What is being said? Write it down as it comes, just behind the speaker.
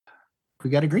We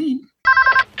got a green.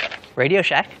 Radio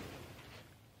Shack?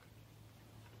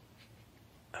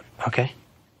 Okay.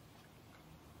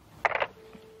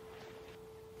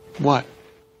 What?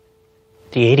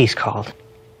 The 80s called.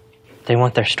 They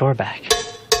want their store back.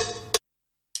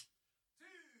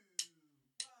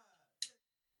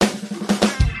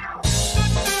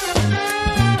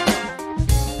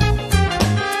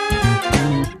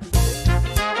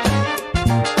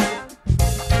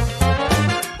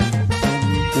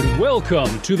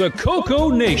 Welcome to the Coco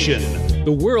Nation,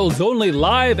 the world's only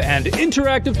live and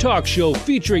interactive talk show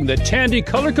featuring the Tandy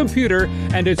color computer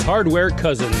and its hardware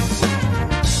cousins.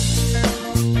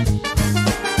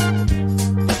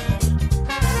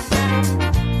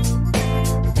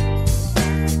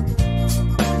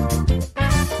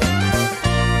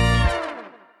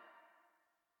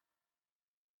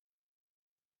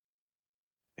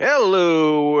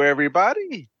 Hello,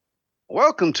 everybody.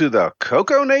 Welcome to the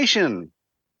Coco Nation.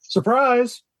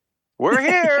 Surprise! We're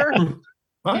here.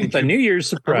 It's a New Year's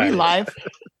surprise. Are we live?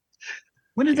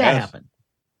 When did that happen?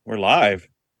 We're live.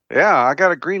 Yeah, I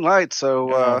got a green light, so...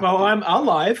 Well, I'm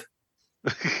alive.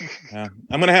 I'm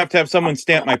going to have someone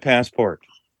stamp my passport.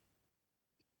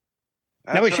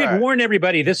 Now, we should warn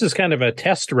everybody, this is kind of a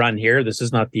test run here. This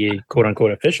is not the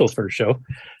quote-unquote official first show.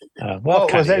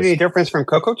 Was that any difference from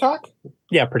Coco Talk?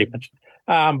 Yeah, pretty much.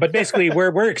 But basically,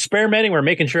 we're experimenting. We're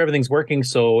making sure everything's working.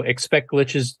 So expect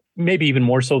glitches, maybe even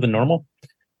more so than normal.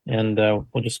 And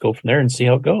we'll just go from there and see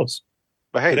how it goes.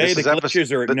 But hey, Today, the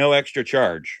glitches are at no extra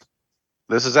charge.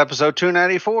 This is episode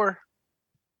 294.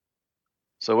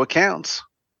 So it counts.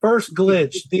 First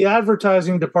glitch. The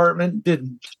advertising department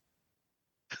didn't.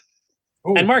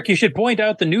 Ooh. And Mark, you should point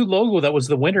out the new logo that was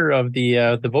the winner of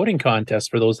the voting contest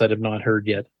for those that have not heard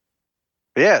yet.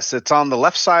 Yes, it's on the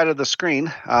left side of the screen.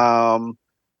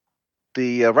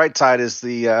 The right side is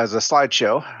the as a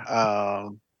slideshow.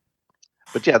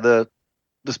 But yeah,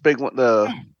 this big one,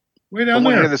 way down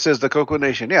one there. here that says the Coco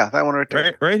Nation. Yeah, that one right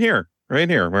there. Right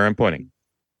here where I'm pointing.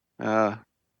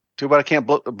 Too bad I can't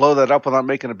blow that up without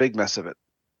making a big mess of it.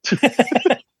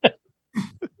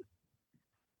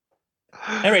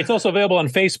 Anyway, it's also available on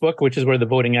Facebook, which is where the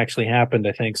voting actually happened,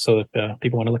 I think. So if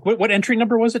people want to look, what entry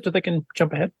number was it? So they can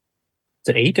jump ahead. Is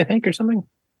it 8, I think, or something?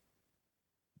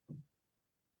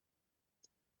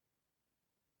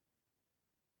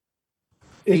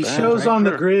 It shows on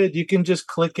the grid. You can just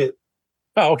click it.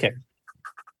 Oh, okay.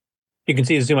 You can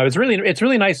see the zoom out. It's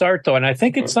really nice art, though, and I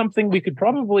think it's something we could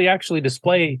probably actually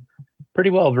display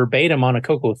pretty well verbatim on a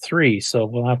Coco 3. So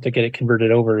we'll have to get it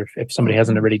converted over if somebody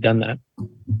hasn't already done that.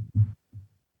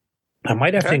 I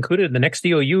might have to include it in the next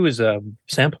DOU as a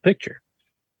sample picture.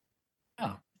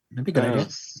 Oh, that'd be a good idea.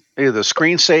 Either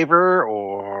screensaver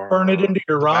or burn it into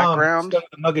your ROM background. instead of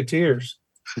the Muggeteers.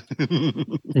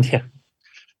 Yeah.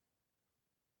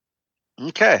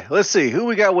 Okay, let's see who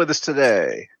we got with us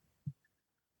today.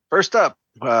 First up,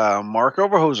 Mark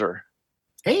Overhoser.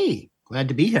 Hey, glad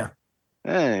to be here.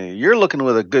 Hey, you're looking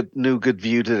with a good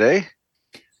view today.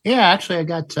 Yeah, actually, I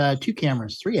got 2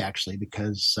 cameras, 3 actually,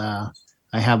 because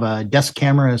I have a desk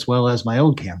camera as well as my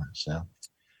old camera. So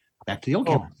back to the old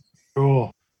camera.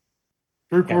 Cool.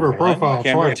 3/4 profile.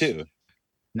 Camera twice. 2.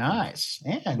 Nice.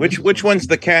 And Which one's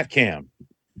the cat cam?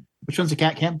 Which one's the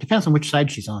cat cam? Depends on which side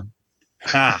she's on.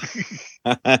 Ha.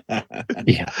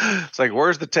 Yeah. It's like,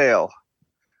 where's the tail?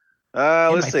 In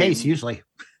Let's my see. face, usually.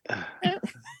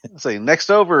 Let's see. Next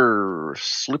over,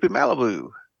 Sloopy Malibu.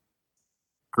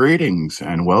 Greetings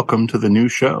and welcome to the new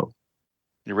show.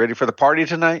 You ready for the party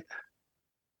tonight?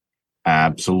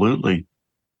 Absolutely.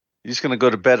 You're just going to go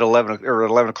to bed 11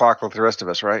 o'clock with the rest of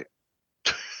us, right?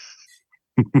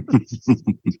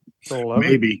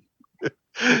 Maybe.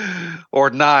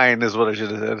 Or 9 is what I should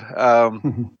have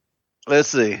said. Let's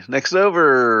see. Next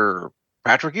over,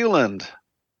 Patrick Euland.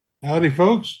 Howdy,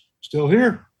 folks. Still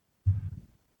here.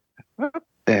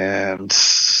 And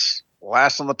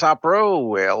last on the top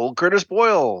row, old Curtis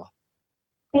Boyle.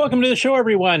 Welcome to the show,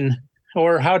 everyone.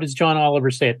 Or how does John Oliver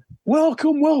say it?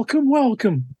 Welcome, welcome,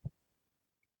 welcome.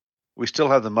 We still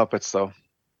have the Muppets, though.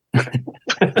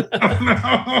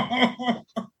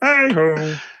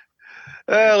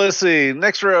 Let's see.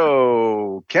 Next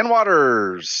row, Ken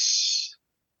Waters.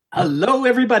 Hello,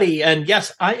 everybody. And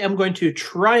yes, I am going to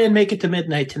try and make it to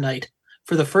midnight tonight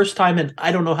for the first time in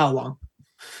I don't know how long.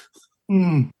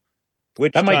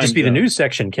 That might just be the news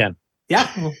section, Ken. Yeah.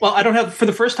 Well, I don't have, for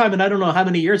the first time in I don't know how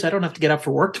many years, I don't have to get up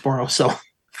for work tomorrow. So.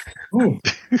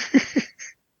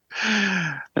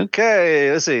 Okay,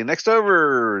 let's see. Next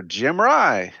over, Jim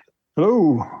Rye.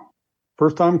 Hello.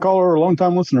 First time caller, long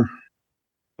time listener.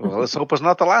 Well, let's hope it's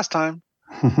not the last time.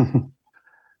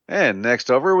 And next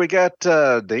over, we got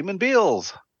Damon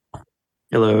Beals.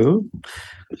 Hello.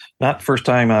 Not first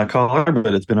time caller,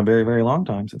 but it's been a very, very long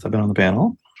time since I've been on the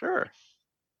panel. Sure.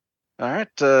 All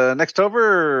right. Next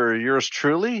over, yours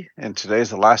truly. And today's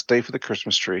the last day for the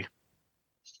Christmas tree.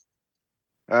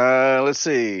 Let's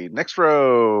see. Next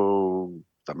row,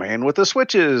 the man with the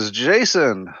switches,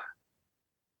 Jason.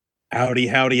 Howdy,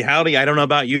 howdy, howdy. I don't know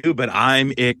about you, but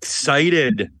I'm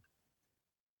excited.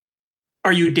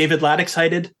 Are you David Ladd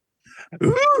excited?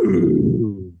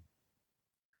 Ooh.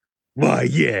 Why,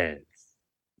 yes.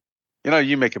 You know,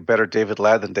 you make a better David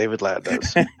Ladd than David Ladd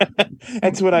does.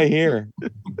 That's what I hear.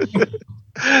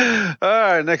 All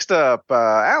right, next up,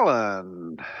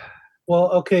 Alan. Well,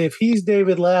 okay, if he's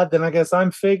David Ladd, then I guess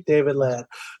I'm fake David Ladd.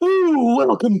 Ooh,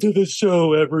 welcome to the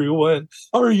show, everyone.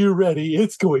 Are you ready?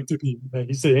 It's going to be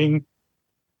amazing.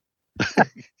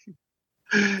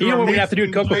 You know what we have to do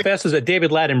at Coco Fest is a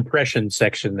David Ladd impression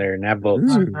section there and have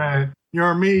votes.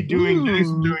 You're me doing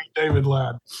Jason doing David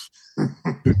Ladd.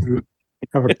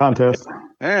 Have a contest.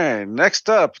 Hey, next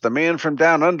up, the man from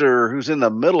down under who's in the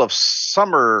middle of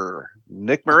summer,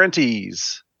 Nick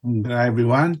Marentes. Hello,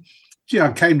 everyone. Gee,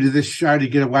 I came to this show to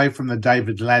get away from the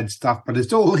David Ladd stuff, but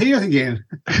it's all here again.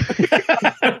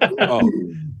 Oh,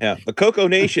 yeah. The Coco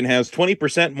Nation has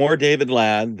 20% more David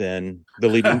Ladd than the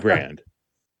leading brand.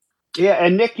 Yeah,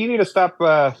 and Nick, you need to stop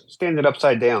standing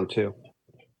upside down too.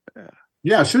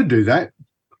 Yeah, I should do that.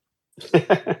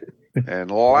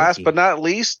 And last but not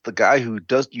least, the guy who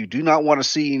you do not want to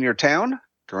see in your town,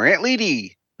 Grant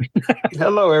Leedy.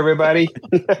 Hello, everybody.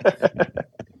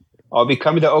 I'll be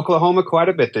coming to Oklahoma quite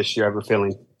a bit this year, I have a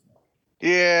feeling.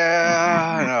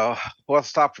 Yeah, I know.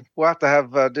 We'll have to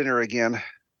have dinner again.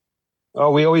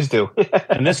 Oh, we always do.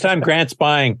 And this time, Grant's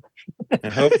buying.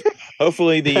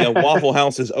 Hopefully the Waffle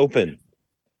House is open.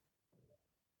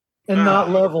 And not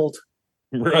leveled.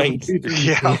 Right.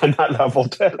 Yeah. Not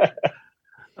leveled.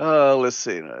 Let's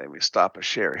see. Let me stop a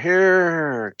share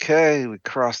here. Okay, we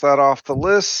cross that off the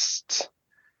list.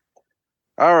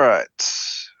 All right.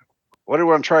 What do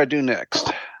we want to try to do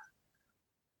next?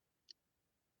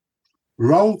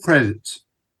 Roll credits.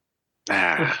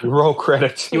 Roll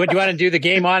credits. You want to do the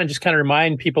game on and just kind of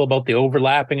remind people about the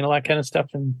overlapping and all that kind of stuff?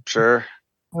 And Sure.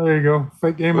 There you go.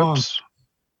 Fake game Whoops.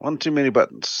 One too many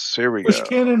buttons. Here we Push go.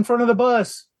 Ken in front of the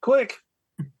bus. Quick.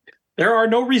 There are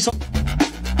no results.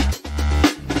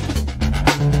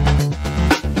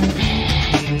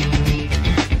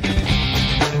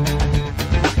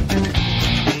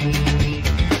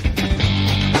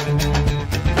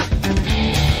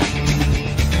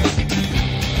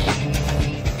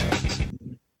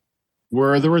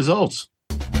 Where are the results?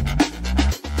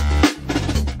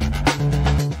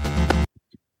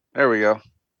 There we go.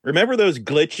 Remember those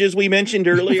glitches we mentioned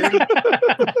earlier?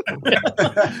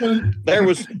 there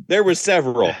was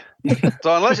several.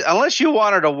 So unless you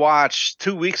wanted to watch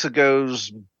 2 weeks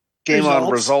ago's game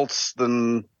on results,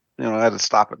 then I had to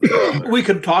stop it. We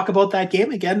could talk about that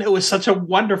game again. It was such a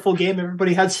wonderful game.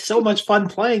 Everybody had so much fun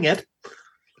playing it.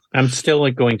 I'm still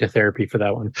going to therapy for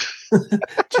that one.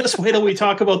 Just wait till we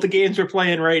talk about the games we're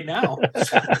playing right now.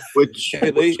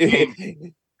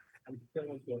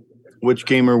 Which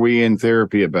game are we in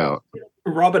therapy about?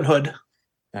 Robin Hood.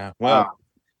 Well,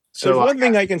 so one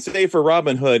thing I can say for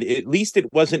Robin Hood, at least it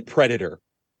wasn't Predator.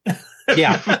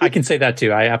 Yeah, I can say that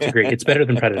too. I have to agree. It's better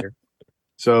than Predator.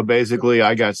 So basically,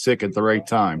 I got sick at the right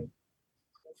time.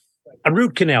 A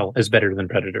root canal is better than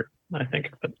Predator, I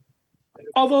think. But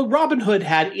although Robin Hood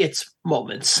had its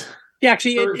moments. Yeah,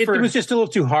 actually, it was just a little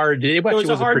too hard. It was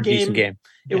a hard pretty decent game.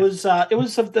 It was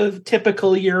of the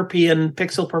typical European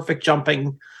pixel perfect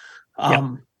jumping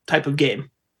type of game.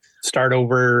 Start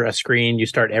over a screen. You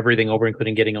start everything over,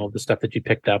 including getting all the stuff that you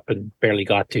picked up and barely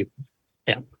got to.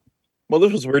 Yeah. Well,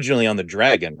 this was originally on the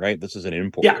Dragon, right? This is an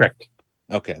import. Yeah, correct.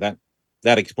 Okay,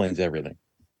 that explains everything.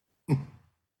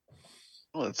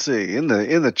 Let's see. In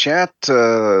the chat,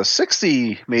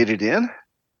 60 made it in.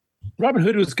 Robin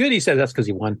Hood was good. He said that's because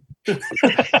he won.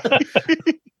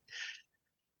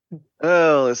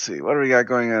 Oh, let's see. What do we got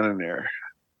going on in there?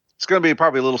 It's going to be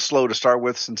probably a little slow to start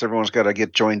with, since everyone's got to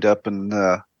get joined up and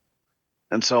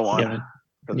so on. Yeah.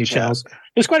 New channels.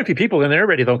 There's quite a few people in there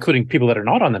already, though, including people that are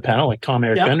not on the panel, like Tom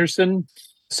Eric Anderson,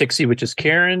 60, which is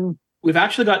Karen. We've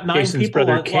actually got 9 Jason's people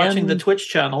brother, watching Ken. the Twitch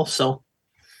channel. So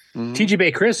TG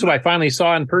Bay Chris, who I finally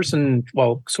saw in person,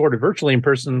 well, sort of virtually in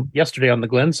person yesterday on the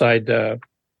Glenside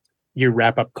year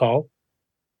wrap-up call.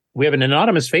 We have an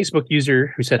anonymous Facebook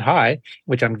user who said hi,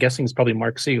 which I'm guessing is probably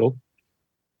Mark Siegel.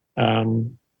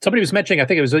 Somebody was mentioning, I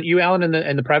think it was you, Alan,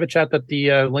 in the private chat, that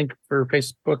the link for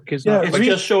Facebook is it's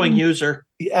just showing user.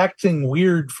 Acting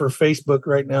weird for Facebook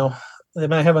right now. They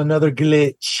might have another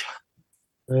glitch.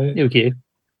 Okay.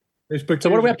 So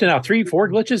what are we up to now? 3, 4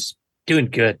 glitches? Doing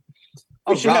good.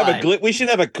 We should have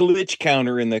a glitch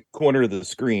counter in the corner of the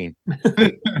screen.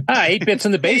 8-Bits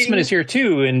in the basement is here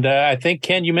too, and I think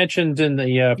Ken, you mentioned in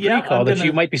the pre-call that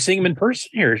you might be seeing him in person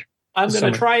here. I'm going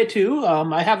to try it too.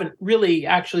 I haven't really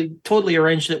actually totally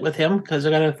arranged it with him because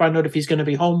I got to find out if he's going to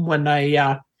be home when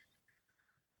I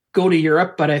go to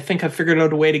Europe. But I think I figured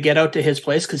out a way to get out to his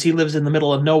place because he lives in the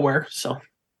middle of nowhere. So,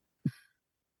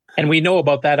 and we know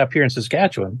about that up here in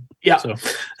Saskatchewan. Yeah. So.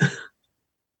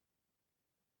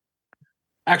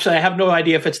 Actually, I have no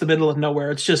idea if it's the middle of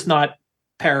nowhere. It's just not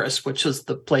Paris, which is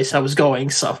the place I was going.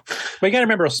 So, but you got to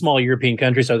remember, a small European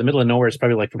country, so the middle of nowhere is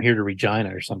probably like from here to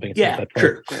Regina or something. It's yeah,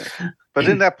 true. Yeah. But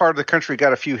in that part of the country,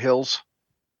 got a few hills.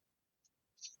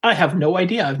 I have no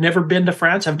idea. I've never been to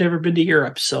France. I've never been to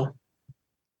Europe. So,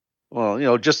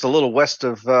 well, just a little west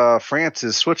of France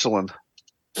is Switzerland.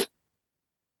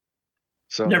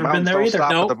 So never been there either.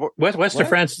 No, west of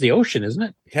France is the ocean, isn't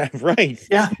it? Yeah, right.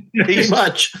 Yeah, pretty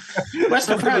much. West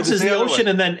of France is the ocean,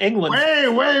 and then England.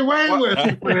 Way west.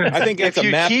 I think it's a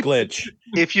map glitch.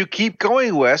 If you keep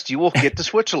going west, you will get to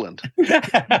Switzerland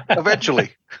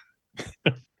eventually.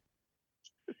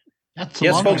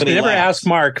 Yes, folks. Never ask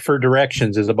Mark for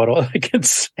directions is about all I can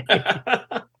say.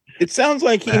 It sounds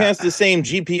like he has the same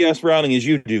GPS routing as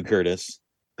you do, Curtis.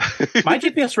 My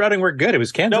GPS routing worked good. It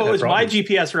was Kansas. No, it was my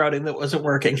GPS routing that wasn't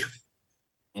working.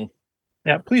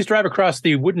 Yeah, please drive across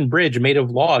the wooden bridge made of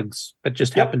logs that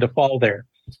just happened to fall there.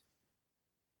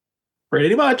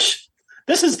 Pretty much.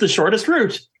 This is the shortest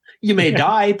route. You may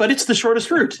die, but it's the shortest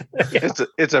route.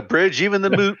 It's a bridge even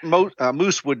the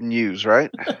moose wouldn't use, right?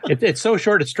 It's so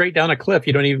short, it's straight down a cliff.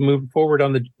 You don't even move forward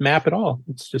on the map at all.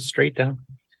 It's just straight down.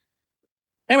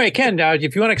 Anyway, Ken,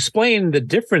 if you want to explain the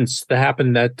difference that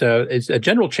happened, that is a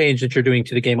general change that you're doing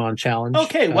to the Game On Challenge.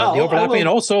 Okay, well, the overlapping, and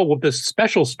also with the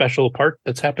special part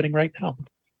that's happening right now.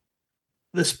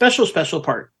 The special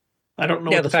part. I don't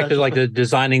know. Yeah, the fact that like the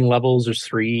designing levels, there's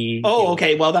 3. Oh,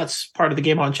 okay. Well, that's part of the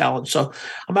Game On Challenge. So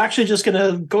I'm actually just going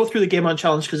to go through the Game On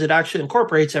Challenge because it actually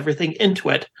incorporates everything into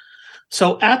it.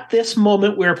 So at this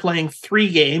moment, we're playing 3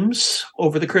 games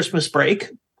over the Christmas break.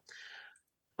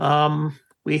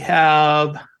 We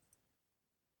have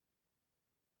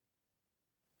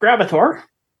Gravator,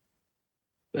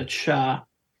 which now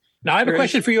I have a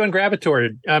question for you on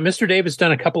Gravator. Mr. David's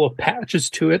done a couple of patches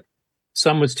to it.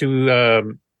 Some was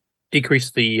to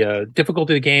decrease the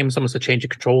difficulty of the game. Some was to change the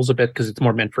controls a bit because it's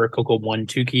more meant for a Coco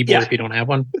 1-2 keyboard if you don't have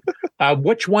one.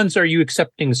 Which ones are you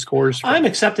accepting scores from? I'm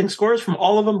accepting scores from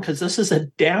all of them because this is a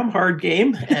damn hard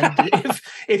game. And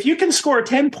if you can score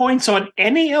 10 points on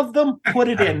any of them, put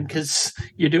it in because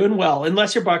you're doing well.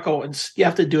 Unless you're Buck Owens. You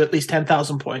have to do at least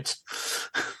 10,000 points.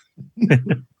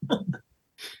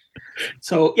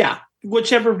 So, yeah,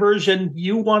 whichever version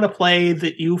you want to play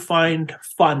that you find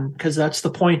fun, because that's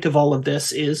the point of all of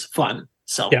this is fun.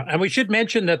 So yeah, and we should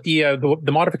mention that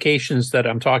the modifications that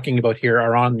I'm talking about here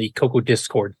are on the Coco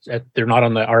Discord. They're not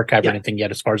on the archive or anything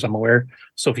yet, as far as I'm aware.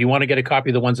 So if you want to get a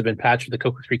copy of the ones that have been patched with the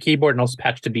Coco 3 keyboard and also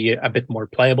patched to be a bit more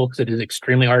playable because it is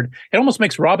extremely hard. It almost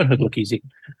makes Robin Hood look easy.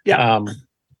 Yeah.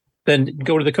 Then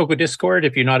go to the Coco Discord.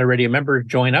 If you're not already a member,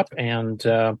 join up, and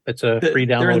it's a free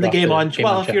download. They're in the Game On. Well, if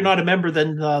Challenge. you're not a member,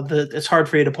 then it's hard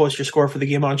for you to post your score for the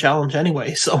Game On Challenge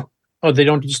anyway. So they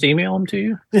don't just email them to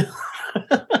you?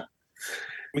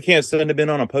 We can't send them in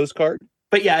on a postcard?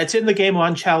 But yeah, it's in the Game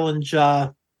On Challenge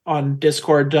on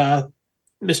Discord.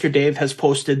 Mr. Dave has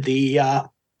posted the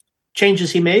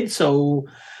changes he made, so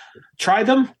try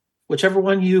them. Whichever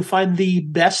one you find the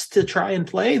best to try and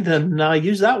play, then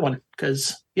use that one.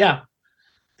 Because,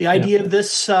 the idea of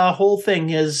this whole thing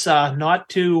is not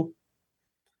to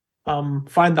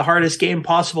find the hardest game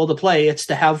possible to play. It's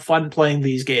to have fun playing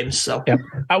these games. So,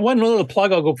 one little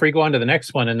plug I'll go before you go on to the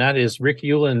next one, and that is Rick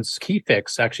Euland's Key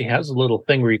Fix actually has a little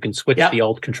thing where you can switch the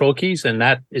alt control keys, and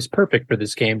that is perfect for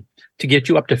this game to get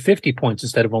you up to 50 points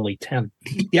instead of only 10.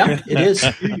 Yeah, it is.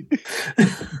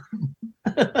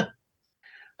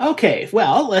 Okay,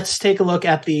 well, let's take a look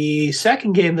at the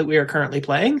second game that we are currently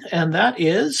playing, and that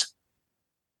is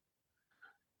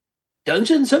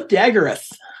Dungeons of Daggorath.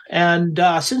 And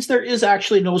since there is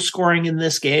actually no scoring in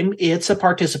this game, it's a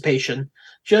participation.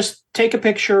 Just take a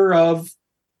picture of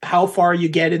how far you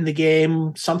get in the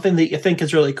game, something that you think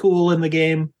is really cool in the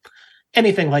game,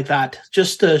 anything like that,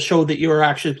 just to show that you are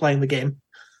actually playing the game.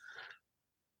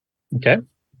 Okay.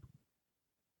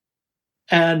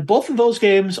 And both of those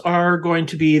games are going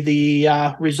to be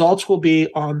the results will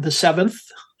be on the 7th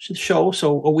show.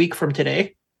 So a week from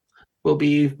today will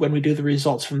be when we do the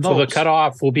results from those. So the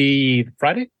cutoff will be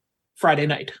Friday? Friday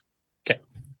night. Okay.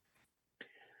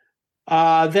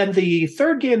 Then the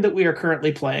third game that we are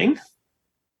currently playing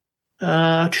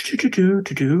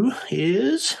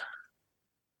Is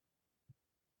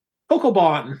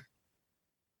Cocobon.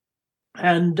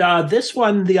 And this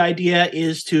one, the idea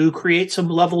is to create some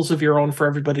levels of your own for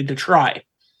everybody to try.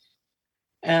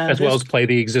 And as well as play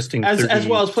the existing as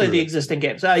well as play the existing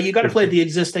games. You got to play the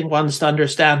existing ones to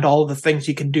understand all of the things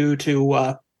you can do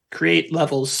to create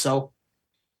levels. So,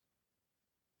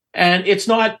 and it's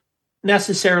not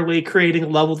necessarily creating a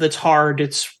level that's hard.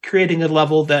 It's creating a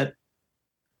level that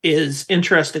is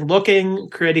interesting looking,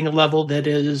 creating a level that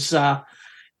is an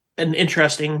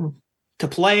interesting to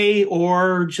play,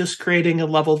 or just creating a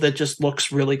level that just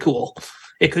looks really cool.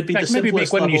 It could be in fact, the maybe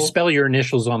simplest make one level. you spell your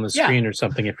initials on the screen or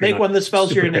something. If you're Make not one that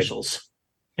spells your super initials.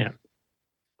 Yeah.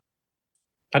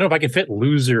 I don't know if I can fit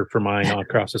loser for mine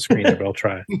across the screen, but I'll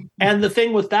try. And the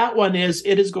thing with that one is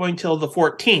it is going till the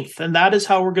 14th. And that is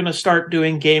how we're going to start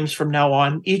doing games from now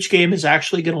on. Each game is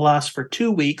actually going to last for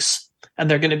 2 weeks, and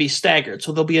they're going to be staggered.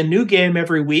 So there'll be a new game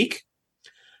every week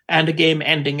and a game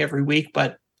ending every week.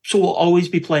 But so we'll always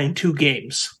be playing 2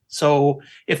 games. So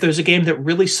if there's a game that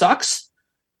really sucks,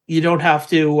 you don't have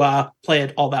to play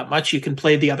it all that much. You can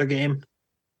play the other game.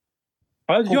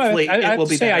 Hopefully, I it have will to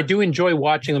be say, better. I do enjoy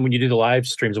watching them when you do the live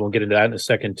streams, and we'll get into that in a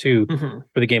second too.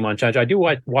 For the game on challenge, I do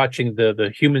like watching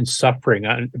the human suffering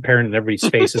apparent in everybody's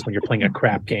faces when you're playing a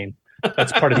crap game.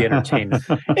 That's part of the entertainment.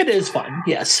 It is fun,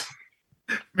 yes.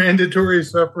 Mandatory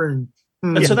suffering.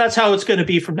 And so that's how it's going to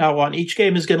be from now on. Each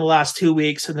game is going to last 2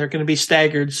 weeks, and they're going to be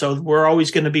staggered. So we're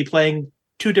always going to be playing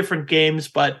 2 different games,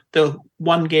 but the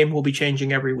one game will be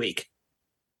changing every week.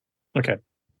 Okay.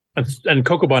 And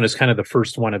Cocobon is kind of the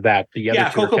first one of that. The other two are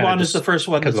kind of Cocobon is just the first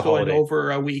one because that's of the going holiday.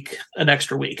 over a week, an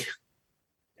extra week.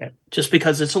 Okay. Just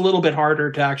because it's a little bit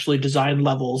harder to actually design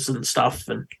levels and stuff.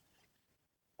 And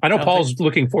I know I don't Paul's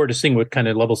looking forward to seeing what kind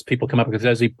of levels people come up with, because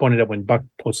as he pointed out when Buck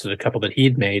posted a couple that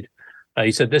he'd made,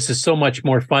 he said this is so much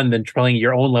more fun than playing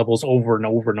your own levels over and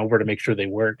over and over to make sure they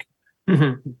work.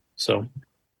 So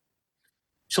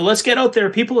let's get out there,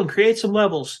 people, and create some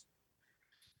levels.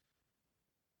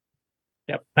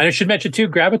 Yep. And I should mention too,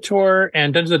 Gravator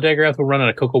and Dungeons of Daggerath will run on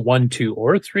a Coco 1, 2,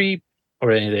 or 3,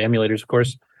 or any of the emulators, of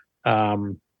course. I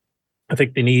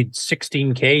think they need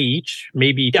 16K each,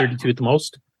 maybe 32 at the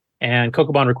most. And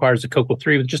Cocobon requires a Coco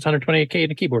 3 with just 128K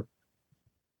and a keyboard.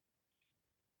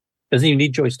 Doesn't even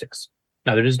need joysticks.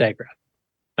 Neither does Daggerath.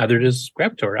 Neither does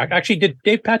Gravator. Actually, did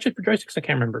Dave patch it for joysticks? I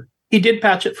can't remember. He did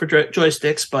patch it for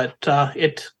joysticks, but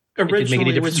it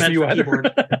originally was meant for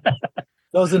keyboard.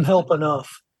 Doesn't help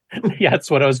enough. Yeah, that's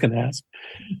what I was going to ask.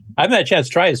 I haven't had a chance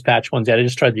to try his patch ones yet. I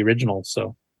just tried the original,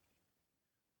 so.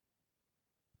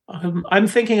 I'm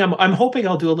hoping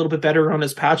I'll do a little bit better on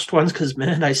his patched ones, because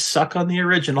man, I suck on the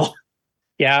original.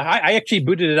 Yeah, I actually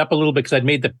booted it up a little bit because I'd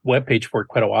made the webpage for it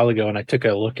quite a while ago, and I took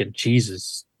a look and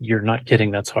Jesus, you're not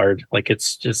kidding. That's hard. Like,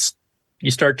 it's just,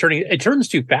 you start turning, it turns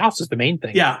too fast is the main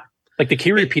thing. Yeah. Like the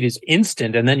key repeat is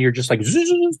instant, and then you're just like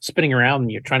spinning around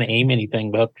and you're trying to aim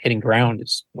anything but hitting ground.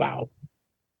 It's wow.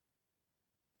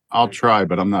 I'll try,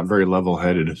 but I'm not very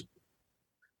level-headed.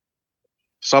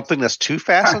 Something that's too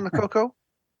fast on the Coco?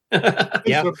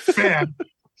 Yeah. It's a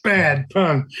bad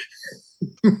pun.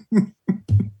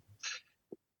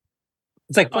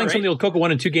 It's like playing some of the old Coco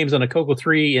 1 and 2 games on a Coco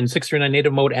 3 in 639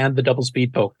 native mode and the double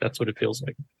speed poke. That's what it feels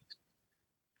like.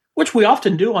 Which we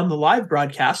often do on the live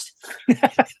broadcast.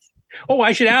 Oh,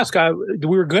 I should ask.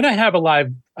 We were going to have a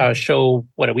live show,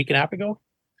 a week and a half ago?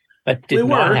 That did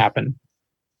not happen.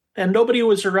 And nobody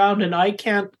was around, and I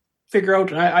can't figure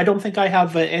out. I don't think I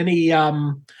have any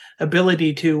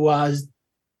ability to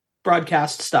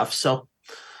broadcast stuff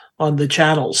on the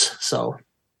channels. So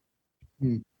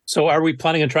are we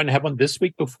planning on trying to have one this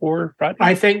week before Friday?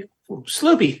 I think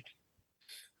Sloopy.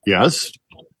 Yes.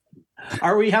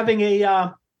 Are we having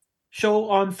a show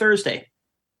on Thursday?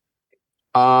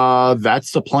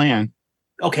 That's the plan.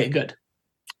 Okay, good.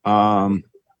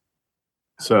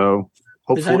 So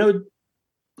Because hopefully,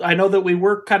 I know that we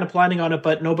were kind of planning on it,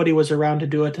 but nobody was around to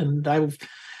do it, and I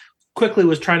quickly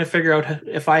was trying to figure out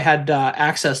if I had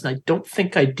access, and I don't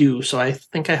think I do. So I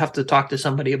think I have to talk to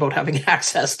somebody about having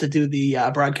access to do the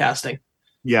broadcasting.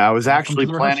 yeah, I was actually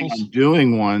to the planning rehearsals. on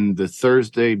doing one the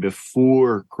Thursday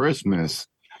before Christmas,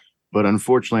 but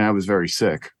unfortunately, I was very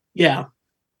sick. Yeah.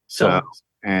 So,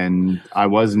 and I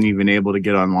wasn't even able to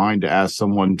get online to ask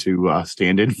someone to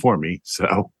stand in for me.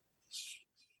 So,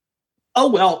 Oh,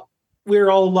 well, we're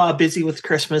all busy with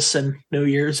Christmas and New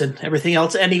Year's and everything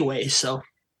else anyway. So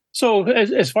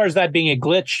as far as that being a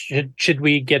glitch, should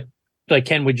we get, like,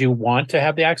 Ken, would you want to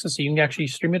have the access so you can actually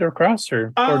stream it across?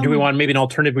 Or do we want maybe an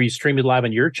alternative where you stream it live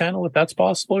on your channel if that's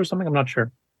possible or something? I'm not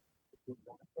sure.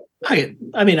 I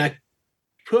mean, I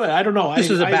Good. I don't know. This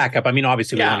is a backup. I mean,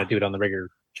 obviously, we Yeah. want to do it on the regular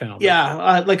channel. but-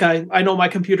 Yeah, like I know my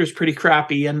computer's pretty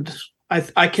crappy, and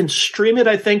I can stream it,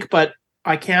 I think, but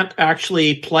I can't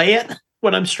actually play it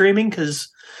when I'm streaming because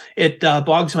it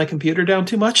bogs my computer down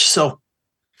too much. So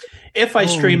if I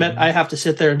stream it, I have to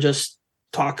sit there and just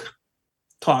talk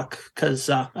because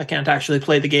I can't actually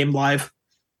play the game live.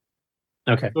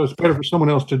 Okay. So it's better for someone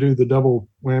else to do the double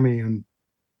whammy and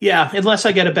Yeah, unless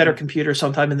I get a better computer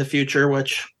sometime in the future,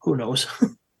 which who knows.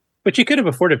 But you could have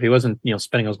afforded if he wasn't,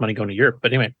 spending all his money going to Europe.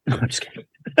 But anyway, I'm just kidding.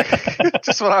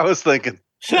 Just what I was thinking.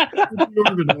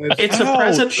 It's a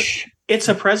present. It's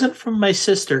a present from my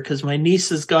sister because my niece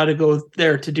has got to go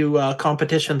there to do a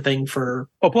competition thing for.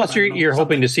 Oh, plus you're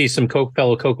hoping to see some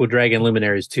fellow Coco Dragon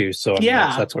luminaries too. So I mean,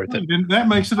 Yeah. that's worth it. then that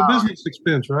makes it a business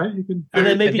expense, right? You can And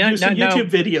then maybe Now- do some now-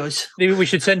 YouTube videos. Maybe we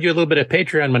should send you a little bit of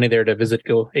Patreon money there to visit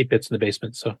Go 8-Bits in the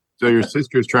basement. So your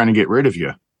sister's trying to get rid of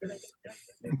you.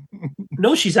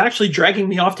 No, she's actually dragging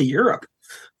me off to Europe.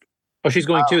 Oh, she's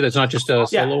going too. That's not just a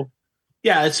solo.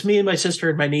 Yeah, it's me and my sister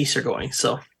and my niece are going.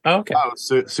 So okay. Oh,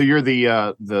 so you're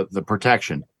the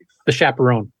protection. The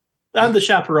chaperone. I'm the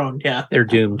chaperone. Yeah, They're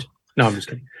doomed. No, I'm just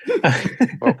kidding.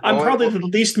 I'm probably the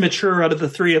least mature out of the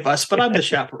three of us, but I'm the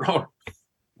chaperone.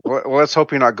 Well, let's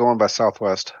hope you're not going by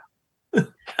Southwest.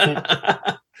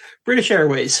 British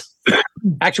Airways.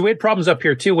 Actually, we had problems up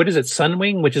here too. What is it?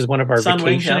 Sunwing, which is one of our Sunwing,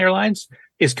 vacation yeah. airlines,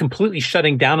 is completely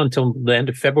shutting down until the end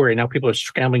of February. Now people are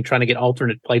scrambling trying to get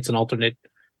alternate flights and alternate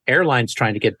airlines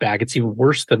trying to get back. It's even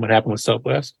worse than what happened with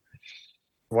Southwest.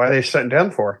 Why are they shutting down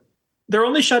for? They're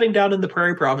only shutting down in the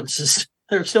prairie provinces.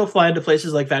 They're still flying to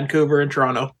places like Vancouver and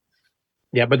Toronto.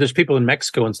 Yeah, but there's people in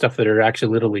Mexico and stuff that are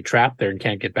actually literally trapped there and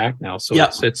can't get back now. So Yeah.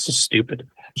 it's just stupid.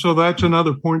 So that's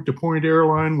another point-to-point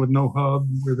airline with no hub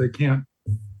where they can't.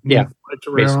 move Yeah, flights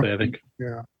around. basically, I think.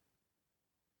 Yeah.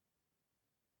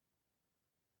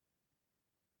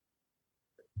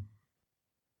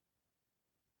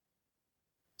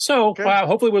 So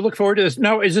hopefully we'll look forward to this.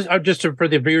 No, is this just for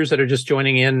the viewers that are just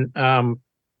joining in?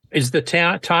 Is the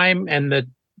time and the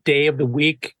day of the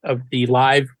week of the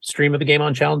live stream of the Game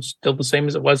On Challenge still the same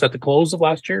as it was at the close of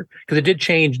last year? Because it did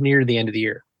change near the end of the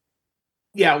year.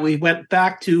 Yeah, we went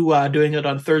back to doing it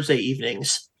on Thursday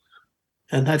evenings.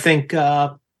 And I think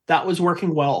that was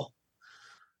working well.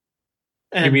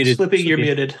 And You're muted, Slippy, you're Slippy.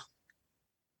 muted.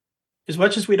 As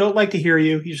much as we don't like to hear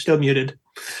you, you're still muted.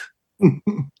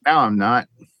 Now I'm not.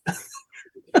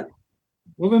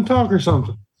 Well, then talk or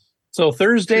something. So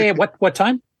Thursday, what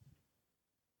time?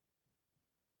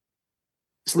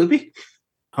 Sloopy?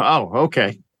 Oh,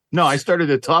 okay. No, I started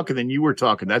to talk and then you were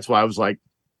talking. That's why I was like,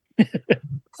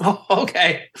 Oh,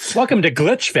 okay. Welcome to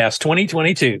Glitch Fest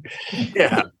 2022.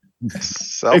 yeah.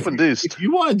 Self-induced. If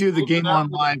you want to do the game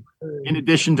online in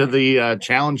addition to the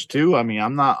challenge too, I mean,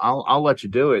 I'll let you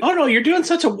do it. Oh no, you're doing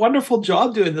such a wonderful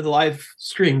job doing the live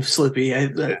stream, Slippy.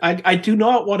 I do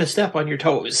not want to step on your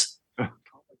toes.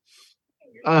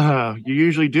 You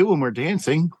usually do when we're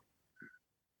dancing.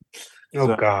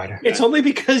 Oh God. It's only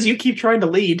because you keep trying to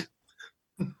lead.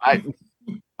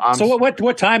 So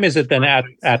what time is it then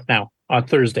at now on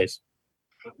Thursdays?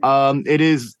 It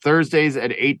is Thursdays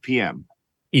at 8 p.m.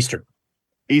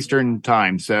 Eastern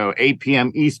time. So 8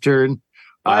 p.m. Eastern.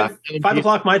 5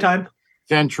 o'clock my time.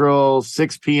 Central,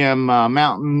 6 p.m.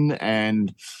 Mountain,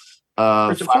 and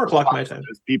Or is it 4 o'clock my time?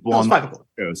 people No, on it's 5 o'clock.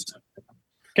 the coast.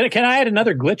 Can I add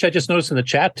another glitch I just noticed in the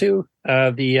chat too?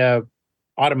 The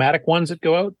automatic ones that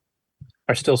go out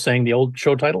are still saying the old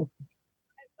show title.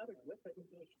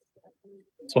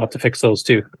 So we'll have to fix those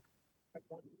too.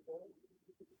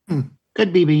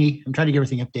 Good, BB. I'm trying to get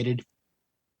everything updated.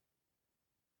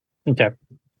 Okay.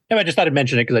 Yeah, I just thought I'd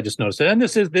mention it because I just noticed it. And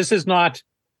this is not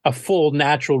a full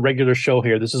natural regular show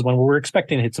here. This is one where we're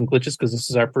expecting to hit some glitches because this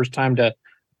is our first time to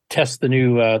test the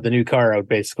new car out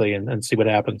basically and see what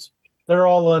happens. They're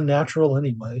all unnatural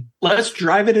anyway. Let's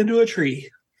drive it into a tree.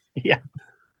 Yeah.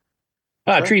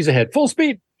 Trees ahead. Full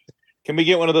speed. Can we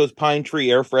get one of those pine tree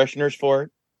air fresheners for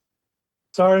it?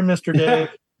 Sorry, Mr. Dave.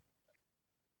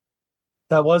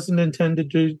 That wasn't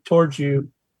intended towards you.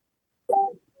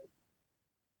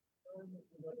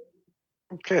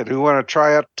 Okay, do we want to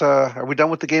try out? Are we done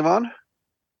with the game on?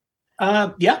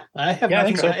 Yeah, I have Yeah, I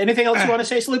nothing. think so. Anything else you want to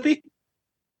say, Sloopy?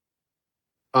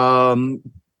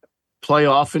 Play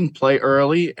often, play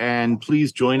early, and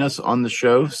please join us on the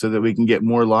show so that we can get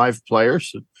more live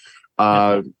players.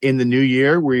 In the new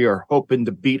year, we are hoping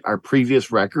to beat our previous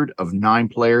record of 9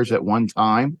 players at one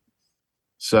time.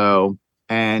 So,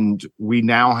 and we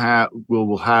now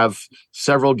will have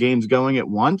several games going at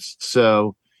once.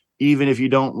 So even if you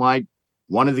don't like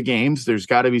one of the games, there's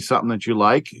got to be something that you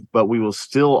like, but we will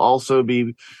still also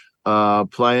be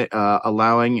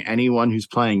allowing anyone who's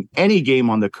playing any game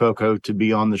on the Coco to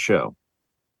be on the show.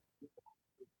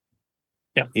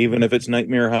 Yeah. Even if it's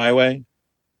Nightmare Highway?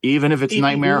 Even if it's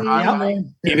Nightmare Highway?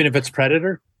 Even if it's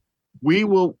Predator? We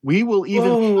will even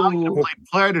allow you to play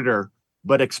Predator,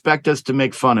 but expect us to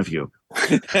make fun of you.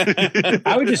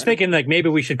 I was just thinking like maybe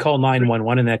we should call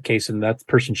 911 in that case, and that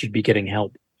person should be getting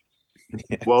help.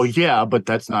 Well, yeah, but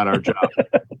that's not our job.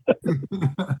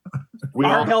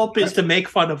 Our help is to make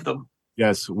fun of them.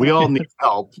 Yes, we all need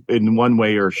help in one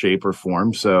way or shape or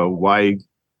form. So why?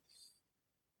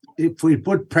 If we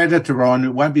put Predator on,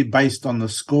 it won't be based on the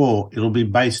score. It'll be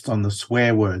based on the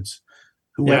swear words.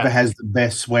 Whoever has the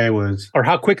best swear words. Or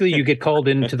how quickly you get called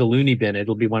into the loony bin.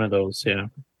 It'll be one of those, yeah.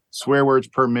 Swear words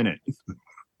per minute.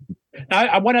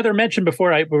 I one other mention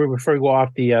before we go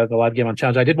off the live game on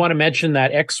challenge. I did want to mention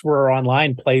that XWR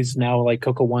Online plays now like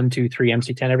Coco 1, 2, 3,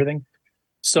 MC10, everything.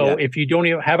 So if you don't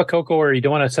even have a Coco or you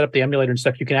don't want to set up the emulator and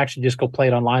stuff, you can actually just go play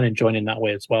it online and join in that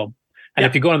way as well. And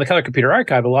if you go on the Color Computer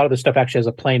Archive, a lot of the stuff actually has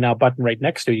a Play Now button right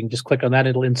next to it. You can just click on that;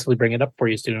 it'll instantly bring it up for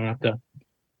you, so you don't have to,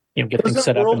 get things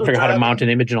set up and figure out how to mount an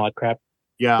image and all that crap.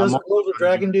 Yeah, doesn't World of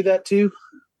Dragon do that too?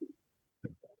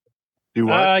 Do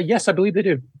what? Yes, I believe they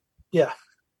do. Yeah.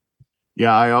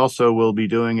 Yeah, I also will be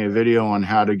doing a video on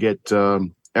how to get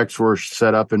XWR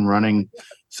set up and running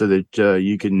so that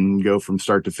you can go from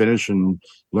start to finish and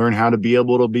learn how to be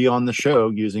able to be on the show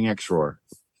using XWR.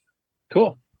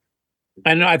 Cool.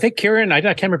 And I think Kieran, I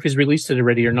can't remember if he's released it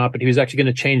already or not, but he was actually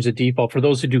going to change the default for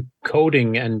those who do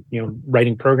coding and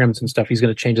writing programs and stuff. He's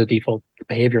going to change the default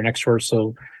behavior in XWR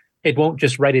so it won't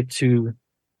just write it to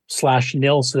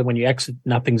 /nil so that when you exit,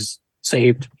 nothing's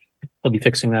saved. He'll be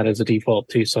fixing that as a default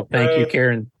too. So thank you,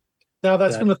 Kieran. Now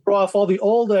that's going to throw off all the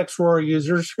old XROR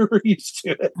users who are used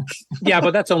to it. Yeah,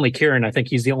 but that's only Kieran. I think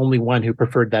he's the only one who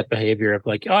preferred that behavior of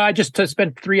like, I just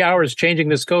spent 3 hours changing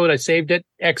this code. I saved it,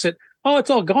 exit. Oh,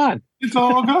 it's all gone. It's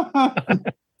all gone.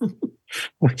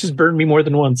 Which has burned me more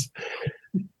than once.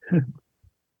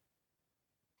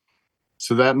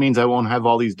 So that means I won't have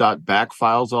all these .back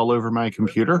files all over my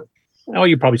computer? Oh,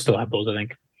 you probably still have those, I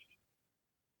think.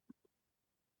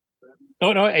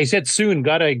 Oh, no, I said soon.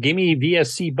 Got a gimme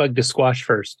VSC bug to squash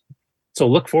first. So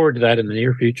look forward to that in the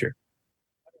near future.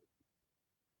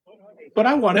 But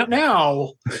I want it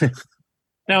now.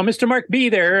 Now, Mr. Mark B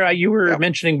there, you were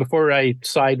mentioning before I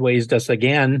sidewaysed us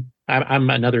again. I'm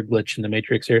another glitch in the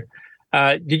matrix here.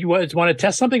 Did you want to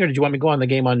test something or did you want me to go on the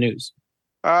Game On News?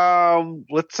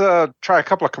 Let's try a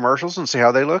couple of commercials and see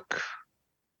how they look.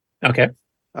 Okay.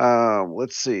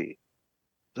 Let's see.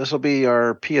 This will be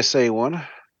our PSA one.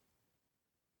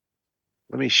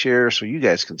 Let me share so you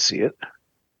guys can see it.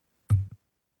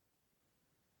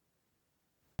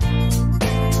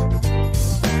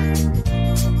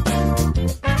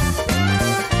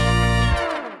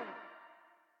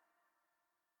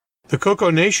 The Coco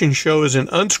Nation Show is an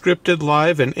unscripted,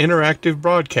 live, and interactive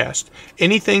broadcast.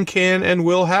 Anything can and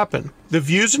will happen. The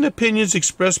views and opinions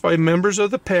expressed by members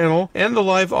of the panel and the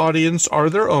live audience are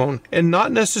their own, and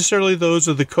not necessarily those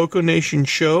of the Coco Nation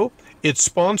Show, its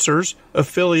sponsors,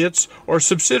 affiliates, or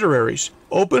subsidiaries.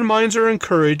 Open minds are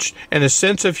encouraged, and a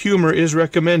sense of humor is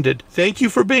recommended. Thank you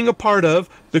for being a part of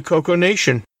the Coco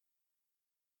Nation.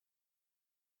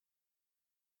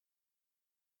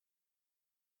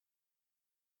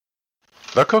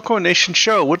 The Coco Nation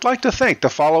Show would like to thank the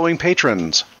following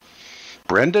patrons: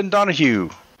 Brendan Donahue,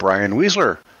 Brian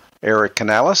Weisler, Eric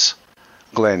Canales,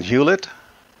 Glenn Hewlett,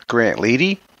 Grant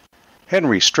Leedy,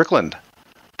 Henry Strickland,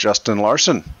 Justin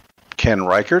Larson, Ken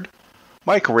Reichard,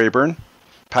 Mike Rayburn,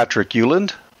 Patrick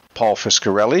Euland, Paul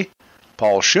Fiscarelli,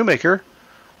 Paul Shoemaker,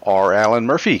 R. Allen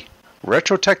Murphy,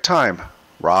 Retrotech Time,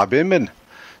 Rob Inman,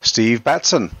 Steve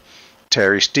Batson,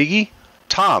 Terry Steege,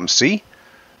 Tom C.,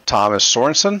 Thomas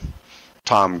Sorensen,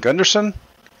 Tom Gunderson,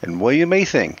 and William A.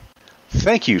 Thing.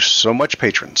 Thank you so much,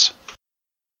 patrons.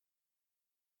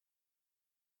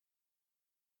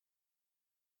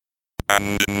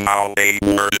 And now a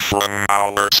word from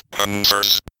our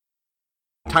sponsors.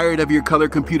 Tired of your color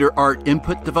computer art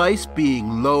input device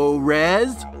being low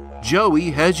res?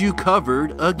 Joey has you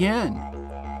covered again.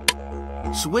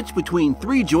 Switch between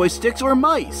 3 joysticks or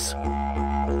mice.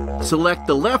 Select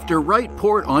the left or right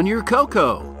port on your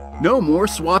Coco. No more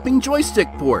swapping joystick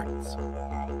ports.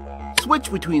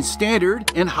 Switch between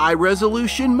standard and high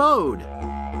resolution mode.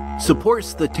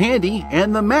 Supports the Tandy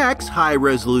and the Max high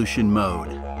resolution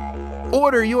mode.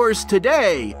 Order yours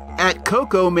today at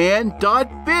cocoman.biz.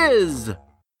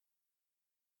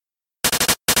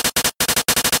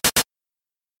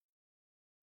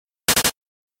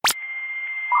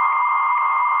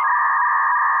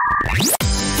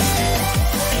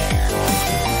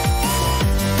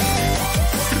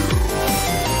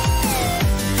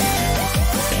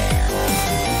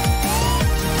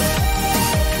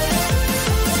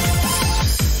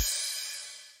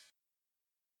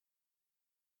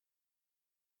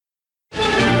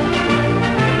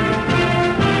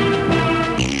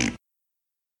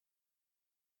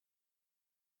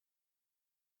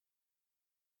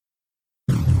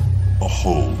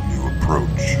 whole new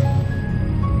approach.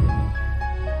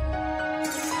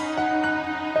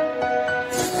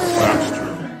 Faster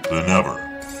than ever.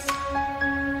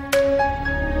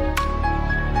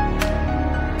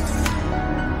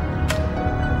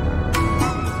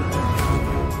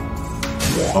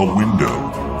 A window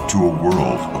to a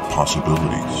world of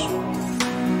possibilities.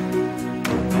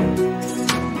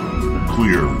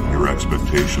 Clear your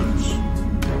expectations.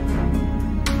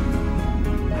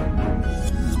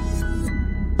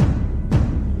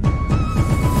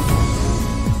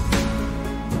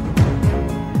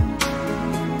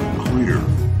 Clear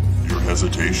your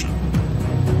hesitation.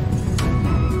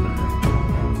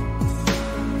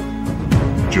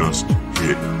 Just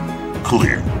hit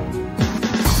clear.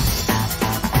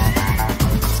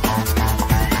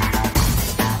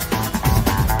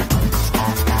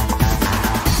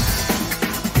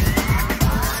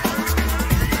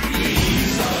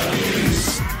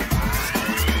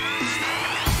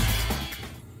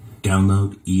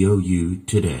 Download EOU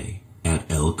today at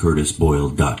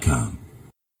lcurtisboyle.com.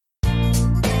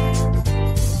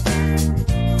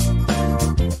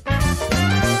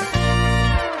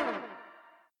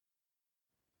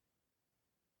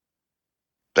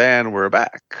 And we're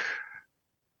back.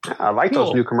 I like those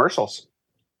Cool. new commercials.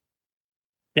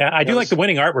 Yeah, I do like the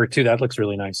winning artwork too. That looks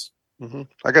really nice.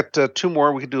 I got 2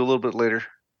 more. We could do a little bit later.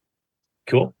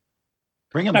 Cool.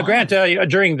 Bring them Now, on. Grant,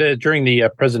 during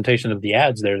the presentation of the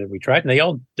ads there that we tried, and they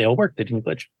all worked. They didn't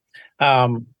glitch.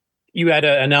 You had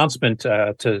an announcement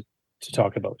to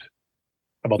talk about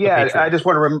the Patreon. I just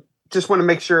want to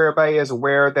make sure everybody is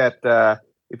aware that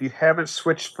if you haven't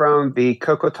switched from the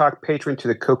Coco Talk Patreon to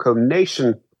the Coco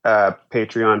Nation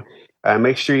Patreon,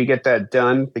 make sure you get that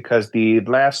done, because the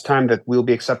last time that we'll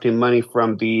be accepting money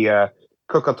from the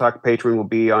Coco Talk Patreon will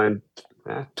be on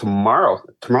tomorrow.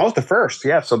 Tomorrow's the 1st.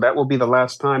 Yeah, so that will be the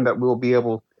last time that we'll be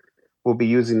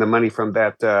using the money from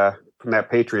that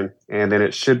Patreon, and then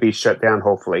it should be shut down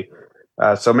hopefully.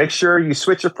 So make sure you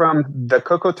switch it from the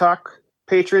Coco Talk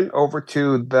Patreon over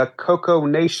to the Coco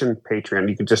Nation Patreon.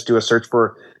 You can just do a search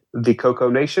for the Coco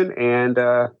Nation and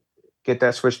get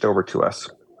that switched over to us.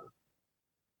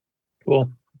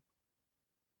 Cool.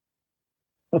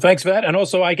 Well, thanks for that. And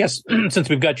also, I guess, since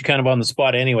we've got you kind of on the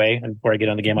spot anyway, and before I get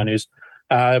on the Game On News,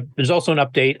 there's also an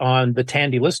update on the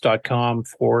tandylist.com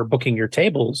for booking your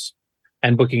tables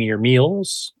and booking your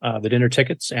meals, the dinner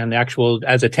tickets, and the actual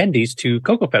as attendees to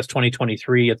CocoFest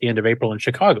 2023 at the end of April in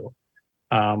Chicago.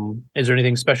 Is there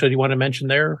anything special you want to mention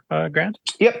there, Grant?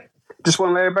 Yep. Just want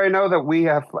to let everybody know that we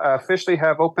have officially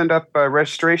have opened up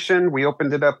registration. We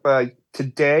opened it up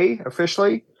today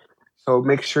officially. So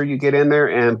make sure you get in there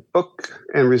and book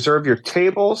and reserve your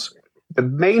tables. The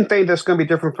main thing that's going to be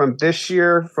different from this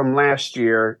year, from last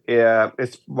year,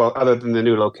 other than the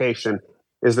new location,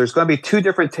 is there's going to be 2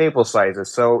 different table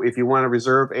sizes. So if you want to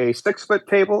reserve a 6-foot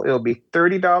table, it'll be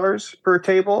 $30 per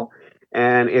table.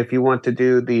 And if you want to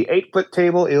do the 8-foot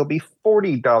table, it'll be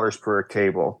 $40 per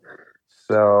table.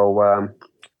 So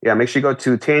make sure you go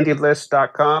to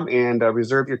tandylist.com and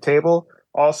reserve your table.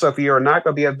 Also, if you are not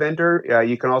going to be a vendor,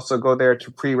 you can also go there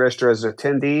to pre-register as an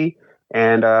attendee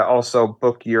and also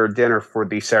book your dinner for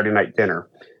the Saturday night dinner.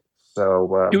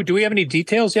 So, do we have any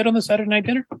details yet on the Saturday night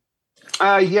dinner?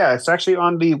 Yeah, it's actually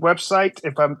on the website.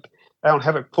 I don't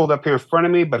have it pulled up here in front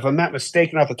of me, but if I'm not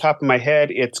mistaken, off the top of my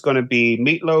head, it's going to be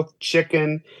meatloaf,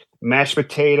 chicken, mashed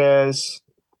potatoes,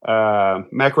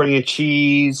 macaroni and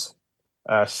cheese,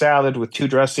 salad with 2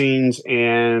 dressings,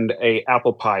 and a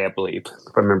apple pie, I believe,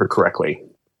 if I remember correctly.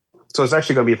 So it's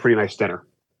actually going to be a pretty nice dinner.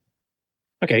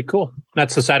 Okay, cool.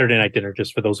 That's the Saturday night dinner,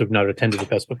 just for those who've not attended the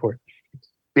fest before.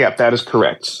 Yeah, that is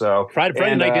correct. So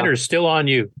Friday night dinner is still on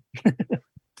you.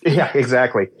 Yeah,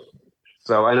 exactly.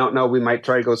 So I don't know. We might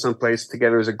try to go someplace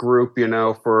together as a group,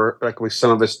 for like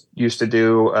some of us used to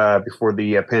do before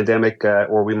the pandemic,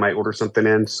 or we might order something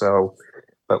in. So,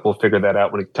 but we'll figure that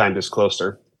out when the time is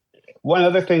closer. One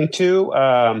other thing too,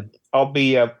 I'll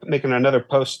be making another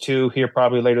post too here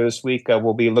probably later this week.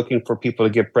 We'll be looking for people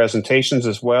to give presentations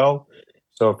as well.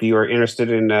 So if you are interested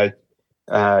in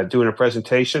doing a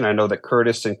presentation, I know that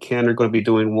Curtis and Ken are going to be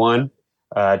doing one.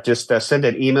 Just send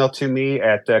an email to me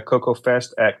at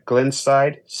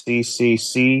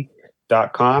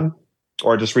cocofest@glensideccc.com,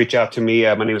 or just reach out to me.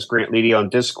 My name is Grant Leedy on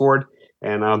Discord,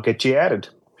 and I'll get you added.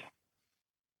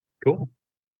 Cool.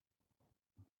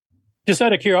 Just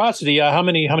out of curiosity, how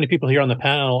many people here on the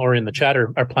panel or in the chat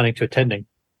are planning to attending?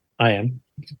 I am.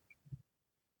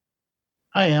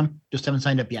 Just haven't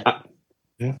signed up yet.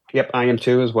 Yep, I am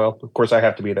too as well. Of course, I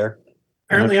have to be there.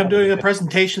 Apparently, I'm doing a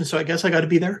presentation, so I guess I got to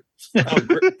be there.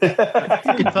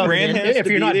 If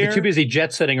you're not too busy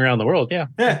jet setting around the world, yeah.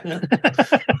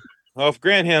 Well, if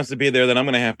Grant has to be there, then I'm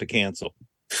going to have to cancel.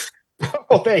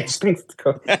 Oh, thanks. Thanks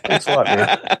a lot,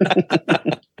 man.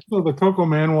 So the Coco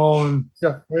Man wall and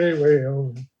way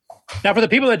over. Now, for the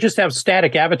people that just have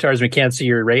static avatars, we can't see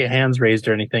your hands raised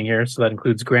or anything here. So that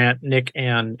includes Grant, Nick,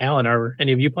 and Alan. Are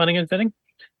any of you planning on attending?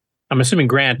 I'm assuming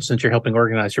Grant, since you're helping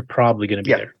organize, you're probably going to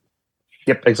be there.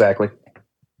 Yep, exactly.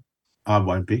 I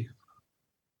won't be.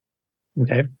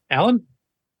 Okay. Alan?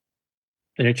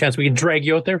 Any chance we can drag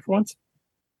you out there for once?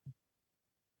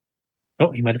 Oh,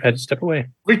 he might have had to step away.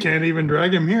 We can't even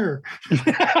drag him here.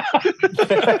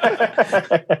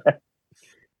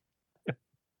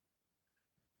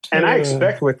 And I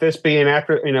expect with this being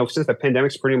after, since the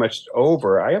pandemic's pretty much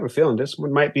over, I have a feeling this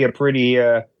one might be a pretty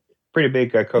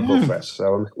big Coco Fest.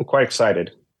 So I'm quite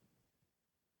excited.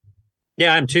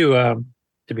 Yeah, I'm too,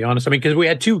 to be honest. I mean, because we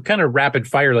had two kind of rapid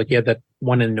fire, like you had that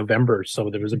one in November. So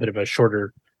there was a bit of a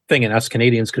shorter thing, and us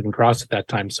Canadians couldn't cross at that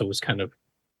time. So it was kind of,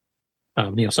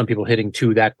 some people hitting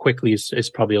two that quickly is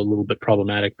probably a little bit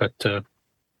problematic. But the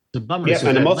bummer yeah, is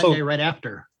and I'm also Monday right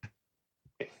after.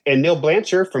 And Neil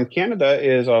Blanchard from Canada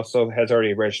has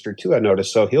already registered too, I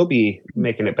noticed. So he'll be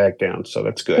making it back down. So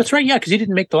that's good. That's right. Yeah, because he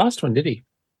didn't make the last one, did he?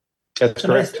 That's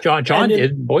correct. John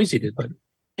did. Boise did. But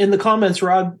in the comments,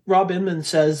 Rob Inman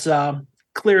says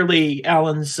clearly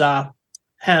Alan's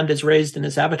hand is raised in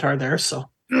his avatar there. So,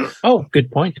 oh,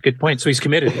 good point. Good point. So he's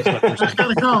committed. Is what we're saying.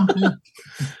 Gotta come.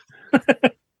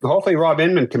 Hopefully, Rob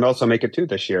Inman can also make it too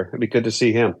this year. It'd be good to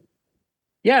see him.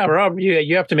 Yeah, Rob,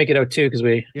 you have to make it out too because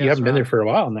you haven't been there for a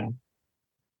while now.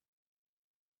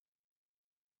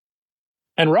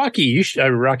 And Rocky,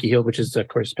 Rocky Hill, which is of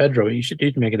course Pedro, you should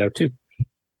make it out too.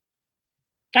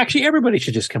 Actually, everybody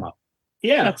should just come out.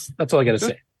 Yeah, that's all I got to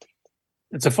say.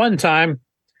 It's a fun time.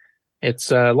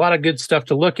 It's a lot of good stuff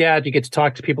to look at. You get to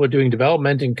talk to people who are doing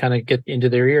development and kind of get into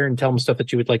their ear and tell them stuff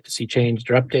that you would like to see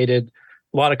changed or updated.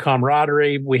 A lot of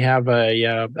camaraderie. We have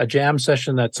a jam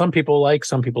session that some people like,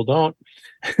 some people don't.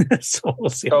 So we'll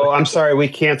see. Oh, I'm sorry, we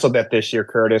canceled that this year,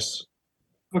 Curtis.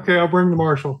 Okay, I'll bring the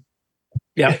marshal.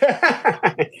 Yeah,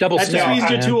 double that just means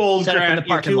you're too old, Set up in Grant. the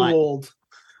You're parking too lot. old.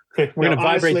 We're going to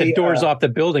vibrate the doors off the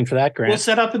building for that, Grant. We'll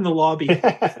set up in the lobby.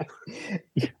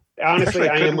 Honestly,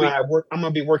 I'm going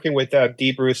to be working with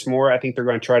Dee Bruce more. I think they're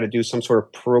going to try to do some sort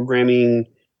of programming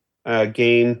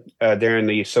game during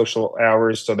the social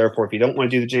hours. So therefore, if you don't want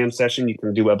to do the jam session, you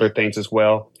can do other things as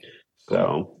well.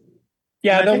 So.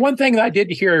 Yeah, the one thing that I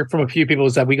did hear from a few people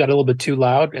is that we got a little bit too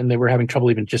loud and they were having trouble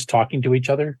even just talking to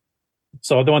each other.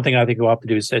 So the one thing I think we'll have to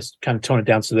do is kind of tone it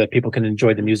down so that people can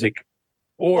enjoy the music.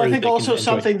 Or I think also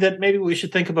something that maybe we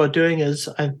should think about doing is,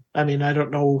 I mean, I don't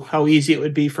know how easy it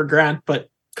would be for Grant, but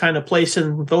kind of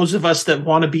placing those of us that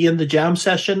want to be in the jam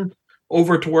session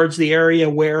over towards the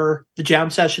area where the jam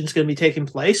session is going to be taking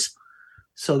place,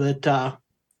 so that.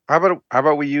 How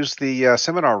about we use the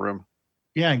seminar room?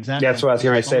 Yeah, exactly. That's what I was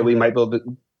going to say. We might be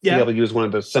able to use one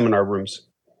of the seminar rooms.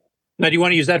 Now, do you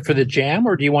want to use that for the jam,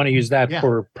 or do you want to use that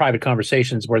for private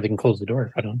conversations where they can close the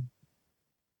door? I don't know.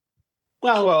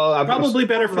 Well, probably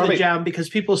better for the jam because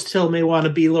people still may want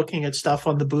to be looking at stuff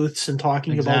on the booths and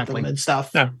talking about them and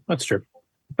stuff. No, that's true.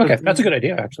 Okay, that's a good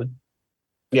idea, actually.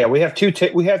 Yeah, we have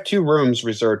two rooms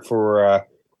reserved for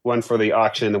one for the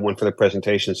auction and one for the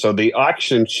presentation. So the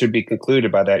auction should be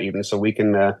concluded by that evening, so we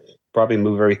can probably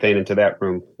move everything into that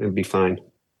room and be fine.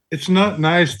 It's not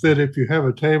nice that if you have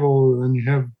a table and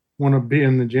you want to be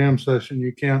in the jam session,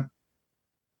 you can't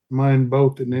mind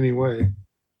both in any way.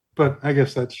 But I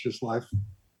guess that's just life.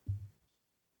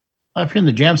 Well, if you're in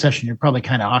the jam session, you're probably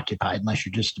kind of occupied unless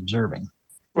you're just observing.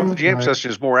 Well, the jam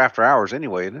session is more after hours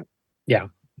anyway, isn't it? Yeah.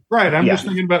 Right. I'm just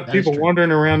thinking about people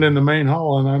wandering around in the main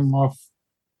hall and I'm off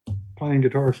playing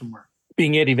guitar somewhere.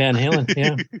 Being Eddie Van Halen,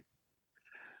 yeah.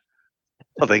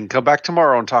 Well, they can come back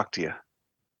tomorrow and talk to you.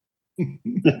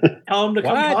 Tell them to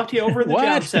come talk to you over the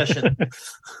jam session.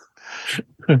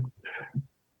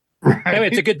 Anyway,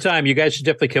 it's a good time. You guys should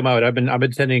definitely come out. I've been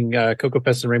attending Coco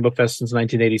Fest and Rainbow Fest since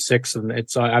 1986, and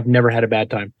it's I've never had a bad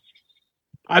time.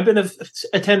 I've been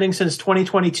attending since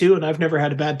 2022, and I've never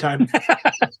had a bad time.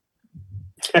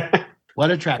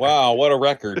 What a track! Wow, what a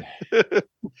record!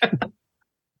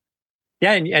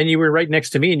 Yeah, and you were right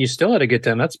next to me, and you still had a good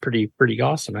time. That's pretty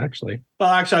awesome, actually. Well,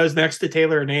 actually, I was next to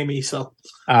Taylor and Amy, so.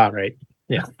 Right.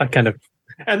 Yeah, I kind of.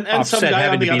 And some guy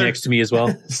having on the to be other next to me as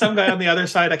well. Some guy on the other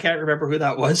side, I can't remember who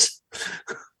that was.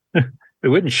 We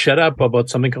wouldn't shut up about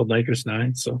something called Nitrous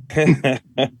 9. So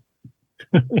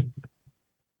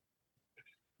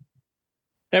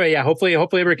anyway, yeah, hopefully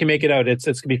everyone can make it out. It's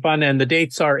gonna be fun, and the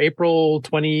dates are April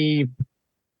 20.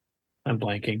 I'm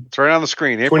blanking. It's right on the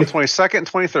screen. April 22nd and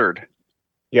 23rd.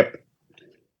 Yep.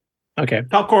 Okay.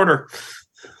 Top corner.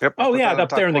 Yep. Oh put yeah, that on up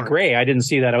there in the corner. gray. I didn't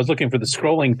see that. I was looking for the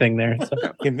scrolling thing there. So.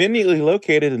 Conveniently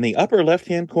located in the upper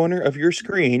left-hand corner of your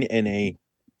screen in a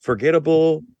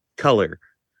forgettable color.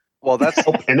 Well, that's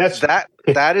And that's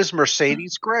that is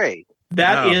Mercedes gray.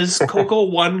 That Wow. is Cocoa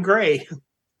 1 Gray.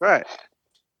 Right.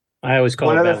 I always call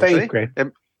One it other Battle thing- Gray.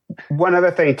 one other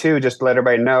thing too, just to let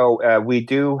everybody know, we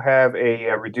do have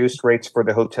a reduced rates for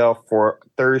the hotel for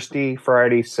Thursday,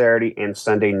 Friday, Saturday, and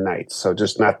Sunday nights. So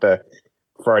just not the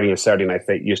Friday and Saturday nights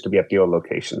that used to be at the old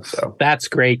location. So That's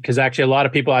great because actually a lot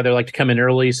of people either like to come in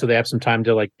early so they have some time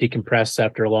to like decompress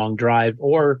after a long drive,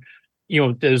 or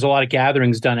there's a lot of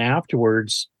gatherings done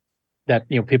afterwards that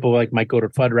people like might go to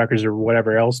Fuddruckers or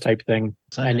whatever else type thing,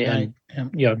 Sunday and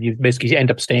night. you basically end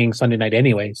up staying Sunday night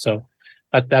anyway. So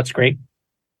that's great.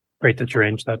 Great that you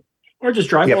arranged that. Or just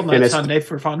drive Yep, all and night it's- Sunday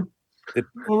for fun.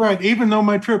 All right. Even though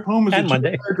my trip home is And a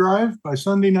Monday. 2-hour drive, by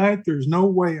Sunday night, there's no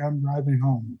way I'm driving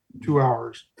home 2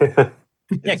 hours. Yeah,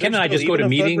 Ken and I just go to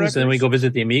meetings and then we go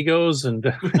visit the Amigos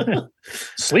and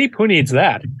sleep. Who needs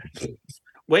that?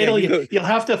 Wait till you go- you'll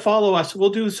have to follow us. We'll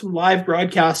do some live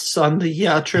broadcasts on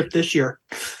the trip this year.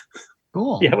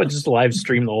 Cool. Yeah, we'll just live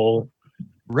stream the whole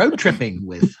Road tripping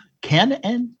with Ken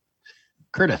and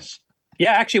Curtis.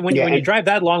 Yeah, actually, when you drive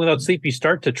that long without sleep, you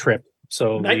start to trip.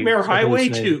 So Nightmare Highway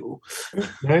hallucinate.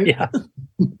 2. Yeah.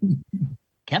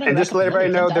 and just to let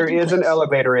everybody know, there is an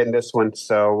elevator in this one.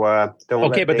 So don't.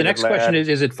 Okay, let but the David next question Ladd-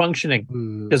 is it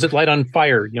functioning? Does it light on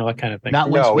fire? That kind of thing. Not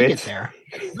once No, we get it's- there.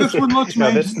 This one looks No,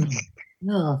 amazing. this-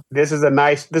 Yeah. This is a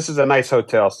nice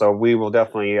hotel, so we will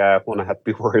definitely want to have to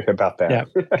be worried about that. Yeah,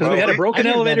 because we had a broken I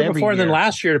hear that elevator every before, and then year.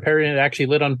 last year apparently it actually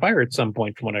lit on fire at some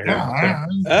point, from what I heard.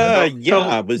 Yeah,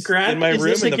 it was Grant, in my is room.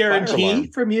 this a and the fire guarantee alarm.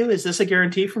 from you? Is this a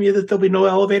guarantee from you that there'll be no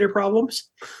elevator problems?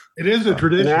 It is a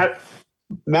tradition.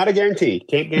 Not a guarantee.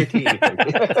 Can't guarantee anything.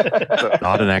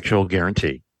 Not an actual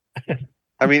guarantee.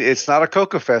 I mean, it's not a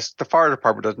Cocoa Fest. The fire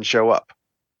department doesn't show up.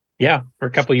 Yeah, for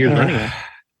a couple of years running.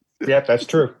 Yep, that's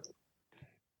true.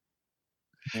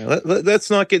 Let's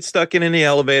not get stuck in any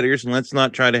elevators, and let's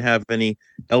not try to have any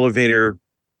elevator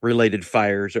related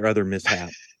fires or other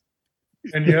mishaps.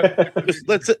 And yet,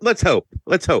 let's hope.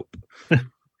 Let's hope.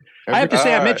 I have to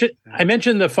say, I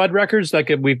mentioned the Fuddruckers. Like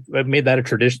I've made that a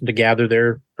tradition to gather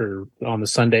there on the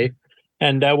Sunday.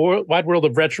 And Wide World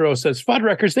of Retro says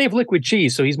Fuddruckers, they have liquid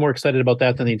cheese, so he's more excited about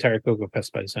that than the entire Cocoa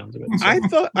Fest by the sounds of it.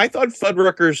 So. I thought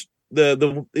Fuddruckers,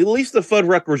 the at least the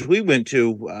Fuddruckers we went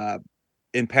to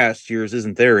in past years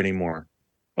isn't there anymore.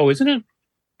 Oh, isn't it?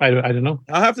 I don't know.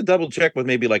 I'll have to double check with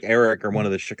maybe like Eric or one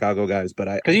of the Chicago guys, but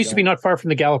Because it used to be not far from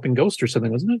the Galloping Ghost or something,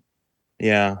 wasn't it?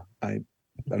 Yeah, I'm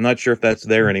not sure if that's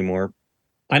there anymore.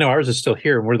 I know ours is still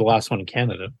here, and we're the last one in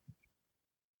Canada.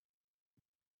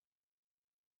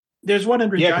 There's one in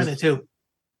Yeah, Regina too.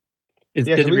 Did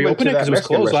it reopen it? Because it was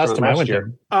closed last time I went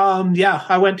there. Yeah,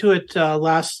 I went to it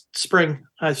last spring.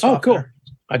 I saw Oh, cool.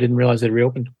 I didn't realize they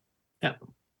reopened. Yeah.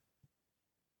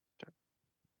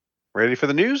 Ready for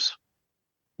the news?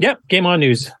 Yep. Game On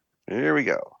News. Here we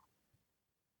go.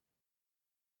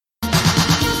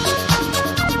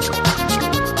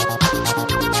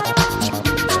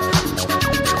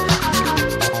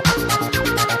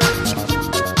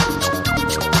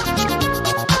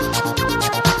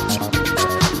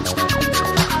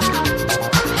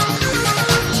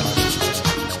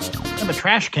 I have a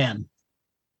trash can.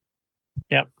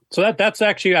 Yeah. So that's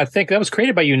actually, I think that was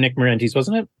created by you, Nick Morentis,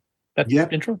 wasn't it? That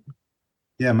intro?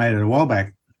 Yeah, I made it a while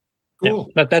back. Cool.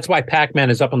 Yeah. That's why Pac-Man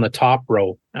is up on the top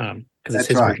row. Because it's That's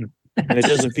his right. version. And it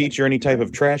doesn't feature any type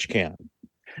of trash can.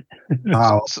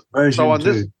 Oh, version So on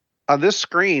two. this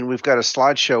screen, we've got a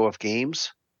slideshow of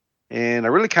games, and I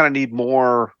really kind of need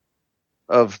more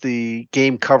of the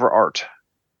game cover art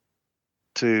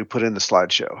to put in the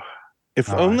slideshow. If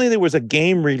only there was a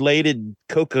game related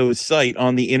Coco site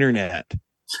on the internet.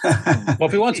 Well,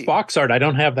 if he wants box art, I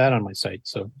don't have that on my site.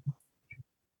 So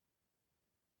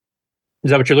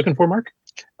is that what you're looking for, Mark?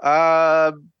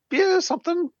 Yeah,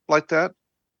 something like that.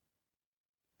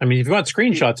 I mean, if you want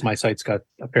screenshots, my site's got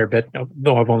a fair bit,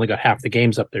 though I've only got half the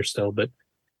games up there still. But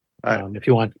if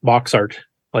you want box art,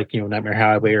 like, Nightmare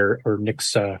Highway or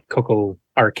Nick's Coco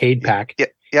arcade pack.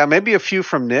 Yeah, maybe a few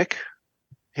from Nick.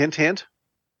 Hint, hint.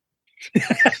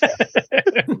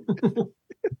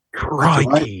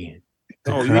 Crikey.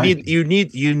 Oh, you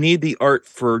need the art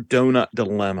for Donut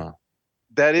Dilemma.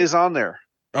 That is on there.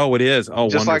 Oh, it is. Oh,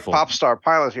 Just wonderful. like Popstar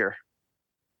Pilot here.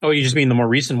 Oh, you just mean the more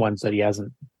recent ones that he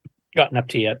hasn't gotten up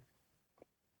to yet.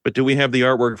 But do we have the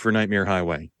artwork for Nightmare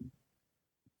Highway?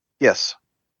 Yes.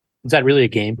 Is that really a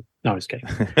game? No, I'm just kidding.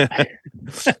 I'm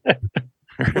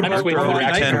just waiting for the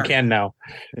reaction from Ken now.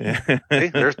 Hey,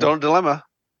 there's Donut Dilemma.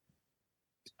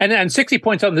 And 60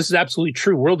 points out, this is absolutely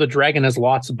true. World of Dragon has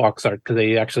lots of box art because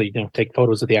they actually take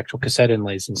photos of the actual cassette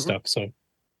inlays and stuff. So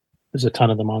there's a ton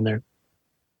of them on there.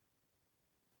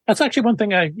 That's actually one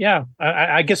thing. I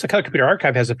guess the Color Computer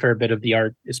Archive has a fair bit of the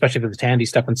art, especially for the Tandy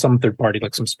stuff, and some third party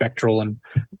like some Spectral and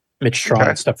Mitch Straw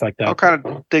and stuff like that. I'll kind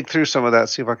of dig through some of that,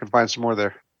 see if I can find some more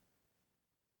there.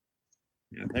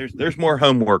 Yeah, there's more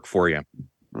homework for you.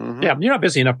 Mm-hmm. Yeah, you're not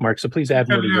busy enough, Mark. So please add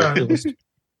more to your list.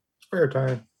 Spare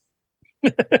time.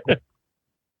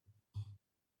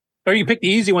 Or you can pick the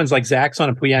easy ones like Zaxxon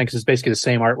and Puyan because it's basically the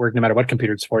same artwork no matter what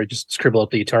computer it's for. You just scribble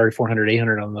up the Atari 400,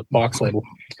 800 on the box label.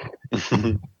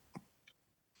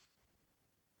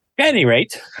 At any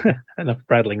rate, enough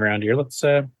prattling around here. Let's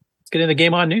get into the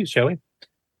Game On news, shall we?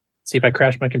 See if I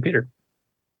crash my computer.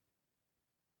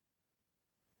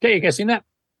 Okay, you guys seen that?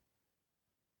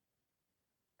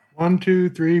 1, 2,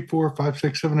 3, 4, 5,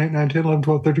 6, 7, 8, 9, 10, 11,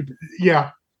 12, 13.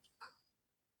 Yeah.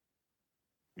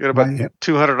 You got about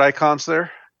 200 icons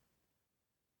there.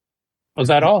 Was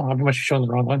that all? I must have shown the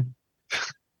wrong one.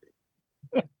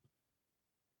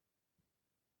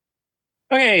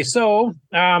 Okay, so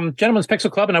Gentleman's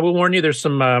Pixel Club, and I will warn you, there's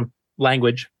some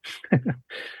language.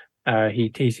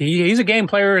 He's a game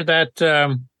player that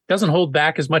doesn't hold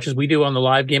back as much as we do on the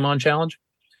live Game On Challenge.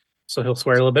 So he'll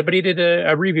swear a little bit, but he did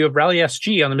a review of Rally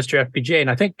SG on the Mr. FPGA. And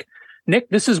I think, Nick,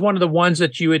 this is one of the ones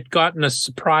that you had gotten a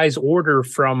surprise order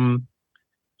from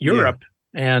Europe.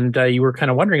 And you were kind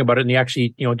of wondering about it, and he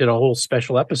actually, did a whole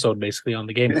special episode basically on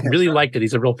the game. Really liked it.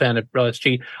 He's a real fan of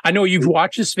LSG. I know you've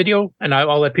watched this video, and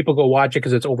I'll let people go watch it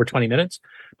because it's over 20 minutes.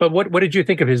 But what did you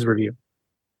think of his review?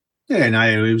 Yeah, no,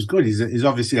 it was good. He's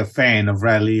obviously a fan of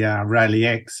Rally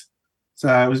X, so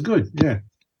it was good. Yeah,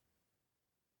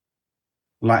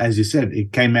 like as you said,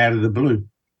 it came out of the blue.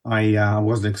 I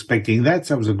wasn't expecting that,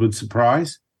 so it was a good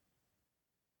surprise.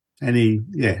 And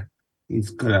he's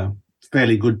got a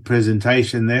fairly good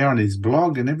presentation there on his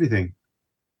blog and everything.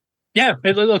 Yeah,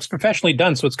 it looks professionally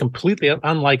done, so it's completely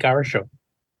unlike our show.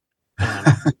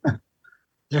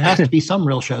 There has to be some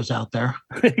real shows out there.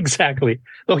 Exactly.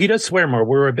 Though he does swear more.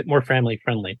 We're a bit more family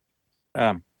friendly.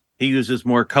 He uses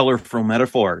more colorful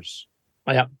metaphors.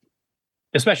 Yeah.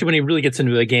 Especially when he really gets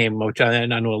into the game, which I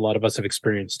know a lot of us have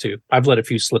experienced too. I've let a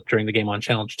few slip during the Game On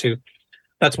Challenge too.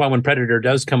 That's why when Predator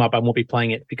does come up, I won't be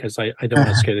playing it because I don't want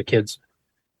to scare the kids.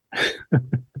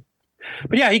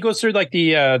 But yeah, he goes through like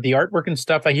the artwork and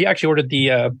stuff. He actually ordered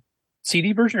the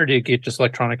CD version, or did he get just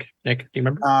electronic? Nick, do you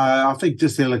remember? I think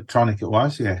just the electronic it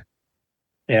was. Yeah.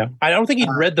 I don't think he'd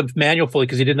read the manual fully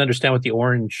because he didn't understand what the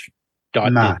orange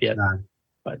dot did yet.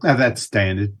 No, that's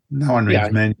standard. No one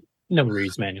reads manuals. No one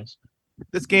reads manuals.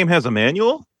 This game has a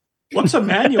manual? What's a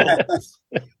manual?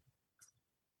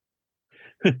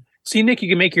 See, Nick, you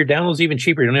can make your downloads even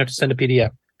cheaper. You don't have to send a PDF.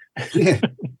 Yeah.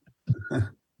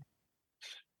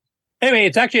 Anyway,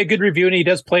 it's actually a good review, and he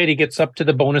does play it. He gets up to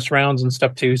the bonus rounds and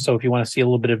stuff too. So if you want to see a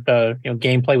little bit of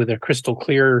gameplay with a crystal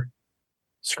clear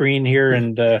screen here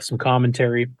and some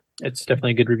commentary, it's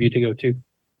definitely a good review to go to.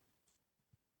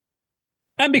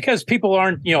 And because people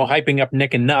aren't hyping up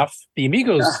Nick enough, the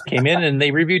Amigos came in and they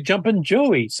reviewed Jumpin'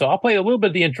 Joey. So I'll play a little bit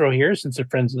of the intro here since they're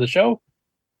friends of the show,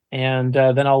 and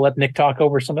then I'll let Nick talk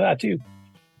over some of that too.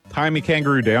 Timey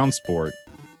Kangaroo Down Sport.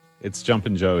 It's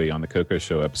Jumpin' Joey on the Coco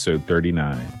Show, episode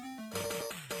 39.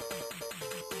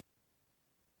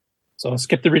 So I'll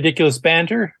skip the ridiculous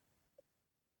banter.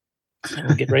 And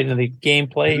we'll get right into the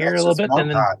gameplay here a little bit. And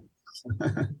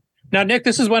then... Now, Nick,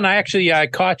 this is when I actually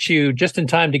caught you just in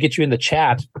time to get you in the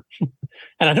chat.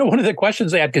 And I know one of the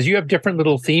questions they had, because you have different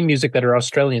little theme music that are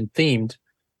Australian themed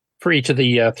for each of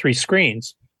the 3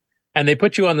 screens. And they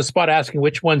put you on the spot asking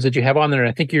which ones did you have on there. And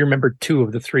I think you remembered 2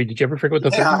 of the 3. Did you ever forget what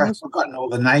the third one was? I've forgotten all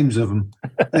the names of them.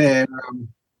 They're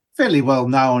fairly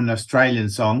well-known Australian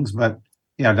songs, but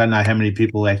I don't know how many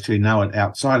people actually know it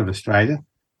outside of Australia.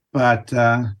 But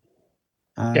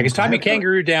because Timey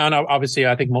Kangaroo Down, obviously,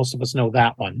 I think most of us know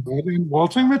that one.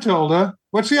 Waltzing Matilda.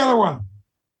 What's the other one?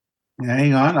 Yeah,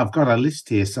 hang on, I've got a list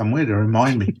here somewhere to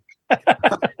remind me.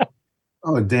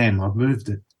 Oh, damn, I've moved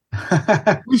it.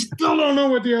 We still don't know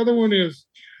what the other one is.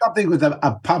 Something with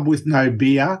a pub with no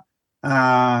beer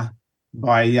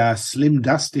by Slim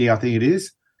Dusty, I think it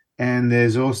is. And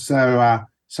there's also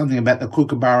something about the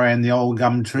Kookaburra and the old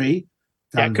gum tree.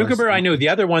 Yeah, Kookaburra, I knew. The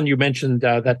other one you mentioned,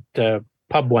 that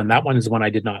pub one, that one is the one I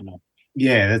did not know.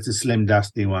 Yeah, that's a Slim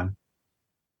Dusty one.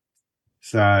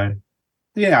 So,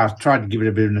 yeah, I tried to give it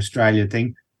a bit of an Australia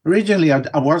thing. Originally, I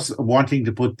was wanting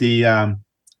to put the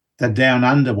Down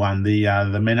Under one,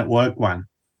 the Men at Work one.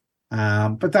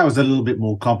 But that was a little bit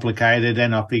more complicated,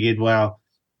 and I figured, well,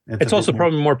 It's a also bit more-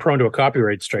 probably more prone to a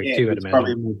copyright strike yeah, too, I'd it's imagine.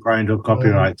 probably more prone to a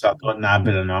copyright. So I thought, nah,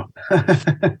 better not.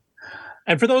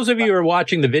 And for those of you who are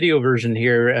watching the video version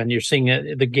here and you're seeing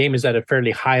it, the game is at a fairly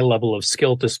high level of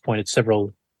skill at this point. It's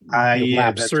several Yeah,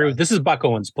 laps that's through. right. This is Buck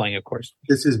Owens playing, of course.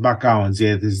 This is Buck Owens.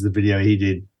 Yeah, this is the video he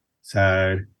did.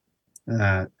 So,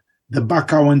 the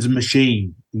Buck Owens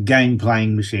machine, game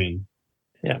playing machine.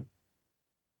 Yeah.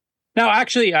 Now,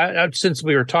 actually, since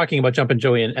we were talking about Jumpin'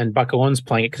 Joey and Buck Owens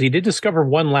playing it, because he did discover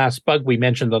one last bug we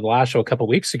mentioned on the last show a couple of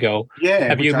weeks ago. Yeah.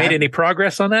 Have you which I made haven't- any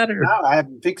progress on that? Or? No, I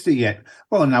haven't fixed it yet.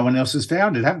 Well, no one else has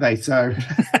found it, have they? So,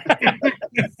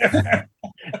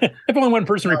 If only one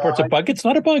person reports a bug, it's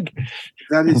not a bug.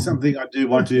 that is something I do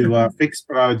want to fix,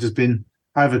 but I've just been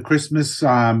over Christmas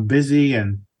busy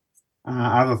and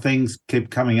other things keep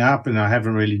coming up, and I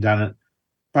haven't really done it.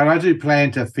 But I do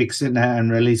plan to fix it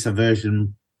and release a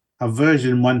version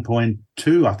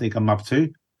 1.2, I think I'm up to.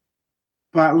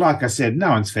 But like I said, no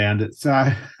one's found it.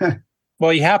 So,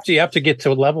 Well, you have to get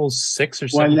to level 6 or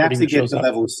 7. well, you have before it to even get shows to up.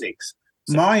 level 6.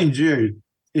 Mind you,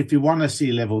 if you want to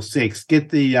see level 6, get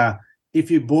the if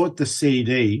you bought the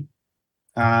CD,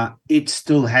 it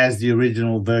still has the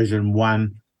original version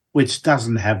 1, which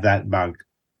doesn't have that bug.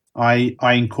 I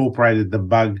incorporated the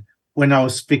bug when I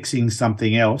was fixing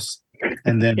something else,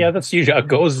 and then Yeah, that's usually how it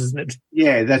goes, isn't it?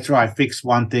 yeah, that's right. Fix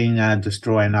one thing and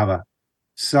destroy another.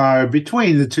 So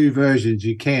between the two versions,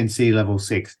 you can see level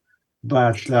 6,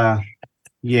 but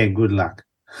yeah, good luck.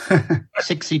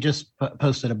 60 just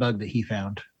posted a bug that he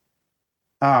found.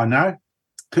 Oh no,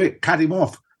 quick, cut him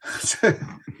off.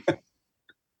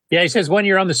 Yeah, he says when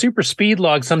you're on the super speed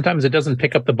log, sometimes it doesn't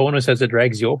pick up the bonus as it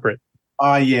drags you over it.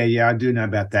 Oh yeah, I do know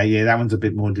about that. Yeah, that one's a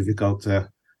bit more difficult.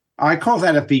 I call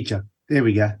that a feature. There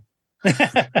we go.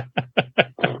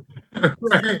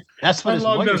 That's what his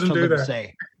Unlog lawyer doesn't told do him to that.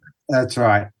 say. That's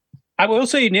right. I will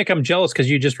say, Nick, I'm jealous because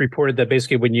you just reported that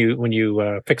basically when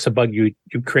you fix a bug, you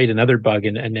create another bug,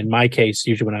 and in my case,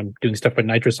 usually when I'm doing stuff with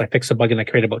Nitrous, I fix a bug and I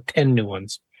create about 10 new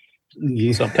ones.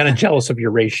 Yeah. So I'm kind of jealous of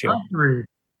your ratio.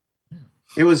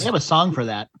 It was They have a song for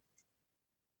that.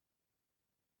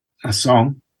 a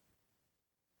song.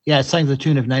 Yeah, it sang the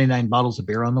tune of 99 bottles of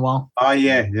beer on the wall. Oh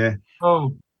yeah.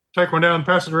 Oh, take one down,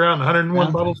 pass it around. 101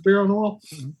 Yeah. bottles of beer on the wall.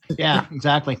 Yeah,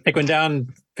 exactly. Take one down,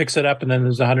 fix it up, and then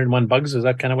there's 101 bugs. Is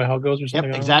that kind of how it goes, or Yep,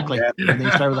 something? exactly. And then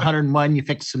you start with 101, you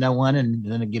fix the one, and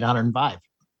then you get 105.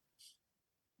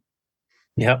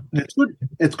 Yeah, It's good.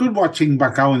 It's good watching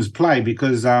Buck Owens play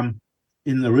because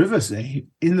in the river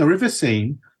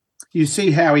scene, you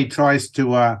see how he tries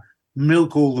to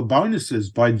milk all the bonuses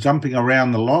by jumping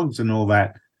around the logs and all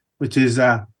that, which is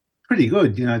pretty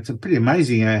good. You know, it's pretty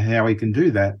amazing how he can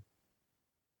do that.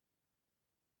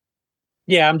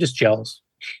 yeah, I'm just jealous.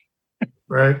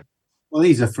 Right. Well,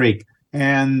 he's a freak,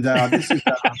 and this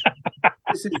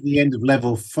is the end of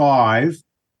level 5.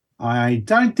 I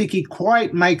don't think he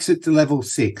quite makes it to level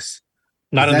 6.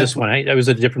 Not on That's this one. It was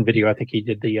a different video. I think he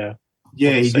did the. Yeah,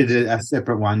 level he 6. did a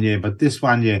separate one. Yeah, but this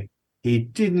one, yeah, he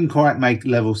didn't quite make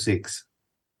level 6.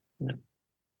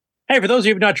 Hey, for those of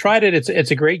you who've not tried it,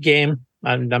 it's a great game.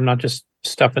 I'm not just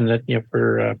stuffing it,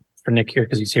 for Nick here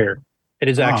because he's here. It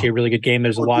is actually a really good game.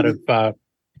 There's a lot of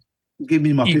give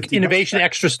me my 50 innovation,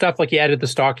 extra stuff like you added the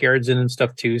stockyards in and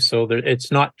stuff too. So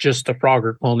it's not just a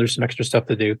Frogger clone. There's some extra stuff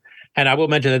to do. And I will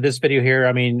mention that this video here,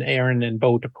 I mean, Aaron and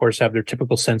Boat, of course, have their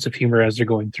typical sense of humor as they're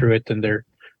going through it, and their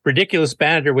ridiculous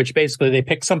banter, which basically they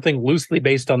pick something loosely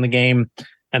based on the game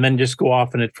and then just go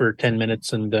off in it for 10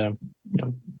 minutes and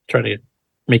try to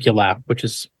make you laugh, which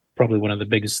is probably one of the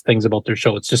biggest things about their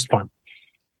show. It's just fun.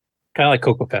 Kind of like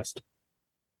Coco Fest.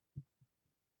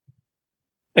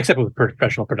 Except with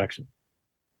professional production.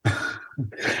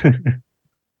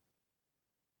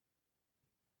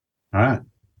 All right.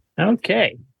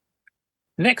 Okay.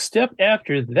 Next up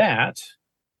after that,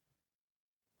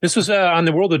 this was on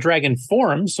the World of Dragon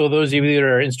forum. So those of you that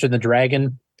are interested in the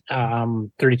Dragon,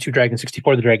 32 Dragon,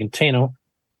 64, the Dragon Tano.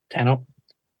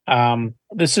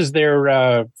 This is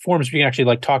their forums. You can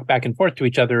actually talk back and forth to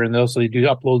each other, and also they do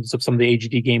uploads of some of the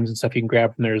AGD games and stuff you can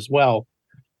grab from there as well.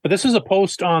 But this is a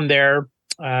post on there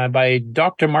by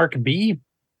Dr. Mark B.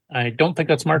 I don't think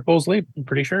that's Mark Bosley. I'm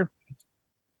pretty sure.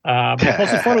 But he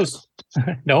posted photos.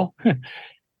 No.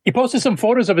 He posted some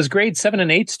photos of his grade 7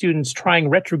 and 8 students trying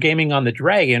retro gaming on the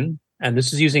Dragon. And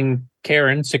this is using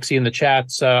Karen, 60 in the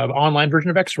chat's online version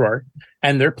of XROAR.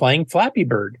 And they're playing Flappy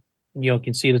Bird. You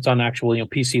can see it's on actual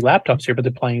PC laptops here, but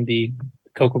they're playing the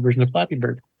Coco version of Flappy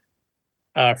Bird.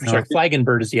 Flagon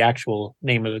Bird is the actual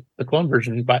name of the clone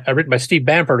version, written by Steve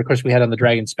Bamford. Of course, we had on the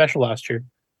Dragon Special last year.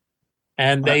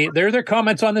 And their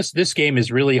comments on this game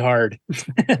is really hard,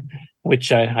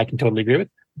 which I can totally agree with.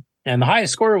 And the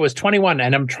highest score was 21.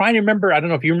 And I'm trying to remember, I don't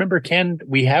know if you remember, Ken,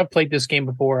 we have played this game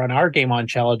before on our Game On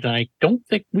Challenge, and I don't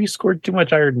think we scored too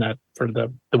much higher than that for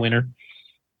the winner.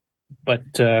 But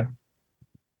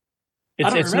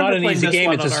it's not an easy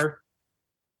game. It's just,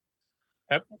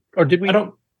 or did we? I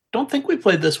don't think we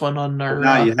played this one on our.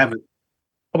 No, you haven't.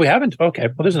 Oh, we haven't? Okay.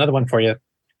 Well, there's another one for you.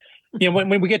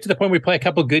 When we get to the point where we play a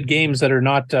couple good games that are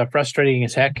not frustrating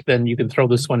as heck, then you can throw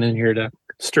this one in here to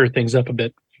stir things up a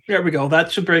bit. There we go.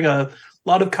 That should bring a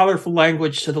lot of colorful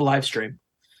language to the live stream.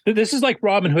 This is like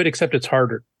Robin Hood, except it's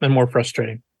harder and more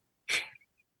frustrating.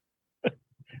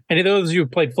 Any of those of you who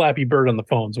played Flappy Bird on the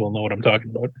phones will know what I'm talking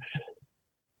about.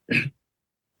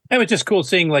 And it's just cool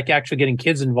seeing like actually getting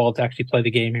kids involved to actually play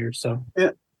the game here. So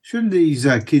Yeah, shouldn't these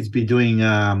kids be doing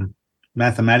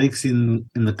mathematics in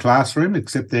the classroom?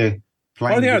 Except they're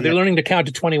playing. Oh, they are. video. They're learning to count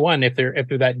to 21 if they're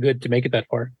that good to make it that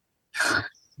far.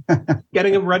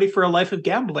 Getting them ready for a life of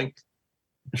gambling.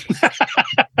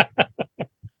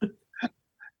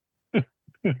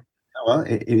 Well,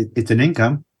 it's an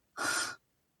income.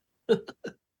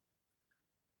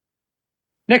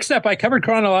 Next up, I covered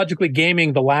Chronologically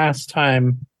Gaming the last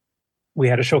time we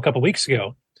had a show a couple weeks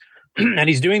ago. And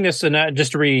he's doing this, and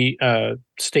just to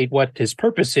restate what his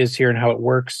purpose is here and how it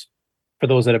works for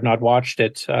those that have not watched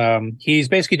it. He's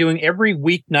basically doing every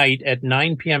weeknight at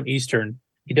 9 p.m. Eastern.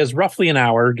 He does roughly an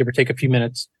hour, give or take a few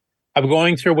minutes, of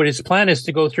going through what his plan is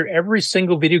to go through every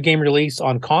single video game release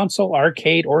on console,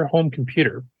 arcade, or home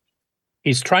computer.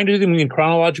 He's trying to do them in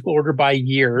chronological order by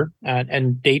year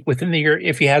and date within the year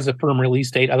if he has a firm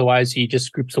release date. Otherwise, he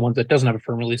just groups the ones that doesn't have a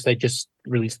firm release date, just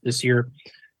released this year,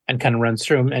 and kind of runs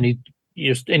through them. And he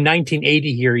just in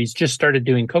 1980 here, he's just started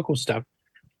doing Coco stuff.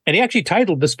 And he actually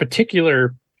titled this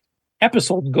particular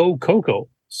episode Go Coco,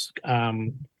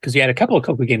 because he had a couple of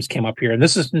Coco games came up here. And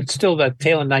this is still the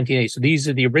tail in 1980. So these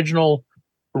are the original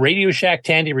Radio Shack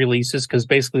Tandy releases, because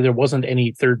basically there wasn't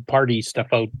any third-party stuff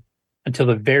out until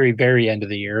the very, very end of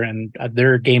the year. And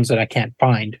there are games that I can't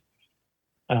find.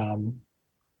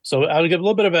 So I'll give a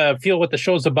little bit of a feel what the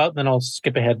show's about, and then I'll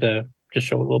skip ahead to just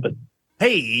show a little bit.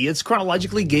 Hey, it's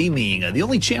Chronologically Gaming, the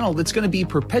only channel that's going to be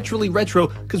perpetually retro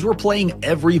because we're playing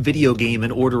every video game in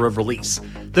order of release.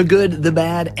 The good, the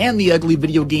bad, and the ugly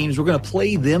video games, we're going to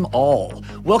play them all.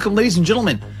 Welcome, ladies and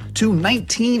gentlemen, to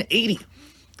 1980.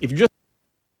 If you're just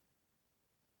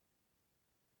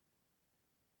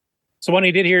So what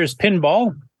he did here is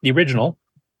Pinball, the original,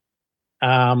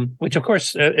 which, of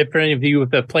course, if any of you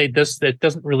have played this, that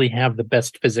doesn't really have the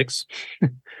best physics.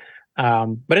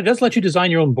 But it does let you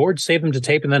design your own boards, save them to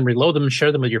tape, and then reload them and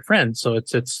share them with your friends. So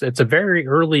it's a very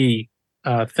early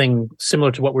thing,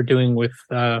 similar to what we're doing with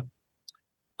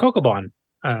Cocobon,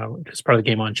 which is part of the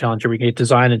Game On Challenge, where we get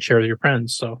design and share with your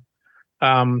friends. So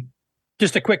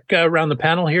just a quick around the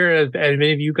panel here. Have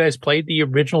any of you guys played the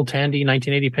original Tandy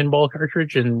 1980 pinball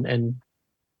cartridge and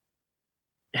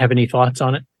have any thoughts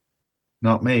on it?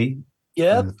 Not me.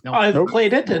 Yeah, No. I've Nope.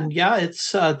 played it, and yeah,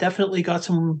 it's definitely got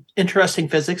some interesting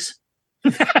physics.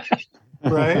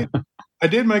 Right. I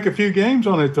did make a few games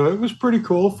on it, though. It was pretty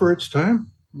cool for its time.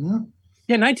 Yeah.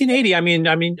 Yeah, 1980. I mean,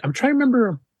 I'm trying to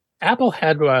remember. Apple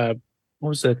had what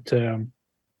was it?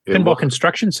 Pinball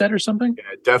construction set or something?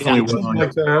 Definitely something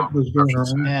like that was going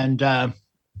around. And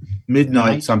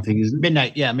Midnight something, isn't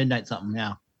it? Midnight something,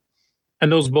 yeah.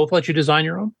 And those both let you design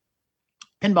your own?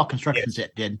 Pinball construction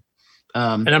set did.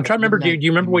 And I'm trying to remember, do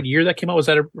you remember what year that came out? Was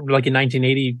that like in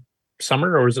 1980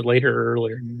 summer, or was it later or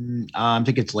earlier? I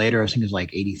think it's later. I think it's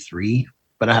like 83,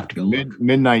 but I have to go look.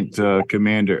 Midnight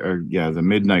Commander, the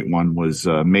Midnight one was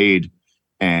made,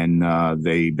 and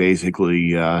they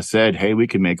basically said, "Hey, we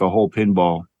can make a whole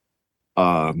pinball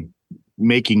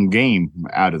making game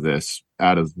out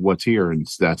of what's here," and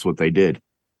that's what they did.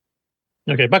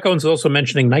 Okay, Buck Owens is also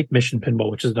mentioning Night Mission Pinball,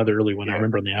 which is another early one I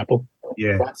remember on the Apple.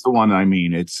 Yeah, that's the one. I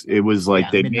mean, it was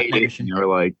like they made it, and they're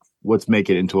like, "Let's make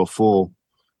it into a full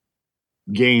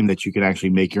game that you can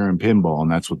actually make your own pinball," and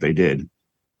that's what they did.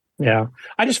 Yeah,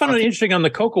 I just found it interesting on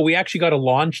the Coco. We actually got a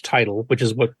launch title, which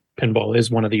is what pinball is,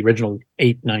 one of the original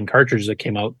 8-9 cartridges that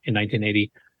came out in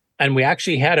 1980, and we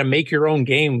actually had a make your own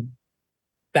game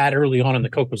that early on in the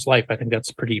Coco's life. I think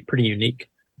that's pretty unique.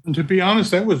 And to be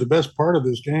honest, that was the best part of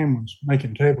this game, was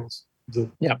making tables.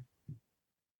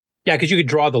 Yeah, because you could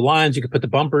draw the lines, you could put the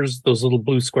bumpers, those little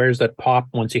blue squares that pop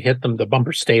once you hit them. The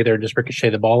bumpers stay there and just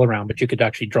ricochet the ball around, but you could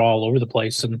actually draw all over the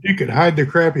place. And you could hide the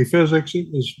crappy physics. It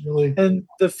was really... And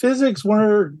the physics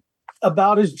were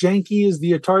about as janky as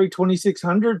the Atari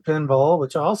 2600 pinball,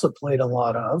 which I also played a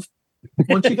lot of.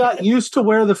 Once you got used to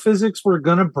where the physics were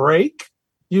going to break,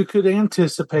 you could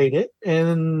anticipate it.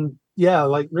 And yeah,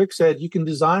 like Rick said, you can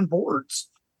design boards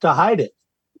to hide it.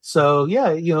 So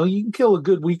yeah, you can kill a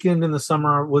good weekend in the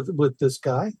summer with this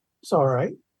guy. It's all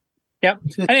right. Yeah,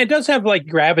 and it does have like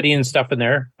gravity and stuff in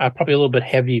there. Probably a little bit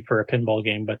heavy for a pinball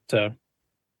game, but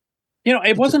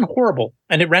it wasn't horrible,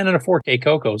 and it ran on a 4K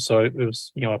Coco, so it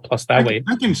was a plus that way.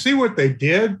 I can see what they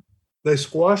did. They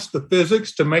squashed the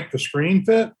physics to make the screen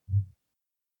fit,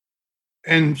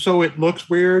 and so it looks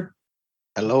weird.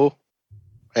 Hello,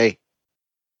 hey,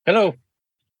 hello.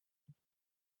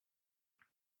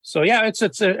 So yeah, it's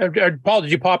Paul.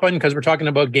 Did you pop on because we're talking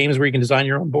about games where you can design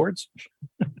your own boards?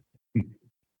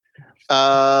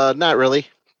 Not really,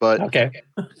 but okay,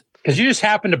 because you just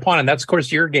happened upon it. That's of course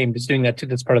your game is doing that too.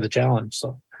 That's part of the challenge.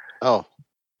 So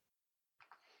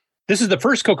this is the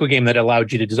first Coco game that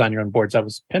allowed you to design your own boards. That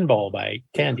was Pinball by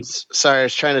Tandy. Sorry, I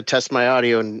was trying to test my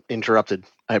audio and interrupted.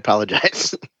 I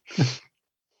apologize.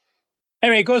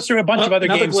 Anyway, it goes through a bunch of other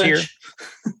games glitch.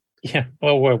 here. Yeah,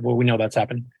 well, we know that's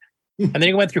happening. And then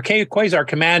he went through Quasar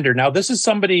Commander. Now, this is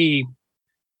somebody,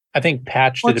 I think,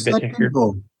 patched it a bit here.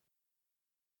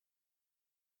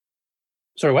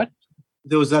 Sorry, what?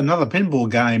 There was another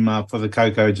pinball game for the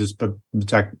Coco just back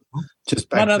Not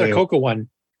another there. Coco one.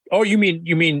 Oh, you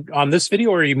mean on this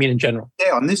video, or you mean in general?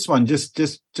 Yeah, on this one, just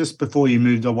before you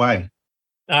moved away.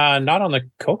 Not on the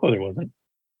Coco, there wasn't.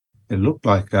 It looked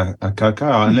like a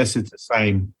Coco, unless it's the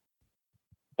same.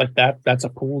 Like that? That's a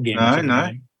pool game.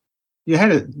 No. You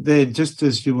had it there just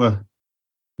as you were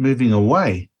moving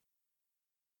away.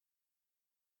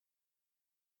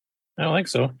 I don't think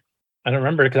so. I don't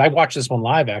remember because I watched this one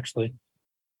live, actually.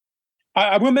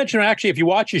 I will mention, actually, if you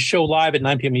watch his show live at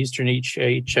 9 p.m. Eastern each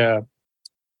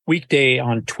weekday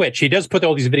on Twitch, he does put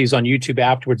all these videos on YouTube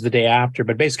afterwards, the day after.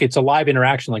 But basically, it's a live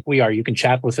interaction like we are. You can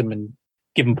chat with him and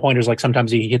give him pointers. Like sometimes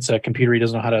he hits a computer, he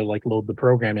doesn't know how to like load the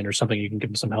program in or something. You can give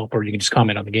him some help, or you can just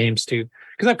comment on the games too.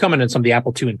 Because I've commented on some of the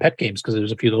Apple II and Pet games because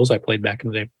there's a few of those I played back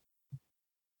in the day.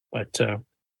 But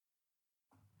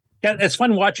yeah, it's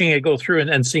fun watching it go through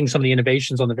and seeing some of the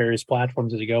innovations on the various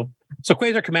platforms as you go. So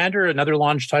Quasar Commander, another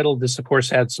launch title. This, of course,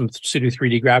 had some pseudo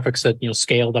 3D graphics that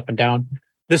scaled up and down.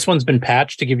 This one's been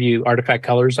patched to give you artifact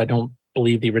colors. I don't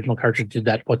believe the original cartridge did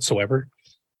that whatsoever.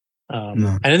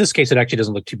 No. And in this case, it actually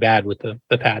doesn't look too bad with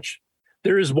the patch.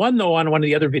 There is one, though, on one of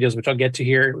the other videos, which I'll get to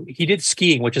here. He did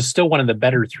Skiing, which is still one of the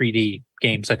better 3D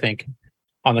games, I think,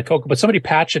 on the Coco. But somebody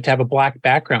patched it to have a black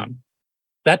background.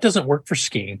 That doesn't work for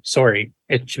Skiing. Sorry.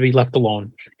 It should be left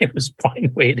alone. It was fine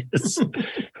the way it is.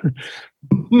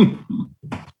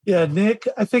 Yeah, Nick,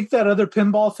 I think that other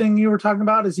pinball thing you were talking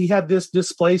about is he had this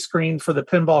display screen for the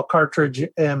pinball cartridge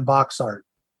and box art.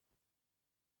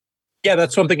 Yeah,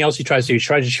 that's something else he tries to do. He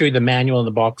tries to show you the manual and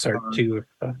the box art too,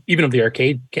 even of the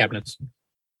arcade cabinets.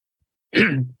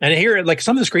 And here, like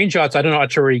some of the screenshots, I don't know,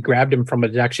 not sure where he grabbed them from, but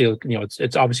it actually,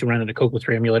 it's obviously running a Coco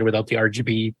 3 emulator without the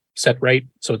RGB set right,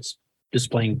 so it's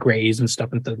displaying grays and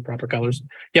stuff into the proper colors.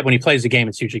 Yet when he plays the game,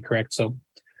 it's usually correct. So,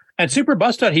 and Super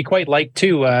Bust Out he quite liked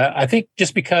too. I think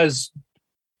just because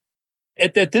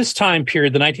at this time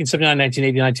period, the 1979,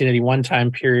 1980, 1981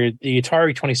 time period, the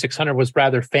Atari 2600 was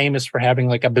rather famous for having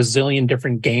like a bazillion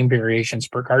different game variations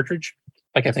per cartridge.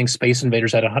 Like I think Space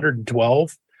Invaders had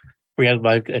 112. We had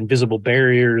like invisible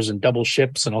barriers and double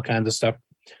ships and all kinds of stuff.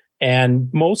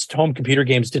 And most home computer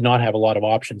games did not have a lot of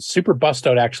options. Super Bust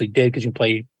Out actually did, because you can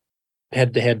play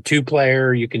head-to-head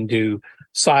 2-player, you can do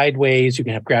sideways, you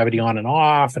can have gravity on and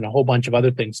off, and a whole bunch of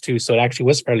other things too. So it actually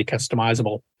was fairly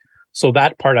customizable. So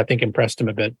that part, I think, impressed him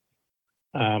a bit.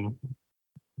 And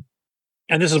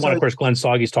this is one, of course, Glenn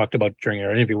Soggy's talked about during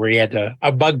our interview, where he had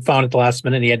a bug found at the last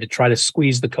minute, and he had to try to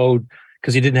squeeze the code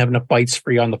because he didn't have enough bytes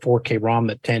free on the 4K ROM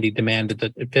that Tandy demanded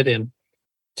that it fit in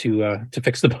to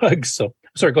fix the bugs. So,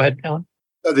 sorry, go ahead, Alan.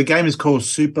 So the game is called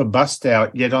Super Bust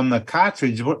Out, yet on the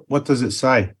cartridge, what does it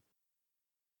say?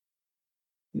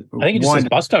 I think it just says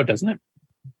Bust Out, doesn't it?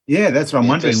 Yeah, that's what I'm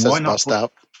wondering. Why not Bust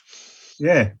Out?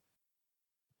 Yeah.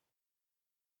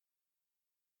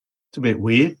 It's a bit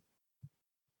weird.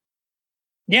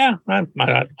 Yeah, I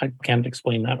can't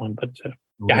explain that one, but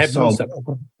yeah, I have no stuff.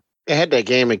 I had that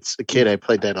game as a kid. I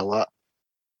played that a lot.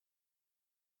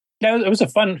 Yeah, it was a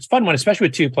fun one, especially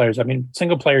with 2 players. I mean,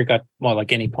 single player got, well,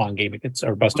 like any Pong game,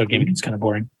 or Bust Out game, it gets kind of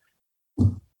boring.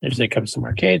 There comes some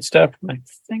arcade stuff, I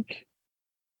think.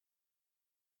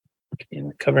 Can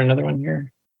I cover another one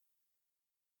here?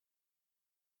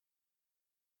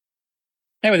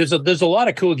 Anyway, there's a lot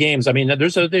of cool games. I mean,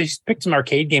 they picked some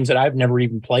arcade games that I've never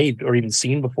even played or even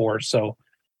seen before. So,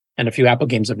 and a few Apple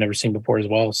games I've never seen before as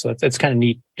well. So it's kind of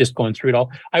neat just going through it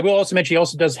all. I will also mention he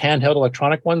also does handheld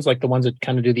electronic ones, like the ones that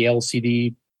kind of do the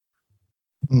LCD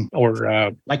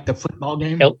or like the football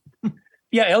game.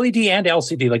 Yeah, LED and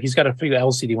LCD. Like he's got a few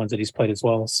LCD ones that he's played as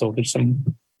well. So there's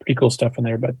some pretty cool stuff in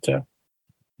there. But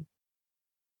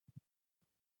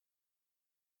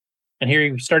and here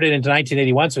you started into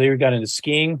 1981, so here we got into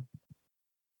skiing.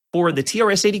 For the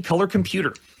TRS-80 color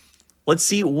computer, let's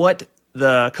see what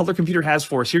the color computer has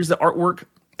for us. Here's the artwork.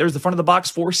 There's the front of the box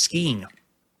for skiing.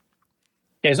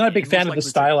 Yeah, he's not a big fan of the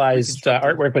stylized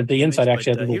artwork, but the inside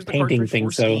actually had little painting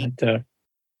things, so it looked a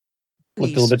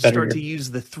little bit better. Start to use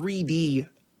the 3D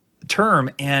term,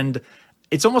 and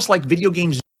it's almost like video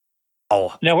games.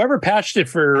 Now, whoever patched it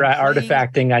for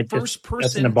artifacting,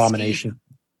 that's an abomination.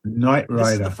 Knight Rider.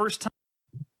 This is the first time.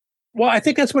 Well, I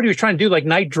think that's what he was trying to do. Like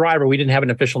Night Driver, we didn't have an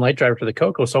official Night Driver for the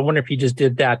Coco, so I wonder if he just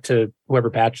did that to whoever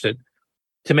patched it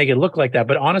to make it look like that.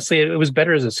 But honestly, it was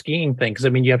better as a skiing thing because, I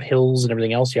mean, you have hills and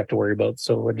everything else you have to worry about.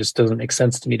 So it just doesn't make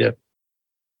sense to me to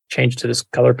change to this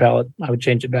color palette. I would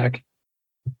change it back.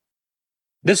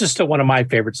 This is still one of my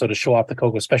favorites, so to show off the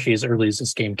Coco, especially as early as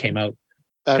this game came out.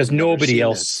 Because nobody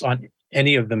else on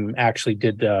any of them actually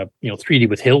did 3D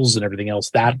with hills and everything else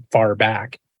that far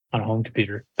back on a home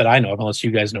computer that I know of, unless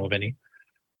you guys know of any.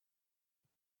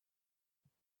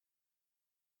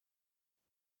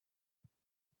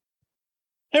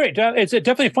 All right, it's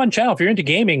definitely a fun channel if you're into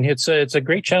gaming. It's a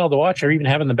great channel to watch or even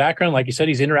have in the background. Like you said,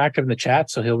 he's interactive in the chat,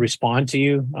 so he'll respond to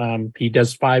you. He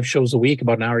does 5 shows a week,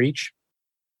 about an hour each,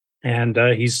 and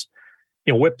he's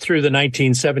whipped through the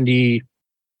 1970,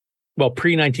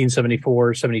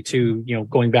 pre-1974, 72,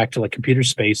 going back to like computer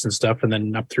space and stuff, and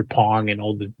then up through Pong and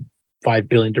all the 5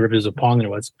 billion derivatives of Pong there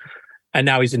was, and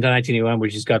now he's into 1981,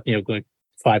 which he's got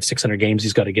 500-600 games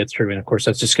he's got to get through, and of course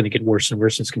that's just going to get worse and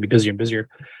worse. And it's going to be busier and busier.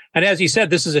 And as he said,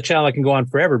 this is a channel that can go on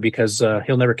forever because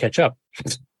he'll never catch up.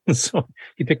 So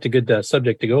he picked a good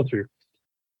subject to go through.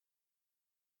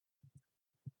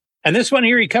 And this one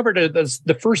here, he covered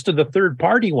the first of the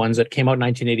third-party ones that came out in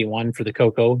 1981 for the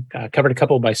Coco. Covered a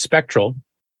couple by Spectral.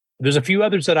 There's a few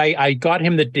others that I got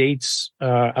him the dates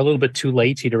a little bit too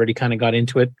late. He'd already kind of got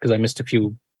into it because I missed a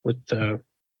few with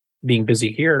being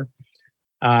busy here.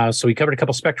 So he covered a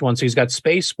couple Spectral ones. So he's got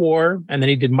Space War, and then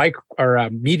he did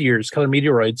meteors, color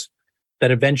meteoroids,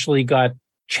 that eventually got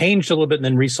changed a little bit and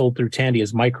then resold through Tandy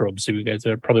as microbes. So you guys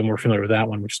are probably more familiar with that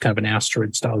one, which is kind of an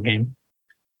asteroid style game.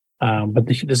 But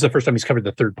this is the first time he's covered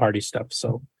the third party stuff.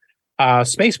 So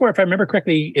Space War, if I remember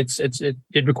correctly,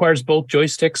 it requires both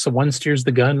joysticks. So one steers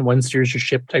the gun, one steers your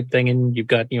ship type thing, and you've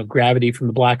got gravity from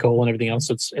the black hole and everything else.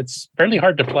 So it's fairly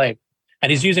hard to play.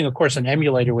 And he's using, of course, an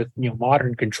emulator with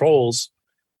modern controls.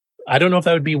 I don't know if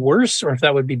that would be worse or if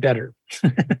that would be better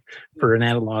for an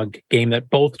analog game that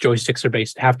both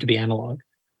joysticks have to be analog.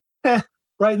 Right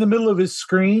in the middle of his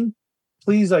screen,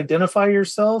 please identify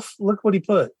yourself. Look what he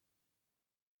put.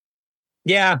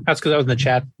 Yeah, that's because I was in the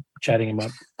chat chatting him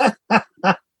up.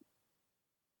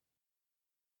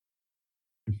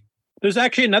 There's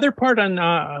actually another part on,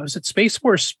 was it Space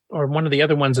Force or one of the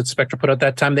other ones that Spectra put out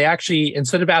that time? They actually,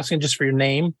 instead of asking just for your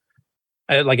name,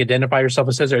 like identify yourself,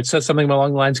 it says something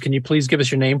along the lines, can you please give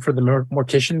us your name for the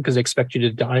mortician because they expect you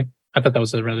to die? I thought that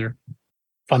was a rather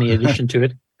funny addition to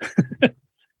it.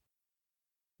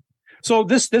 So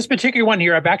this particular one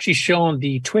here, I've actually shown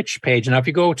the Twitch page. Now, if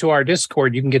you go to our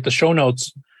Discord, you can get the show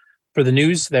notes for the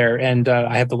news there, and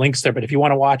I have the links there. But if you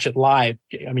want to watch it live,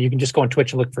 I mean, you can just go on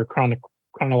Twitch and look for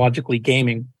Chronologically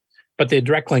Gaming. But the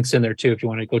direct link's in there too if you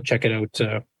want to go check it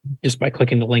out just by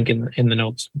clicking the link in the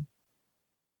notes.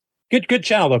 Good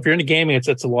channel though. If you're into gaming,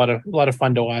 it's a lot of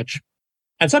fun to watch.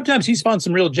 And sometimes he's found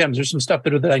some real gems. There's some stuff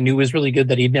that I knew was really good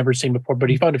that he'd never seen before, but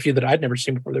he found a few that I'd never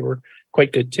seen before that were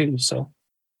quite good too. So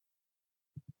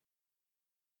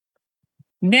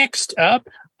next up,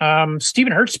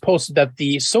 Stephen Hertz posted that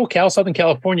the SoCal, Southern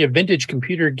California Vintage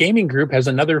Computer Gaming Group has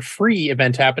another free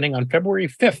event happening on February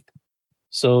 5th.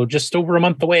 So just over a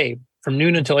month away from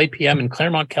noon until 8 p.m. in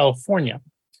Claremont, California.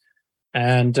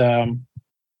 And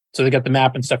so they got the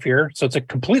map and stuff here. So it's a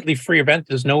completely free event.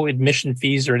 There's no admission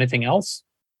fees or anything else.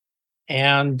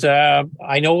 And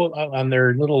I know on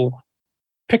their little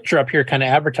picture up here kind of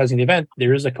advertising the event,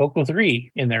 there is a Coco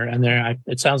 3 in there. And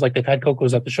it sounds like they've had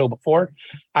Cocos at the show before.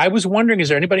 I was wondering, is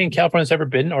there anybody in California that's ever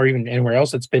been or even anywhere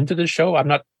else that's been to this show? I'm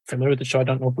not familiar with the show. I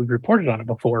don't know if we've reported on it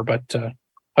before, but I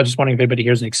was just wondering if anybody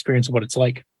here's an experience of what it's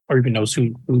like or even knows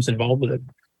who's involved with it.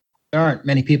 There aren't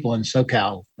many people in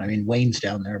SoCal. I mean, Wayne's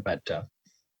down there, but...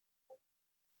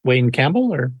 Wayne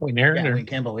Campbell or Wayne Aaron? Yeah, Wayne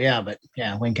Campbell.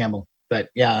 Yeah, Wayne Campbell. But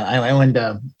yeah, I went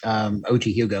to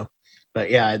OT Hugo.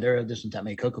 But yeah, there isn't that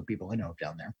many Coco people I know of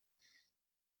down there.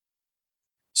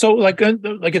 So like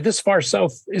at this far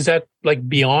south, is that like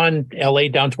beyond LA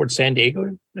down towards San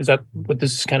Diego? Is that what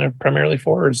this is kind of primarily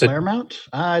for? Or is Claremont?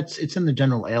 It's in the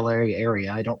general LA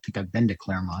area. I don't think I've been to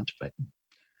Claremont, but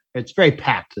it's very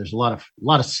packed. There's a lot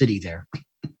of city there.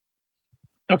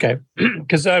 Okay,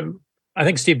 because I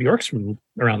think Steve Bjork's from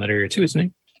around that area too, isn't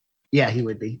he? Yeah, he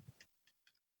would be.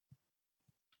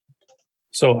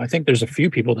 So I think there's a few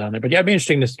people down there. But yeah, it'd be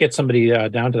interesting to get somebody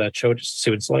down to that show just to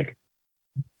see what it's like.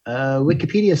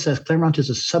 Wikipedia says Claremont is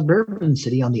a suburban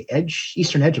city on the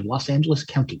eastern edge of Los Angeles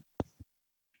County.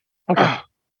 Okay.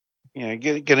 Yeah,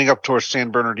 getting up towards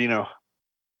San Bernardino.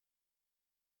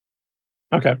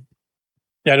 Okay.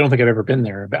 Yeah, I don't think I've ever been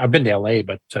there. I've been to LA,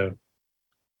 but I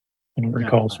don't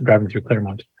recall driving through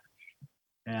Claremont.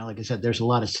 Yeah, like I said, there's a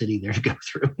lot of city there to go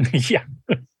through. Yeah.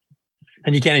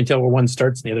 And you can't even tell where one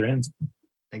starts and the other ends.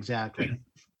 Exactly.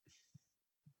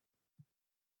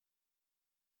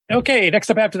 Okay, next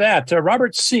up after that,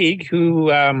 Robert Sieg, who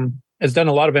has done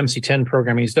a lot of MC10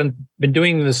 programming. He's been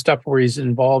doing this stuff where he's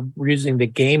involved using the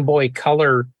Game Boy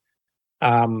Color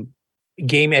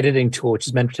game editing tool, which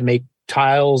is meant to make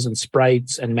tiles and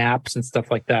sprites and maps and stuff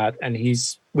like that. And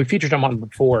we featured him on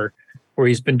before, where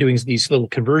he's been doing these little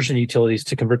conversion utilities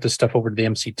to convert this stuff over to the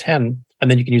MC10,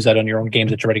 and then you can use that on your own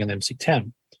games that you're writing on the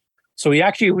MC10. So he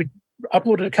actually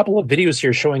uploaded a couple of videos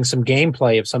here showing some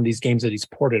gameplay of some of these games that he's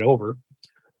ported over.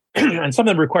 And some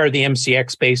of them require the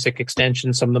MCX basic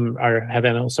extension. Some of them have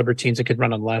ML subroutines that could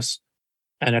run on less.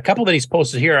 And a couple that he's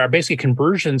posted here are basically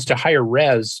conversions to higher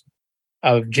res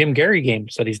of Jim Gary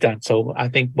games that he's done. So I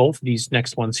think both of these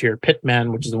next ones here,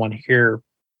 Pitman, which is the one here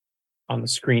on the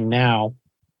screen now,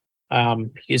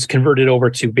 is converted over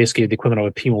to basically the equivalent of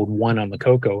a P-Mode 1 on the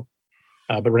Coco,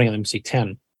 but running on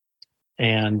MC10.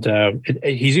 And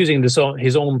he's using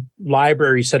his own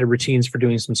library set of routines for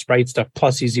doing some sprite stuff.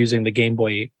 Plus, he's using the Game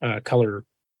Boy Color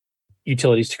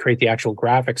utilities to create the actual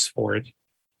graphics for it.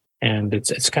 And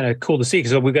it's kind of cool to see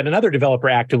because we've got another developer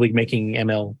actively making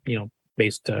ML,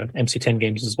 based MC10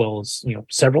 games, as well as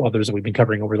several others that we've been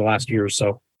covering over the last year or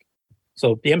so.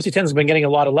 So the MC10 has been getting a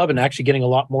lot of love and actually getting a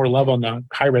lot more love on the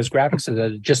high-res graphics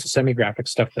than just the semi-graphic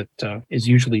stuff that is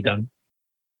usually done.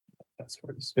 That's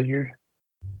for this video.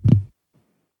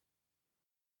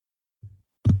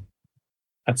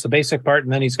 That's the basic part,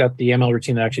 and then he's got the ML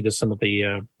routine that actually does some of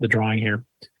the drawing here.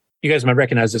 You guys might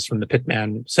recognize this from the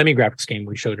Pitman semi-graphics game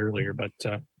we showed earlier, but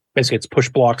basically it's push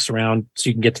blocks around so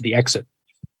you can get to the exit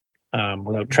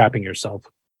without trapping yourself.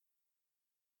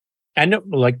 And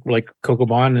like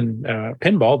Kokobon and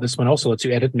Pinball, this one also lets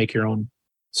you edit and make your own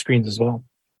screens as well.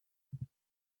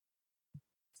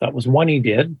 So that was one he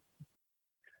did.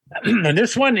 And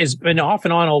this one has been off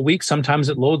and on all week. Sometimes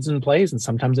it loads and plays, and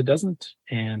sometimes it doesn't.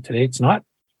 And today it's not.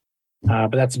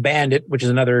 But that's Bandit, which is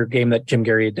another game that Jim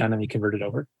Gary had done and he converted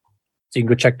over. So you can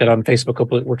go check that out on Facebook.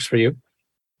 Hopefully it works for you.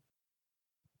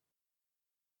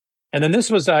 And then this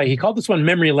was, he called this one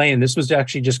Memory Lane. This was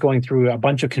actually just going through a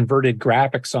bunch of converted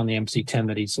graphics on the MC10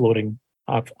 that he's loading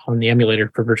off on the emulator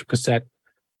for Virtual Cassette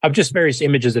of just various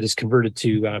images that is converted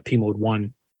to P-Mode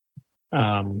 1.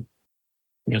 Some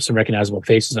recognizable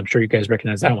faces. I'm sure you guys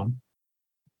recognize that one.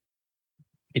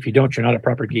 If you don't, you're not a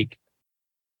proper geek.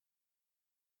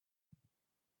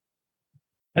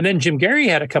 And then Jim Gary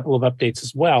had a couple of updates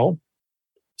as well.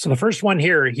 So the first one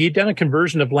here, he'd done a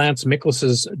conversion of Lance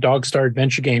Miklas's Dog Star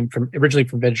Adventure game originally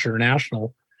from Venture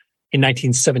International in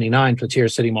 1979 for the TR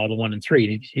City Model 1 and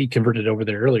 3. He converted it over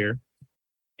there earlier.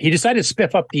 He decided to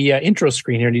spiff up the intro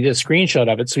screen here, and he did a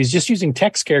screenshot of it. So he's just using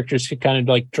text characters to kind of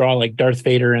like draw like Darth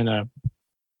Vader and a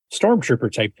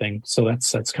Stormtrooper type thing. So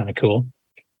that's kind of cool.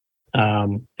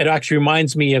 It actually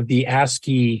reminds me of the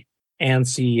ANSI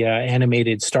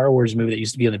animated Star Wars movie that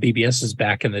used to be on the BBSs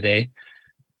back in the day.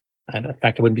 And in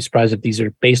fact, I wouldn't be surprised if these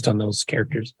are based on those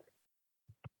characters.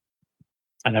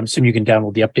 And I'm assuming you can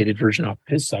download the updated version off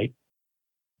his site.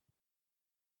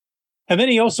 And then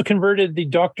he also converted the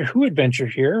Doctor Who adventure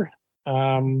here.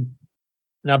 Now,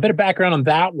 a bit of background on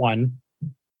that one.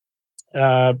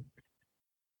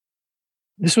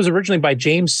 This was originally by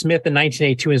James Smith in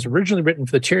 1982 and is originally written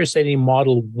for the TR City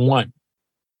Model 1.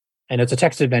 And it's a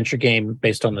text adventure game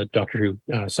based on the Doctor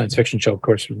Who science fiction show, of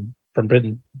course, from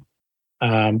Britain.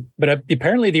 But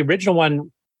apparently the original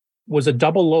one was a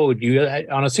double load. You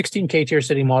on a 16K TR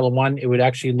City Model 1, it would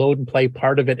actually load and play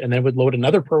part of it, and then it would load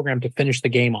another program to finish the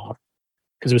game off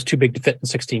because it was too big to fit in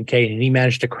 16K. And he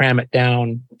managed to cram it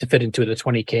down to fit into the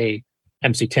 20K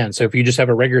MC10. So if you just have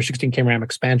a regular 16K RAM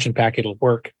expansion pack, it'll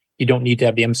work. You don't need to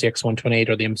have the MCX 128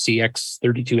 or the MCX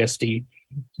 32 SD.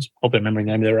 Just hope I'm remembering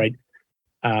the name of that right.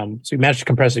 So we managed to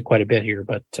compress it quite a bit here.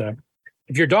 But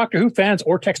if you're Doctor Who fans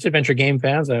or text adventure game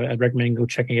fans, I'd recommend go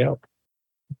checking it out.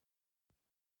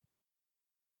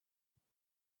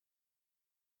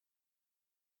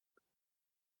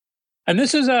 And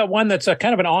this is one that's a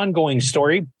kind of an ongoing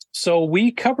story. So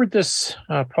we covered this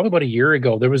probably about a year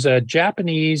ago. There was a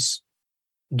Japanese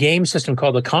game system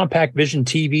called the Compact Vision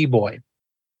TV Boy.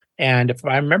 And if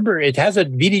I remember, it has a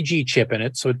VDG chip in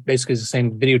it. So it basically is the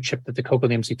same video chip that the Coco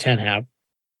and the MC10 have.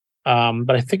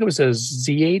 But I think it was a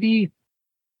Z80.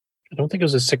 I don't think it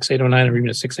was a 6809 or even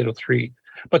a 6803.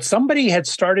 But somebody had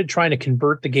started trying to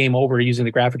convert the game over using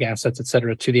the graphic assets, et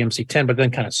cetera, to the MC10, but then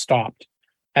kind of stopped.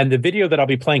 And the video that I'll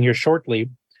be playing here shortly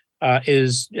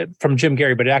is from Jim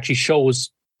Gary, but it actually shows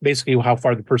basically how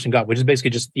far the person got, which is basically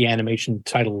just the animation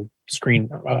title screen,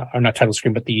 or not title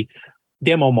screen, but the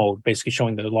demo mode, basically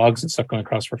showing the logs and stuff going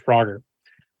across for Frogger.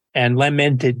 And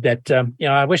lamented that,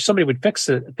 I wish somebody would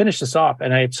finish this off.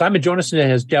 And Simon Jonasson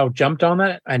has now jumped on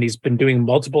that, and he's been doing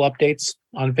multiple updates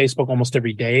on Facebook almost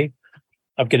every day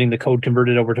of getting the code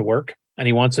converted over to work. And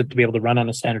he wants it to be able to run on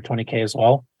a standard 20K as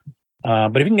well.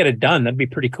 But if you can get it done, that'd be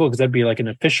pretty cool, because that'd be like an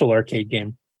official arcade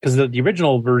game. Because the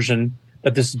original version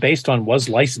that this is based on was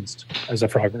licensed as a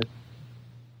Frogger.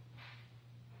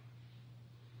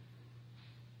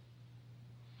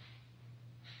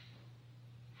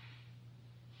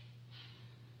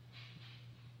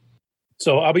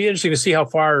 So I'll be interested to see how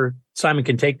far Simon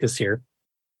can take this here.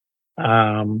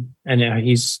 And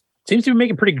he's seems to be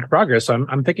making pretty good progress. So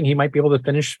I'm thinking he might be able to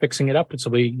finish fixing it up. And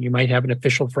so you might have an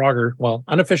official Frogger,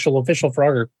 official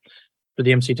Frogger for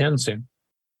the MC10 soon.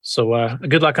 So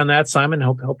good luck on that, Simon.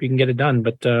 Hope you can get it done.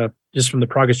 But just from the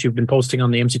progress you've been posting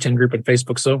on the MC10 group and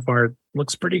Facebook so far, it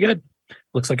looks pretty good.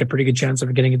 Looks like a pretty good chance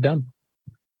of getting it done.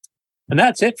 And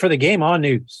that's it for the Game On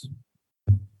News.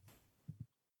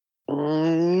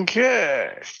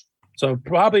 Okay. So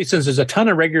probably since there's a ton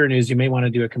of regular news, you may want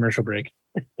to do a commercial break.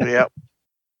 Yep.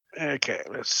 Okay,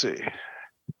 let's see.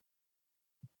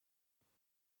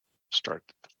 Start.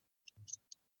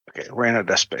 Okay, ran out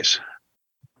of space.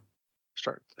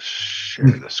 Start to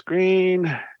share the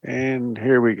screen, and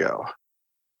here we go.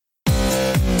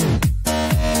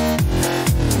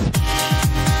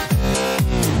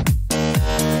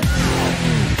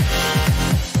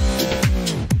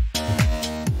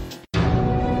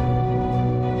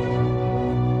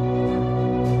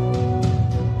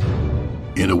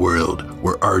 In a world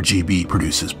where RGB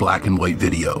produces black and white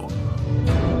video,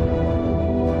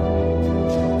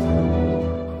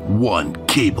 one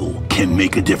cable can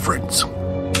make a difference.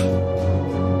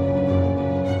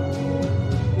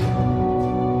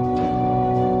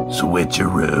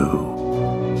 Switcheroo.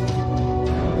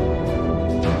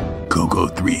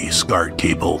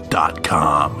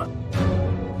 Coco3ScartCable.com.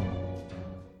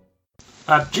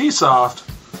 At Gsoft,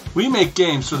 we make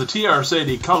games for the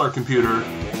TRS-80 color computer,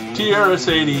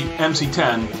 TRS-80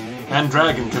 MC10, and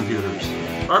Dragon computers.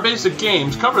 Our basic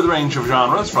games cover the range of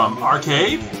genres from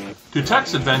arcade, to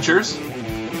text adventures,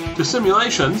 to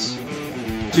simulations,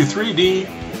 to 3D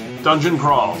dungeon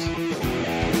crawls.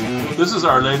 This is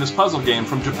our latest puzzle game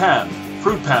from Japan,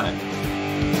 Fruit Panic.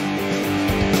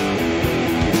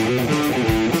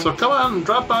 So come on and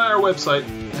drop by our website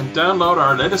and download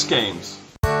our latest games.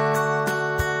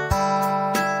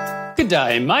 Good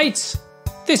day, mates.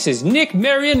 This is Nick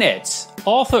Marionettes,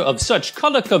 author of such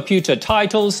color computer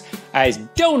titles as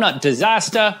Donut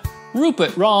Disaster,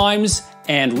 Rupert Rhymes,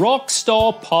 and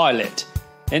Rockstar Pilot.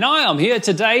 And I am here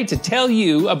today to tell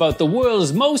you about the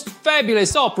world's most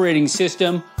fabulous operating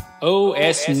system,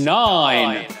 OS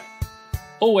 9.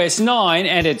 OS 9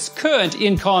 and its current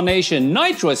incarnation,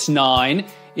 Nitrous 9,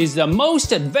 is the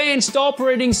most advanced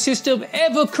operating system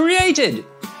ever created.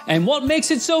 And what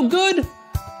makes it so good?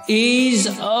 Ease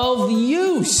of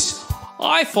use.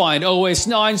 I find OS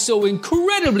 9 so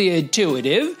incredibly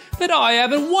intuitive that I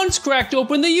haven't once cracked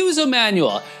open the user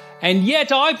manual. And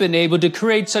yet I've been able to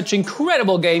create such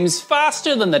incredible games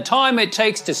faster than the time it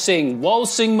takes to sing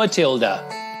Waltzing Matilda.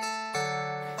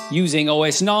 Using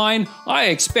OS 9, I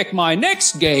expect my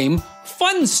next game,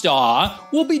 Funstar,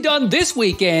 will be done this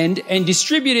weekend and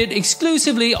distributed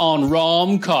exclusively on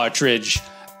ROM cartridge.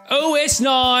 OS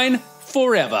 9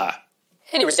 forever.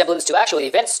 Any resemblance to actual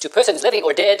events to persons living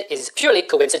or dead is purely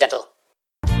coincidental.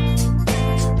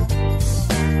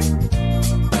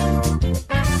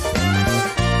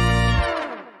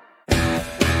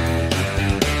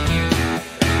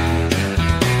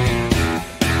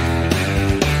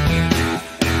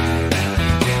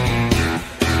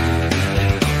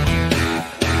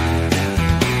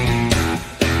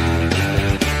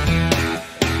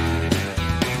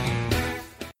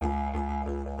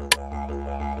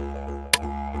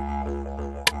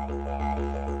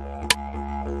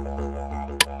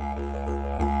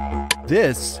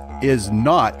 This is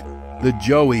not the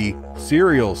Joey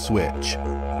cereal switch.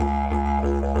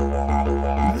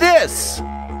 This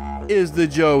is the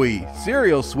Joey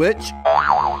cereal switch.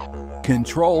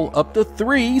 Control up to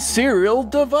 3 cereal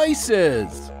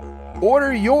devices.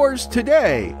 Order yours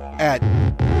today at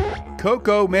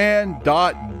cocoman.biz.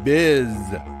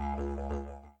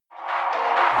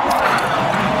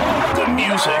 The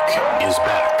music is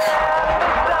back.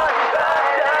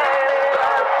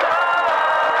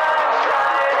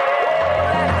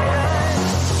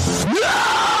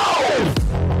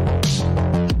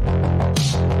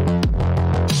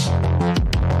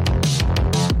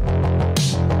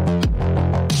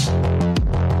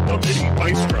 The Mini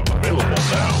Maestro available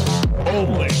now.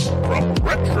 Only from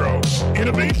Retro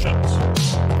Innovations.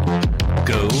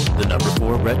 Go the number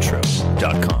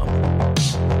 4retro.com.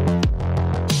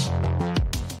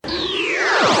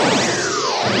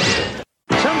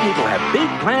 Some people have big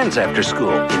plans after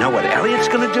school. You know what Elliot's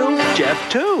going to do?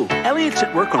 Jeff, too. Elliot's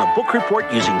at work on a book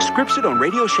report using Scripted on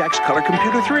Radio Shack's Color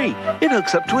Computer 3. It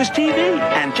hooks up to his TV.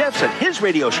 And Jeff's at his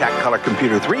Radio Shack Color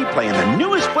Computer 3 playing the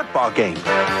newest football game.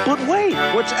 But wait,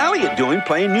 what's Elliot doing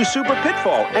playing new Super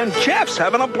Pitfall? And Jeff's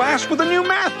having a blast with a new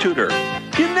math tutor.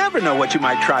 You never know what you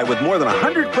might try with more than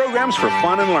 100 programs for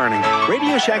fun and learning.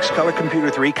 Radio Shack's Color Computer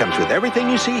 3 comes with everything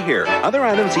you see here. Other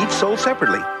items each sold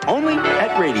separately. Only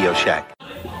at Radio Shack.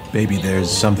 Baby, there's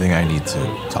something I need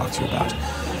to talk to you about.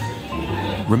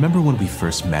 Remember when we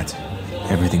first met?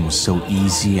 Everything was so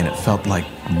easy and it felt like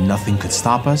nothing could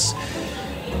stop us.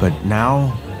 But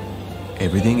now,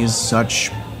 everything is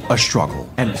such a struggle.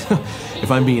 And if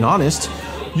I'm being honest,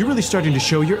 you're really starting to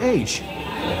show your age.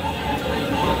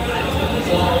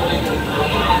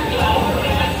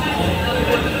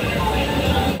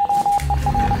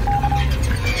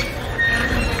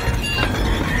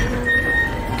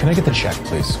 Can I get the check,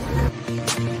 please?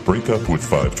 Break up with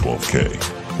 512K.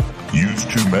 Use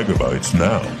 2 megabytes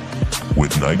now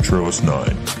with NitroOS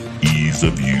 9 Ease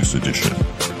of Use Edition.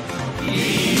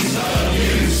 Ease of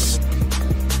Use.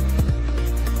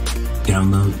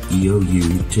 Download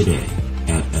EOU today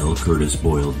at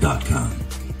lcurtisboyle.com.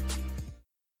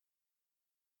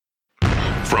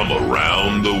 From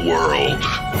around the world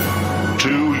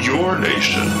to your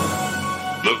nation,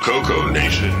 the Coco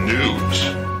Nation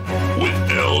News with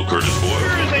L. Curtis Boyle.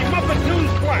 There is a Muppet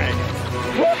News flag.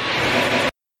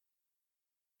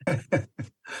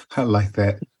 I like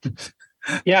that.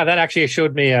 Yeah, that actually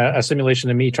showed me a simulation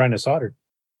of me trying to solder.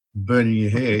 Burning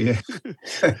your hair, yeah.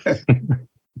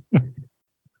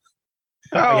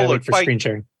 I gotta look, look for screen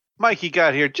sharing. Mikey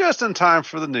got here just in time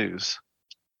for the news.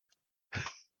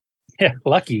 Yeah,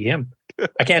 lucky him.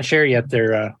 I can't share yet.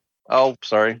 They're Oh,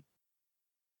 sorry.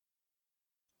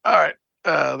 All right.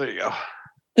 There you go.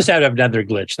 just had another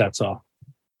glitch. That's all.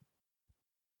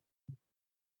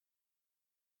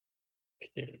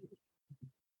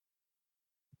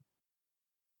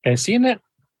 Okay, seeing that?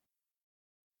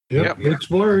 Yep, it's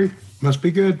blurry. Must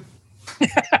be good.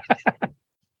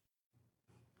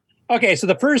 Okay, so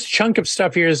the first chunk of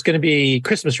stuff here is going to be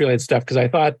Christmas related stuff because I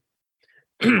thought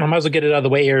I might as well get it out of the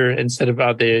way here instead of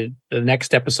the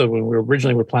next episode when we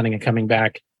originally were planning on coming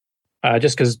back.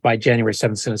 Just because by January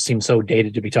 7th, it's going to seem so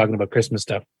dated to be talking about Christmas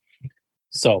stuff.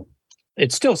 So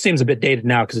it still seems a bit dated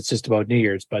now because it's just about New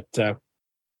Year's, but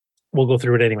we'll go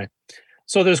through it anyway.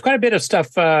 So there's quite a bit of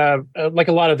stuff, like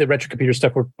a lot of the retro computer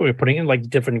stuff we're putting in, like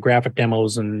different graphic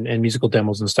demos and musical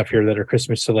demos and stuff here that are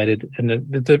Christmas related.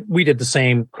 And we did the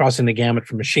same, crossing the gamut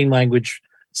from machine language,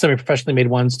 semi-professionally made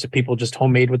ones to people just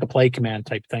homemade with the play command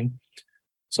type thing.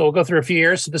 So we'll go through a few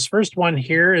here. So this first one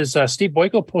here is Steve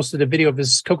Boyko posted a video of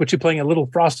his Coco 2 playing a little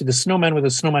Frosty the Snowman with a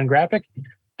snowman graphic.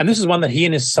 And this is one that he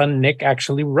and his son Nick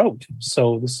actually wrote.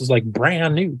 So this is like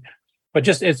brand new. But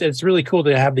just it's really cool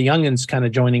to have the youngins kind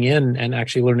of joining in and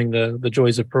actually learning the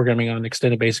joys of programming on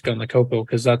Extended Basic on the Coco,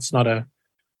 because that's not a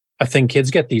thing kids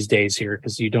get these days here,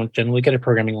 because you don't generally get a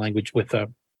programming language with a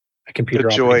computer.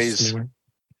 The joys. Anywhere.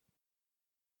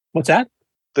 What's that?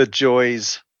 The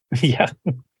joys. Yeah.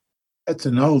 That's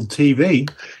an old TV.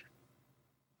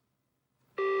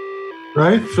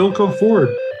 Right? Philco Ford.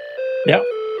 Yeah.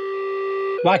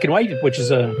 Black and white, which is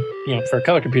for a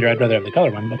color computer, I'd rather have the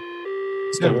color one, but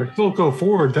still works. Philco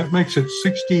Ford, that makes it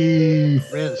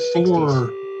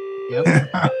 64. Yep.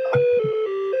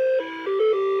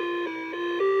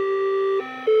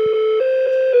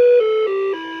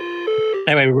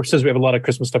 Anyway, it says we have a lot of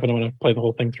Christmas stuff. I don't want to play the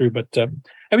whole thing through, but it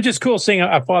was just cool seeing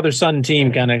a father-son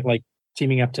team kind of like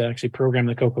teaming up to actually program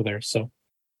the Coco there. So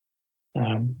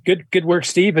good work,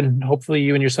 Steve, and hopefully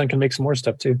you and your son can make some more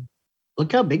stuff too.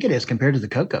 Look how big it is compared to the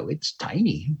Coco. It's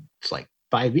tiny. It's like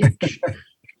 5 inch.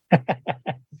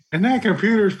 And that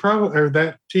computer's probably, or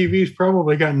that TV's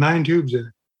probably got 9 tubes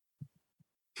in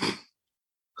it.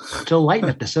 Still light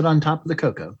enough to sit on top of the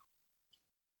Coco.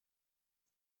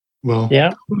 Well,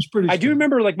 yeah, it's pretty. I do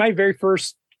remember like my very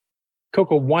first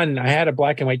Coco 1, I had a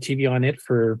black and white TV on it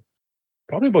for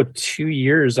probably about 2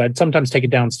 years. I'd sometimes take it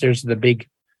downstairs to the big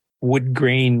wood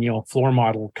grain, floor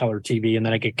model color TV, and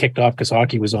then I get kicked off because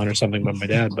hockey was on or something by my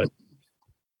dad. But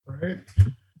Right.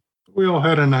 We all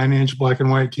had a 9-inch black and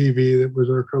white TV that was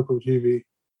our Coco TV.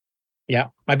 yeah,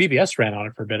 my BBS ran on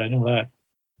it for a bit. I know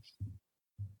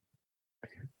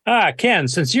that. Ken,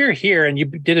 since you're here and you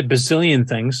did a bazillion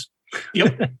things.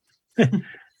 Yep.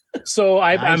 So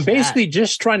I'm basically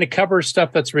just trying to cover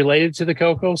stuff that's related to the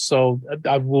Coco. So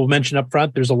I will mention up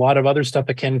front, there's a lot of other stuff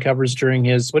that Ken covers during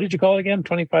his, what did you call it again?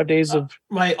 25 days of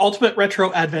my Ultimate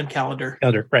Retro Advent Calendar.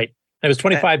 Right. It was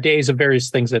 25 days of various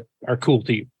things that are cool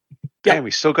to you. Yeah,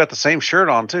 we still got the same shirt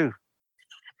on too.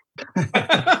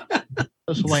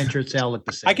 Those Hawaiian shirts all look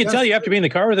the same. I can tell you after being in the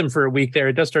car with him for a week there,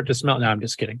 it does start to smell. No, I'm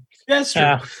just kidding. That's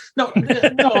true. No,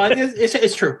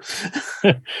 it's true.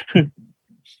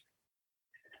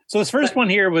 So this first one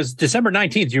here was December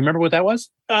 19th. Do you remember what that was?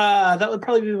 That would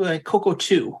probably be like Coco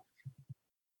 2.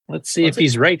 Let's see if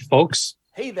he's right, folks.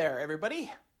 Hey there, everybody.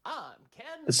 I'm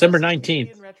Ken. December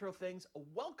 19th. Retro things.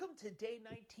 Welcome to day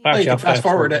 19. Oh, you can fast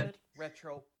forward it.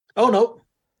 Retro. Oh, no.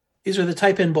 These are the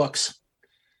type-in books.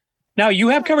 Now, you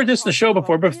have covered this in the show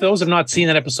before, but for those who have not seen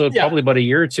that episode probably about a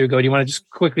year or two ago, do you want to just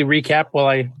quickly recap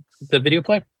while the video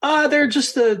play? They're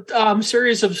just a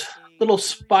series of little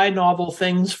spy novel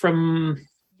things from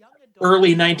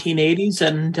early 1980s,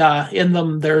 and in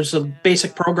them there's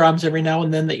basic programs every now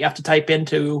and then that you have to type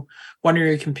into one of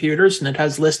your computers, and it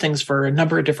has listings for a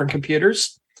number of different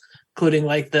computers, including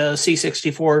like the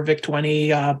C64,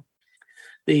 VIC-20,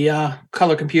 the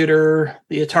color computer,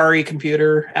 the Atari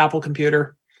computer, Apple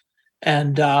computer,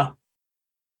 and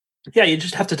you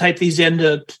just have to type these in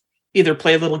to either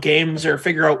play little games or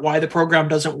figure out why the program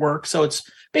doesn't work. So it's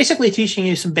basically teaching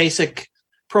you some basic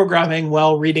programming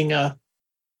while reading a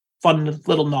fun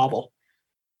little novel.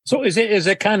 So is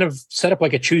it kind of set up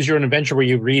like a choose your own adventure where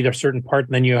you read a certain part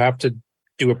and then you have to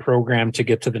do a program to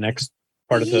get to the next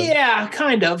part of the... Yeah,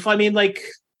 kind of. I mean, like,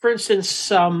 for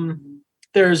instance,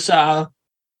 there's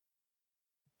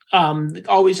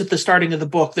always at the starting of the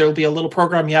book, there'll be a little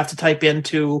program you have to type in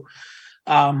to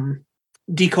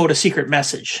decode a secret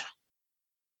message.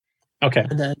 Okay.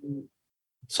 And then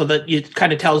so that it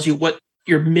kind of tells you what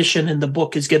your mission in the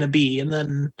book is going to be. And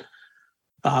then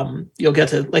you'll get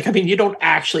to, you don't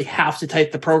actually have to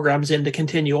type the programs in to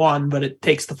continue on, but it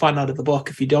takes the fun out of the book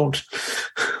if you don't.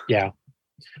 Yeah.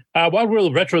 Wild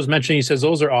World Retro's mentioning, he says,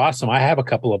 those are awesome. I have a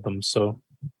couple of them. So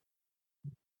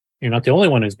you're not the only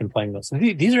one who's been playing those.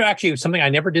 These are actually something I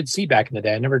never did see back in the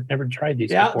day. I never tried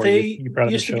these before. You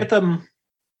used to get them.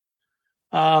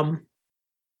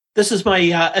 This is my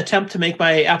attempt to make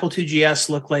my Apple IIgs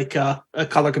look like a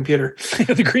color computer.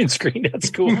 The green screen, that's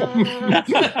cool.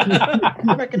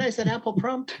 I recognize that Apple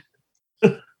prompt.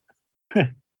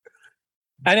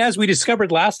 And as we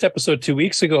discovered last episode 2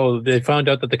 weeks ago, they found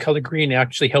out that the color green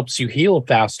actually helps you heal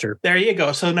faster. There you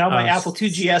go. So now my Apple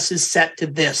IIgs is set to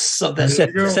this. So that's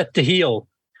set to heal.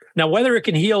 Now, whether it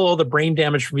can heal all the brain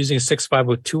damage from using a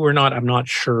 6502 or not, I'm not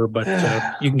sure, but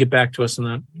you can get back to us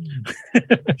on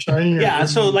that. Yeah.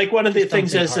 So like one of the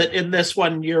things is that in this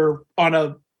one, you're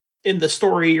in the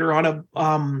story, you're on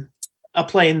a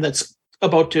plane that's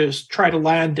about to try to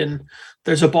land, and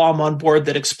there's a bomb on board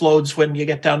that explodes when you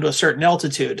get down to a certain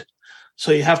altitude.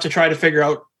 So you have to try to figure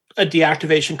out a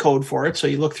deactivation code for it. So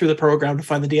you look through the program to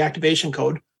find the deactivation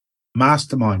code.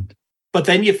 Mastermind. But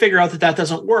then you figure out that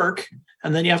doesn't work.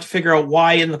 And then you have to figure out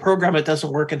why in the program it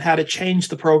doesn't work and how to change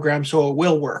the program so it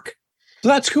will work. So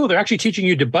that's cool. They're actually teaching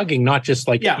you debugging, not just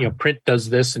like, print does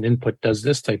this and input does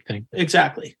this type thing.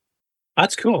 Exactly.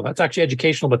 That's cool. That's actually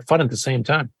educational, but fun at the same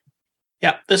time.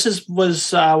 Yeah. This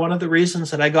was one of the reasons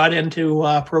that I got into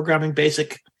programming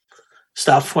basic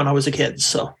stuff when I was a kid.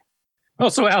 So.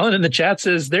 Also, Alan in the chat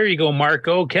says, there you go,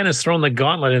 Marco. Ken has thrown the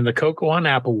gauntlet in the Coco on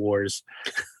Apple Wars.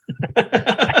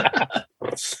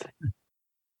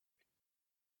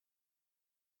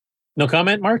 No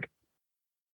comment, Mark?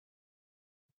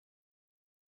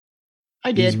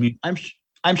 I did.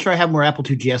 I'm sure I have more Apple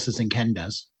IIGSs than Ken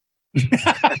does.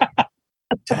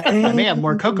 I may have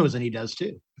more Cocos than he does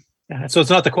too. So it's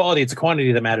not the quality, it's the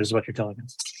quantity that matters, is what you're telling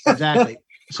us. Exactly.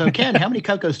 So Ken, how many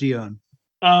Cocos do you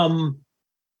own?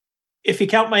 If you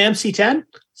count my MC10,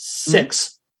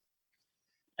 6.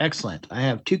 Excellent. I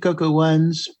have 2 Coco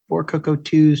 1s, 4 Coco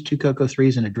 2s, 2 Coco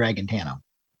 3s, and a Dragon Tano.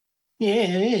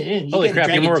 Yeah. Holy crap,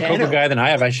 you're more a Coco guy than I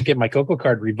have. I should get my Coco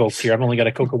card revoked here. I've only got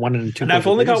a Coco 1 and 2. And I've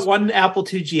only got 1 Apple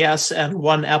IIgs and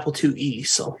 1 Apple IIe.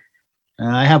 So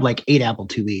I have like 8 Apple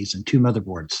IIes and 2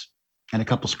 motherboards and a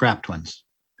couple scrapped ones.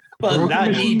 Well,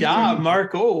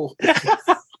 Marco.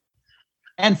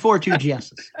 And 4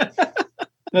 2GSs.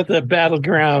 That's the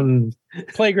battleground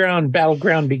Playground,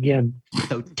 battleground, begin.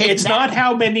 So It's not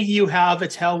how many you have;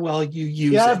 it's how well you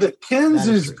use Yeah, it. but Ken's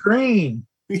is green.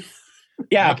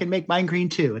 Yeah, I can make mine green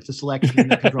too. It's a selection in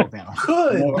the control panel.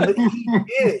 Good. But he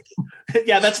did.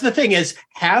 Yeah, that's the thing is,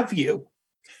 have you?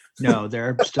 No,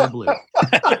 they're still blue,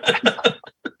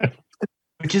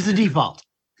 which is the default.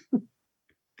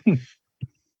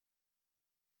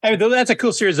 I mean, though that's a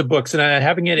cool series of books, and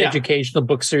having an Yeah. educational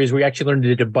book series where you actually learn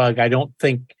to debug. I don't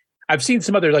think I've seen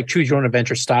some other like choose your own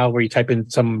adventure style where you type in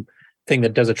some thing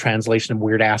that does a translation of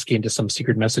weird ASCII into some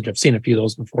secret message. I've seen a few of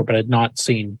those before, but I've not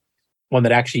seen one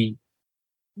that actually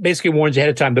basically warns you ahead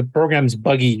of time. The program's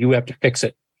buggy. You have to fix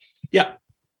it. Yeah.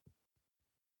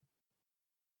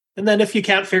 And then if you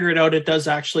can't figure it out, it does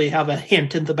actually have a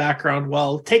hint in the background.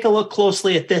 Well, take a look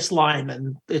closely at this line,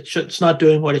 and it's not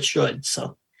doing what it should.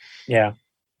 So, yeah.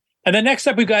 And then next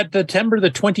up, we got September the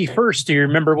 21st. Do you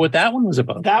remember what that one was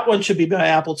about? that one should be my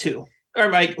Apple II. Or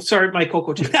my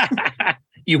Coco 2.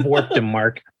 You've warped him,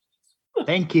 Mark.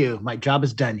 Thank you. My job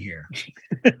is done here.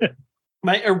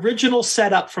 My original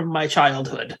setup from my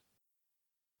childhood.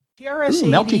 TRS-80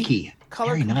 melty key.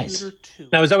 Color Very nice. Computer 2.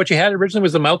 Now, is that what you had originally?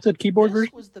 Was the melted keyboard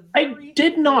version? I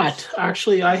did not.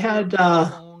 Actually, I had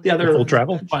the other full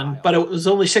travel one, but it was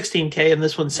only 16K and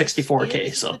this one's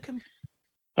 64K. So,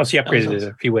 Oh, so you upgraded it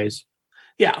a few ways.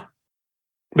 yeah.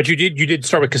 But you did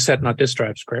start with cassette, not disk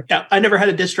drives, correct? Yeah, I never had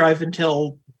a disk drive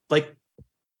until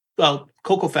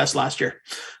Coco Fest last year.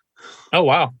 Oh,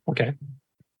 wow. Okay.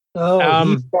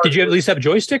 Oh, Did you at least have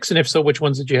joysticks? And if so, which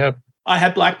ones did you have? I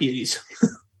had Black Beauties.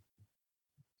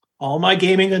 All my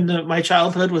gaming in my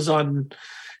childhood was on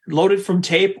loaded from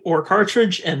tape or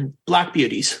cartridge and Black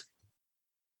Beauties.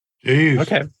 Jeez.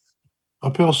 Okay.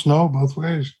 Uphill snow both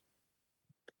ways.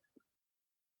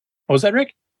 What was that,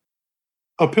 Rick?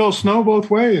 Uphill snow both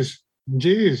ways.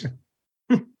 Jeez.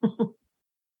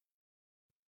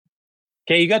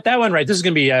 Okay, you got that one right. This is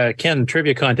going to be a Ken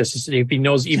trivia contest to see if he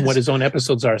knows even what his own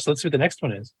episodes are. So let's see what the next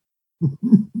one is.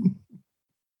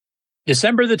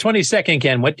 December the 22nd,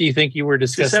 Ken. What do you think you were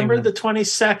discussing? December the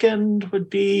 22nd would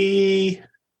be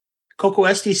Coco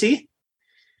SDC.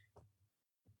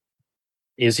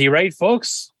 Is he right,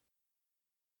 folks?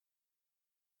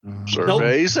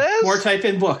 Survey says. More type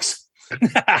in books.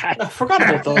 I forgot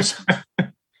about those.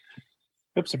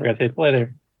 Oops, I forgot to play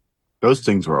there. Those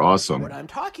things were awesome. What I'm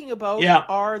talking about Yeah.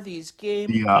 are these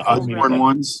game The Osborne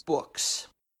ones, books.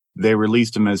 they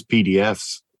released them as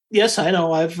PDFs. Yes, I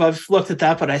know. I've looked at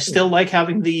that, but I still like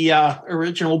having the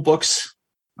original books.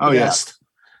 Oh, the yeah. best.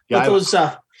 Yeah, But those,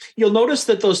 you'll notice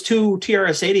that those two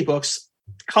TRS-80 books,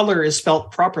 color is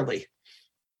spelt properly.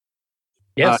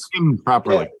 Yes.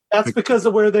 Properly. That's because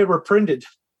of where they were printed.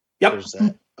 Yep.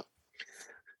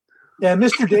 Yeah,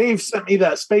 Mr. Dave sent me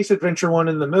that Space Adventure one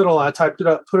in the middle. I typed it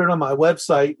up, put it on my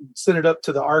website, and sent it up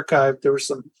to the archive. There were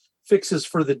some fixes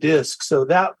for the disc. So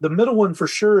that the middle one for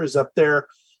sure is up there.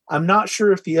 I'm not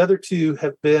sure if the other two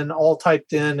have been all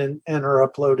typed in and are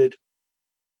uploaded.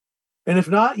 And if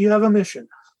not, you have a mission.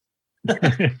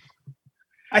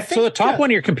 I think So the top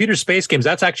one of your computer space games,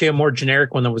 that's actually a more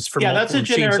generic one that was for yeah, multiple that's a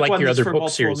machines generic like one your that's other for book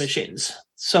multiple series. machines.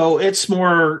 So it's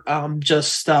more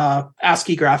just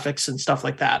ASCII graphics and stuff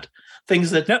like that.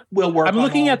 Things that will work. I'm on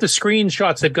looking all- at the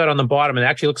screenshots they've got on the bottom, and it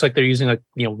actually looks like they're using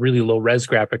really low res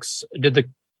graphics. Did the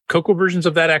Coco versions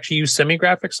of that actually use semi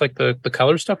graphics like the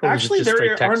color stuff? Or was it Actually, just straight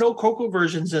there are text? no Coco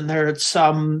versions in there. It's just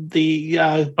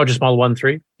Model 1 and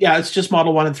 3. Yeah, it's just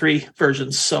Model 1 and 3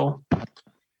 versions. So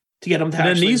to get them to And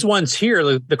then actually, these ones here,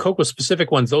 the Coco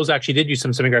specific ones, those actually did use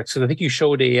some semi graphics. Because I think you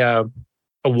showed a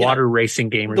water racing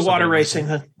game or the something. water racing,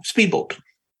 the Speedboat.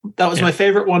 That was my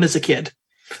favorite one as a kid.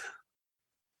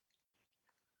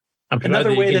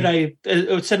 Another way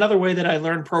that I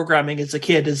learned programming as a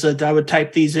kid is that I would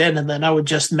type these in and then I would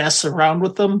just mess around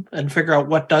with them and figure out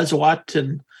what does what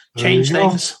and change There you go.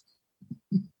 things.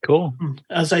 Cool.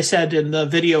 As I said in the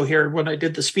video here, when I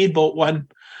did the Speedboat one,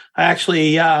 I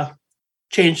actually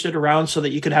changed it around so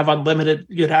that you could have unlimited.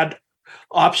 You'd had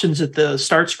options at the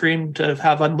start screen to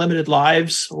have unlimited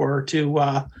lives or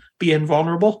to be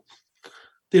invulnerable.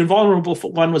 The invulnerable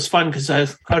one was fun because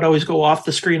I'd always go off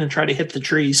the screen and try to hit the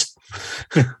trees.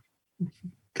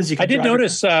 Because I did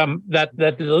notice that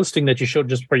the listing that you showed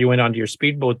just before you went onto your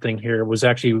Speedboat thing here was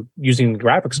actually using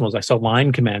graphics modes. I saw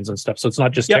line commands and stuff, so it's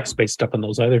not just text-based stuff in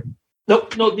those either.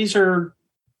 Nope, no, these two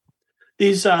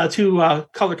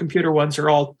color computer ones are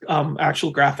all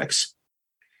actual graphics.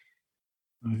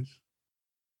 Nice.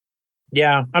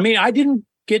 Yeah, I mean, I didn't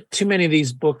get too many of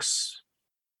these books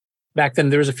back then.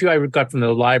 There was a few I got from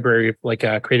the library, like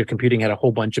Creative Computing had a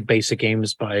whole bunch of basic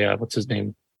games by what's his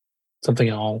name, something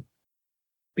all.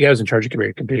 The guy was in charge of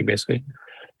Creative Computing, basically.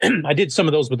 I did some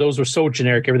of those, but those were so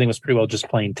generic. Everything was pretty well just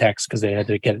plain text because they had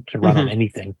to get it to run on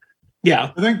anything.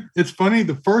 Yeah. I think it's funny.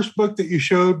 The first book that you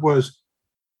showed was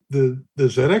the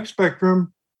ZX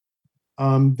Spectrum,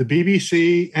 the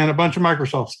BBC, and a bunch of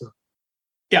Microsoft stuff.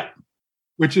 Yeah.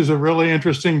 Which is a really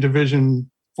interesting division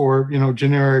for,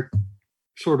 generic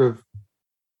sort of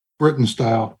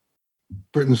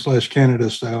Britain/Canada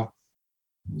style.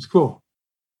 It's cool.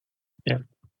 Yeah.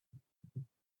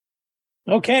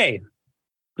 Okay.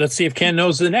 Let's see if Ken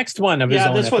knows the next one of his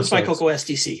own this one's my episodes. Coco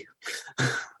SDC.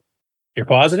 You're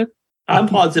positive? I'm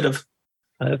positive.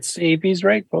 Let's see if he's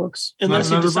right, folks.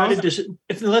 Unless you've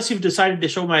decided to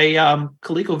show my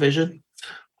ColecoVision.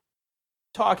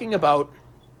 Talking about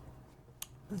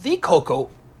the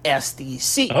Coco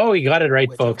SDC. Oh, you got it right,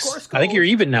 folks. I think you're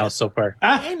even now so far.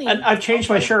 And I've changed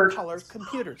my shirt. Color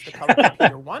computers. The color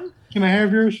computer one. Can I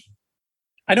have yours?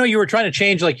 I know you were trying to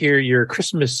change like your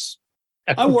Christmas.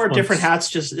 I wore different hats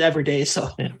just every day, so.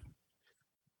 Yeah.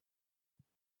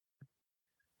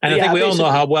 And I think we all know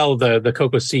how well the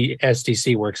Coco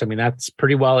SDC works. I mean, that's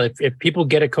pretty well. If people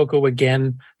get a Coco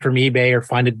again from eBay or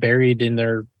find it buried in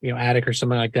their attic or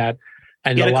something like that,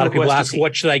 and a lot of people ask,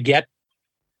 "What should I get?"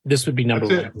 This would be number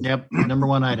one. Yep, number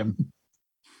one item.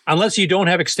 Unless you don't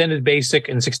have extended basic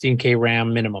and 16K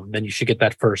RAM minimum, then you should get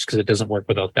that first because it doesn't work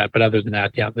without that. But other than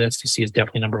that, yeah, the SDC is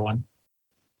definitely number one.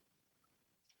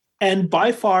 And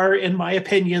by far, in my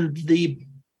opinion, the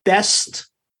best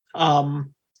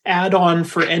add-on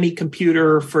for any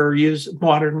computer for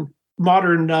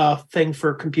modern thing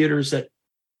for computers that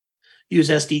use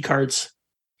SD cards.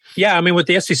 Yeah, I mean, with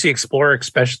the SDC Explorer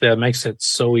especially, that makes it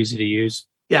so easy to use.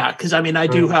 Yeah, because I mean, I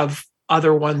do have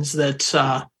other ones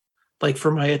that, like for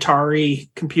my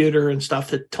Atari computer and stuff,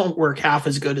 that don't work half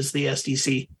as good as the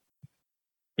SDC.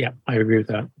 Yeah, I agree with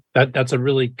that. That's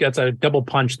a double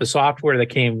punch. The software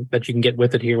that you can get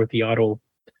with it here with the auto,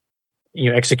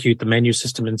 execute the menu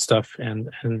system and stuff, and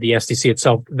the SDC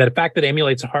itself. The fact that it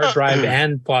emulates a hard drive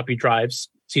and floppy drives,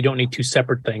 so you don't need two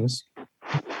separate things.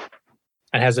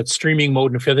 It has its streaming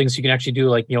mode and a few other things. You can actually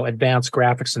do advanced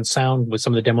graphics and sound with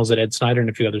some of the demos that Ed Snyder and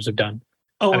a few others have done.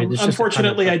 Oh,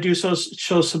 unfortunately, I do show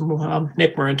some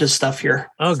Nick Marinta's stuff here.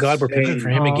 Oh God, we're picking for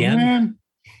him again. Man.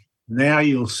 Now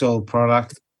you'll sell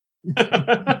product.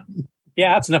 Yeah,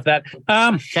 that's enough of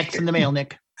that. Checks in the mail,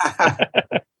 Nick.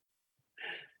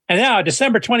 And now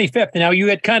December 25th. Now you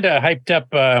had kind of hyped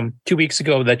up 2 weeks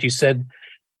ago that you said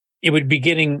it would be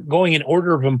going in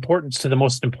order of importance to the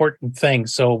most important thing.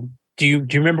 So do you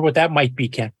remember what that might be,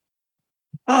 Ken?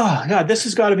 Oh God, this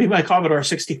has got to be my Commodore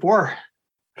 64.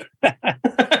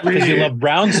 Because you love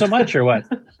Brown so much, or what?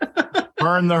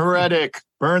 Burn the heretic.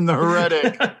 Burn the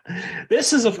heretic.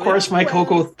 This is, of course, my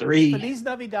Coco 3. Feliz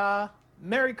Navidad.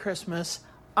 Merry Christmas.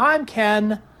 I'm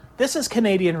Ken. This is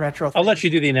Canadian Retro. I'll let you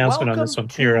do the announcement Welcome on this one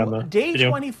here on the day video.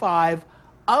 25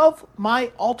 of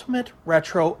my Ultimate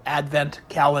Retro Advent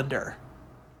Calendar.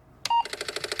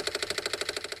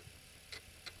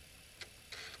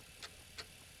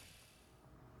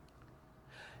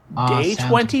 Day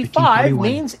 25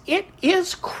 means it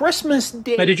is Christmas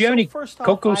Day. Now, did you have any first off,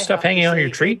 Coco I stuff have to hanging on say your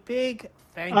tree? a big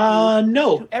thank you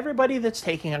no. to everybody that's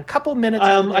taking a couple minutes.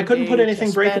 out of I their couldn't put day anything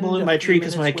to breakable spend in my a few tree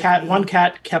because my minutes cat, with one me.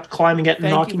 cat, kept climbing it and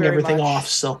Thank you knocking very everything much. off.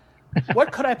 So,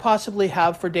 What could I possibly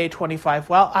have for day 25?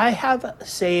 Well, I have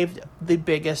saved the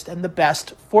biggest and the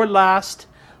best for last.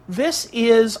 This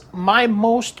is my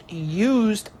most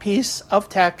used piece of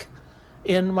tech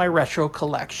in my retro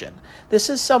collection. This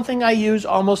is something I use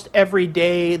almost every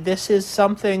day. This is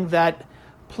something that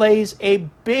plays a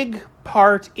big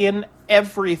part in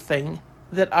everything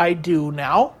that I do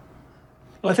now.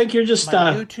 well, I think you're just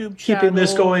My YouTube keeping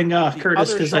this channel, going, the Curtis,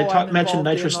 other because show I I'm mentioned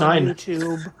involved Nitrous in on 9.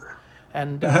 YouTube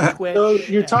and Twitch. So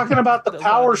you're talking about the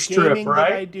power strip, gaming that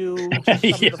I right? do, just some of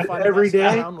the fun Every messing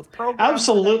day? around with programs that I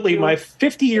Absolutely, do. my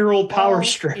 50-year-old power All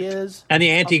strip. is And the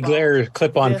anti-glare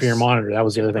clip-on for your this monitor. That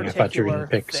was the other thing I thought you were going to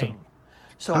pick. So.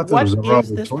 So I thought it what was a is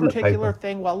rubber this toilet particular paper.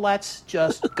 thing? Well, let's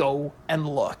just go and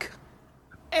look.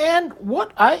 And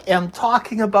what I am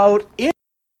talking about is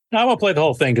No, I won't play the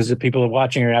whole thing because the people are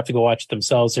watching or have to go watch it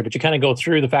themselves here. But you kind of go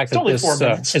through the fact It's that only this 4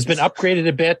 minutes. has been upgraded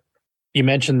a bit. You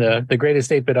mentioned the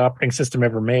greatest 8-bit operating system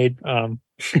ever made.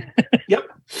 Yep.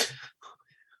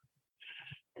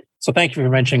 So thank you for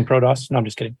mentioning ProDOS. No, I'm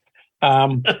just kidding.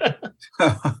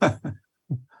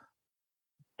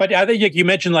 But I think you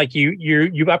mentioned like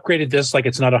you've upgraded this, like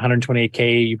it's not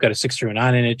 128K. You've got a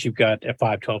 609 in it. You've got a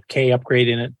 512K upgrade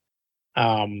in it.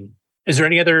 Is there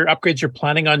any other upgrades you're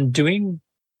planning on doing?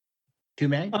 Too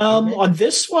many? On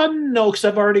this one, no, because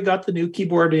I've already got the new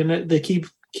keyboard in it, the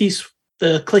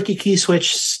clicky key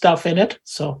switch stuff in it.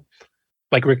 So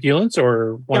Like Rick Eulens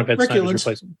or one of Ed Rick Snyder's Eulens.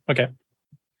 replacement? Okay.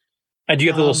 And do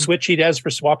you have the little switch he does for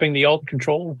swapping the alt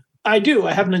control? I do.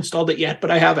 I haven't installed it yet,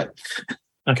 but I have it.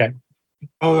 Okay.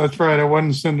 Oh, that's right. I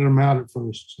wasn't sending them out at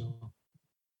first. So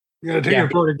you got to take it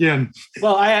apart again.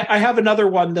 Well, I have another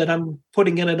one that I'm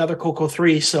putting in another Coco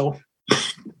 3. So,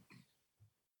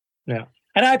 yeah.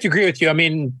 And I have to agree with you. I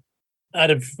mean,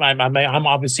 I'm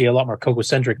obviously a lot more Coco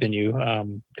centric than you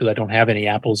because I don't have any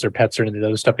apples or pets or any of the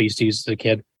other stuff I used to use as a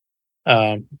kid.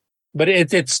 But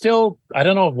it's still, I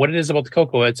don't know what it is about the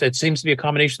Coco. It seems to be a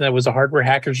combination that was a hardware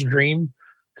hacker's dream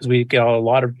because we get a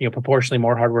lot of, proportionally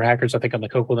more hardware hackers, I think, on the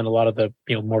Coco than a lot of the,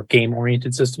 more game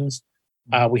oriented systems.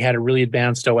 We had a really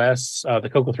advanced OS. The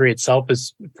Coco 3 itself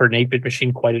is for an 8-bit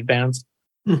machine quite advanced.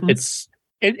 Mm-hmm.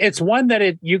 It's one that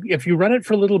if you run it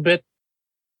for a little bit,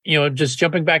 just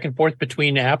jumping back and forth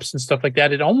between apps and stuff like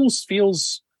that, it almost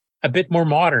feels a bit more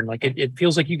modern. Like it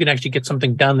feels like you can actually get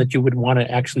something done that you would want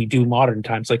to actually do modern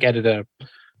times, like edit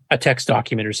a text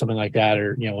document or something like that,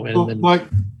 or like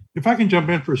if I can jump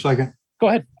in for a second. Go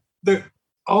ahead.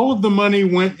 All of the money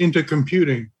went into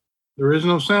computing. There is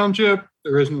no sound chip.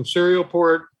 There is no serial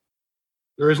port.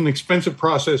 There is an expensive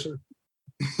processor.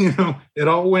 It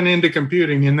all went into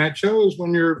computing, and that shows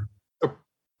when you're a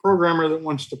programmer that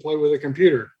wants to play with a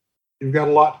computer. You've got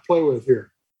a lot to play with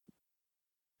here.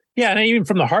 Yeah, and even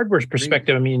from the hardware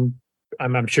perspective, I mean,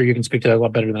 I'm sure you can speak to that a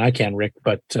lot better than I can, Rick,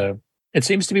 but it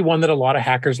seems to be one that a lot of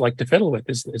hackers like to fiddle with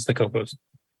is the Cocos.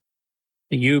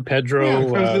 You, Pedro.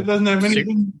 Because it doesn't have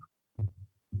anything.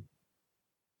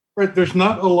 Right, there's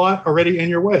not a lot already in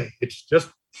your way. It's just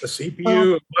a CPU,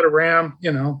 a lot of RAM,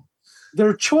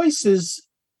 Their choices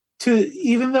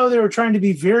even though they were trying to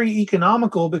be very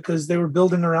economical because they were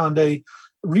building around a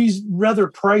rather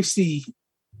pricey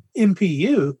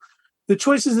MPU, the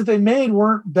choices that they made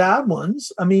weren't bad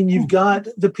ones. I mean, you've got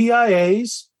the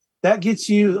PIAs. That gets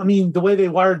you, I mean, the way they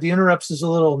wired the interrupts is a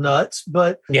little nuts,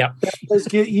 but that does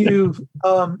get you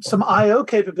some I/O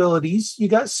capabilities. You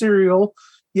got serial.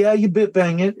 Yeah, you bit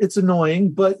bang it. It's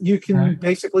annoying, but you can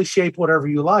basically shape whatever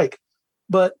you like.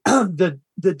 But the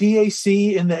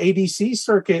DAC and the ADC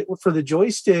circuit for the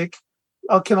joystick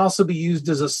can also be used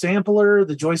as a sampler.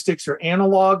 The joysticks are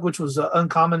analog, which was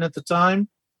uncommon at the time,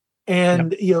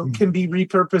 and can be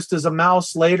repurposed as a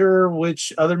mouse later,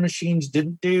 which other machines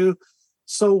didn't do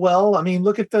so well. I mean,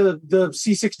 look at the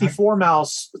C64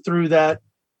 mouse through that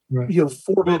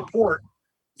 4-bit port.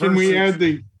 Can we add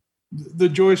the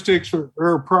joysticks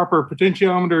or proper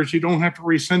potentiometers? You don't have to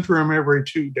recenter them every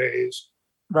 2 days.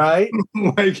 Right?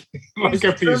 like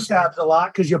a piece. Tabs a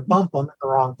lot because you bump them in the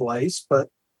wrong place, but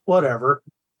whatever.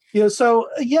 So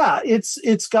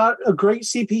it's got a great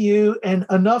CPU and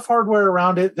enough hardware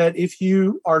around it that if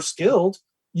you are skilled,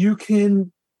 you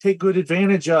can take good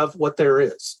advantage of what there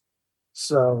is.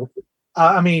 So,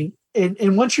 I mean,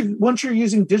 and once you're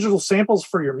using digital samples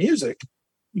for your music,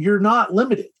 you're not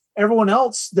limited. Everyone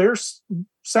else, their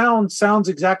sounds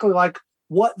exactly like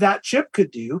what that chip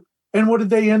could do. And what did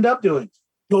they end up doing?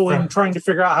 Trying to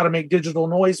figure out how to make digital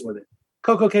noise with it.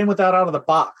 Coco came with that out of the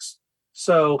box.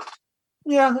 So,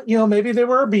 maybe they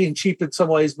were being cheap in some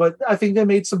ways, but I think they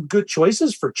made some good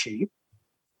choices for cheap.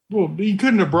 Well, you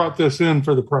couldn't have brought this in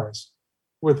for the price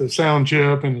with a sound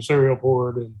chip and a serial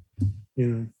port and,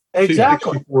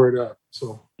 exactly. For it up.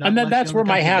 So, and then that's where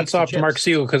my hat's off to Mark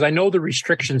Siegel, because I know the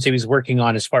restrictions he was working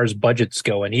on as far as budgets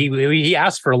go. And he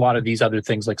asked for a lot of these other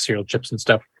things like serial chips and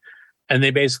stuff. And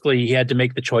he had to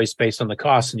make the choice based on the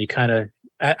cost. And he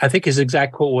I think his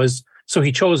exact quote was, so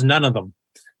he chose none of them,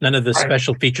 none of the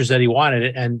special features that he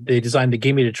wanted. And they designed the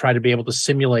game to try to be able to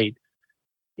simulate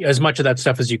as much of that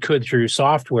stuff as you could through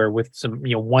your with some,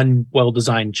 one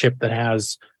well-designed chip that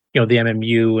has, the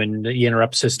MMU and the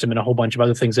interrupt system and a whole bunch of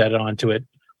other things added onto it.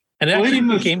 And even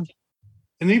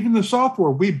the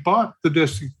software, we bought the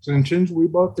disk extensions, we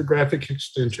bought the graphic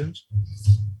extensions,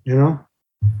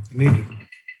 needed.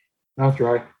 Not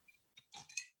right.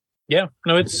 Yeah,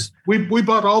 no, we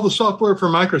bought all the software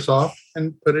from Microsoft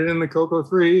and put it in the Coco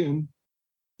 3, and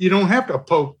you don't have to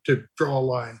poke to draw a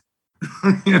line.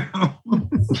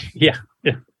 Yeah.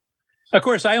 Of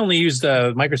course, I only use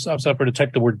the Microsoft software to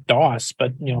type the word DOS,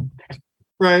 but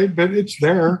right, but it's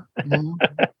there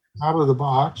out of the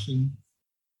box,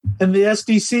 and the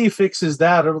SDC fixes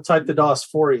that. It'll type the DOS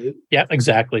for you. Yeah,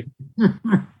 exactly.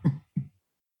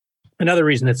 Another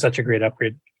reason it's such a great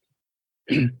upgrade.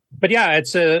 But yeah,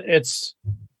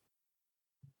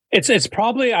 it's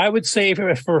probably, I would say,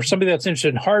 for somebody that's interested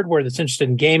in hardware, that's interested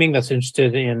in gaming, that's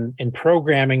interested in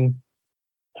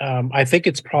I think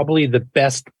it's probably the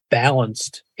best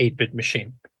balanced 8-bit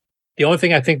machine. The only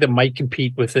thing I think that might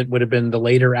compete with it would have been the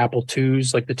later Apple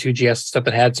IIs, like the 2GS stuff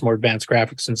that had some more advanced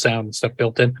graphics and sound and stuff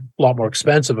built in. A lot more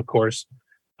expensive, of course.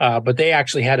 But they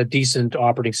actually had a decent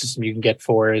operating system you can get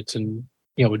for it, and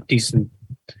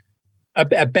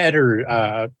a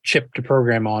better chip to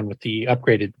program on with the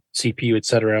upgraded CPU,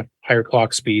 etc., higher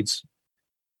clock speeds.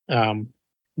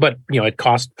 But it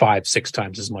cost 5-6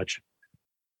 times as much.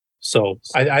 So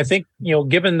I think,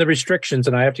 given the restrictions,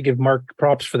 and I have to give Mark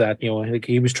props for that,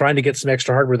 he was trying to get some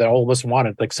extra hardware that all of us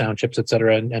wanted, like sound chips, et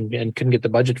cetera, and couldn't get the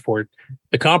budget for it.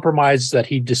 The compromise that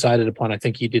he decided upon, I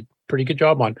think he did a pretty good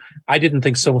job on. I didn't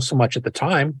think so much at the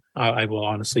time. I will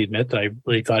honestly admit that I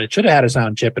really thought it should have had a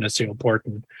sound chip and a serial port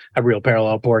and a real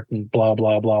parallel port and blah,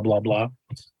 blah, blah, blah, blah.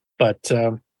 But,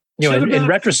 in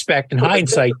retrospect, in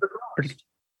hindsight,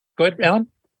 go ahead, Alan.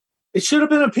 It should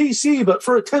have been a PC, but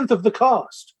for 1/10 of the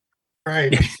cost.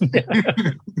 Right.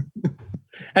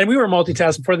 And we were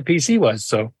multitasking before the PC was,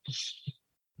 so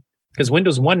because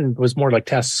Windows 1 was more like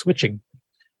task switching.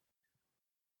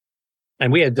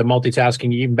 And we had the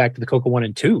multitasking even back to the Coco 1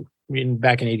 and 2,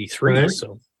 back in 83. Right.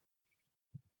 So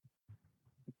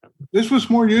this was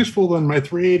more useful than my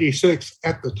 386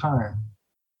 at the time.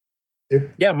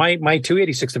 My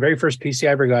 286, the very first PC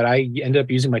I ever got, I ended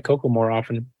up using my Coco more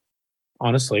often.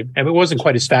 Honestly, and it wasn't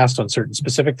quite as fast on certain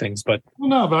specific things, but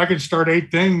I could start 8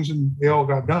 things and they all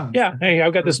got done. Yeah, hey,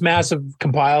 I've got this massive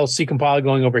C compile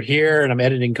going over here, and I'm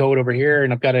editing code over here,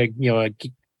 and I've got a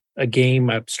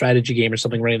strategy game or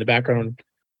something running in the background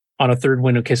on a third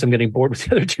window in case I'm getting bored with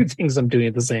the other 2 things I'm doing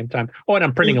at the same time. Oh, and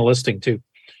I'm printing a listing too.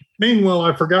 Meanwhile,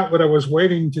 I forgot what I was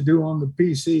waiting to do on the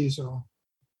PC, so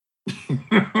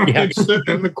it's sitting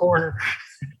in the corner.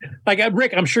 Like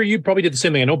Rick, I'm sure you probably did the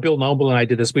same thing. I know Bill Noble and I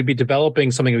did this. We'd be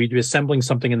developing something, we'd be assembling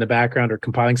something in the background or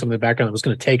compiling something in the background that was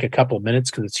going to take a couple of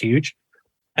minutes because it's huge.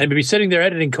 And we'd be sitting there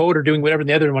editing code or doing whatever. And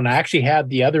the other one, I actually had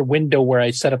the other window where I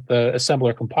set up the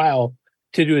assembler compile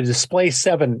to do a display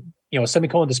 7, a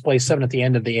semicolon display 7 at the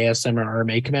end of the ASM or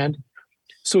RMA command.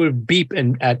 So it would beep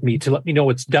at me to let me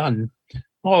know it's done.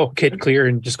 Oh, okay, clear,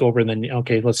 and just go over and then,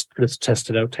 okay, let's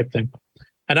test it out type thing.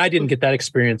 And I didn't get that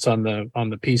experience on the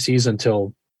PCs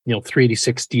until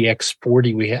 386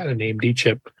 DX40. We had an AMD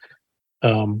chip,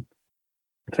 I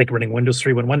think running Windows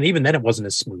 3.1. And even then, it wasn't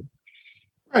as smooth.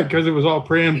 Right, because it was all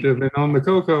preemptive, and on the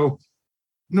Coco,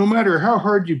 no matter how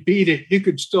hard you beat it, you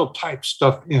could still type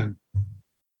stuff in.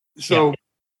 So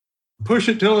push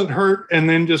it till it hurt, and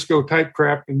then just go type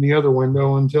crap in the other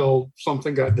window until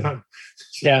something got done.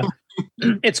 Yeah.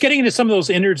 It's getting into some of those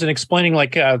innards and explaining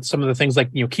some of the things like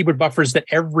keyboard buffers that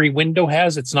every window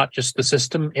has. It's not just the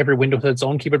system. Every window has its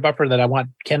own keyboard buffer that I want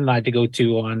Ken and I to go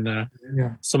to on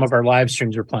some of our live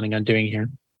streams we're planning on doing here.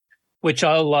 Which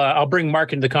I'll bring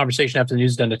Mark into the conversation after the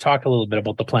news is done to talk a little bit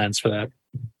about the plans for that.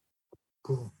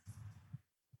 Cool.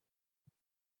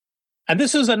 And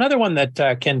this is another one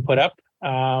that Ken put up.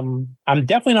 I'm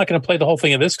definitely not going to play the whole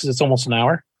thing of this because it's almost an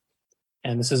hour,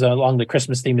 and this is along the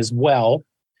Christmas theme as well.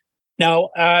 Now,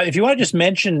 if you want to just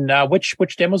mention which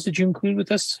demos did you include with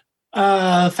this?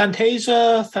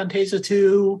 Fantasia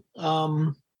 2,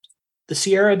 the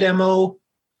Sierra demo,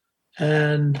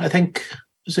 and I think,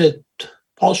 was it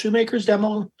Paul Shoemaker's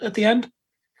demo at the end?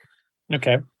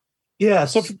 Okay. Yeah.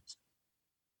 So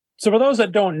for those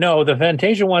that don't know, the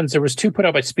Fantasia ones, there was 2 put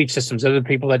out by Speech Systems. Other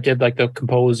people that did like the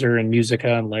Composer and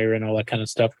Musica and Lyra and all that kind of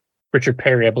stuff. Richard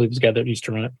Perry, I believe, was the guy that used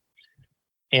to run it.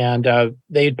 And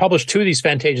they had published 2 of these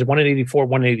Fantasias, one in 84,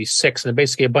 one in 86. And they're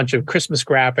basically a bunch of Christmas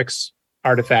graphics,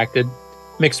 artifacted,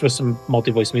 mixed with some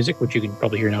multi-voice music, which you can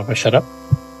probably hear now if I shut up.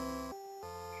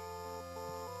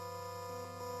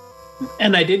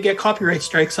 And I did get copyright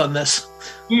strikes on this.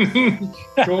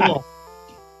 Cool.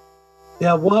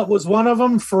 Yeah, what was one of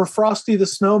them for Frosty the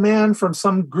Snowman from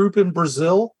some group in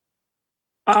Brazil?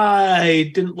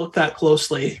 I didn't look that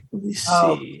closely. Let me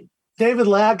see. David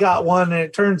Ladd got one, and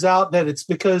it turns out that it's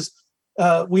because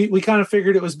we kind of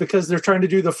figured it was because they're trying to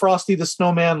do the Frosty the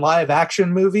Snowman live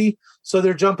action movie. So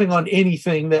they're jumping on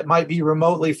anything that might be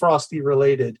remotely Frosty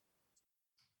related.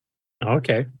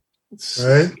 Okay.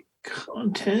 Right.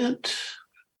 Content.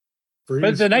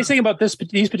 But the nice thing about these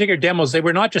particular demos, they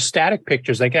were not just static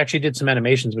pictures. They actually did some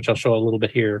animations, which I'll show a little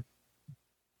bit here.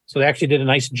 So they actually did a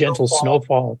nice, gentle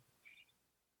snowfall.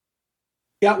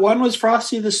 Yeah, one was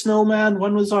Frosty the Snowman,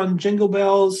 one was on Jingle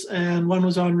Bells, and one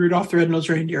was on Rudolph the Red-Nosed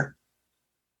Reindeer.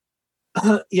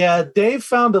 Yeah, Dave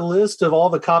found a list of all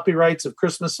the copyrights of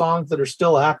Christmas songs that are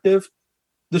still active.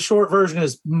 The short version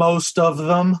is most of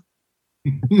them.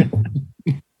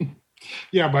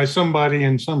 Yeah, by somebody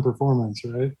in some performance,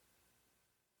 right?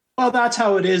 Well, that's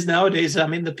how it is nowadays. I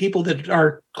mean, the people that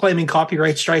are claiming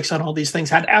copyright strikes on all these things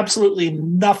had absolutely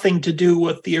nothing to do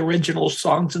with the original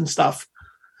songs and stuff.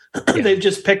 Yeah. They've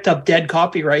just picked up dead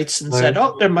copyrights and said,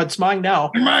 "Oh, it's mine now."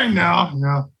 Mine now.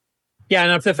 Yeah.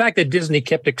 Yeah, and the fact that Disney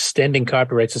kept extending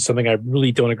copyrights is something I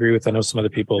really don't agree with. I know some other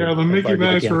people. Yeah, the Mickey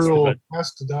Mouse rule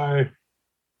has to die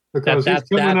because he's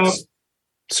coming up.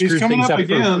 He's coming up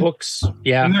again. Books.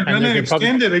 Yeah, and they're going to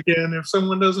extend it again if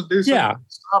someone doesn't do something. Yeah. To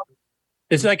stop it.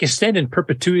 It's like extend in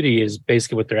perpetuity is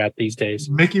basically what they're at these days.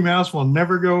 Mickey Mouse will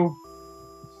never go.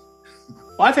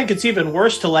 Well, I think it's even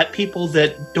worse to let people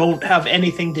that don't have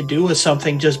anything to do with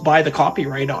something just buy the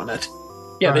copyright on it.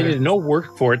 Yeah, they did no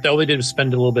work for it. All they did was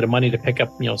spend a little bit of money to pick up,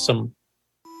 some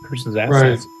person's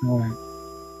assets. Right.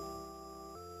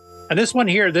 And this one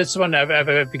here,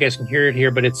 if you guys can hear it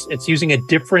here, but it's using a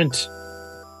different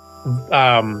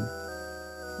not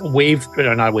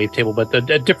wavetable, but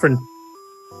a different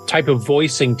type of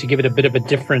voicing to give it a bit of a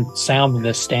different sound than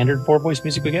the standard 4-voice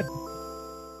music we get.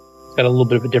 It's got a little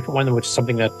bit of a different one, which is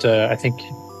something that I think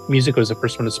Music was the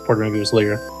first one to support. Maybe it was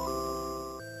Lyra.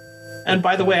 And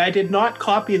by the way, I did not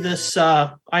copy this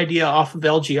idea off of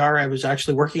LGR. I was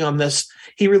actually working on this.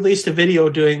 He released a video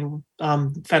doing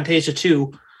Fantasia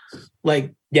 2,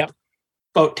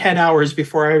 about 10 hours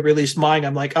before I released mine.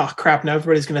 I'm like, oh, crap, now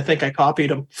everybody's going to think I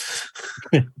copied him.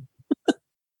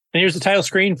 And here's the title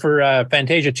screen for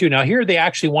Fantasia 2. Now, here they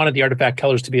actually wanted the artifact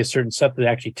colors to be a certain set that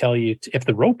actually tell you if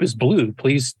the rope is blue,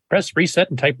 please press reset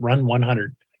and type run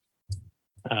 100.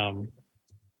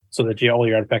 So that all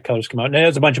your artifact colors come out. And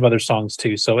there's a bunch of other songs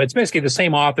too. So it's basically the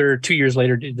same author 2 years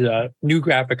later did new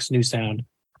graphics, new sound.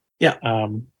 Yeah. I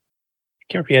can't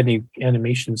remember if he had any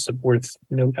animations worth.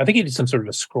 I think he did some sort of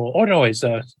a scroll. Oh no, he's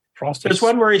Frosty. There's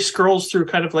one where he scrolls through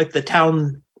kind of like the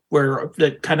town where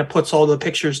that kind of puts all the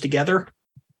pictures together.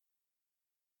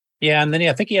 Yeah, and then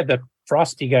I think he had the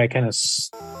Frosty guy kind of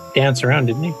dance around,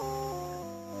 didn't he?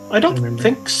 I don't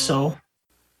think so.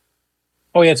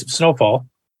 Oh, yeah, it's Snowfall.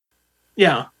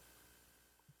 Yeah.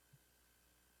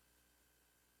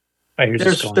 Oh,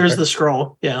 there's the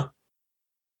scroll. Yeah.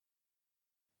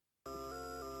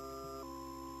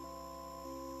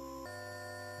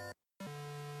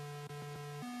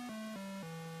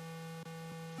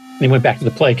 He went back to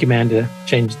the play command to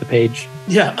change the page.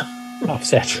 Yeah.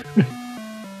 Offset.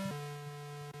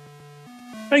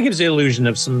 That gives the illusion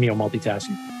of some,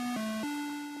 multitasking.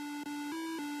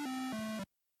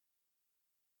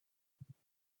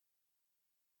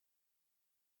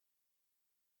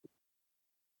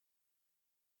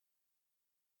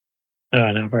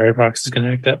 Oh, now Firefox is going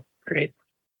to act up. Great.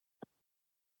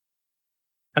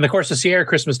 And of course, the Sierra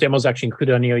Christmas demo is actually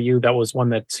included on EOU. That was one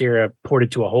that Sierra ported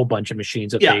to a whole bunch of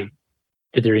machines that they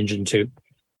did their engine to.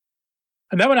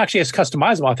 And that one actually is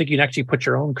customizable. I think you can actually put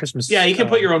your own Christmas. Yeah, you can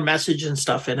put your own message and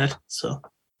stuff in it. So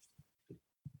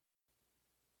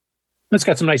it's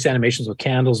got some nice animations with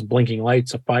candles, blinking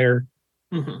lights, a fire.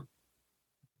 Mm-hmm.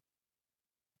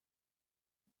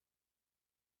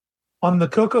 On the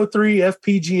Coco 3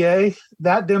 FPGA,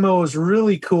 that demo is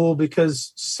really cool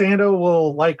because Santa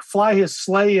will fly his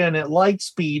sleigh in at light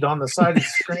speed on the side of the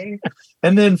screen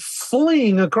and then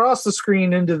fleeing across the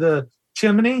screen into the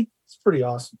chimney. It's pretty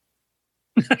awesome.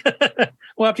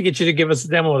 We'll have to get you to give us a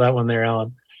demo of that one there,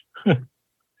 Alan. But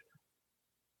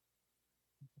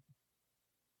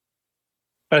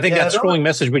I think that scrolling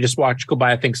message we just watched go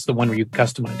by, I think, is the one where you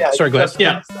customize. Yeah, sorry, go ahead.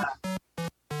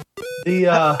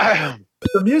 Yeah.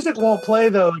 The music won't play,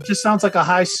 though. It just sounds like a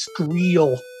high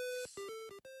squeal.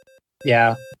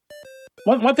 Yeah.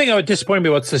 One thing that would disappoint me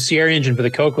about the Sierra engine for the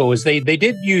Coco is they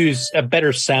did use a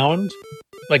better sound.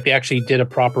 Like they actually did a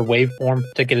proper waveform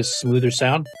to get a smoother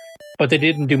sound. But they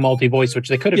didn't do multi-voice, which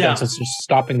they could have done since they're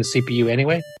stopping the CPU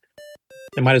anyway.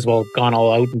 They might as well have gone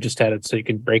all out and just had it so you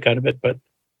can break out of it.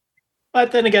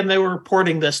 But then again, they were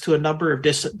porting this to a number of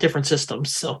different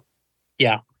systems. So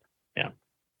yeah.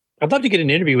 I'd love to get an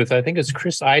interview with, I think it's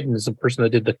Chris Iden is the person that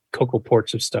did the Coco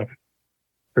ports of stuff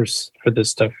for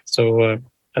this stuff. So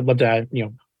I'd love to,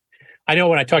 I know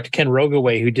when I talked to Ken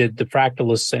Rogaway, who did the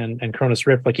Fractalus and Cronus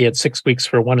Rift, he had 6 weeks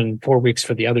for one and 4 weeks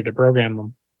for the other to program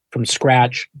them from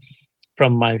scratch.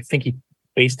 I think he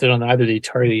based it on either the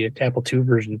Atari or the Apple II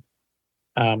version.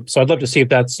 So I'd love to see if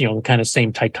that's, the kind of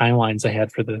same tight timelines I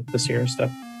had for the Sierra stuff.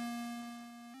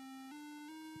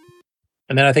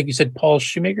 And then I think you said Paul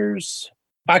Shoemaker's.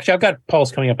 Actually, I've got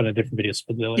Paul's coming up in a different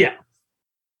video. Yeah.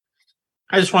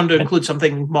 I just wanted to include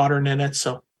something modern in it.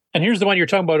 So. And here's the one you're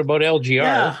talking about LGR.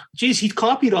 Yeah. Geez, he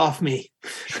copied off me.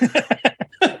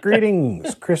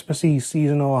 Greetings. Christmassy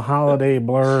seasonal holiday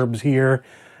blurbs here.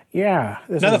 Yeah.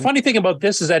 The funny thing about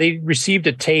this is that he received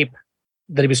a tape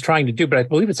that he was trying to do, but I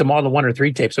believe it's a Model 1 or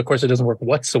 3 tape. So of course it doesn't work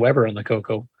whatsoever on the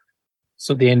Coco.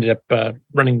 So they ended up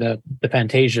running the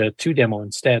Fantasia 2 demo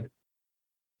instead,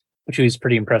 which he was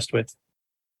pretty impressed with.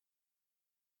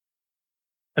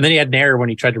 And then he had an error when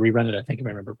he tried to rerun it, I think, if I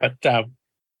remember. But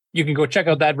you can go check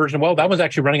out that version. Well, that was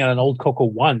actually running on an old Coco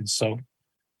 1. So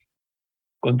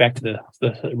going back to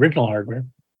the original hardware.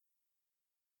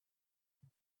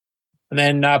 And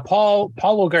then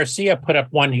Paulo Garcia put up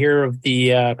one here of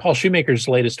the Paul Shoemaker's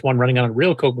latest one running on a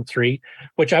real Coco 3,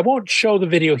 which I won't show the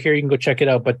video here. You can go check it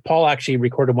out. But Paul actually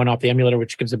recorded one off the emulator,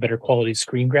 which gives a better quality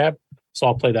screen grab. So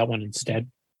I'll play that one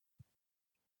instead.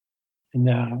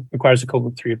 And requires a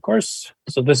Coco 3, of course.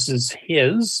 So this is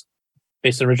his,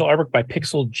 based on original artwork by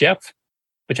Pixel Jeff,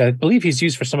 which I believe he's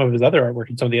used for some of his other artwork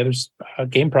and some of the other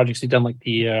game projects he's done, like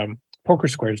the poker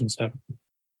squares and stuff.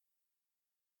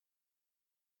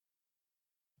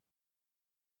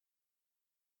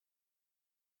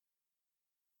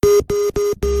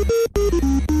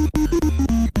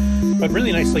 But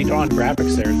really nicely drawn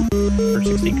graphics there for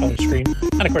 16 color screen.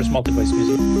 And of course, multi-voice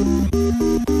music.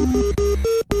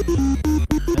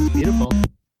 That's beautiful.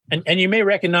 And you may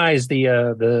recognize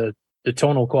the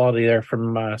tonal quality there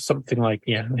from something like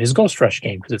his Ghost Rush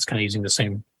game, because it's kind of using the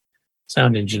same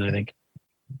sound engine, I think.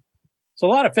 So a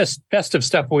lot of festive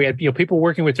stuff. We had people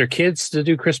working with their kids to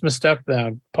do Christmas stuff.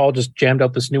 Paul just jammed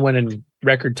out this new one in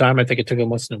record time. I think it took him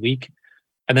less than a week.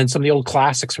 And then some of the old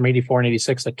classics from 84 and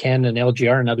 86 that Ken and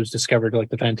LGR and others discovered, like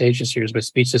the Fantasia series by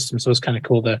Speech System. So it's kind of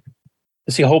cool to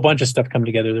see a whole bunch of stuff come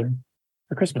together there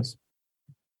for Christmas.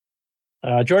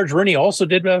 George Rooney also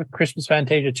did a Christmas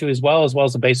Fantasia 2 as well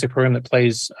as a basic program that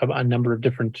plays a number of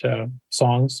different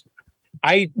songs.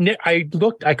 I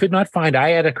looked, I could not find,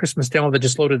 I had a Christmas demo that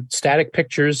just loaded static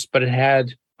pictures, but it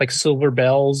had like Silver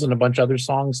Bells and a bunch of other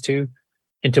songs too,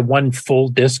 into one full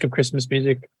disc of Christmas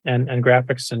music and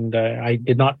graphics. And I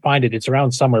did not find it. It's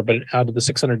around somewhere, but out of the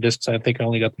 600 discs, I think I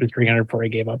only got through 300 before I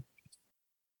gave up.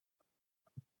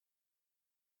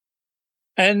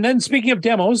 And then speaking of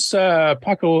demos,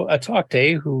 Paco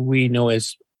Atocte, who we know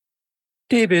as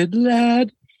David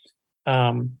Ladd,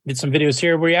 did some videos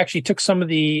here where he actually took some of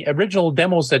the original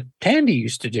demos that Tandy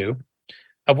used to do,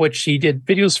 of which he did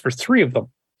videos for 3 of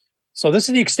them. So this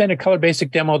is the extended color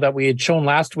basic demo that we had shown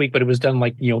last week, but it was done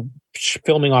like,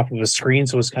 filming off of a screen.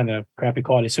 So it was kind of crappy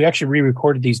quality. So we actually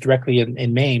re-recorded these directly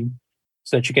in MAME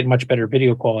so that you get much better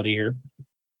video quality here.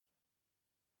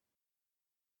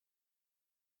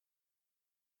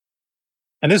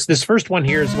 And this first one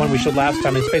here is the one we showed last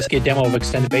time. It's basically a demo of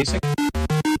extended basic.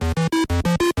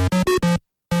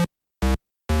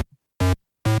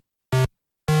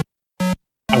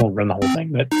 I won't run the whole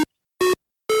thing, but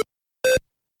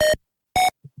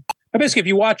basically, if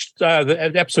you watched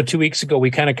the episode 2 weeks ago, we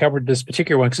kind of covered this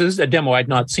particular one because this is a demo I'd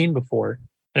not seen before,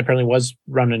 and apparently was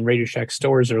run in Radio Shack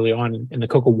stores early on in the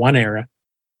Coco 1 era.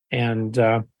 And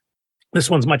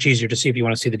this one's much easier to see if you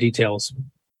want to see the details.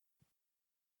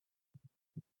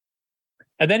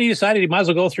 And then he decided he might as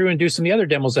well go through and do some of the other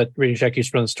demos that Radio Shack used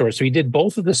to run in the store. So he did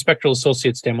both of the Spectral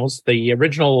Associates demos, the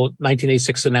original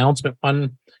 1986 announcement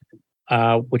one,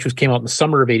 which came out in the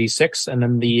summer of 86, and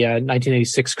then the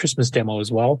 1986 Christmas demo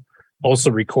as well.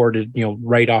 Also recorded,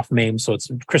 right off MAME, so it's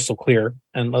crystal clear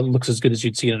and it looks as good as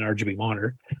you'd see in an RGB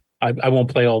monitor. I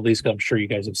won't play all these because I'm sure you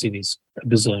guys have seen these a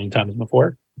bazillion times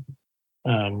before.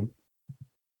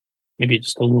 Maybe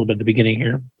just a little bit at the beginning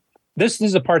here. This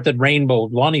is a part that Rainbow,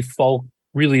 Lonnie Falk,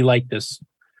 really liked this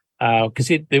because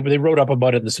they wrote up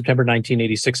about it in the September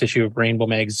 1986 issue of Rainbow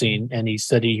magazine, and he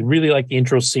said he really liked the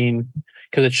intro scene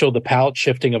because it showed the palette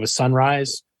shifting of a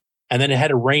sunrise, and then it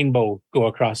had a rainbow go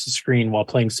across the screen while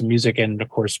playing some music, and of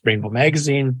course Rainbow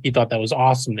magazine. He thought that was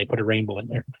awesome. They put a rainbow in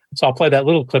there. So I'll play that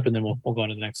little clip and then we'll go on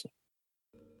to the next one.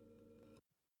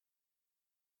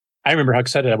 I remember how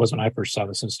excited I was when I first saw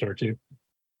this in store too.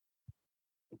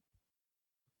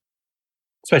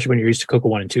 Especially when you're used to Coco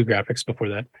 1 and 2 graphics before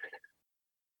that.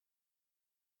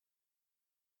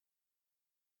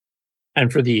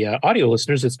 And for the audio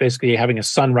listeners, it's basically having a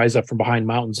sun rise up from behind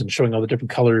mountains and showing all the different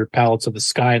color palettes of the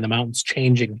sky and the mountains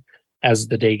changing as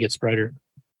the day gets brighter.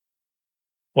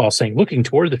 While saying, looking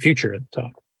toward the future at the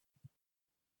top.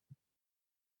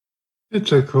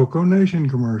 It's a Coco Nation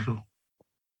commercial.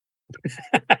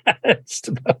 Just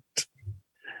about.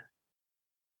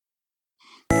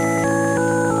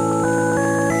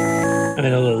 And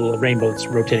then a little rainbow that's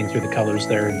rotating through the colors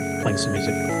there and playing some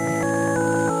music.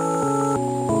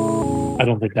 I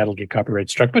don't think that'll get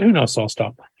copyright struck, but who knows? So I'll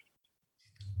stop.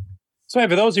 So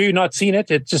for those of you not seen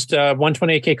it, it's just a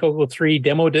 128K Coco 3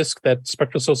 demo disc that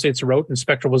Spectral Associates wrote, and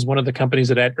Spectral was one of the companies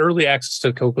that had early access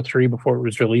to Coco 3 before it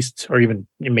was released or even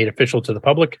made official to the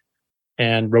public.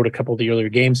 and wrote a couple of the earlier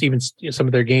games. Even some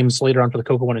of their games later on for the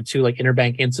Coco 1 and 2, like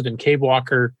Interbank Incident, Cave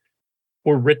Walker,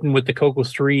 were written with the Coco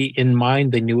 3 in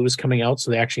mind. They knew it was coming out,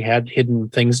 so they actually had hidden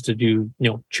things to do,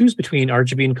 choose between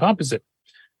RGB and composite,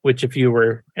 which if you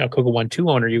were a Coco 1-2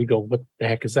 owner, you would go, what the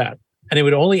heck is that? And it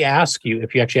would only ask you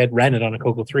if you actually had ran it on a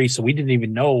Coco 3. So we didn't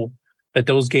even know that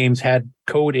those games had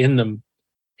code in them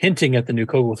hinting at the new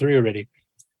Coco 3 already,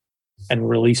 and were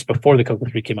released before the Coco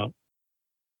 3 came out.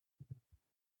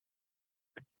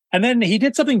 And then he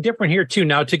did something different here too.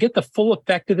 Now, to get the full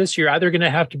effect of this, you're either going to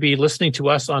have to be listening to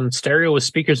us on stereo with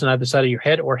speakers on either side of your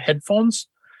head or headphones.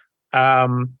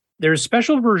 There's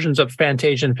special versions of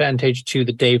Fantasia and Fantasia 2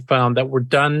 that Dave found that were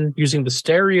done using the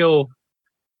stereo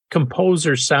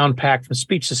composer sound pack from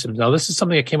Speech Systems. Now, this is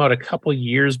something that came out a couple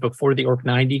years before the ORC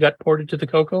 90 got ported to the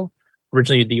Coco.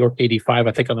 Originally, the ORC 85,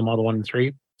 I think, on the Model 1 and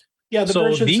 3. Yeah, the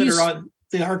versions that are on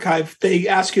the archive, they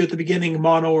ask you at the beginning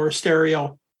mono or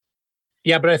stereo.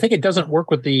 Yeah, but I think it doesn't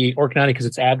work with the ORC 90 because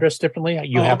it's addressed differently.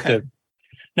 You have to.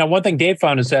 Now, one thing Dave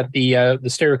found is that the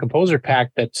stereo composer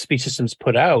pack that Speech Systems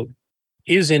put out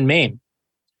is in MAME,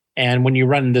 and when you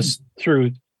run this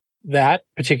through that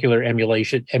particular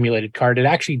emulated card, it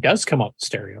actually does come out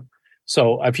stereo.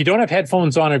 So if you don't have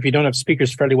headphones on, or if you don't have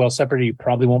speakers fairly well separated, you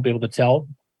probably won't be able to tell.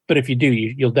 But if you do,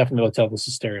 you'll definitely be able to tell this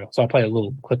is stereo. So I'll play a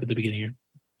little clip at the beginning here.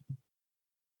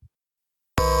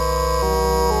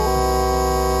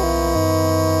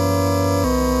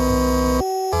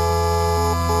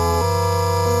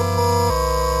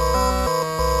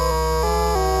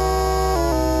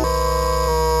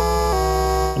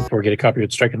 Before we get a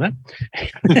copyright strike on that.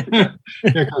 Yeah,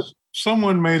 because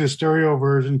someone made a stereo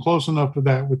version close enough to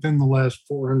that within the last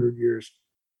 400 years.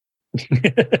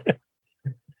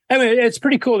 I mean, it's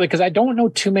pretty cool because I don't know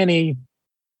too many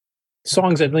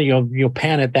songs that you'll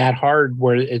pan it that hard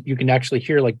where you can actually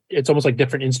hear, like, it's almost like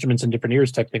different instruments and different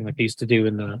ears type thing, like they used to do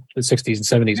in the 60s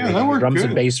and 70s. Yeah, where that drums worked and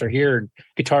good. bass are here, and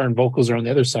guitar and vocals are on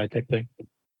the other side type thing.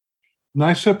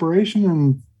 Nice separation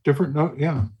and different note.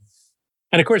 Yeah.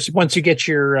 And of course, once you get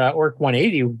your ORC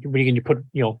 180, you put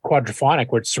quadraphonic,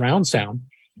 where it's surround sound.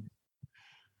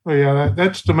 Oh yeah,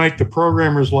 that's to make the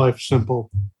programmer's life simple.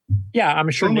 Yeah, I'm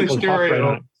sure Only Nick will talk right stereo,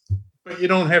 on it. but you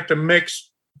don't have to mix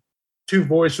two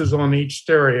voices on each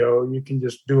stereo. You can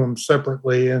just do them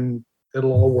separately, and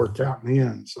it'll all work out in the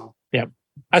end. So yeah,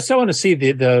 I still want to see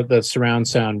the surround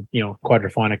sound,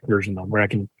 quadraphonic version though, where I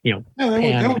can, yeah,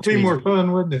 that would be more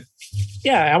fun, wouldn't it?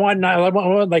 Yeah, I want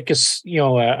like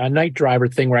a night driver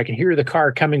thing where I can hear the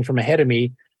car coming from ahead of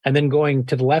me and then going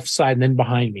to the left side and then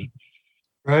behind me.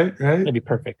 Right. That'd be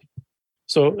perfect.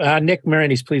 So, Nick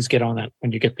Marinis, please get on that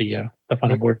when you get the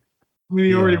final board. I mean,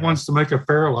 he already wants to make a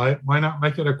Fairlight. Why not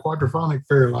make it a quadraphonic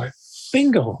Fairlight?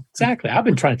 Bingo! Exactly. I've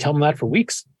been trying to tell him that for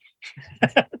weeks.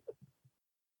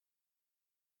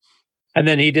 And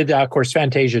then he did, of course,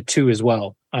 Fantasia 2 as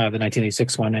well, the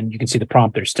 1986 one, and you can see the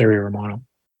prompt there, stereo or mono.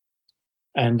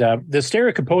 And the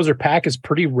stereo composer pack is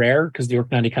pretty rare because the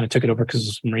ORC 90 kind of took it over because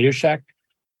it's from Radio Shack.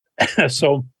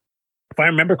 So if I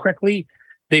remember correctly,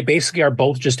 they basically are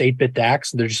both just 8-bit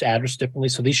DACs. They're just addressed differently.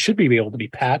 So these should be able to be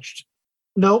patched.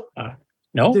 Nope.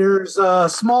 No? There's a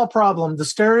small problem. The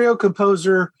stereo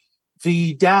composer,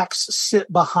 the DACs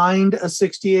sit behind a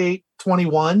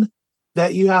 6821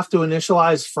 that you have to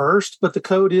initialize first, but the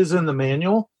code is in the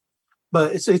manual.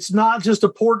 But it's not just a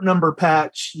port number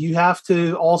patch. You have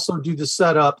to also do the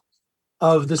setup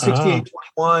of the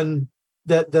 6821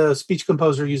 that the speech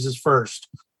composer uses first.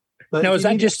 But now, is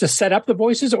that just to set up the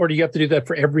voices, or do you have to do that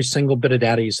for every single bit of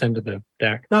data you send to the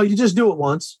DAC? No, you just do it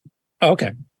once. Oh,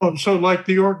 okay. So like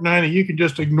the ORC 90, you can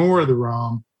just ignore the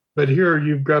ROM, but here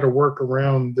you've got to work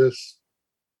around this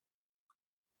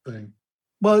thing.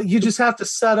 Well, you just have to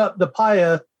set up the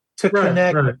PIA to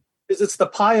connect, because it's the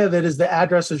PIA that is the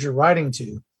addresses you're writing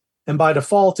to. And by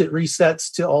default, it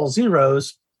resets to all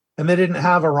zeros, and they didn't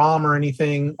have a ROM or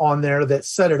anything on there that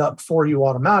set it up for you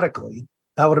automatically.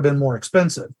 That would have been more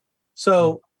expensive.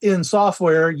 So in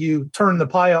software, you turn the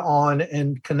PIA on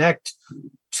and connect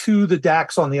to the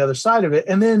DACs on the other side of it,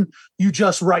 and then you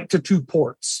just write to 2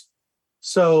 ports.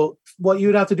 So what you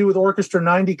would have to do with Orchestra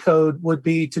 90 code would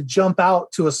be to jump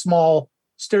out to a small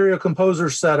stereo composer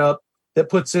setup that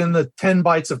puts in the 10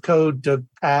 bytes of code to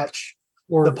patch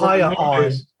the PIA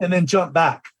on, and then jump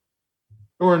back.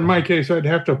 Or in my case, I'd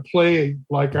have to play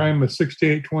like I'm a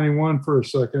 6821 for a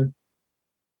second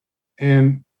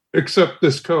and accept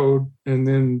this code, and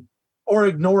then or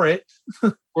ignore it,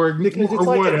 or because it's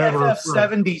like whatever, an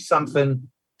FF70 something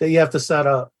that you have to set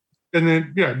up, and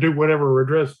then do whatever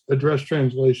address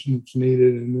translation that's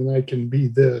needed, and then I can be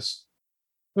this.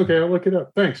 Okay, I'll look it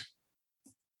up. Thanks.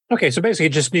 Okay, so basically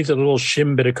it just needs a little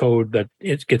shim bit of code that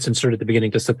it gets inserted at the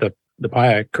beginning to set the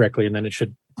PI correctly, and then it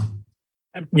should,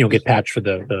 get patched for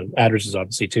the addresses,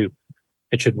 obviously, too.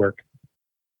 It should work.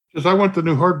 Because I want the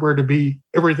new hardware to be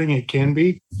everything it can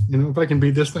be. If I can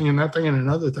be this thing and that thing and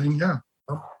another thing, yeah,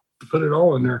 I'll put it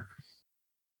all in there.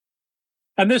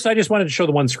 And this, I just wanted to show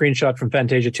the one screenshot from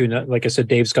Fantasia 2. Like I said,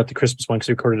 Dave's got the Christmas one because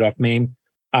he recorded off MAME.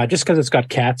 Just because it's got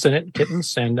cats in it,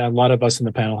 kittens, and a lot of us in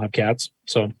the panel have cats.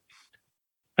 So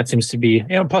that seems to be,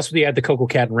 plus we add the Coco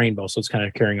Cat and Rainbow, so it's kind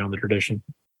of carrying on the tradition.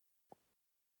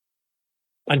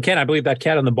 And Ken, I believe that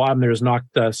cat on the bottom there has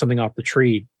knocked something off the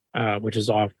tree, which is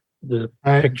off the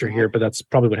picture here, but that's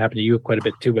probably what happened to you quite a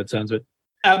bit too, but it sounds it.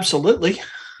 Absolutely.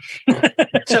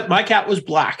 Except my cat was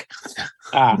black.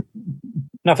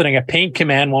 Nothing a paint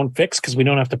command won't fix because we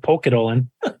don't have to poke it all in.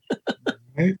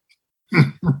 Anyway,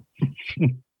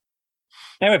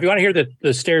 if you want to hear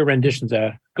the stereo renditions,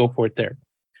 go for it there.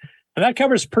 And that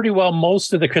covers pretty well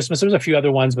most of the Christmas. There was a few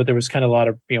other ones, but there was kind of a lot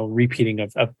of repeating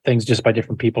of things just by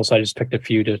different people. So I just picked a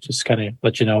few to just kind of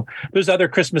let you know. There's other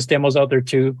Christmas demos out there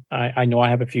too. I know I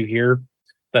have a few here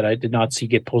that I did not see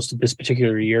get posted this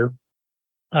particular year.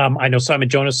 I know Simon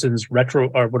Jonason's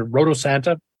Roto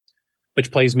Santa,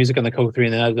 which plays music on the Coco 3,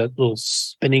 and then that little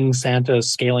spinning Santa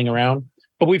scaling around.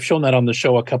 But we've shown that on the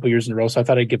show a couple years in a row, so I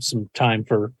thought I'd give some time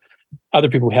for other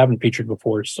people who haven't featured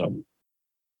before. So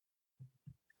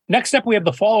next up, we have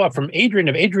the follow-up from Adrian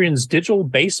of Adrian's Digital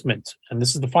Basement. And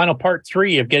this is the final part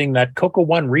 3 of getting that Coco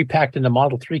 1 repacked in the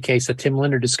Model 3 case that Tim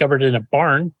Linder discovered in a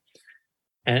barn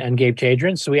and gave to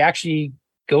Adrian. So he actually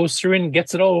goes through and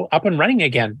gets it all up and running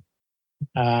again.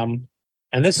 And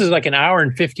this is like an hour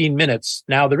and 15 minutes.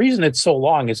 Now, the reason it's so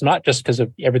long is not just because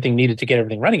of everything needed to get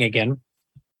everything running again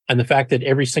and the fact that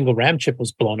every single RAM chip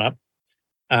was blown up,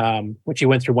 which he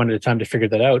went through one at a time to figure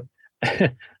that out.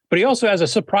 But he also has a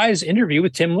surprise interview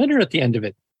with Tim Linder at the end of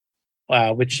it,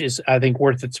 which is, I think,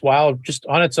 worth its while just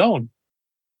on its own.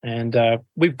 And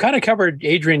we've kind of covered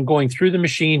Adrian going through the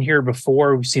machine here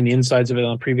before. We've seen the insides of it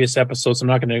on previous episodes. I'm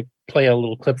not going to play a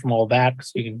little clip from all that.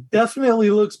 So you can... Definitely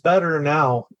looks better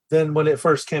now than when it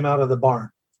first came out of the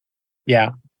barn.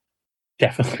 Yeah,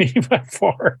 definitely by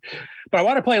far. But I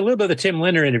want to play a little bit of the Tim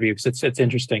Linder interview because it's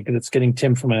interesting because it's getting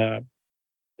Tim from a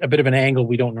bit of an angle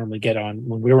we don't normally get on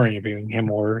when we were interviewing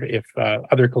him or if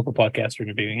other Coco podcasts are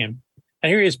interviewing him. And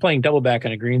here he is playing double back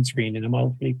on a green screen in a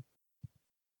Model 3.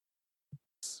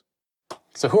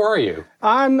 So who are you?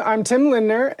 I'm Tim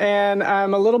Linder, and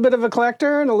I'm a little bit of a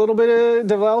collector and a little bit of a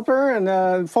developer and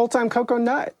a full-time Coco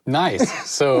nut. Nice.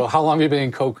 So how long have you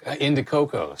been into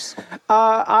Cocos?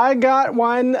 I got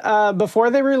one before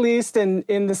they released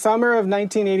in the summer of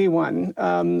 1981.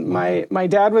 My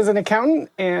dad was an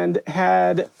accountant and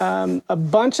had a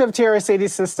bunch of TRS-80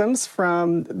 systems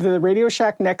from the Radio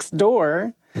Shack next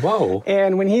door. Whoa.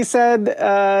 And when he said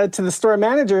to the store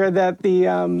manager that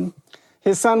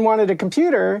his son wanted a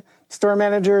computer, store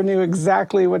manager knew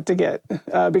exactly what to get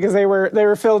because they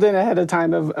were filled in ahead of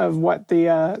time of what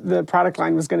the product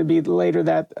line was going to be later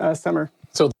that summer.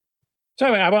 So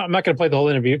anyway, I'm not going to play the whole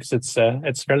interview because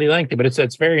it's fairly lengthy, but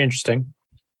it's very interesting.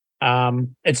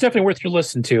 It's definitely worth your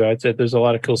listen to. I'd say there's a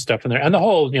lot of cool stuff in there, and the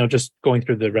whole just going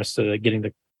through the rest of getting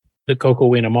the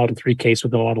Coco in a Model 3 case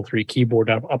with the Model 3 keyboard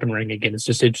up and running again. It's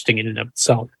just interesting in and of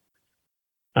itself.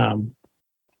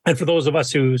 And for those of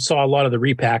us who saw a lot of the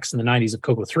repacks in the 90s of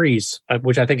Coco 3s,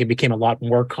 which I think it became a lot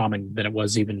more common than it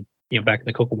was even back in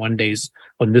the Coco 1 days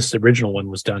when this original one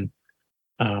was done.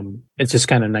 It's just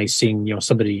kind of nice seeing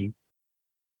somebody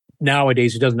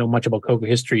nowadays who doesn't know much about Coco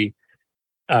history.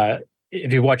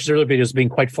 If you watch his earlier videos, being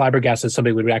quite flabbergasted,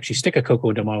 somebody would actually stick a Coco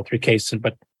into a Model 3 case,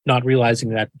 but not realizing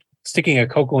that sticking a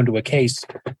Coco into a case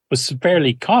was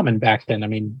fairly common back then. I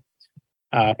mean,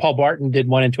 Paul Barton did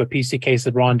one into a PC case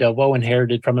that Ron Delvaux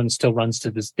inherited from him and still runs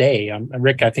to this day.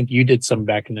 Rick, I think you did some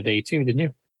back in the day too, didn't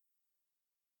you?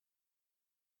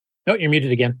 No, you're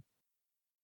muted again.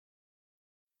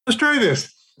 Let's try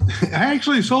this. I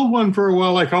actually sold one for a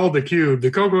while I called the Cube,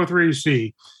 the Coco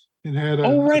 3C. It had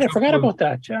I forgot about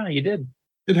that. Yeah, you did.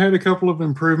 It had a couple of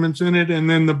improvements in it, and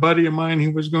then the buddy of mine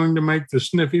who was going to make the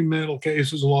sniffy metal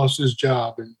cases lost his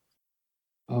job,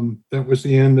 and that was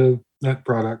the end of that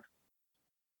product.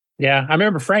 Yeah, I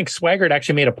remember Frank Swaggart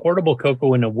actually made a portable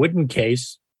Coco in a wooden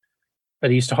case that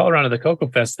he used to haul around to the Coco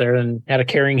Fest there and had a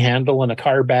carrying handle and a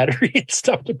car battery and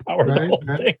stuff to power the whole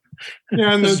thing.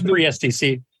 Yeah, and this is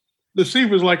pre-STC. The seat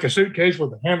was like a suitcase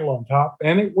with a handle on top,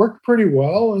 and it worked pretty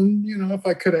well. And, if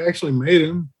I could have actually made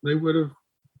them, it would have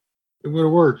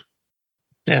worked.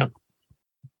 Yeah.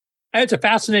 It's a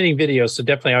fascinating video, so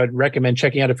definitely I would recommend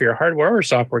checking out if you're a hardware or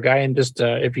software guy. And just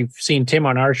if you've seen Tim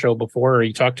on our show before, or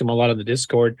you talked to him a lot on the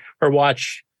Discord, or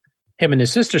watch him and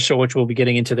his sister show, which we'll be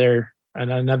getting into there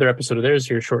and another episode of theirs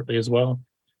here shortly as well.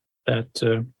 That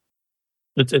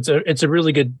it's a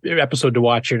really good episode to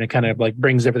watch here, and it kind of like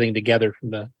brings everything together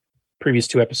from the previous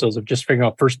 2 episodes of just figuring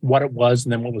out first what it was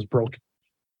and then what was broken.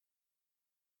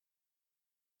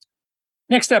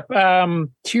 Next up,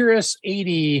 Tiras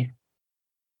 80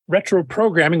 Retro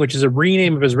Programming, which is a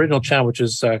rename of his original channel, which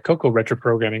is Coco Retro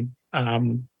Programming,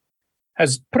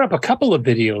 has put up a couple of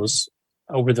videos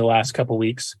over the last couple of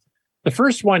weeks. The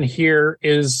first one here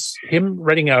is him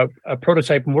writing a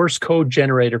prototype Morse code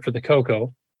generator for the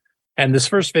Coco. And this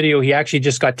first video, he actually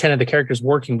just got 10 of the characters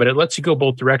working, but it lets you go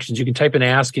both directions. You can type in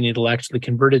ASCII and it'll actually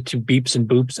convert it to beeps and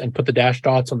boops and put the dash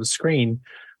dots on the screen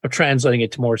of translating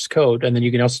it to Morse code. And then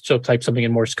you can also type something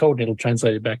in Morse code and it'll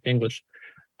translate it back to English.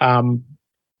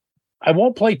 I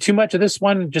won't play too much of this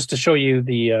one just to show you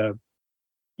the,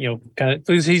 kind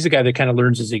of, he's a guy that kind of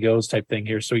learns as he goes type thing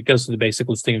here. So he goes to the basic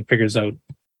listing and figures out,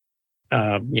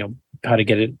 how to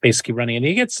get it basically running. And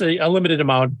he gets a limited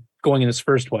amount going in his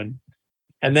first one.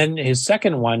 And then his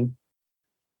second one,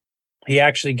 he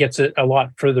actually gets it a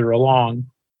lot further along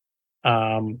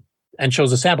and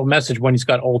shows a sample message when he's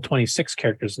got all 26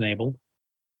 characters enabled.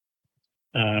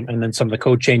 And then some of the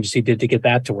code changes he did to get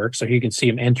that to work. So you can see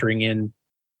him entering in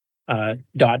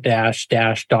dot dash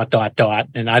dash dot dot dot.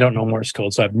 And I don't know Morse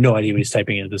code, so I have no idea what he's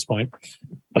typing in at this point.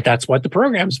 But that's what the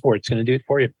program's for. It's going to do it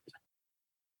for you.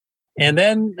 And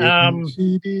then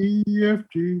C, D, E, F,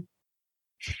 G.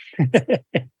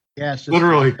 Yeah, it's just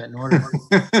Literally. in order.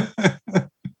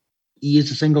 E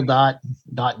is a single dot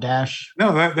dash.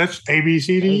 No, that's A, B,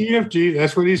 C, D, E, F, G.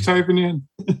 That's what he's typing in.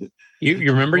 You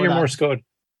remember your Morse code?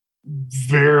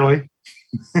 Barely.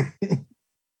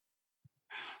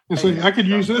 It's like I could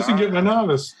use this and get my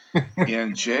novice.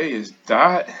 And J is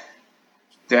dot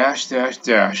dash dash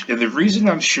dash. And the reason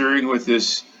I'm sharing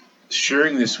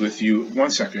this with you,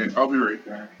 1 second, I'll be right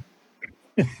back.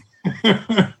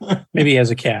 Maybe he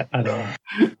has a cat. I don't know.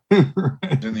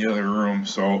 In the other room,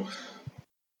 so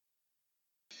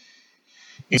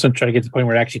I'm trying to get to the point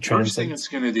where it actually first thing translates. it's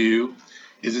going to do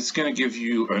is it's going to give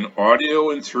you an audio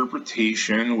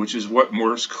interpretation, which is what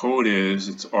Morse code is.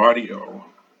 It's audio,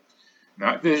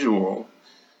 not visual.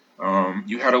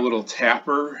 You had a little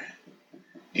tapper,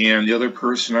 and the other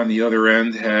person on the other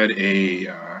end had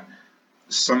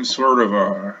some sort of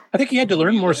a. I think he had to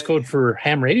learn Morse code for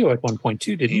ham radio at one point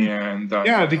too, didn't he? And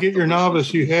Yeah, to get your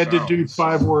novice, you had to do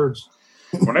 5 words.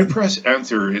 when I press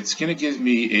enter, it's going to give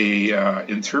me a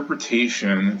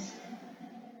interpretation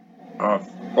of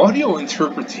audio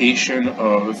interpretation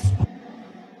of.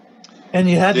 And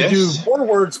you had to do this, 4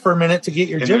 words per minute to get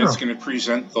your and then general. it's going to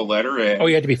present the letter A. Oh,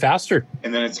 you had to be faster.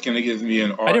 And then it's going to give me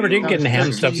an audio I never did get in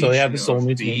ham stuff, so yeah, this is all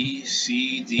new to me. B,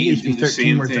 C, It D, used to do be the 13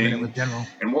 same words a minute thing. with general.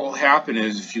 And what will happen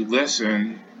is if you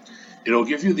listen, it'll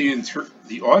give you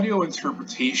the audio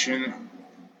interpretation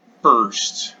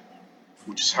first,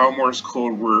 which is how Morse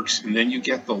code works, and then you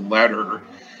get the letter,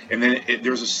 and then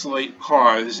there's a slight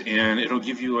pause, and it'll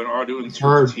give you an audio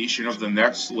interpretation of the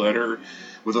next letter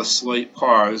with a slight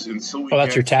pause until we Oh, that's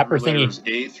get your tapper through letters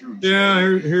thingy. A through J.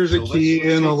 Yeah, here's a So key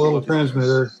let's and a take little look at this.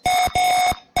 transmitter.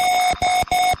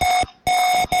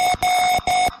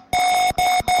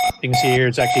 You can see here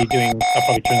it's actually doing. I'll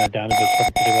probably turn that down a bit. It's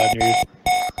probably pretty loud in your ears.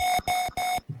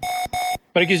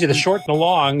 But it gives you the short and the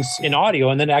longs in audio,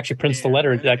 and then it actually prints the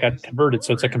letter that got converted.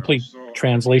 So it's a complete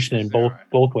translation in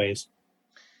both ways.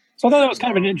 So I thought that was kind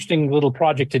of an interesting little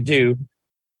project to do.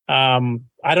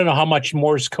 I don't know how much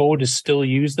Morse code is still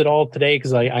used at all today,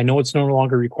 because I know it's no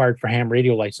longer required for ham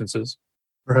radio licenses.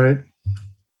 Right.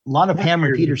 A lot of ham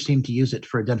repeaters seem to use it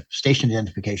for station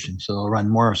identification. So they'll run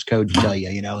Morse code to tell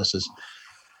you, this is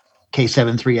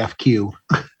K73FQ.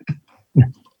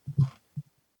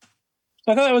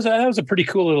 So I thought that was a pretty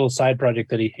cool little side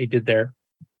project that he did there.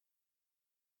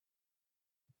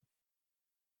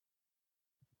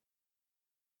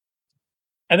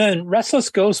 And then Restless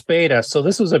Ghost Beta. So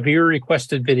this was a viewer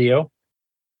requested video.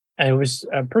 And it was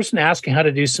a person asking how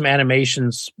to do some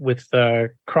animations with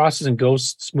crosses and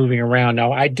ghosts moving around.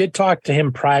 Now, I did talk to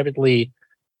him privately,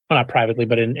 well, not privately,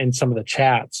 but in some of the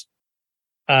chats.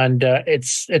 And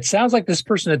it sounds like this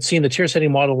person had seen the tier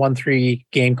setting Model 1.3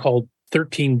 game called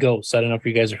 13 Ghosts. I don't know if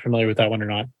you guys are familiar with that one or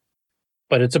not.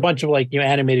 But it's a bunch of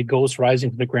animated ghosts rising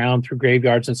from the ground through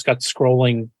graveyards, and it's got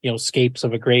scrolling, scapes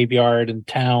of a graveyard and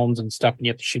towns and stuff, and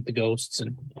you have to shoot the ghosts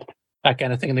and that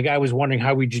kind of thing. And the guy was wondering,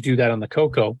 how would you do that on the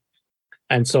Coco?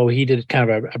 And so he did kind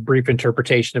of a brief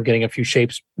interpretation of getting a few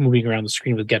shapes moving around the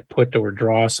screen with get put or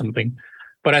draw something.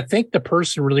 But I think the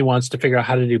person really wants to figure out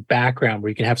how to do background, where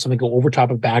you can have something go over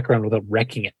top of background without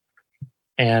wrecking it.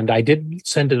 And I did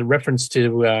send a reference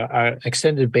to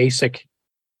extended basic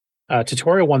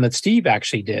tutorial one that Steve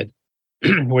actually did,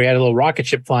 where he had a little rocket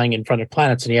ship flying in front of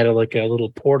planets, and he had a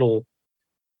little portal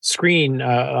screen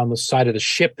on the side of the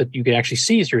ship that you could actually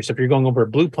see through. So if you're going over a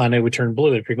blue planet, it would turn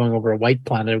blue. If you're going over a white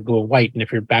planet, it would go white. And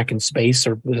if you're back in space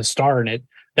or with a star in it,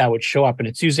 that would show up. And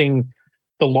it's using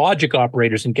the logic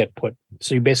operators in get put.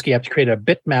 So you basically have to create a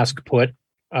bit mask put,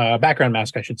 background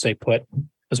mask, I should say, put,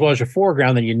 as well as your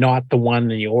foreground. Then you not the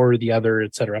one and you or the other,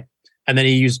 etc. And then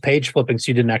he used page flipping, so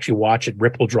you didn't actually watch it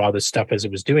ripple draw this stuff as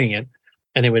it was doing it,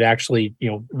 and it would actually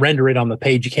render it on the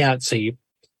page you can't see.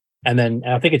 And then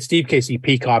I think it's Steve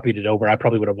KCP copied it over. I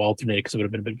probably would have alternated because it would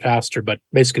have been a bit faster, but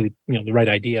basically, the right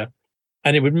idea.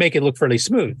 And it would make it look fairly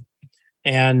smooth.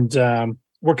 And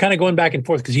we're kind of going back and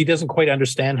forth because he doesn't quite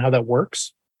understand how that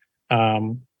works.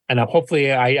 And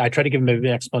hopefully I tried to give him an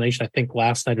explanation, I think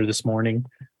last night or this morning.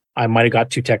 I might have got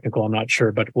too technical. I'm not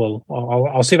sure, but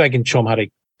I'll see if I can show him how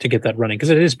to get that running, because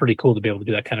it is pretty cool to be able to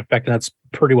do that kind of effect. And that's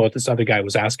pretty well what this other guy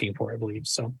was asking for, I believe.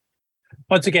 So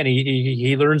once again,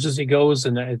 he learns as he goes,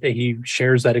 and he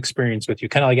shares that experience with you,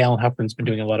 kind of like Alan Huffman's been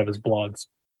doing a lot of his blogs.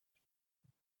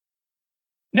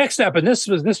 Next up, and this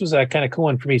was a kind of cool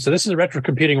one for me. So this is a Retro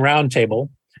Computing Roundtable,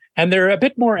 and they're a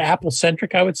bit more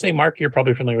Apple-centric, I would say. Mark, you're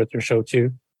probably familiar with their show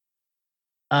too.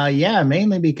 Yeah,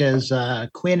 mainly because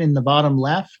Quinn in the bottom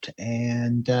left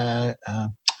and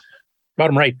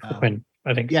bottom right, Quinn,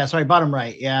 I think. Yeah, sorry, bottom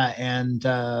right. Yeah, and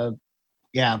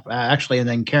actually, and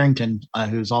then Carrington,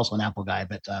 who's also an Apple guy,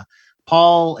 but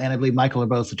Paul and I believe Michael are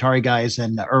both Atari guys,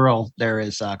 and Earl there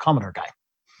is a Commodore guy.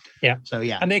 Yeah. So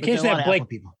yeah, and they occasionally have Blake.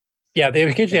 People. Yeah, they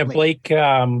occasionally have Blake.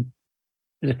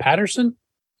 Is it Patterson?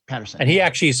 Patterson, and he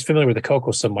actually is familiar with the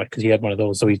Coco somewhat because he had one of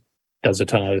those, so he does a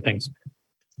ton of other things.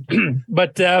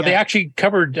 But they actually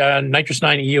covered Nitrous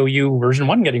 9 EOU version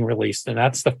 1 getting released, and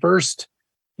that's the first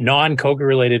non-Coca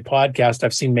related podcast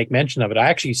I've seen make mention of it. I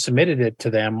actually submitted it to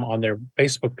them on their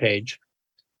Facebook page,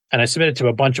 and I submitted to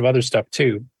a bunch of other stuff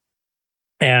too.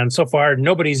 And so far,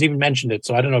 nobody's even mentioned it.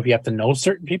 So I don't know if you have to know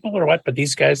certain people or what, but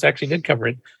these guys actually did cover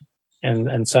it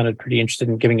and sounded pretty interested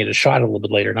in giving it a shot a little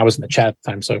bit later. And I was in the chat at the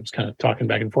time, so I was kind of talking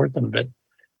back and forth a bit.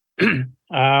 There's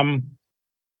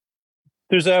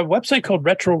a website called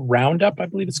Retro Roundup, I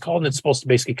believe it's called, and it's supposed to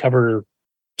basically cover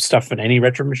stuff in any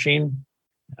retro machine.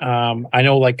 I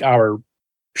know like our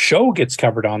show gets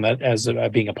covered on that as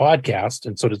being a podcast,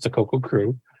 and so does the Coco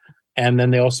Crew. And then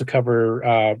they also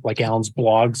cover like Alan's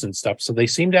blogs and stuff. So they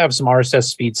seem to have some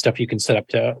RSS feed stuff you can set up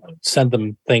to send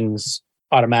them things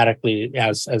automatically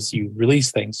as you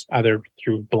release things, either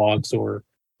through blogs or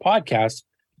podcasts.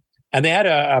 And they had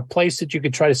a place that you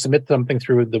could try to submit something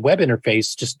through the web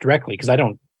interface just directly, because I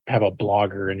don't have a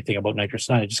blog or anything about Nitrous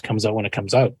 9. It just comes out when it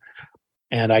comes out.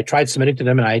 And I tried submitting to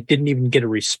them, and I didn't even get a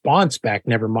response back.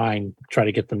 Never mind try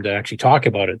to get them to actually talk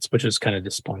about it, which is kind of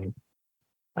disappointing.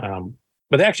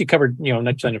 But they actually covered,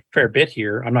 Nitrous 9 a fair bit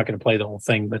here. I'm not going to play the whole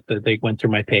thing, but they went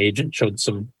through my page and showed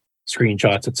some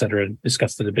screenshots, et cetera, and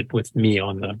discussed it a bit with me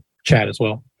on the chat as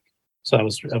well. So that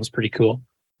was pretty cool.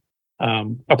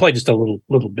 I'll play just a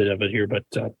little bit of it here, but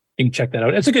you can check that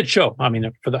out. It's a good show. I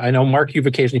mean, I know Mark, you've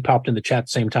occasionally popped in the chat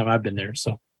the same time I've been there.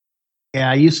 So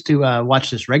yeah, I used to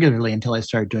watch this regularly until I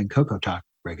started doing Coco Talk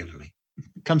regularly.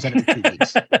 It comes out every 2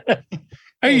 weeks.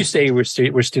 Are you saying we're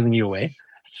stealing you away?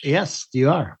 Yes, you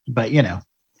are. But I don't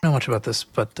know much about this,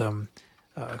 but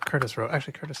Curtis wrote.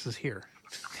 Actually, Curtis is here.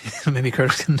 Maybe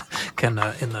Curtis can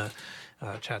in the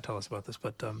chat tell us about this.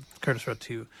 But Curtis wrote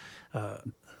to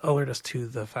alert us to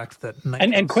the fact that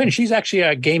and Quinn, she's actually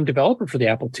a game developer for the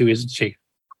Apple II, isn't she?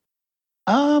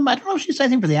 I don't know if she's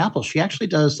anything for the Apple. She actually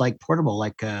does like portable,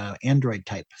 like Android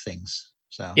type things.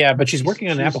 So yeah, but she's working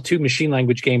on an Apple II machine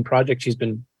language game project. She's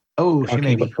been she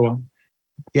may be. For a while.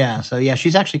 Yeah, so yeah,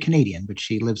 she's actually Canadian, but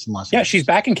she lives in Los Angeles. Yeah, she's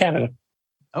back in Canada.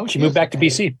 Oh, she moved back to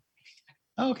BC.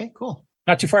 Oh, okay, cool.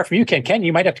 Not too far from you, Ken. Ken,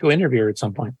 you might have to go interview her at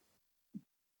some point.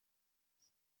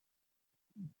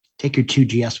 Take your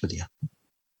 2GS with you.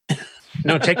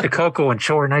 No, take the Coco and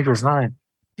show her Nitrous 9.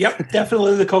 Yep,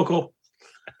 definitely the Coco.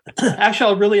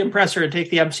 Actually, I'll really impress her and take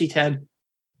the MC10.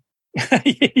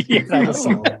 You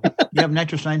have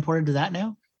Nitrous 9 ported to that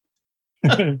now?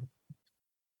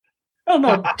 Oh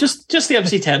no, just the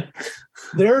MC10.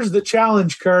 There's the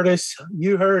challenge, Curtis.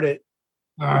 You heard it.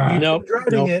 Nope,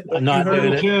 I'm not doing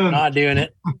it. Not doing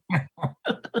it.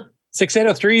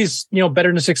 6803 is better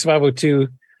than a 6502,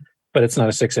 but it's not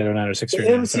a 6809 or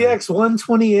 639. MCX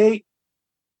 128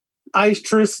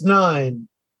 Istrus 9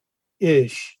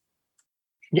 ish.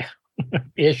 Yeah,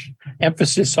 ish.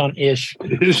 Emphasis on ish.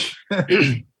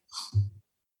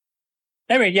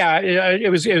 Anyway, yeah, it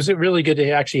was really good to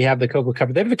actually have the Coco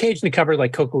covered. They've occasionally covered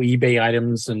like Coco eBay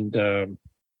items and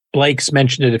Blake's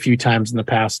mentioned it a few times in the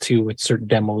past too with certain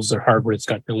demos or hardware that's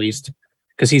got released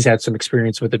because he's had some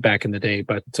experience with it back in the day.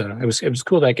 But it was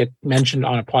cool that I get mentioned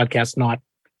on a podcast not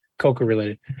Coco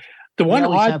related. The one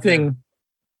odd thing,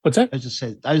 what's that? I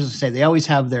was just say they always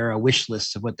have their wish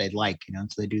lists of what they'd like, so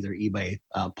they do their eBay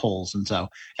polls,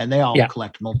 and they all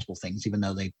collect multiple things, even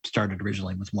though they started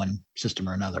originally with one system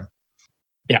or another.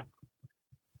 Yeah.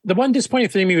 The one disappointing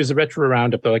thing to me was the retro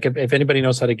roundup, though. Like if anybody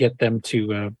knows how to get them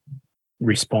to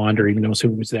respond or even knows who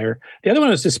was there. The other one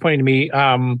that was disappointing to me,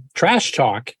 Trash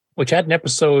Talk, which had an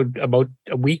episode about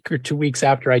a week or 2 weeks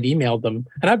after I'd emailed them.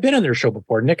 And I've been on their show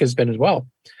before. Nick has been as well.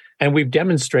 And we've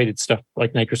demonstrated stuff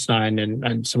like Nitrous 9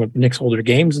 and some of Nick's older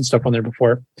games and stuff on there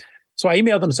before. So I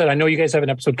emailed them and said, I know you guys have an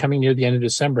episode coming near the end of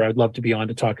December. I'd love to be on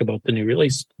to talk about the new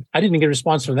release. I didn't get a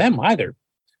response from them either.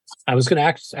 I was going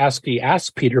to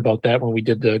ask Peter about that when we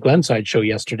did the Glenside show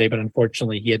yesterday, but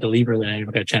unfortunately he had to leave early and I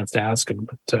never got a chance to ask him.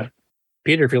 But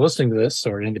Peter, if you're listening to this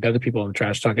or any of the other people on the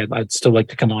Trash Talk, I'd still like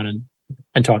to come on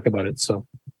and talk about it. So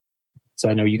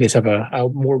I know you guys have a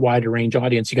more wider range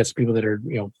audience. You got some people that are,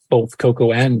 both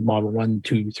Coco and Model 1,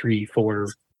 2, 3, 4,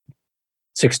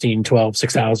 16, 12,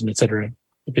 6000, etc.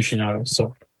 aficionados.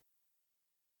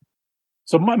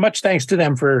 So much thanks to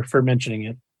them for mentioning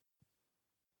it.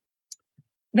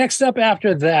 Next up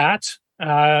after that,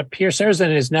 Pierre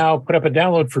Serzan has now put up a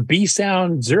download for B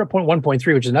Sound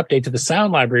 0.1.3, which is an update to the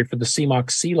sound library for the CMOC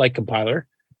C-Lite compiler.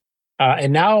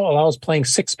 And now allows playing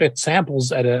 6-bit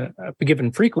samples at a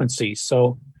given frequency.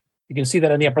 So you can see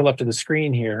that on the upper left of the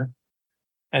screen here.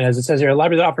 And as it says here, a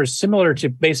library that offers similar to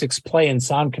BASIC's play and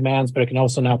sound commands, but it can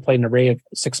also now play an array of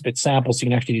 6-bit samples. So you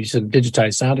can actually do some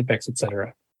digitized sound effects,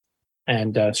 etc.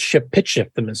 And pitch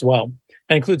shift them as well.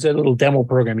 That includes a little demo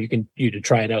program you can use to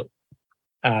try it out.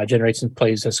 Generates and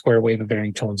plays a square wave of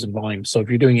varying tones and volumes. So if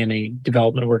you're doing any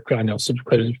development work, I know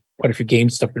quite a few game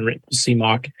stuff been written to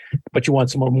CMOC, but you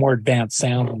want some more advanced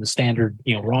sound than the standard,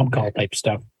 ROM call type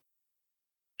stuff.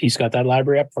 He's got that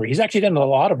library up for you. He's actually done a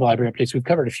lot of library updates. We've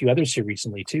covered a few others here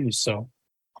recently too. So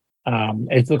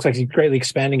it looks like he's greatly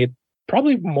expanding it,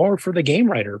 probably more for the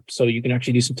game writer. So you can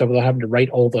actually do some stuff without having to write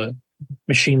all the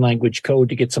machine language code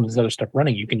to get some of this other stuff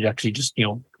running. You can actually just,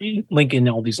 link in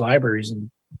all these libraries and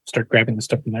start grabbing the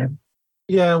stuff from there.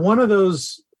 Yeah, one of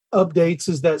those updates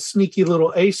is that sneaky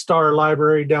little A-star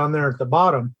library down there at the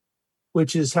bottom,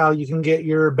 which is how you can get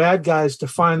your bad guys to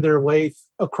find their way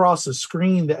across a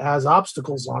screen that has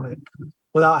obstacles on it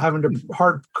without having to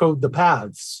hard code the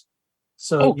paths.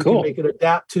 So you can make it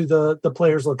adapt to the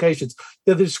player's locations.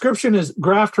 The description is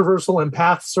graph traversal and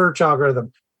path search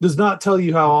algorithm. Does not tell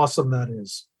you how awesome that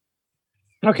is.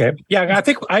 Okay. Yeah, I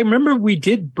think I remember we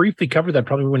did briefly cover that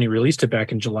probably when he released it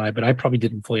back in July, but I probably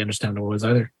didn't fully understand what it was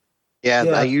either. Yeah,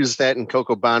 I used that in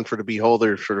Coco Bond for the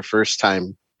Beholder for the first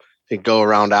time to go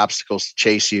around obstacles to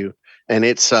chase you. And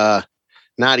it's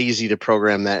not easy to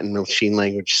program that in machine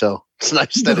language. So it's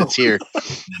nice that it's here.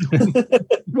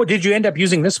 Well, did you end up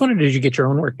using this one or did you get your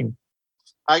own working?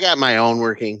 I got my own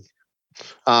working.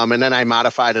 And then I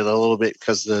modified it a little bit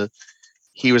because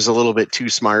he was a little bit too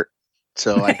smart.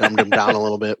 So I dumbed him down a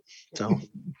little bit. So,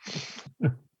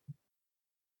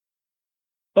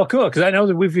 well, cool. Because I know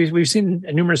that we've seen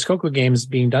numerous Coco games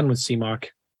being done with CMOC,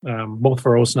 both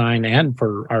for OS 9 and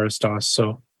for RS-DOS.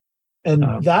 So, and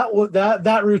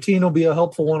that routine will be a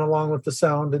helpful one along with the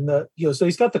sound and so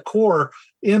he's got the core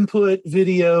input,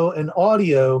 video, and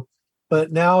audio,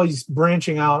 but now he's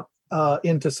branching out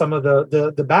into some of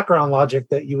the background logic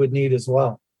that you would need as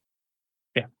well.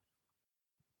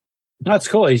 That's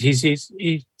cool.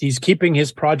 He's keeping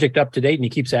his project up to date and he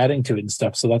keeps adding to it and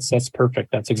stuff. So that's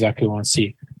perfect. That's exactly what I want to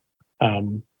see.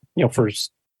 For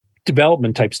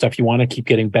development type stuff, you want to keep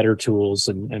getting better tools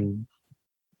and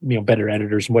better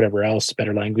editors and whatever else,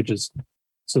 better languages.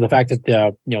 So the fact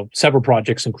that several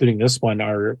projects, including this one,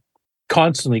 are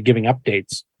constantly giving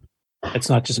updates. It's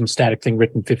not just some static thing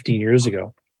written 15 years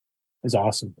ago. Is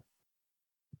awesome.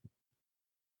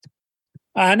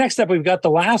 Next up, we've got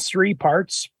the last 3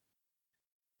 parts.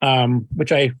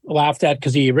 Which I laughed at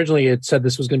because he originally had said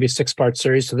this was going to be a 6-part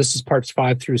series. So this is parts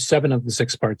 5 through 7 of the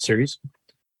 6-part series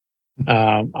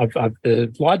of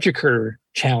the Logiker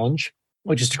challenge,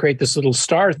 which is to create this little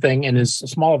star thing in as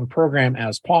small of a program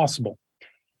as possible.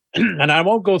 And I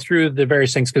won't go through the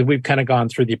various things because we've kind of gone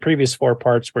through the previous 4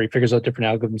 parts where he figures out different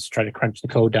algorithms to try to crunch the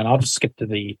code down. I'll just skip to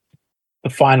the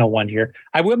final one here.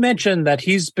 I will mention that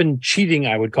he's been cheating,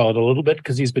 I would call it a little bit,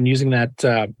 because he's been using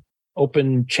that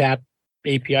open chat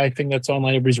API thing that's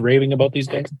online. Everybody's raving about these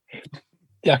days.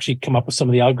 They actually come up with some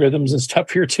of the algorithms and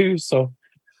stuff here too. So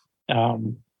I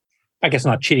guess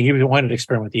not cheating. He wanted to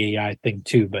experiment with the AI thing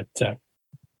too, but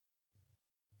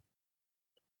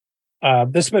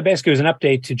This basically was an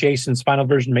update to Jason's final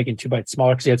version, making 2 bytes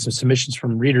smaller because he had some submissions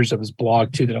from readers of his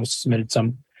blog too that also submitted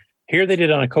some. Here they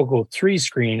did on a Coco 3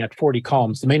 screen at 40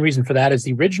 columns. The main reason for that is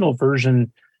the original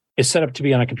version is set up to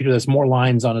be on a computer that's more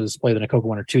lines on a display than a Coco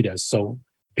 1 or 2 does. So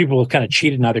people have kind of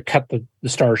cheated and either cut the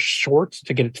star short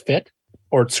to get it to fit,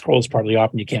 or it scrolls partly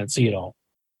off and you can't see it all.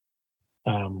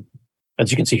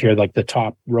 As you can see here, like the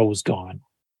top row is gone.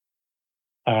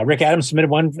 Rick Adams submitted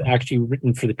one actually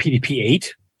written for the PDP-8,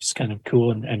 which is kind of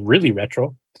cool and really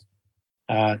retro.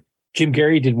 Jim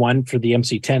Gary did one for the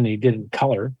MC-10 and he did it in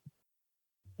color.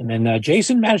 And then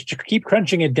Jason managed to keep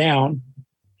crunching it down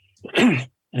and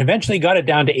eventually got it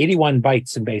down to 81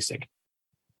 bytes in BASIC.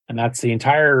 And that's the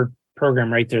entire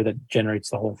program right there that generates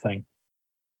the whole thing.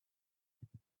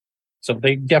 So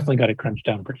they definitely got it crunched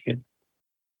down pretty good.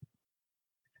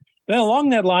 Then along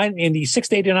that line, in the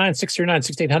 689, 639,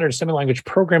 6800 Assembly Language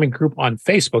Programming Group on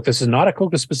Facebook, this is not a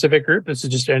Coco-specific group. This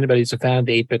is just anybody who's a fan of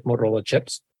the 8-bit Motorola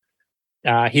chips.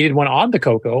 He did one on the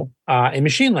Coco in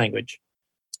machine language.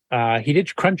 He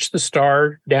did crunch the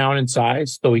star down in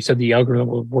size, though he said the algorithm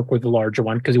would work with the larger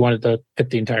one because he wanted to fit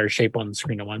the entire shape on the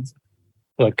screen at once,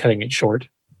 without cutting it short.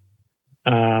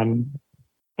 And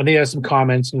he has some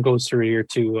comments and goes through here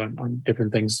too on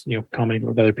different things, commenting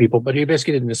with other people. But he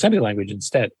basically did an assembly language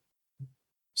instead.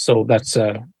 So that's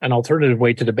an alternative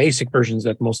way to the basic versions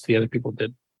that most of the other people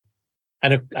did.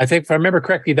 And I think, if I remember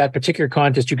correctly, that particular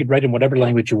contest, you could write in whatever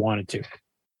language you wanted to.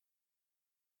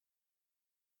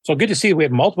 So good to see we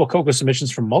have multiple Coco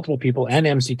submissions from multiple people and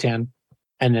MC10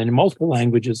 and in multiple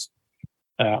languages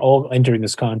all entering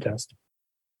this contest.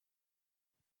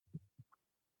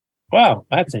 Wow,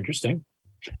 that's interesting.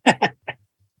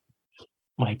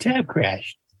 My tab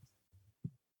crashed.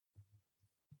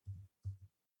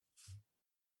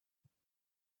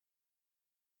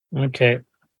 Okay.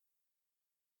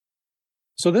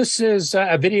 So this is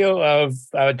a video of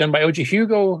done by OG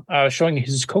Hugo showing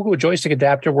his Coco joystick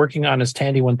adapter working on his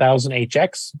Tandy 1000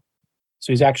 HX.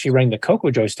 So he's actually running the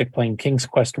Coco joystick playing King's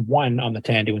Quest 1 on the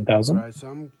Tandy 1000. All right, so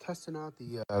I'm testing out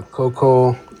the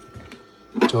Coco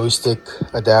joystick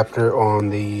adapter on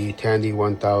the Tandy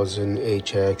 1000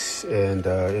 HX, and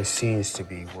it seems to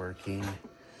be working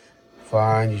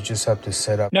fine. You just have to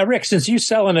set up. Now, Rick, since you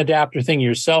sell an adapter thing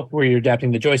yourself where you're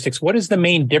adapting the joysticks, what is the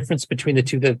main difference between the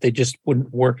two that they just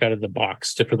wouldn't work out of the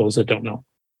box, for those that don't know?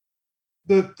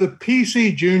 The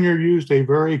PC Junior used a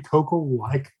very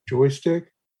Coco-like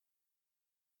joystick.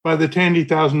 By the Tandy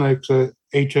 1000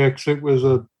 HX, it was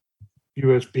a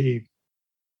USB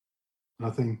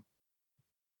nothing.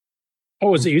 Oh,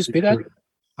 was it USB that?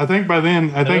 I think by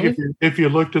then, if you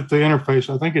looked at the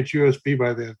interface, I think it's USB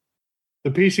by then. The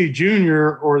PC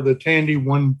Junior or the Tandy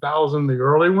 1000, the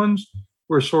early ones,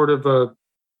 were sort of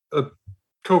a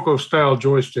Coco-style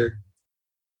joystick.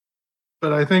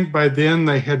 But I think by then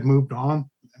they had moved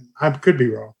on. I could be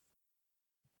wrong.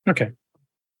 Okay.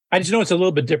 I just know it's a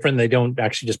little bit different. They don't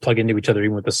actually just plug into each other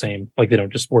even with the same, like they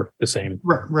don't just work the same.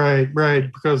 Right.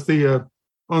 Because the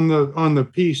on the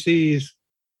PCs,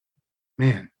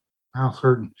 man, mouth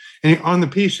hurting. And on the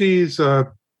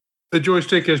PCs, the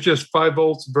joystick is just 5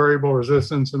 volts variable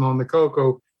resistance, and on the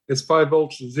Coco, it's 5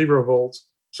 volts to 0 volts.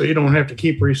 So you don't have to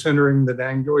keep recentering the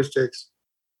dang joysticks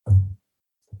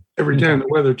every time the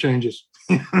weather changes.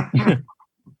 So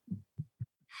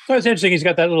it's interesting. He's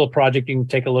got that little project you can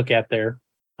take a look at there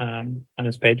on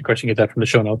his page. Of course, you can get that from the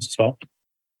show notes as well.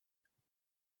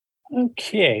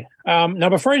 Okay. Now,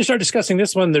 before I start discussing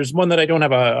this one, there's one that I don't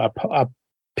have a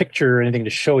picture or anything to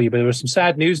show you, but there was some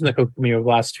sad news in the Coco community over the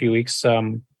last few weeks.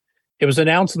 It was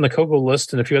announced in the Coco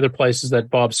list and a few other places that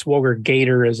Bob Swoger,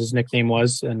 Gator as his nickname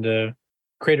was, and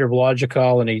creator of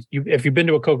Logical, and if you've been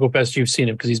to a Coco Fest, you've seen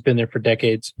him because he's been there for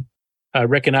decades.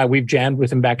 Rick and I, we've jammed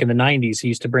with him back in the 90s. He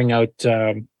used to bring out,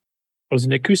 was it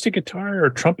an acoustic guitar or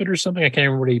trumpet or something? I can't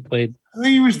remember what he played. I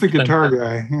think he was the guitar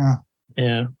guy, yeah.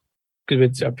 Yeah, because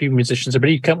it's a few musicians there,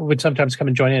 but would sometimes come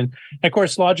and join in. And of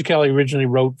course, Logical originally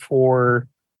wrote for,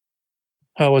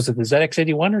 was it the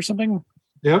ZX81 or something?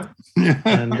 Yep.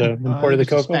 And part of the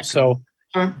Coco. So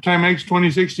Timex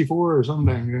 2064 or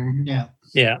something. Yeah.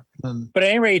 Yeah. But at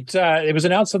any rate, it was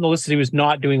announced on the list that he was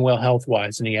not doing well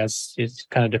health-wise, and he's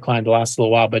kind of declined the last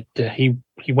little while, but he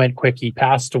went quick. He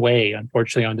passed away,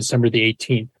 unfortunately, on December the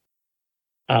 18th.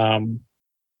 And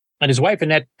his wife,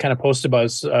 Annette, kind of posted about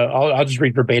us. I'll just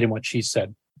read verbatim what she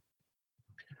said.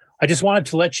 I just wanted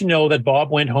to let you know that Bob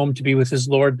went home to be with his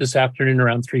Lord this afternoon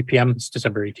around 3 p.m. It's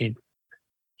December 18th.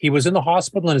 He was in the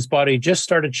hospital and his body just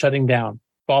started shutting down.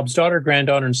 Bob's daughter,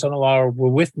 granddaughter, and son-in-law were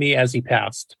with me as he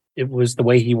passed. It was the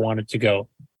way he wanted to go.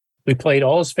 We played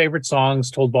all his favorite songs,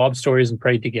 told Bob stories, and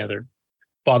prayed together.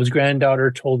 Bob's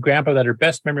granddaughter told Grandpa that her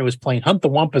best memory was playing Hunt the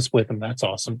Wumpus with him. That's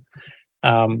awesome.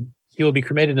 He will be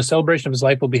cremated, and a celebration of his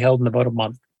life will be held in about a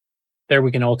month. There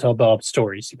we can all tell Bob's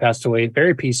stories. He passed away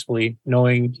very peacefully,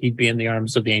 knowing he'd be in the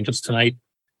arms of the angels tonight.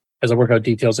 As I work out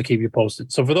details, I'll keep you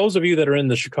posted. So for those of you that are in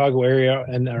the Chicago area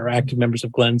and are active members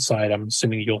of Glenside, I'm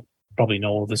assuming you'll probably know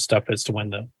all this stuff as to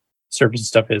when the service and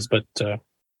stuff is. But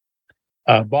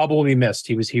Bob will be missed.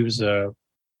 It was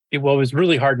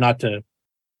really hard not to.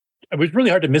 It was really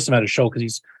hard to miss him at a show because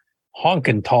he's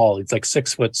honking tall. He's like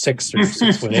 6'6" or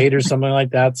 6'8" or something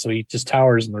like that. So he just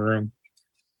towers in the room.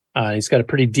 He's got a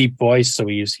pretty deep voice, so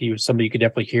he was somebody you could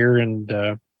definitely hear.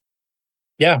 And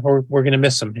we're gonna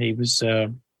miss him. He was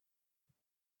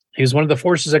one of the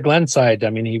forces at Glenside. I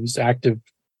mean, he was active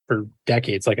for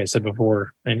decades, like I said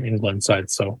before, in Glenside.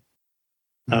 So,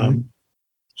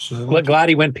 glad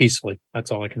he went peacefully.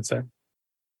 That's all I can say.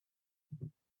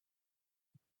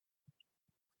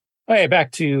 Okay,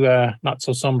 back to not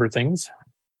so somber things.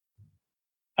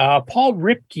 Paul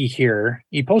Ripke here.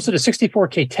 He posted a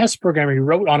 64K test program he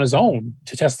wrote on his own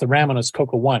to test the RAM on his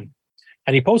Coco One.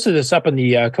 And he posted this up in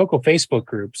the Coco Facebook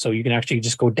group, so you can actually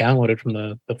just go download it from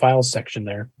the files section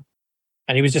there.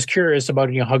 And he was just curious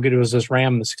about how good it was this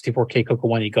RAM, the 64K Coco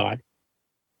One he got.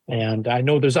 And I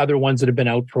know there's other ones that have been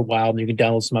out for a while, and you can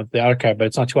download some of the archive, but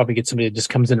it's not too often you get somebody that just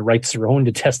comes in and writes their own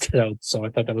to test it out. So I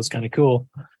thought that was kind of cool.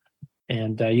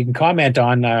 And you can comment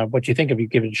on what you think if you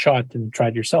give it a shot and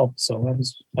tried yourself. So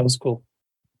that was cool.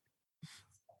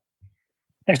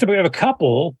 Next up, we have a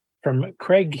couple from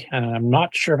Craig, and I'm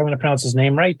not sure if I'm going to pronounce his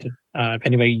name right. If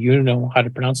anybody you know how to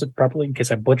pronounce it properly, in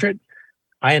case I butcher it,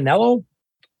 Ianello,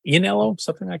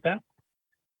 something like that.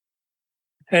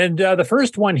 And the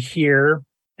first one here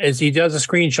is he does a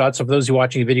screenshot. So for those who are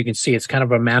watching the video, you can see it's kind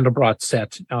of a Mandelbrot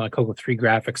set, Coco 3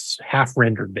 graphics, half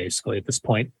rendered basically at this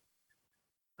point.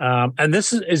 And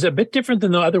this is a bit different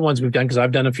than the other ones we've done because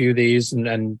I've done a few of these,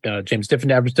 and James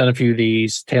Diffendaber's done a few of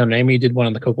these. Taylor and Amy did one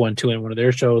on the Coco 1 2 in one of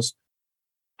their shows.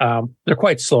 They're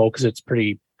quite slow because it's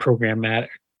pretty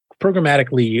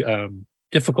programmatically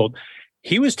difficult.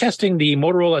 He was testing the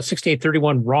Motorola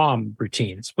 6831 ROM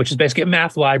routines, which is basically a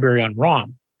math library on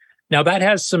ROM. Now that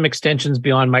has some extensions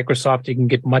beyond Microsoft. You can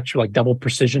get much like double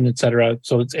precision, etc.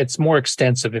 So it's more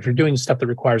extensive. If you're doing stuff that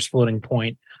requires floating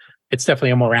point, it's definitely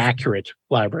a more accurate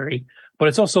library, but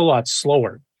it's also a lot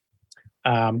slower.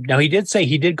 Now he did say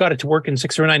he got it to work in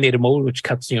 609 native mode, which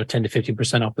cuts 10 to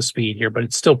 15% off the speed here, but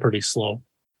it's still pretty slow.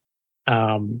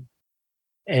 And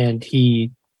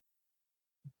he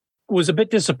was a bit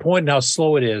disappointed how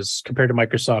slow it is compared to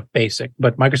Microsoft Basic,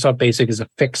 but Microsoft Basic is a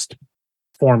fixed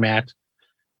format.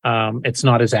 It's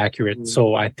not as accurate.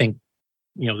 So I think,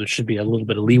 there should be a little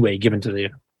bit of leeway given to the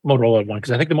Motorola one,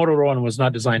 because I think the Motorola one was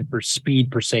not designed for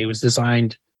speed per se. It was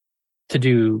designed to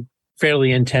do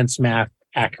fairly intense math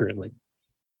accurately.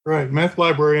 Right. Math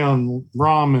library on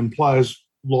ROM implies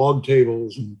log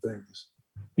tables and things.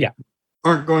 Yeah.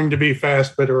 Aren't going to be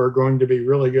fast, but are going to be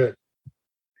really good.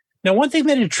 Now, one thing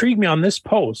that intrigued me on this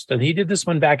post, and he did this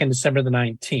one back in December the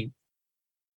 19th,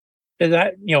 is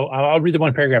that, I'll read the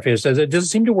one paragraph here. It says, it doesn't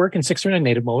seem to work in 609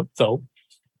 native mode, though.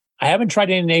 I haven't tried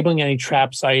enabling any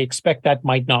traps. I expect that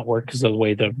might not work because of the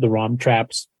way the ROM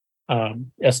traps,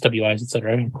 SWIs,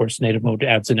 etc. And of course, native mode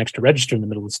adds an extra register in the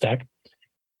middle of the stack.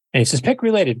 And he says, pick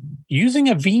related, using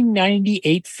a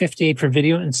V9858 for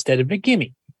video instead of a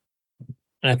gimme.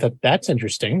 And I thought, that's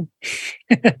interesting.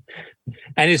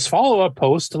 And his follow-up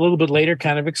post a little bit later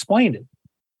kind of explained it.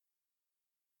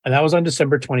 And that was on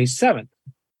December 27th.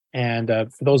 And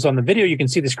for those on the video, you can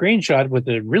see the screenshot with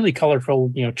the really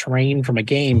colorful, terrain from a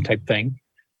game type thing.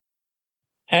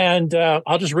 And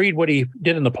I'll just read what he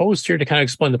did in the post here to kind of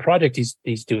explain the project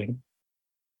he's doing.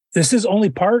 This is only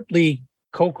partly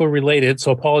Coco related,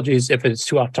 so apologies if it's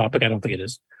too off topic. I don't think it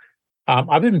is.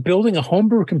 I've been building a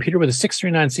homebrew computer with a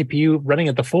 639 CPU running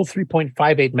at the full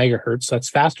 3.58 megahertz. So that's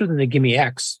faster than the Gimme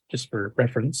X, just for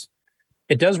reference.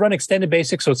 It does run extended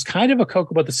basic, so it's kind of a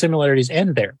Coco, but the similarities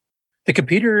end there. The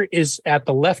computer is at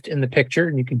the left in the picture,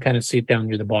 and you can kind of see it down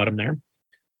near the bottom there.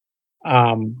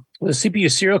 With a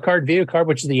CPU serial card, video card,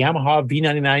 which is the Yamaha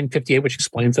V9958, which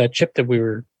explains that chip that we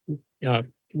were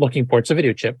looking for. It's a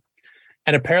video chip.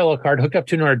 And a parallel card hooked up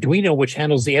to an Arduino, which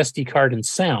handles the SD card and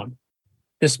sound.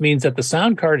 This means that the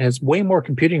sound card has way more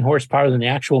computing horsepower than the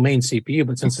actual main CPU,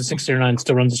 but since the 609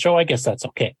 still runs the show, I guess that's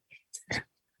okay.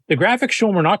 The graphics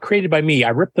shown were not created by me. I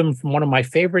ripped them from one of my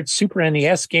favorite Super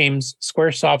NES games,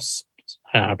 Squaresoft's,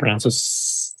 pronounce it,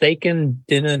 Seiken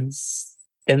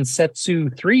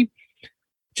Densetsu 3,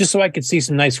 just so I could see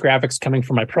some nice graphics coming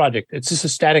from my project. It's just a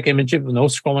static image with no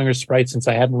scrolling or sprites, since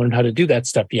I hadn't learned how to do that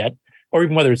stuff yet, or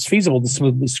even whether it's feasible to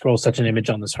smoothly scroll such an image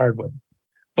on this hardware.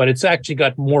 but it's actually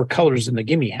got more colors than the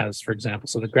Gimme has, for example.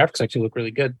 So the graphics actually look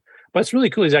really good. But it's really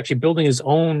cool. He's actually building his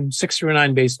own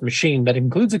 639 based machine that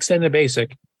includes extended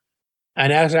basic,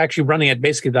 and is actually running at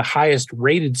basically the highest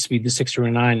rated speed the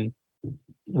 639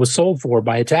 was sold for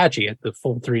by Hitachi at the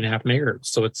full 3.5 megahertz.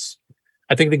 So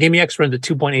I think the Gimme X runs at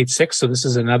 2.86. So this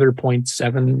is another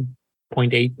 0.7,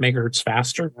 0.8 megahertz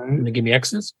faster than the Gimme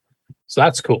X is. So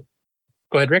that's cool.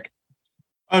 Go ahead, Rick.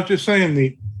 I was just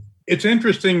saying it's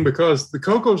interesting because the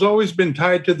Coco's always been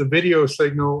tied to the video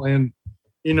signal and,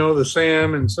 the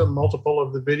SAM and some multiple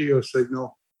of the video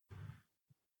signal.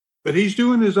 But he's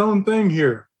doing his own thing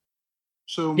here.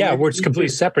 So yeah, where it's completely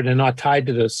separate and not tied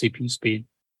to the CPU speed.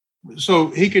 So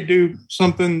he could do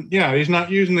something. Yeah, he's not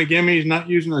using the Gimme. He's not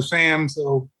using the SAM.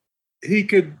 So he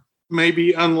could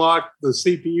maybe unlock the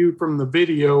CPU from the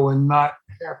video and not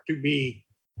have to be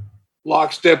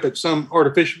lockstep at some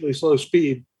artificially slow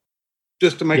speed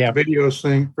just to make the video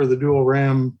sync for the dual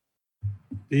RAM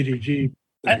DDG.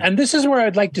 And this is where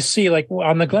I'd like to see, like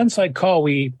on the Glenside call,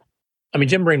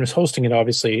 Jim Brain was hosting it,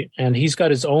 obviously, and he's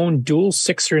got his own dual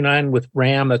 639 with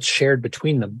RAM that's shared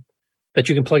between them that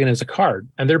you can plug in as a card.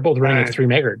 And they're both running at 3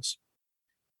 megahertz.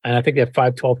 And I think they have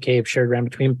 512K of shared RAM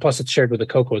between them, plus it's shared with the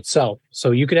Coco itself. So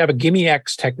you could have a Gimme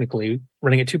X technically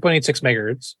running at 2.86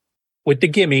 megahertz with the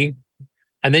Gimme,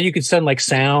 and then you could send like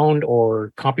sound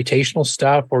or computational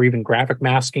stuff or even graphic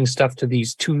masking stuff to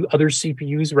these two other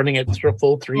CPUs running at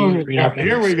full 3.5 megahertz.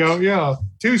 Here we go. Yeah.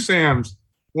 2 SAMs.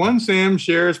 One SAM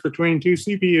shares between 2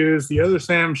 CPUs. The other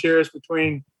SAM shares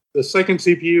between the second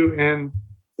CPU and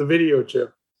the video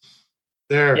chip.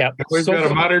 There. Yeah. We've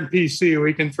got a modern PC.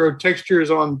 We can throw textures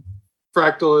on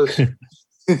Fractalist.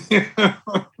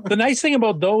 The nice thing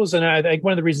about those, and I think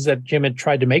one of the reasons that Jim had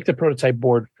tried to make the prototype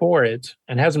board for it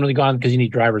and hasn't really gone because you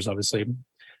need drivers, obviously,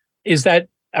 is that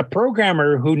a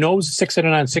programmer who knows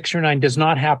 609 does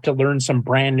not have to learn some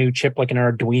brand new chip like an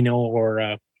Arduino or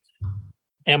a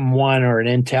M1 or an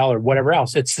Intel or whatever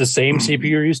else. It's the same CPU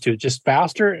you're used to, just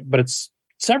faster, but it's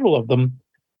several of them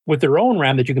with their own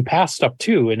RAM that you can pass stuff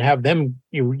to and have them,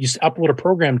 you just upload a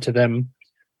program to them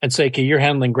and say, okay, you're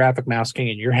handling graphic masking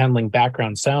and you're handling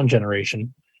background sound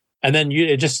generation. And then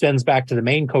it just sends back to the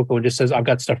main Coco and just says, I've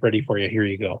got stuff ready for you. Here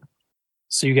you go.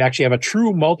 So you can actually have a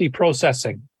true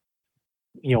multi-processing,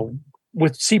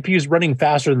 with CPUs running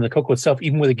faster than the Coco itself,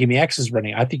 even with the Gimme X is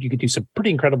running. I think you could do some pretty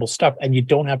incredible stuff, and you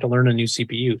don't have to learn a new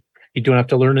CPU. You don't have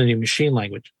to learn a new machine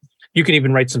language. You can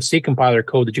even write some C compiler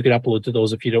code that you could upload to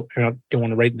those if you don't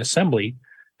want to write an assembly.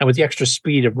 And with the extra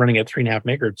speed of running at 3.5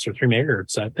 megahertz or 3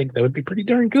 megahertz, I think that would be pretty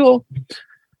darn cool.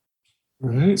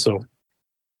 Right. So,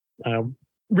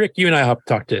 Rick, you and I have to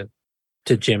talk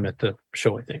to Jim at the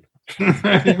show, I think.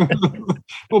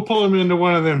 We'll pull him into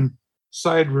one of them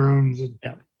side rooms.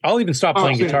 Yeah. I'll even stop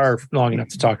playing guitar long enough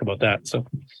to talk about that. So,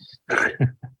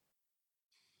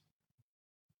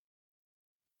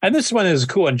 and this one is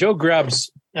cool. And Joe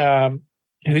Grubbs,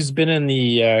 who's been in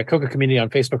the Coco community on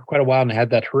Facebook for quite a while and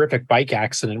had that horrific bike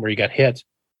accident where he got hit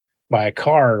by a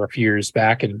car a few years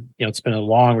back, and it's been a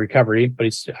long recovery.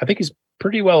 But I think he's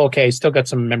pretty well okay. He's still got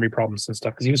some memory problems and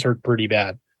stuff because he was hurt pretty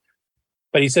bad.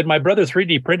 But he said, my brother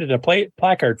 3D printed a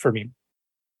placard for me.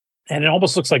 And it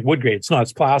almost looks like wood grade. It's not,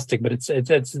 it's plastic, but it's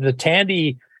the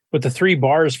Tandy with the 3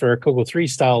 bars for a Coco 3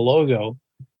 style logo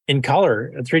in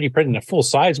color, a 3D printed, a full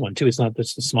size one too. It's not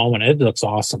just a small one. It looks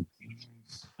awesome.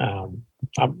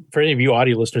 For any of you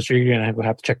audio listeners, you're going to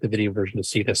have to check the video version to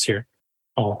see this here.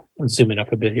 I'll zoom it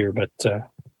up a bit here, but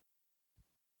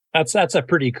that's a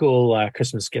pretty cool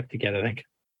Christmas gift to get, I think.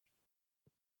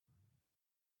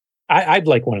 I'd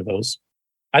like one of those.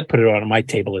 I'd put it on my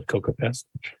table at Coco Fest.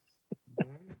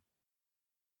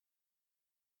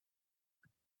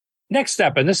 Next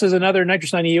step, and this is another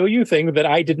Nitrous 9 EOU thing that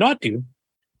I did not do.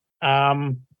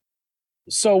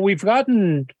 So we've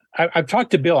gotten, I've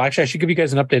talked to Bill. Actually, I should give you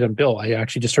guys an update on Bill. I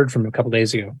actually just heard from him a couple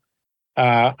days ago.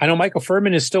 I know Michael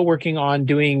Furman is still working on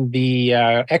doing the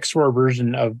XROAR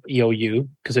version of EOU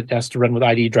because it has to run with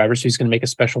IDE drivers. So he's going to make a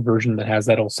special version that has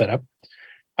that all set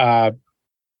up.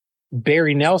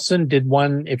 Barry Nelson did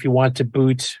one if you want to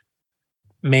boot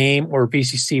MAME or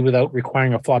VCC without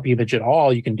requiring a floppy image at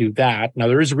all, you can do that. Now,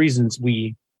 there is reasons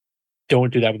we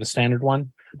don't do that with the standard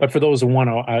one, but for those who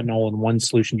want an all-in-one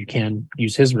solution, you can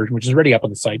use his version, which is already up on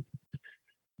the site.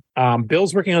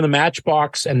 Bill's working on the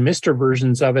Matchbox and Mr.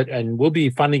 versions of it, and we'll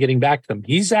be finally getting back to them.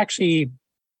 He's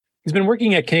been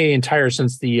working at Canadian Tire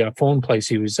since the phone place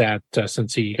he was at,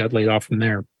 since he got laid off from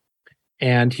there.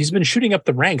 And he's been shooting up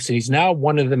the ranks, and he's now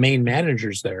one of the main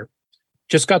managers there.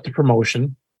 Just got the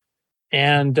promotion.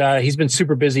 And he's been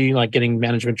super busy, like getting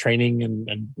management training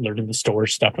and learning the store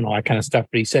stuff and all that kind of stuff.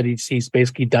 But he said he's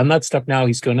basically done that stuff now.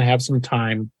 He's going to have some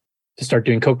time to start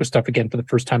doing Coco stuff again for the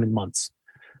first time in months.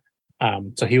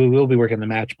 So he will be working on the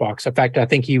Matchbox. In fact, I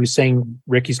think he was saying,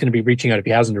 Rick, he's going to be reaching out, if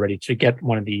he hasn't already, to get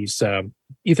one of these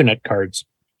Ethernet cards.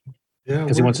 Yeah,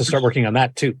 because he wants to start working on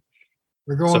that too.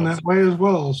 We're going that way as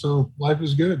well. So life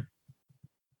is good.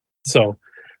 So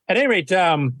at any rate,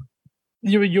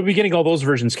 you'll be getting all those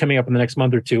versions coming up in the next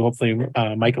month or two. Hopefully,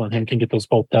 Michael and him can get those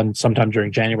both done sometime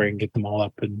during January and get them all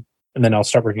up. And then I'll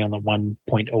start working on the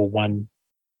 1.01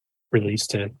 release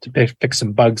to fix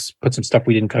some bugs, put some stuff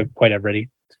we didn't quite have ready.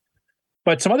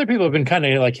 But some other people have been kind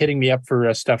of like hitting me up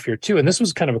for stuff here too. And this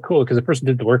was kind of cool because the person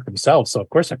did the work themselves. So of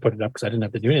course I put it up because I didn't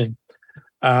have to do anything.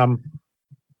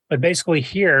 But basically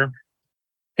here,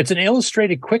 it's an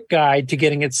illustrated quick guide to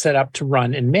getting it set up to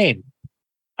run in MAME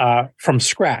from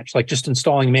scratch, like just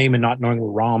installing MAME and not knowing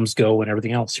where ROMs go and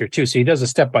everything else here too. So he does a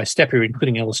step-by-step here,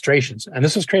 including illustrations. And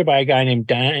this was created by a guy named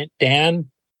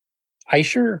Dan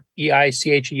Eicher,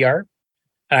 E-I-C-H-E-R.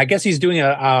 And I guess he's doing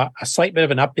a slight bit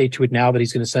of an update to it now that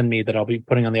he's going to send me that I'll be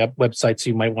putting on the website. So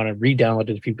you might want to re-download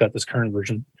it if you've got this current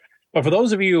version. But for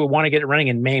those of you who want to get it running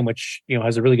in MAME, which,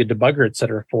 has a really good debugger, et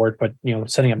cetera, for it, but,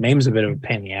 setting up MAME is a bit of a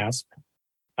pain in the ass.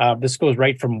 This goes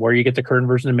right from where you get the current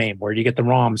version of MAME, where do you get the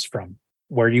ROMs from,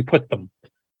 where do you put them,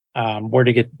 where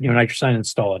to get, NitroSign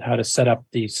installed, how to set up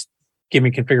these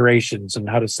gimme configurations and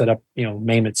how to set up,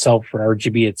 MAME itself for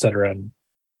RGB, et cetera, and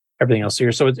everything else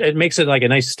here. So it makes it like a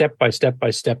nice step by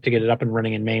step to get it up and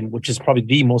running in MAME, which is probably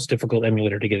the most difficult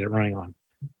emulator to get it running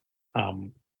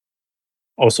on.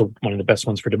 Also one of the best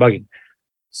ones for debugging.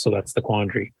 So that's the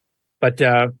quandary. But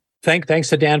thanks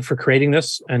to Dan for creating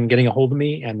this and getting a hold of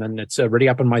me. And then it's already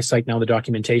up on my site now, the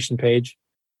documentation page.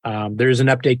 There's an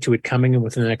update to it coming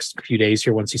within the next few days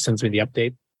here once he sends me the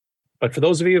update. But for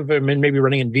those of you who have been maybe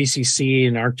running in VCC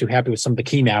and aren't too happy with some of the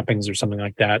key mappings or something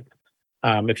like that,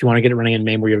 if you want to get it running in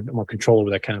MAME where you have a bit more control over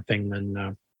that kind of thing,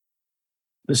 then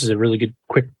this is a really good,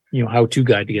 quick, how-to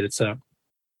guide to get it set up.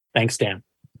 Thanks, Dan.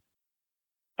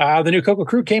 The new Coco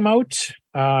Crew came out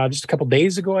just a couple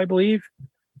days ago, I believe.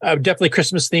 Definitely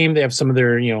Christmas themed. They have some of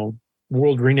their,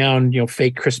 world-renowned,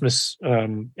 fake Christmas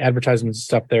advertisements and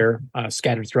stuff there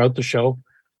scattered throughout the show.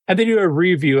 And they do a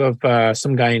review of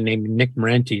some guy named Nick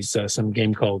Morante's some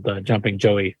game called Jumping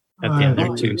Joey at the end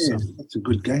there too. Yeah, So that's a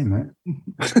good game, right?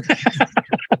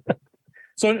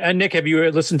 So, Nick, have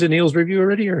you listened to Neil's review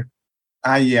already, or?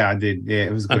 Yeah, I did. Yeah,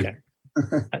 it was good. Okay.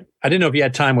 I didn't know if you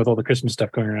had time with all the Christmas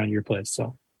stuff going around your place.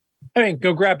 So,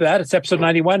 go grab that. It's episode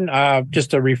 91.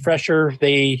 Just a refresher.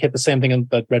 They hit the same thing in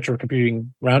the Retro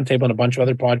Computing Roundtable and a bunch of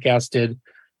other podcasts did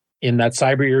in that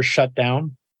Cyber Year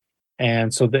shutdown.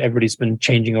 And so everybody's been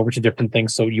changing over to different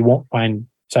things. So you won't find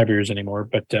Cyber Years anymore,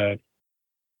 but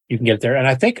you can get it there. And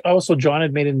I think also John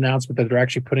had made an announcement that they're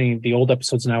actually putting the old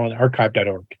episodes now on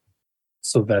archive.org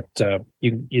so that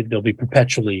they'll be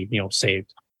perpetually,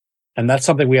 saved. And that's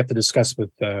something we have to discuss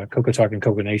with Coco Talk and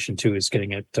Coco Nation too, is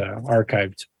getting it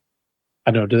archived.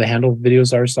 I don't know, do they handle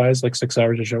videos our size, like 6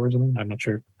 hours a show or something? I'm not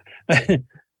sure.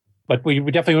 But we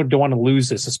definitely don't want to lose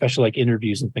this, especially like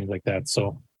interviews and things like that.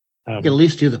 So you can at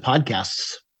least do the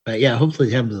podcasts. But yeah, hopefully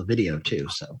they have the video too.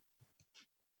 So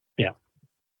yeah.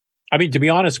 I mean, to be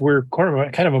honest, we're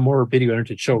kind of a more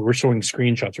video-oriented show. We're showing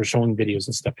screenshots, we're showing videos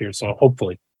and stuff here. So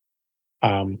hopefully,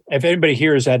 if anybody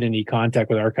here has had any contact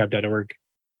with archive.org,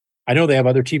 I know they have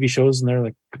other TV shows in there,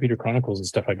 like Computer Chronicles and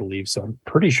stuff, I believe. So I'm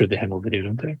pretty sure they handle video,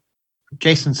 don't they?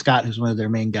 Jason Scott, who's one of their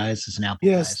main guys, is an Apple.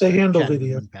 Yes, they handle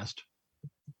video.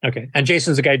 Okay. And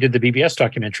Jason's the guy who did the BBS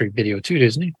documentary video too,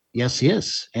 isn't he? Yes, he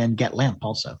is. And Get Lamp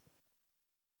also.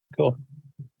 Cool.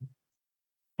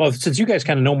 Well, since you guys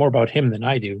kind of know more about him than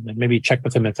I do, then maybe check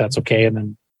with him if that's okay. And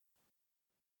then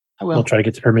we'll try to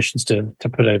get the permissions to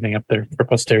put everything up there for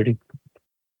posterity.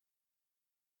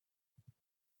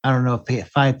 I don't know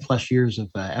if 5+ years of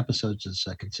episodes is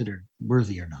considered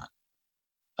worthy or not.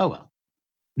 Oh, well.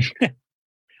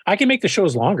 I can make the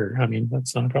shows longer. I mean,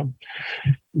 that's not a problem.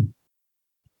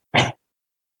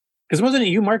 Because wasn't it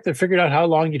you, Mark, that figured out how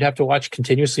long you'd have to watch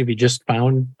continuously if you just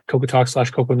found Coco Talk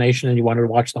 / Coco Nation and you wanted to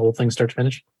watch the whole thing start to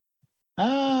finish?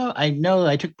 I know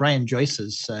I took Brian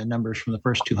Joyce's numbers from the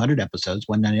first 200 episodes.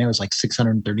 One night it was like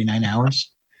 639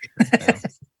 hours. And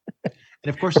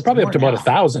of course, we're probably up to about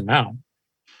 1,000 now.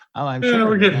 Oh, I'm Yeah, sure.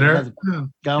 we're getting there.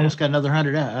 Almost got another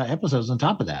 100 episodes on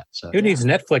top of that. So who needs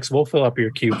Netflix? We'll fill up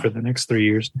your queue for the next 3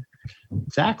 years.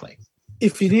 Exactly.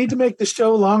 If you need to make the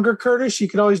show longer, Curtis, you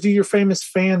could always do your famous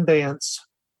fan dance.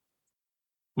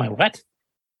 My what?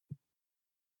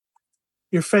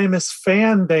 Your famous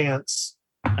fan dance.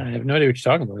 I have no idea what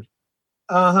you're talking about.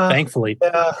 Uh-huh. Thankfully.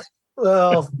 Yeah.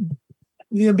 Well,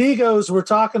 the Amigos were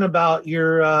talking about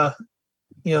your,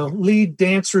 lead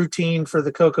dance routine for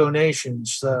the Coco Nation.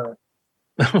 So,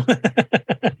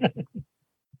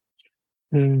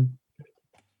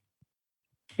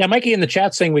 Yeah, Mikey in the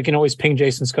chat saying we can always ping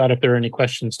Jason Scott if there are any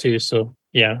questions too. So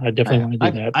yeah, I definitely want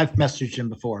to do that. I've messaged him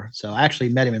before, so I actually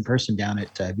met him in person down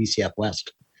at VCF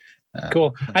West.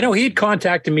 Cool. I know he'd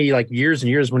contacted me like years and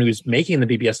years when he was making the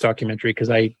BBS documentary because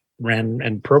I ran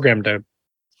and programmed a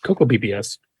Coco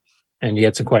BBS, and he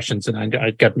had some questions, and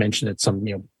I got mentioned at some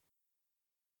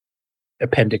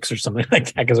appendix or something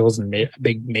like that because it wasn't a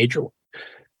big major one.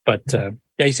 But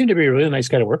yeah, he seemed to be a really nice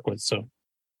guy to work with. So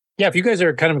yeah, if you guys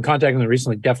are kind of in contact with him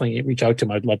recently, definitely reach out to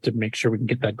him. I'd love to make sure we can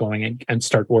get that going and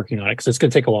start working on it because it's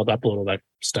going to take a while to upload all that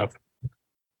stuff.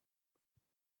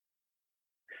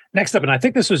 Next up, and I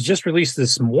think this was just released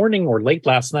this morning or late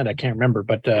last night, I can't remember,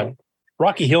 but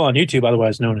Rocky Hill on YouTube,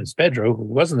 otherwise known as Bedro, who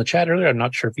was in the chat earlier, I'm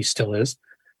not sure if he still is.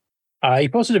 He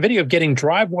posted a video of getting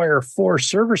DriveWire 4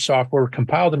 server software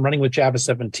compiled and running with Java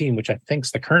 17, which I think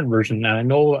is the current version. And I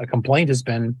know a complaint has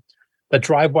been that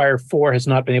DriveWire 4 has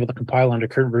not been able to compile under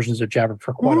current versions of Java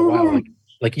for quite a while,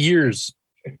 like years.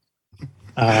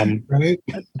 Right.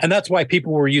 And that's why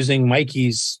people were using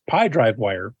Mikey's Pi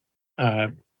DriveWire,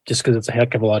 just because it's a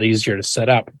heck of a lot easier to set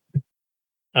up.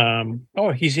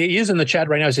 He is in the chat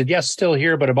right now. He said, yes, still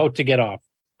here, but about to get off.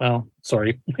 Well,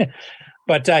 sorry.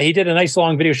 But he did a nice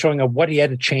long video showing of what he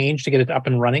had to change to get it up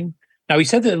and running. Now, he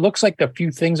said that it looks like a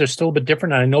few things are still a bit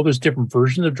different. And I know there's different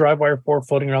versions of DriveWire 4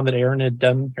 floating around that Aaron had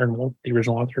done, Aaron Wolf, the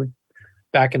original author,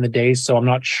 back in the day. So I'm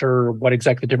not sure what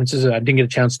exactly the difference is. I didn't get a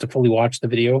chance to fully watch the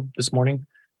video this morning.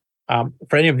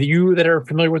 For any of you that are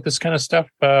familiar with this kind of stuff,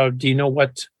 do you know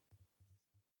what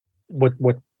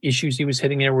issues he was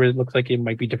hitting there where it looked like it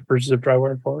might be different versions of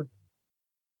DriveWire 4?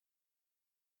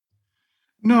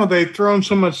 No, they've thrown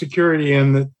so much security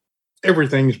in that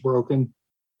everything's broken.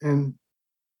 And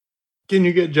can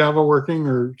you get Java working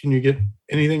or can you get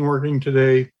anything working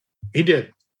today? He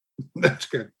did. That's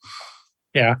good.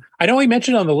 Yeah. I know he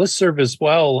mentioned on the listserv as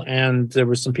well, and there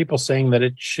were some people saying that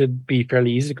it should be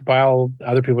fairly easy to compile.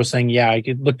 Other people were saying, yeah, I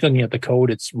could look looking at the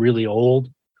code, it's really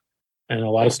old. And a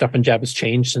lot of stuff in Java has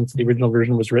changed since the original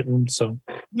version was written. So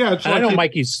yeah, it's I know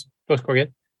Mikey's supposed to go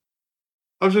ahead.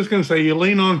 I was just going to say, you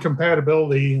lean on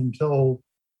compatibility until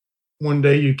one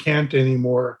day you can't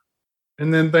anymore.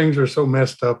 And then things are so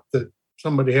messed up that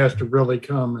somebody has to really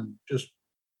come and just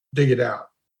dig it out.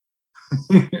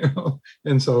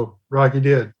 And so Rocky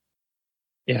did.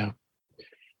 Yeah.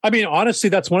 I mean, honestly,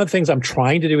 that's one of the things I'm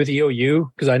trying to do with EOU,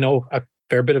 because I know a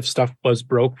fair bit of stuff was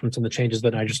broke from some of the changes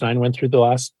that Nitrous 9 went through the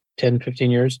last 10,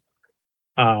 15 years.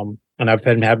 And I've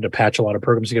been having to patch a lot of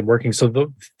programs to get working. So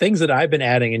the things that I've been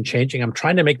adding and changing, I'm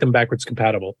trying to make them backwards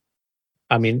compatible.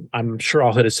 I mean, I'm sure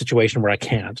I'll hit a situation where I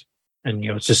can't. And,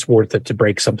 it's just worth it to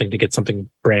break something to get something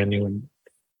brand new and,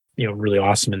 really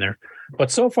awesome in there.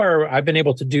 But so far, I've been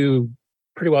able to do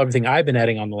pretty well everything I've been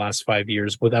adding on the last 5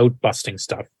 years without busting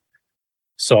stuff.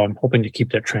 So I'm hoping to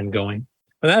keep that trend going.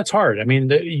 And that's hard. I mean,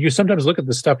 you sometimes look at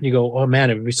this stuff and you go, oh man,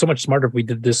 it would be so much smarter if we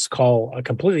did this call a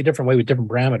completely different way with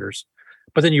different parameters.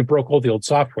 But then you broke all the old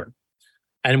software.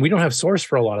 And we don't have source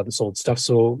for a lot of this old stuff.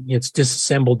 So it's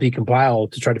disassemble,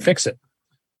 decompile to try to fix it.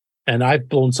 And I've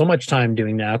blown so much time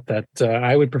doing that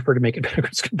I would prefer to make it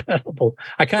backwards compatible.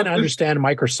 I kind of understand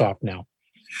Microsoft now.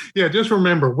 Yeah, just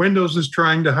remember, Windows is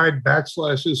trying to hide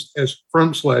backslashes as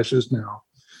front slashes now.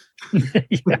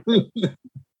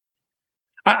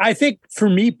 I think for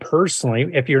me personally,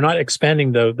 if you're not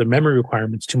expanding the memory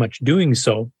requirements too much doing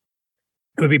so,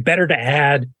 it would be better to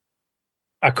add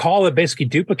a call that basically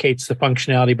duplicates the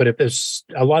functionality. But if there's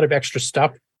a lot of extra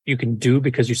stuff you can do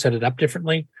because you set it up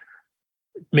differently,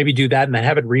 maybe do that and then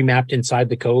have it remapped inside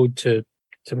the code to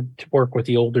work with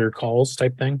the older calls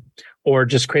type thing, or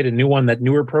just create a new one that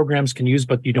newer programs can use,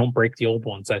 but you don't break the old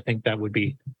ones. I think that would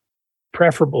be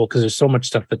preferable because there's so much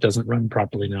stuff that doesn't run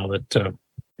properly now that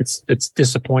it's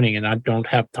disappointing, and I don't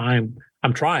have time.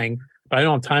 I'm trying, but I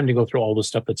don't have time to go through all the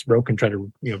stuff that's broken, try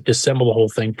to disassemble the whole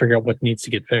thing, figure out what needs to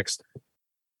get fixed.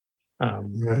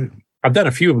 I've done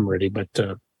a few of them already, but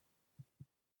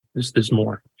there's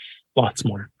more, lots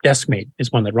more. Deskmate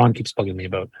is one that Ron keeps bugging me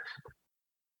about.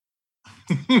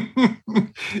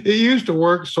 It used to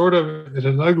work sort of as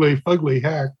an ugly, fugly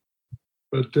hack,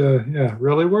 but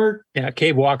really worked. Yeah,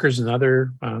 Cave Walker's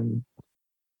another.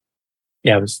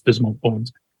 There's multiple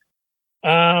ones.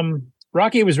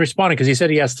 Rocky was responding because he said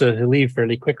he has to leave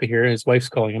fairly quickly here. His wife's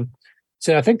calling him. He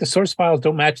said, I think the source files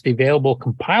don't match the available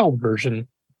compiled version.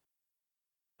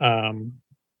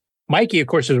 Mikey, of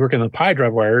course, is working on the Pi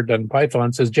DriveWire, done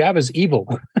Python, says Java's evil.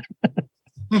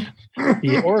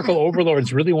 The Oracle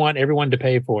overlords really want everyone to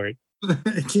pay for it.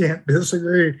 I can't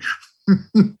disagree.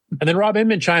 And then Rob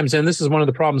Inman chimes in. This is one of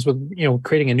the problems with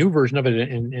creating a new version of it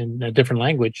in a different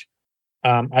language.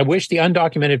 I wish the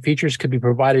undocumented features could be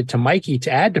provided to Mikey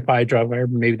to add to PyDrive.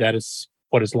 Maybe that is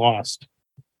what is lost.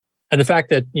 And the fact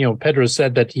that Pedro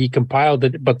said that he compiled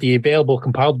it, but the available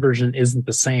compiled version isn't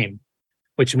the same,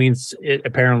 which means it,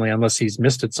 apparently, unless he's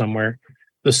missed it somewhere,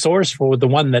 the source for the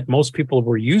one that most people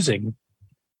were using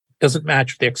doesn't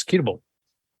match the executable.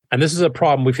 And this is a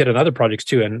problem we've had in other projects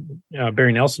too. And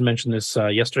Barry Nelson mentioned this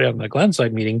yesterday on the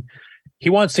Glenside meeting. He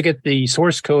wants to get the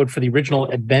source code for the original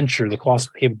Adventure, the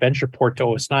Colossal Cave Adventure port to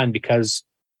OS 9, because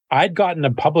I'd gotten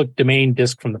a public domain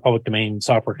disk from the public domain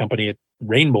software company at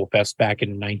Rainbow Fest back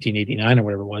in 1989 or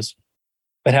whatever it was,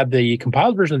 that had the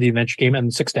compiled version of the Adventure game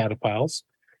and 6 data files,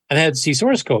 and had C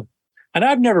source code. And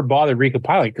I've never bothered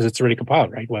recompiling because it's already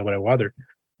compiled, right? Why would I bother?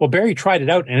 Well, Barry tried it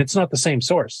out, and it's not the same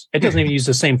source. It doesn't even use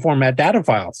the same format data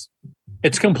files.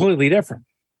 It's completely different.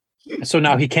 So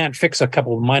now he can't fix a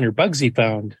couple of minor bugs he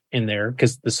found in there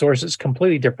because the source is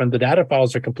completely different. The data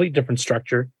files are completely different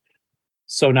structure.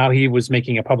 So now he was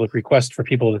making a public request for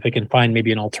people if they can find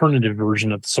maybe an alternative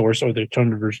version of the source or the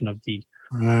alternative version of the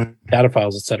data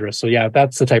files, et cetera. So yeah,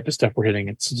 that's the type of stuff we're hitting.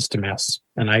 It's just a mess.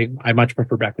 And I much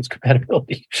prefer backwards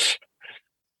compatibility.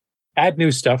 Add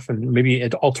new stuff and maybe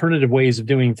alternative ways of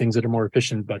doing things that are more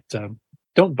efficient, but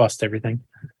don't bust everything.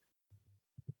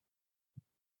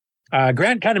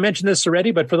 Grant kind of mentioned this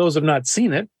already, but for those who have not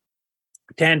seen it,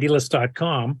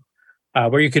 tandylist.com,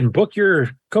 where you can book your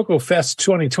Cocoa Fest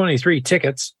 2023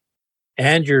 tickets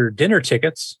and your dinner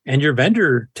tickets and your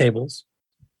vendor tables.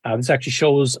 This actually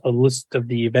shows a list of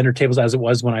the vendor tables as it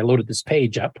was when I loaded this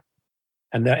page up.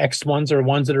 And the X ones are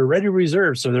ones that are already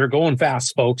reserved, so they're going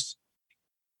fast, folks.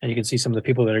 And you can see some of the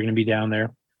people that are going to be down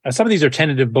there. Some of these are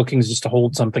tentative bookings just to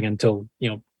hold something until,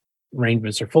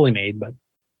 arrangements are fully made. But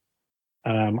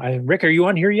Rick, are you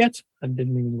on here yet? I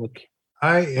didn't even look.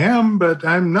 I am, but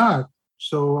I'm not.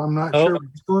 So I'm not sure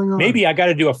what's going on. Maybe I got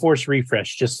to do a force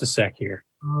refresh. Just a sec here.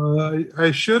 I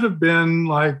should have been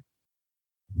like,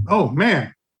 oh,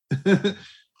 man.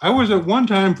 I was at one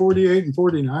time 48 and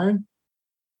 49,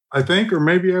 I think, or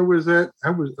maybe I was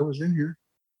in here.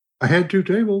 I had 2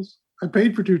 tables. I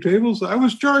paid for 2 tables. I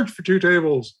was charged for 2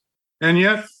 tables. And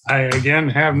yet I again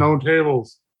have no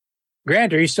tables.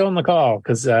 Grant, are you still on the call?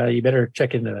 Because you better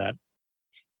check into that.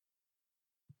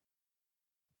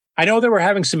 I know they were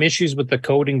having some issues with the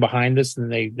coding behind this,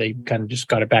 and they kind of just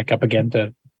got it back up again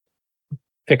to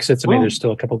fix it. So maybe there's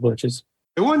still a couple of glitches.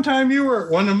 At one time you were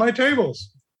at one of my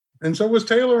tables, and so was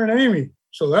Taylor and Amy.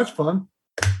 So that's fun.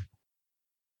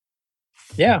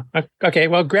 Yeah. Okay.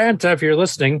 Well, Grant, if you're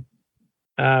listening,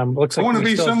 looks like I want to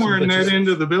be somewhere in that end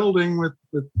of the building with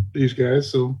these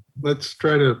guys. So let's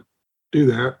try to do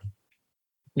that.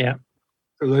 Yeah.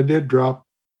 Because I did drop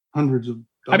hundreds of dollars.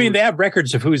 I mean, they have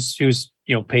records of who's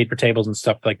paid for tables and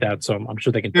stuff like that. So I'm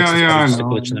sure they can fix just a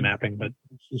glitch in the mapping. But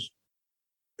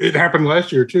it happened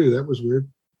last year too. That was weird.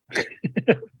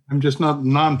 I'm just not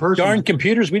non-person. Darn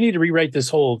computers! We need to rewrite this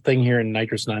whole thing here in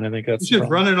Nitrous 9. I think that's just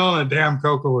run it on a damn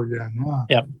Cocoa again. Wow.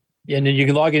 Yep. Yeah, and then you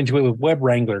can log into it with Web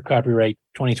Wrangler, copyright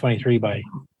 2023 by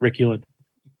Rick Hewlett.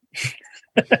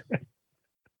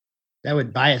 That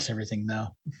would bias everything, though.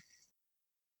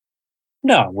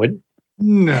 No, it wouldn't.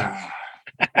 No.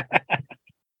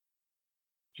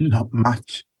 Not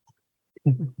much.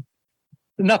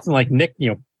 Nothing like Nick,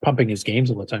 pumping his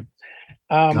games all the time.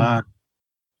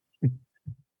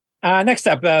 Next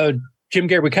up, Jim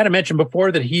Gary. We kind of mentioned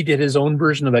before that he did his own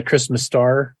version of that Christmas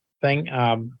Star thing.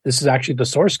 This is actually the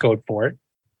source code for it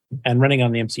and running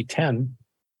on the MC10,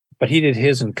 but he did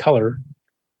his in color,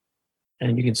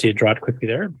 and you can see it draw it quickly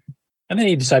there. And then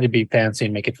he decided to be fancy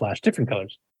and make it flash different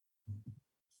colors.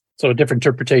 So a different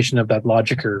interpretation of that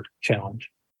Logiker challenge.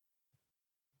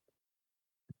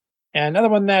 And another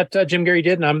one that Jim Gary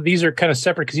did, and these are kind of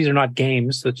separate because these are not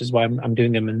games, which is why I'm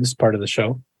doing them in this part of the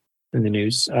show, in the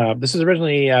news. This is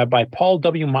originally by Paul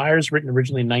W. Myers, written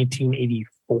originally in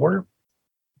 1984.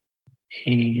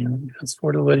 And let's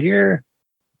forward a little bit here.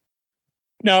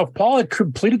 Now, Paul had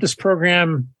completed this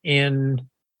program in,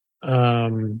 I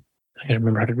can't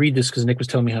remember how to read this because Nick was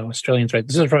telling me how Australians write.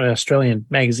 This is from an Australian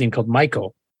magazine called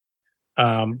Michael,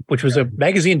 which was a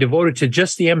magazine devoted to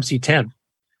just the MC10.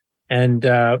 And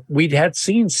we'd had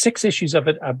seen 6 issues of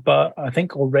it, I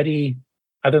think already,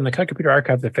 either in the Computer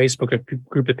Archive, the Facebook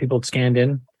group that people had scanned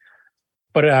in.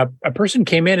 But a person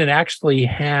came in and actually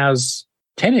has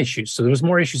 10 issues. So there was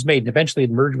more issues made, and eventually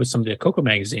it merged with some of the Cocoa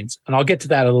magazines. And I'll get to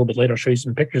that a little bit later. I'll show you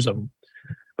some pictures of them.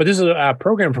 But this is a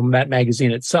program from that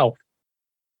magazine itself.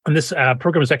 And this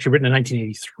program was actually written in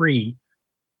 1983.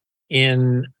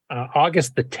 in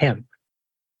August the 10th.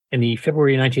 In the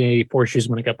February 1984 issues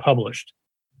when it got published.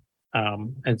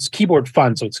 And it's Keyboard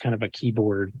Fun, so it's kind of a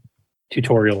keyboard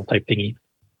tutorial type thingy.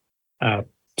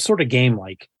 Sort of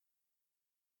game-like.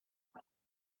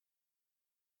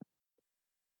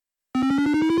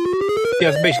 Yeah,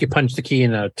 it's basically punch the key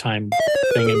in a time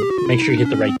thing and make sure you hit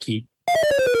the right key.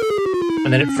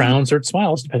 And then it frowns or it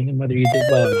smiles, depending on whether you did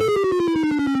well or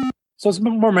not. So it's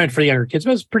more meant for the younger kids,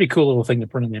 but it's a pretty cool little thing to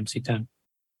put on the MC-10.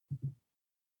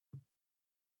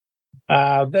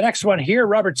 The next one here,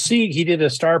 Robert Sieg, he did a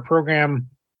star program,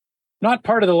 not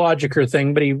part of the Logiker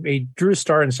thing, but he drew a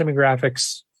star in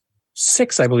SemiGraphics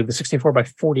 6, I believe, the 64 by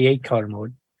 48 color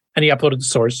mode. And he uploaded the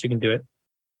source, so you can do it.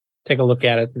 Take a look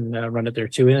at it and run it there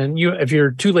too. And if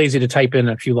you're too lazy to type in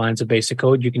a few lines of basic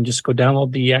code, you can just go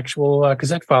download the actual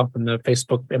cassette file from the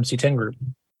Facebook MC10 group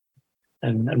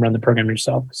and run the program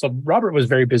yourself. So Robert was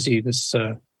very busy this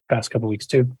past couple of weeks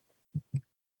too.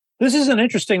 This is an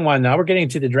interesting one. Now we're getting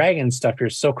to the Dragon stuff here.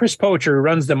 So Chris Poacher, who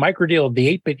runs the Microdeal of the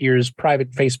 8-Bit Years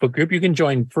private Facebook group. You can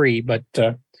join free, but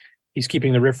he's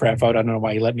keeping the riffraff out. I don't know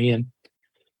why he let me in.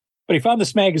 But he found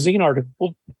this magazine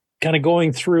article kind of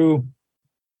going through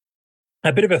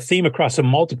a bit of a theme across a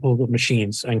multiple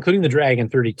machines, including the Dragon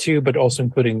 32, but also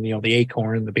including the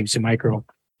Acorn, the BBC Micro,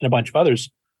 and a bunch of others.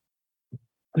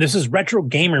 And this is Retro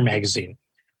Gamer magazine.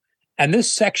 And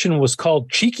this section was called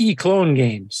Cheeky Clone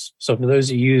Games. So for those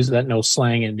of you that know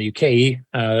slang in the UK,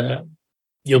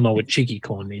 you'll know what cheeky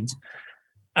clone means.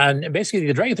 And basically,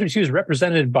 the Dragon 32 is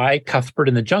represented by Cuthbert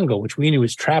in the Jungle, which we knew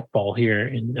as Trap Ball here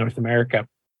in North America,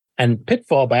 and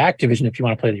Pitfall by Activision, if you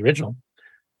want to play the original,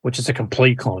 which is a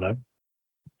complete clone of.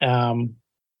 And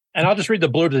I'll just read the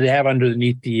blurb that they have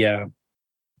underneath the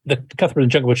Cuthbert in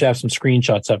the Jungle, which have some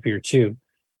screenshots up here too.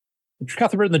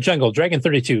 Cuthbert in the Jungle, Dragon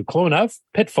 32, clone of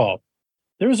Pitfall.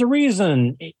 There's a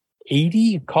reason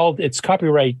 80 called its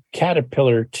copyright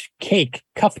Caterpillar Cake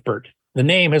Cuthbert. The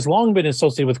name has long been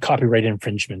associated with copyright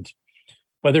infringement.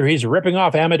 Whether he's ripping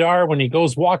off Amadar when he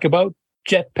goes walkabout,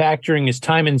 jetpack during his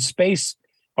time in space,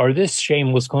 or this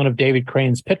shameless clone of David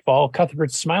Crane's Pitfall,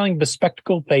 Cuthbert's smiling,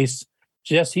 bespectacled face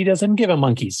suggests he doesn't give a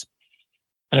monkeys.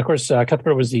 And of course,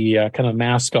 Cuthbert was the kind of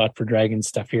mascot for Dragon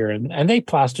stuff here. And they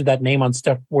plastered that name on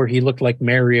stuff where he looked like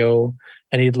Mario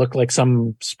and he'd look like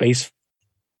some space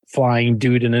flying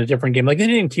dude in a different game. Like they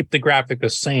didn't keep the graphic the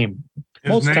same.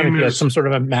 Most time he has some sort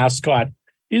of a mascot.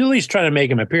 You'd at least try to make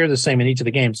him appear the same in each of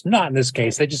the games. Not in this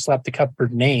case. They just slapped the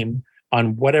Cuthbert name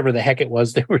on whatever the heck it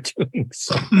was they were doing.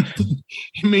 So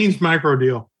it means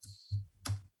Microdeal.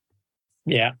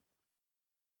 Yeah.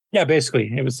 Yeah, basically,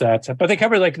 it was that. But they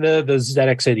cover like the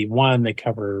ZX81. They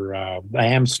cover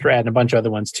Amstrad and a bunch of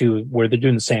other ones too, where they're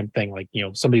doing the same thing. Like,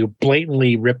 somebody who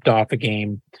blatantly ripped off a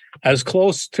game as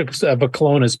close to a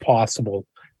clone as possible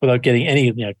without getting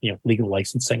any legal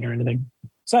licensing or anything.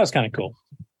 So that was kind of cool.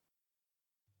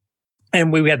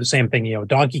 And we had the same thing.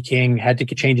 Donkey King had to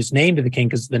change his name to the King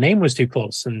because the name was too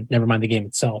close, and never mind the game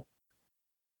itself.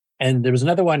 And there was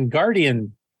another one.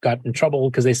 Guardian got in trouble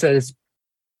because they said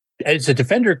it's a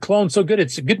Defender clone so good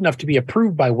it's good enough to be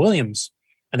approved by Williams,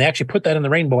 and they actually put that in the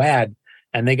Rainbow ad,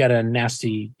 and they got a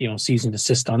nasty cease and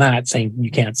desist on that, saying you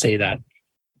can't say that.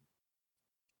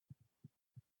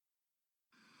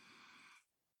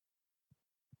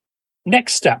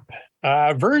 Next up,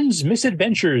 Vern's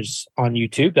Misadventures on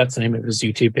YouTube. That's the name of his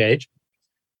YouTube page,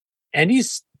 and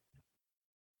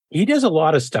he does a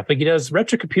lot of stuff. Like he does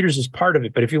retro computers as part of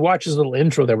it. But if you watch his little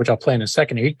intro there, which I'll play in a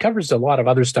second, he covers a lot of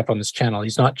other stuff on this channel.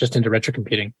 He's not just into retro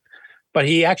computing, but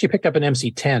he actually picked up an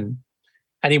MC10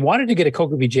 and he wanted to get a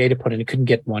Coco VJ to put in. He couldn't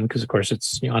get one because, of course,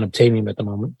 it's unobtainium at the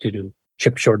moment due to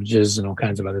chip shortages and all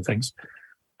kinds of other things.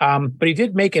 But he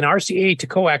did make an RCA to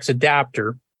coax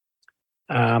adapter.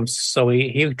 So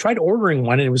he tried ordering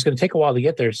one and it was going to take a while to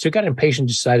get there. So he got impatient,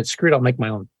 decided, screw it, I'll make my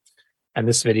own. And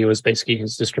this video is basically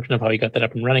his description of how he got that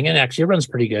up and running. And actually, it runs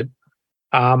pretty good.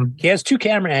 He has two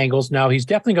camera angles. Now, he's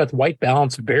definitely got the white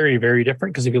balance very, very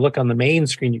different. Because if you look on the main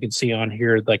screen, you can see on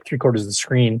here, like 3/4 of the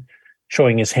screen,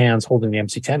 showing his hands holding the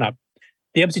MC10 up.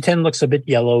 The MC10 looks a bit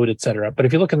yellowed, etc. But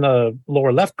if you look in the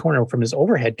lower left corner from his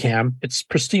overhead cam, it's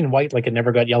pristine white, like it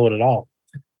never got yellowed at all.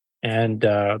 And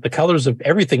the colors of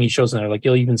everything he shows in there, like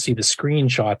you'll even see the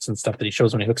screenshots and stuff that he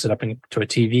shows when he hooks it up into a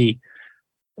TV,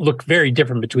 look very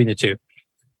different between the two.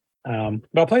 But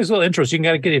I'll play his little intro so you can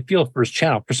kind of get a feel for his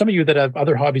channel. For some of you that have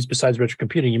other hobbies besides retro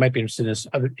computing, you might be interested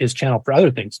in his channel for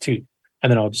other things too. And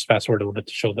then I'll just fast forward a little bit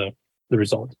to show the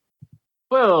result.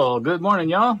 Well, good morning,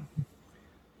 y'all.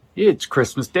 It's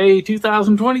Christmas Day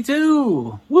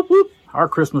 2022. Whoop, whoop. Our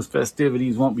Christmas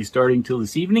festivities won't be starting till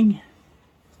this evening.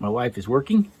 My wife is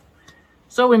working.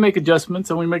 So we make adjustments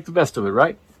and we make the best of it,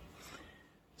 right?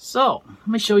 So, let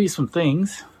me show you some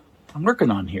things I'm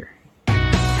working on here.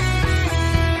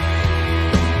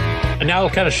 And now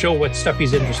I'll kind of show what stuff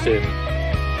he's interested in.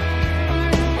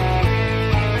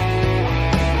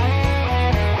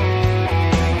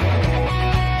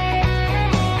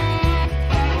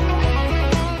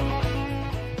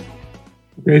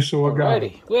 Okay, so I got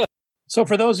it. So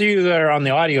for those of you that are on the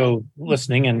audio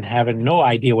listening and having no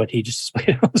idea what he just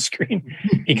displayed on the screen,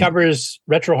 he covers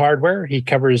retro hardware. He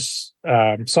covers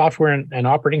software and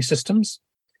operating systems.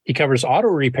 He covers auto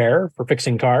repair for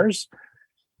fixing cars.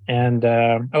 And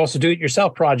also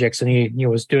do-it-yourself projects. And he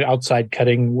was doing outside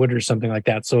cutting wood or something like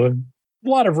that. So a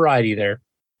lot of variety there.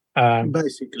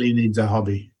 Basically needs a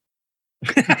hobby.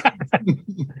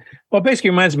 Well, basically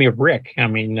reminds me of Rick. I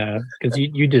mean, because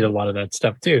you did a lot of that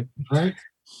stuff too. Right.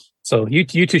 So you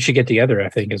two should get together, I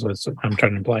think, is what I'm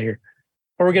trying to imply here.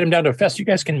 Or we'll get him down to a fest. You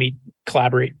guys can meet,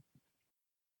 collaborate.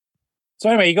 So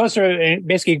anyway, he goes through and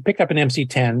basically picked up an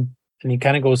MC10 and he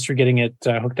kind of goes through getting it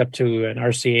hooked up to an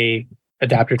RCA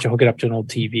adapter to hook it up to an old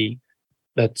TV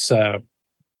that's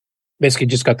basically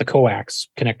just got the coax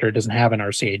connector. It doesn't have an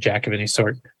RCA jack of any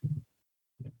sort.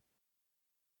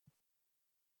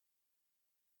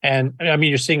 And I mean,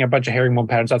 you're seeing a bunch of herringbone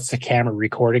patterns. That's the camera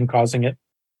recording causing it.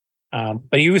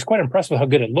 But he was quite impressed with how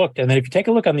good it looked. And then if you take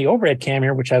a look on the overhead cam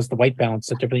here, which has the white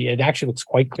balance, it actually looks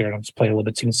quite clear. And I'll just play a little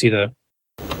bit so you can see the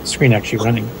screen actually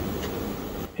running.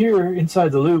 Here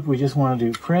inside the loop, we just want to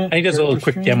do print. And he does a little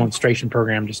quick demonstration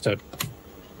program just to,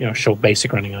 show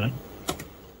basic running on it.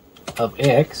 Of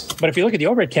X. But if you look at the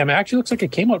overhead cam, it actually looks like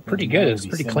it came out pretty good. It's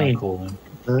pretty clean.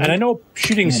 And I know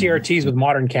shooting CRTs with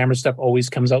modern camera stuff always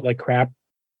comes out like crap.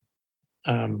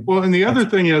 Well, and the other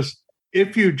thing is,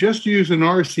 if you just use an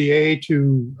RCA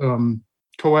to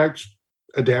coax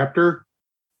adapter,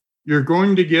 you're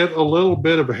going to get a little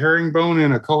bit of a herringbone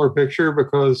in a color picture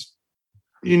because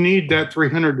you need that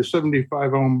 300 to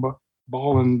 75 ohm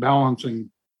ball and balancing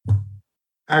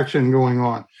action going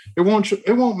on. It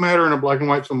won't matter in a black and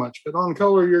white so much, but on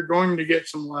color, you're going to get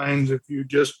some lines if you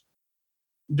just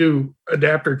do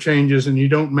adapter changes and you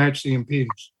don't match the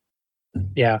impedance.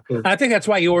 Yeah, I think that's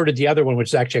why you ordered the other one,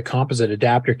 which is actually a composite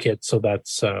adapter kit. So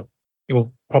that's you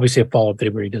will probably see a follow-up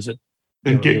video where he does it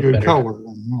and get good color.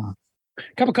 A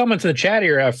couple comments in the chat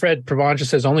here. Fred Pravancha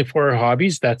says only 4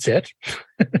 hobbies. That's it.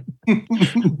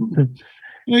 And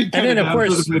then of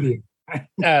course,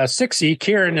 Sixie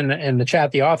Kieran in the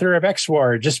chat, the author of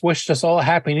X-War, just wished us all a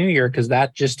happy New Year because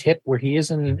that just hit where he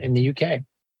is in the UK.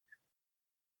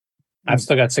 I've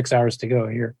still got 6 hours to go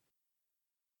here.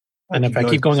 And if I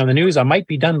keep going on the news, I might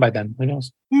be done by then. Who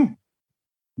knows?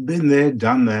 Been there,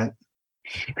 done that.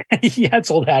 Yeah,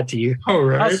 it's old hat to you. All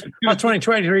right. How's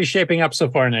 2023 shaping up so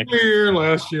far, Nick?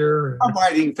 Last year. I'm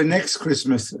waiting for next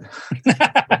Christmas.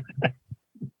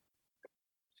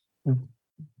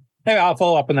 Hey, I'll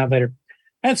follow up on that later.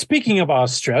 And speaking of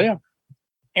Australia,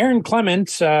 Aaron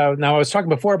Clement. Now I was talking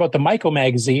before about the Myco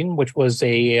magazine, which was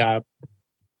a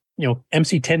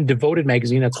MC10 devoted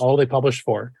magazine. That's all they published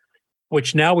for.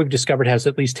 Which now we've discovered has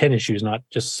at least 10 issues, not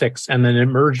just 6. And then it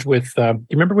merged with, do you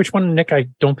remember which one, Nick? I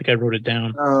don't think I wrote it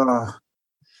down.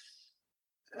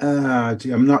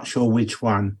 I'm not sure which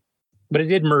one. But it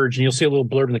did merge, and you'll see a little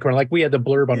blurb in the corner. Like we had the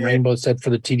blurb on Rainbow said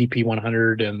for the TDP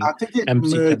 100 and I think it MC10.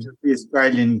 merged with the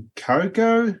Australian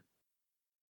Coco.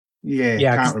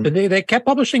 Yeah, they kept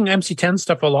publishing MC10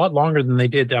 stuff a lot longer than they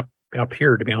did up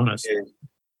here, to be honest. Yeah.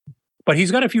 But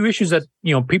he's got a few issues that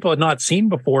people had not seen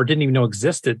before, didn't even know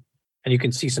existed. And you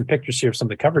can see some pictures here of some of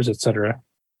the covers, etc.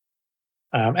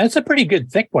 And it's a pretty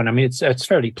good thick one. I mean, it's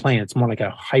fairly plain. It's more like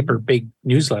a hyper big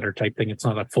newsletter type thing. It's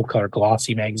not a full color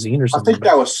glossy magazine or something. I think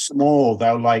they were small.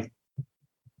 They were like,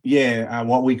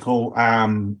 what we call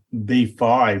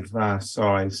B5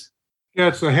 size. Yeah,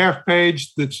 it's a half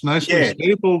page that's nicely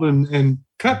stapled and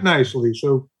cut nicely.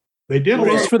 So they did.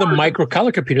 Well, it's for the micro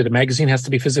color computer. The magazine has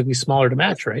to be physically smaller to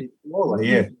match, right? Smaller,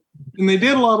 yeah. And they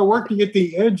did a lot of work to get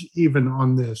the edge even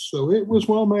on this, so it was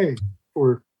well made.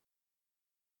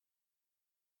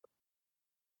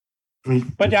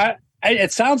 But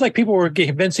it sounds like people were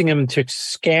convincing him to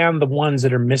scan the ones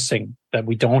that are missing that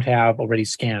we don't have already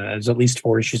scanned. There's at least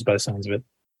 4 issues by the sounds of it.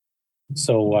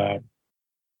 So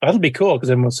that'll be cool because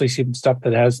then we'll see some stuff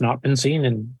that has not been seen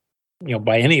and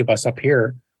by any of us up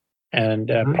here, and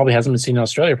probably hasn't been seen in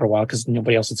Australia for a while because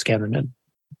nobody else had scanned them in.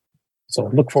 So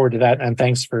look forward to that, and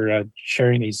thanks for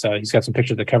sharing these. He's got some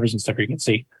pictures of the covers and stuff you can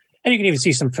see. And you can even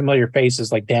see some familiar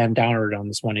faces like Dan Downard on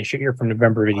this one issue here from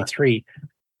November of '83.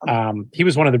 He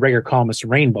was one of the regular columnists of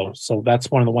Rainbow, so that's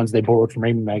one of the ones they borrowed from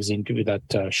Rainbow magazine to do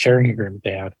that sharing agreement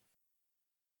they had.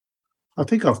 I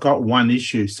think I've got one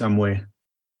issue somewhere.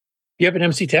 You have an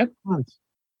MC10?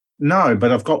 No,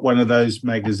 but I've got one of those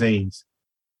magazines.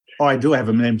 Oh, I do have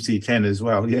an MC10 as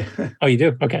well. Yeah. Oh, you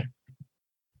do? Okay.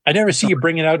 I never see you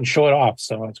bring it out and show it off,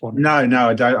 so that's one. No,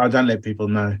 I don't. I don't let people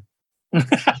know.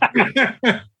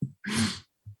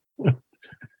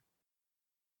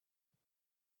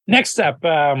 Next up,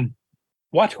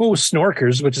 What Ho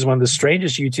Snorkers, which is one of the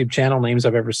strangest YouTube channel names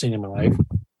I've ever seen in my life,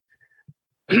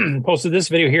 posted this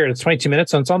video here. It's 22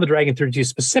 minutes, and it's on the Dragon 32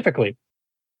 specifically.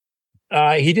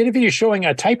 He did a video showing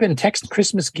a type-in-text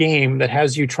Christmas game that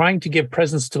has you trying to give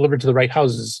presents delivered to the right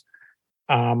houses.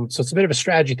 So it's a bit of a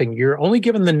strategy thing. You're only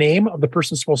given the name of the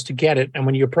person supposed to get it, and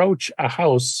when you approach a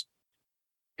house,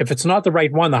 if it's not the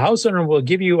right one, the house owner will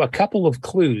give you a couple of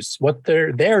clues, what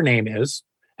their name is,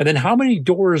 and then how many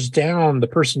doors down the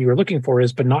person you are looking for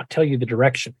is, but not tell you the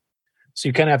direction. So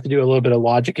you kind of have to do a little bit of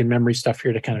logic and memory stuff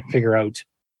here to kind of figure out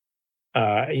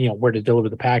where to deliver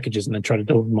the packages and then try to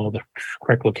deliver them all the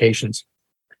correct locations.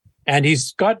 And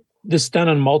he's got this done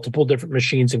on multiple different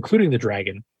machines, including the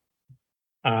Dragon.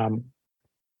 And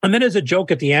then as a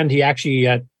joke at the end, he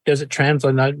actually does it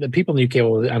translate. The people in the UK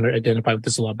will identify with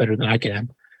this a lot better than I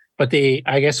can. But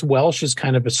I guess Welsh is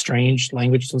kind of a strange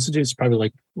language to listen to. It's probably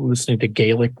like listening to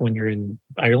Gaelic when you're in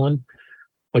Ireland,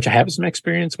 which I have some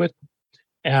experience with.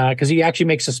 Because he actually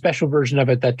makes a special version of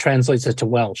it that translates it to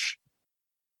Welsh.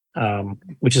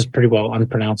 Which is pretty well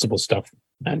unpronounceable stuff.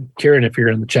 And Kieran, if you're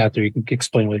in the chat there, you can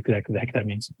explain what exactly the heck that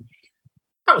means.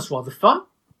 That was rather fun.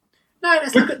 Now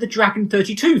let's look at the Dragon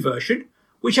 32 version,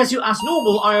 which as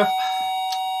normal, I have...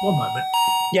 One moment.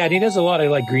 Yeah, and he does a lot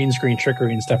of like green screen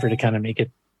trickery and stuff here to kind of make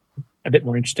it a bit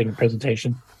more interesting in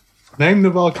presentation. Name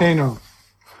the volcano.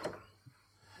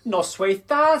 Noswaith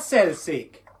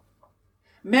Celtic.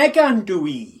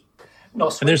 Megandui.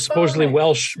 And there's supposedly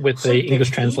Welsh with the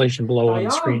English translation below on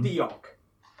the screen.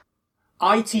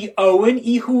 IT Owen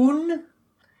I Hwn.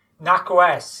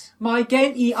 Nacwes. Mae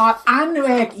gen I ar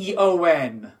anreg I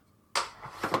Owen.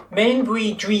 Men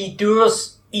bwy dwi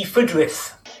dwrs I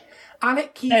Fydrith.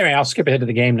 Anyway, I'll skip ahead to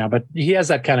the game now, but he has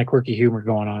that kind of quirky humor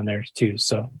going on there too.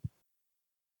 So,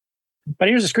 but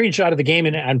here's a screenshot of the game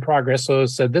in progress. So it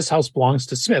said, this house belongs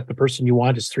to Smith. The person you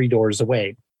want is 3 doors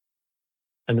away.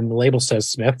 And then the label says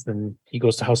Smith, and he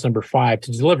goes to house number 5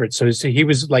 to deliver it. So he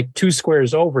was like 2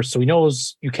 squares over. So he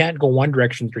knows you can't go one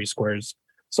direction 3 squares.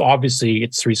 So obviously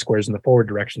it's 3 squares in the forward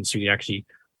direction. So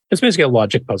it's basically a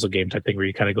logic puzzle game type thing where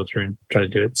you kind of go through and try to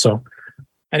do it. So,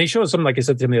 and he shows some, like I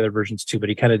said, some of the other versions too, but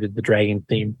he kind of did the dragon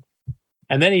theme.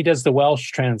 And then he does the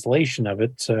Welsh translation of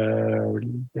it.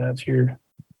 That's here.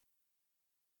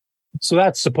 So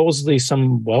that's supposedly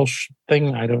some Welsh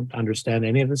thing. I don't understand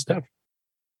any of this stuff.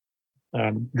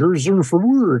 Gerzer for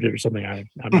word or something.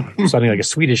 I'm sounding like a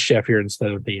Swedish chef here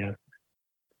instead of the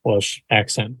Welsh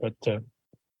accent. But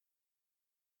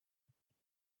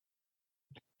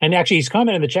and actually, he's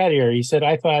commented in the chat here. He said,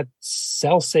 "I thought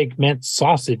Selsig meant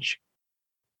sausage,"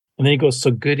 and then he goes, "So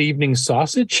good evening,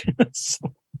 sausage."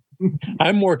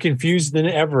 I'm more confused than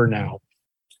ever now.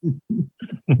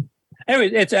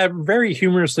 Anyway, it's a very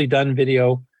humorously done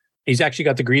video. He's actually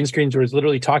got the green screens where he's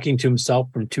literally talking to himself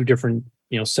from 2 different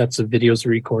sets of videos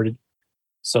recorded.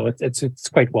 So it's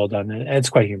quite well done, and it's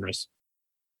quite humorous.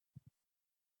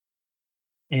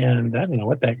 And I don't know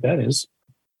what the heck that is.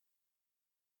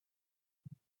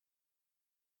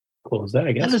 Close that,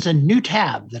 I guess. That is a new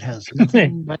tab that has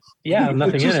nothing but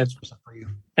nothing in it.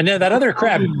 And then that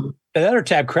other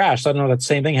tab crashed. I don't know if that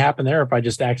same thing happened there, if I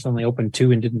just accidentally opened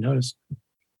 2 and didn't notice.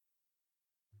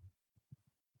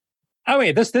 Oh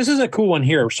wait, this is a cool one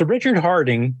here. So Richard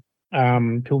Harding,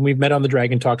 whom we've met on the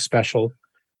Dragon Talk special,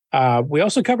 we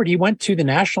also covered. He went to the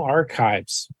National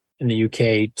Archives in the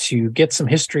UK to get some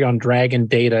history on Dragon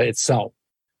data itself,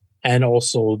 and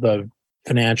also the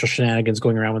financial shenanigans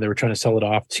going around when they were trying to sell it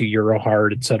off to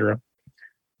Eurohard, etc.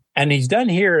 And he's done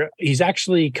here. He's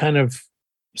actually kind of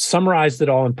summarized it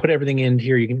all and put everything in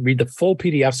here. You can read the full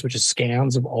PDFs, which is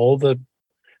scans of all the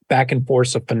back and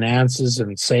forth of finances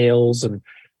and sales and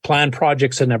planned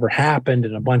projects that never happened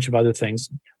and a bunch of other things.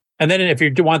 And then if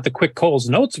you want the quick Cole's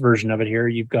Notes version of it here,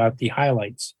 you've got the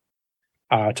highlights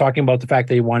talking about the fact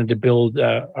that he wanted to build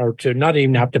or to not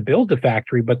even have to build the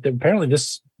factory, but apparently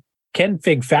this Ken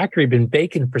Fig factory had been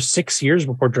vacant for 6 years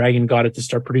before Dragon got it to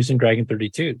start producing Dragon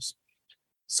 32s.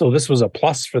 So this was a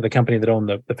plus for the company that owned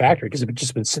the factory, because it had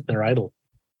just been sitting there idle,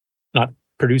 not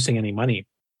producing any money.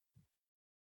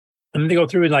 And they go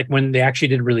through it like when they actually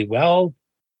did really well,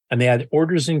 and they had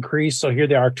orders increase. So here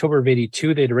they are, October of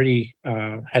 82. They'd already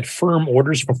had firm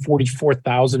orders for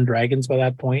 44,000 dragons by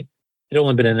that point. It had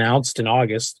only been announced in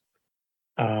August.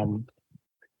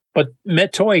 But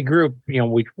Metoy Group,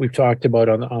 we've talked about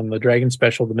on the Dragon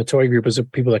special. The Metoy Group was the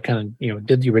people that kind of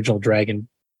did the original Dragon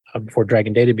before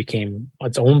Dragon Data became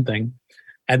its own thing.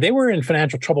 And they were in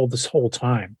financial trouble this whole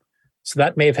time. So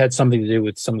that may have had something to do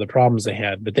with some of the problems they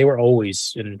had, but they were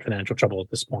always in financial trouble at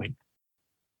this point.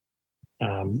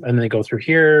 And then they go through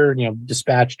here,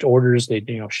 dispatched orders. They,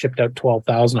 shipped out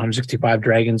 12,165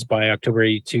 Dragons by October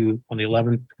 82 on the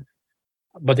 11th.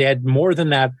 But they had more than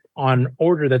that on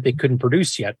order that they couldn't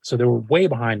produce yet. So they were way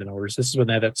behind in orders. This is when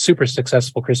they had that super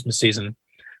successful Christmas season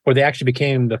where they actually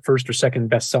became the first or second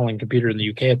best-selling computer in the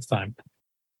UK at the time.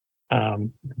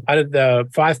 Out of the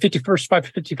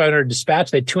 5,500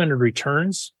 dispatch, they had 200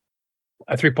 returns,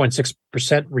 a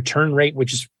 3.6% return rate,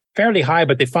 which is fairly high,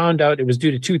 but they found out it was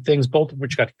due to two things, both of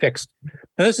which got fixed.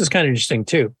 Now, this is kind of interesting,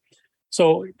 too.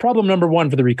 So problem number one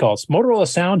for the recalls, Motorola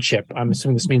sound chip. I'm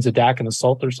assuming this means a DAC and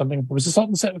Assault or something. Was Assault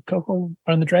and set with Coco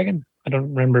on the Dragon? I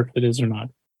don't remember if it is or not.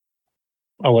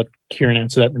 I'll let Kieran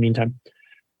answer that in the meantime.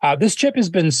 This chip has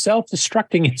been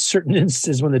self-destructing in certain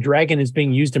instances when the Dragon is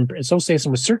being used in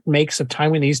association with certain makes of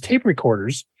Taiwanese tape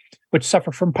recorders, which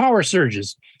suffer from power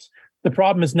surges. The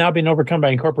problem has now been overcome by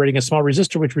incorporating a small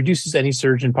resistor, which reduces any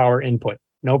surge in power input.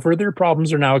 No further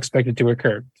problems are now expected to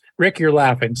occur. Rick, you're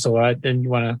laughing, so then you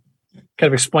want to kind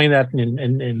of explain that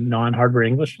in non-hardware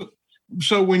English?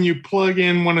 So when you plug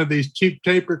in one of these cheap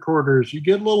tape recorders, you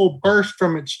get a little burst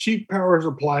from its cheap power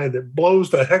supply that blows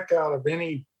the heck out of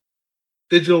any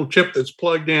digital chip that's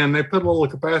plugged in. They put a little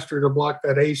capacitor to block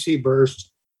that AC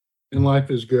burst, and life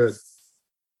is good.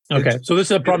 Okay, so this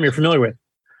is a problem you're familiar with.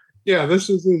 Yeah, this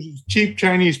is cheap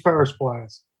Chinese power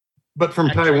supplies, but from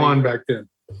Taiwan back then.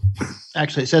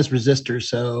 Actually, it says resistor,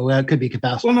 so it could be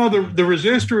capacitor. Well, no, the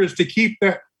resistor is to keep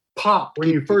that pop when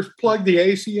you first plug the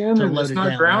AC in and it's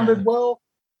not grounded well.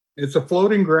 It's a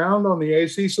floating ground on the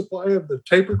AC supply of the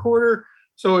tape recorder.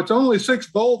 So it's only 6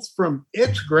 volts from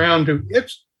its ground to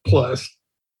its plus.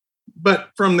 But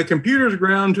from the computer's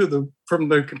ground from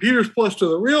the computer's plus to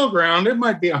the real ground, it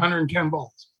might be 110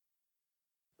 volts.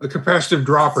 A capacitive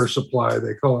dropper supply,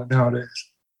 they call it nowadays.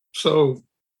 So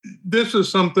this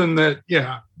is something that,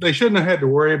 they shouldn't have had to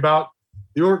worry about.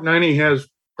 The ORC 90 has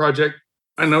project.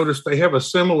 I noticed they have a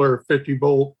similar 50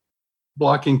 volt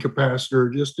blocking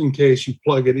capacitor just in case you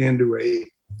plug it into a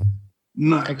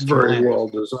not very well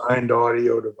designed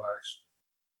audio device.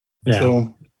 Yeah.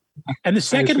 So, and the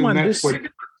second one,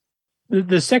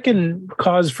 the second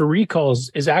cause for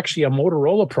recalls is actually a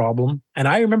Motorola problem. And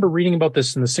I remember reading about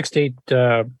this in the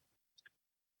 6-8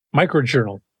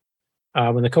 microjournal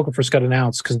when the Coco first got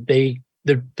announced, because the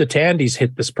Tandies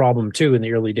hit this problem too in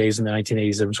the early days in the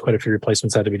 1980s. There was quite a few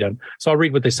replacements that had to be done. So I'll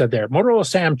read what they said there. Motorola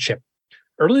SAM chip.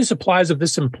 Early supplies of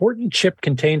this important chip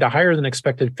contained a higher than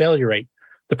expected failure rate.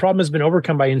 The problem has been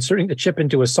overcome by inserting the chip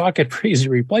into a socket for easy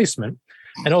replacement,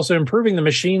 and also improving the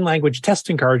machine language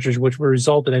testing cartridge, which will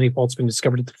result in any faults being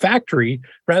discovered at the factory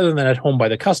rather than at home by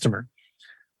the customer.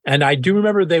 And I do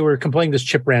remember they were complaining this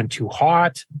chip ran too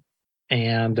hot,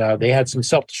 and they had some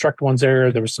self-destruct ones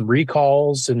there. There were some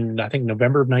recalls in, I think,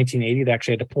 November of 1980. They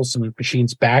actually had to pull some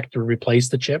machines back to replace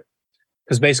the chip,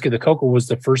 because basically the Coco was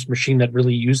the first machine that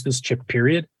really used this chip,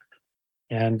 period.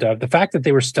 And the fact that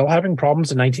they were still having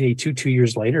problems in 1982, 2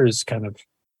 years later, is kind of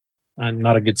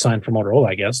not a good sign for Motorola,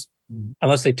 I guess.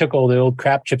 Unless they took all the old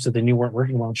crap chips that they knew weren't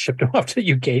working well and shipped them off to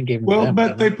the UK and gave them to them.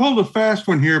 But they pulled a fast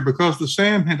one here because the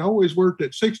SAM had always worked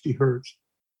at 60 hertz.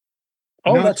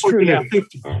 Oh, now that's true, yeah.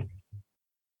 50.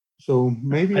 So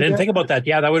maybe I didn't think about that.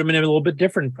 Yeah, that would have been a little bit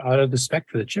different out of the spec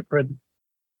for the chip.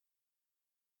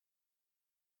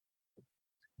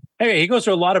 Anyway, he goes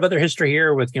through a lot of other history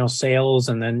here with, sales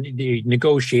and then the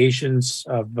negotiations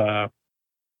of,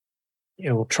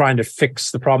 trying to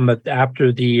fix the problem that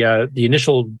after the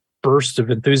initial burst of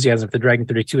enthusiasm for the Dragon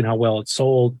 32 and how well it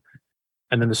sold.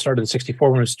 And then the start of the 64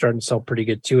 when it was starting to sell pretty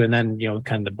good too. And then,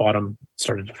 kind of the bottom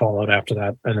started to fall out after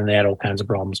that. And then they had all kinds of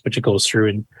problems, which it goes through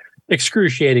in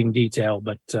excruciating detail.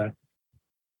 But a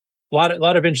lot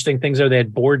of interesting things there. They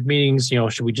had board meetings,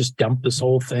 should we just dump this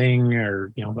whole thing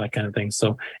or, that kind of thing.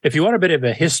 So if you want a bit of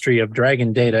a history of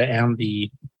Dragon Data and the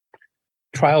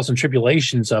trials and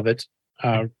tribulations of it,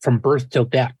 from birth till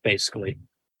death, basically.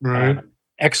 Right.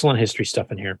 Excellent history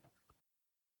stuff in here.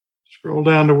 Scroll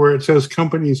down to where it says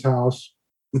company's house.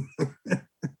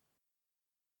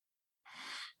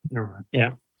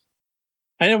 Yeah.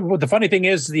 I know what the funny thing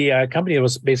is, the company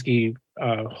was basically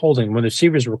holding when the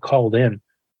receivers were called in.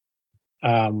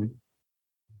 I'll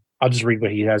just read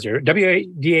what he has here.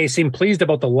 WDA seemed pleased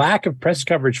about the lack of press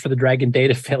coverage for the Dragon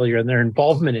Data failure and their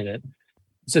involvement in it.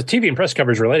 It says TV and press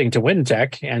coverage relating to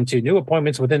WinTech and to new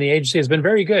appointments within the agency has been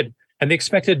very good, and the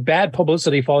expected bad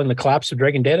publicity following the collapse of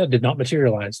Dragon Data did not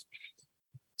materialize.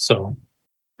 So,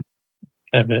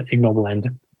 ignoble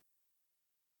end.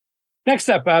 Next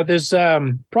up, there's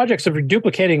projects of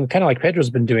duplicating, kind of like Pedro's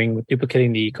been doing with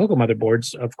duplicating the Coco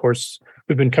motherboards. Of course,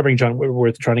 we've been covering John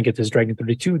Whitworth trying to get this Dragon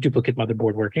 32 duplicate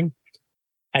motherboard working.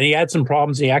 And he had some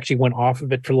problems. He actually went off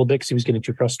of it for a little bit because he was getting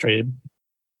too frustrated.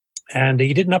 And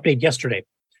he did an update yesterday.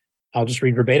 I'll just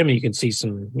read verbatim, and you can see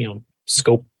some,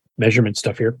 scope measurement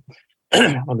stuff here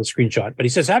on the screenshot. But he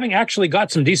says, having actually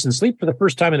got some decent sleep for the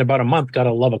first time in about a month,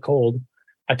 gotta love a cold,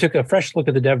 I took a fresh look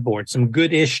at the dev board. Some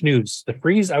good-ish news. The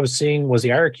freeze I was seeing was the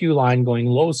IRQ line going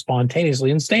low spontaneously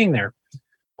and staying there.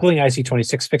 Pulling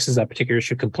IC26 fixes that particular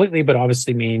issue completely, but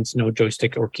obviously means no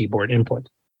joystick or keyboard input.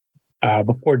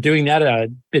 Before doing that,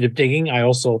 a bit of digging, I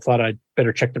also thought I'd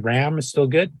better check the RAM is still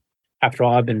good. After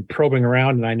all, I've been probing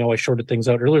around, and I know I shorted things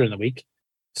out earlier in the week.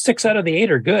 6 out of the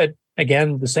 8 are good.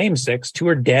 Again, the same 6. 2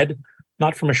 are dead,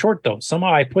 not from a short, though.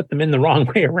 Somehow I put them in the wrong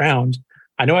way around.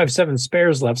 I know I have 7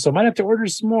 spares left, so I might have to order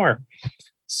some more.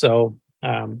 So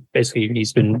basically,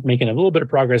 he's been making a little bit of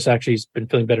progress. Actually, he's been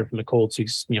feeling better from the cold. So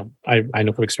he's, I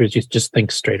know from experience, he just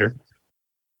thinks straighter.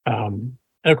 And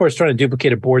of course, trying to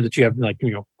duplicate a board that you have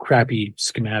crappy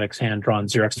schematics, hand drawn,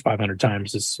 Xeroxed 500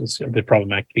 times is a bit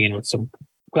problematic to begin with. So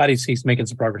glad he's making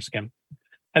some progress again.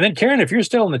 And then Karen, if you're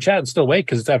still in the chat and still awake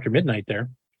because it's after midnight there,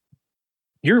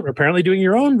 you're apparently doing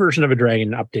your own version of a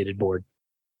Dragon updated board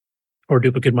or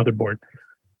duplicate motherboard.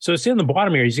 So see on the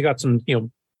bottom here, you got some,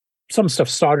 some stuff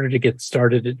started to get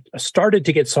soldered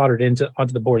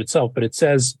onto the board itself, but it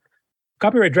says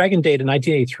copyright Dragon date in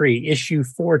 1983, issue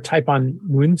 4 Taipon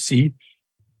Munsi,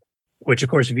 which of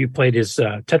course, if you played his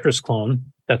Tetris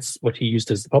clone, that's what he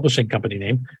used as the publishing company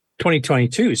name,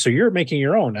 2022. So you're making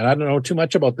your own. And I don't know too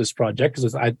much about this project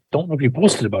because I don't know if you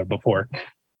posted about it before.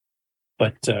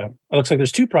 But it looks like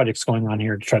there's 2 projects going on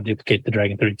here to try to duplicate the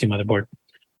Dragon 32 motherboard.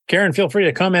 Karen, feel free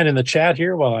to comment in the chat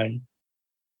here while I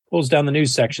close down the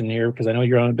news section here, because I know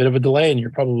you're on a bit of a delay and you're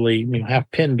probably half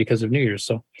pinned because of New Year's.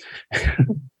 So,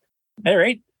 all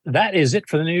right, that is it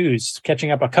for the news.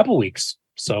 Catching up a couple weeks.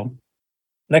 So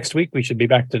next week we should be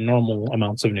back to normal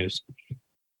amounts of news.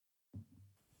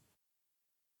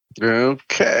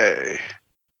 Okay.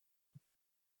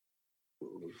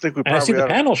 I see the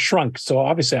panel shrunk, so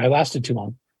obviously I lasted too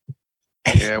long.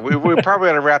 Yeah, we probably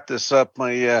ought to wrap this up.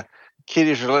 My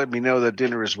kiddies are letting me know that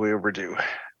dinner is way overdue.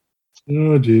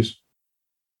 Oh, geez.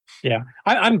 Yeah,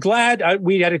 I'm glad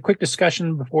we had a quick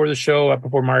discussion before the show,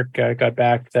 before Mark got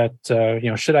back, that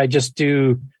should I just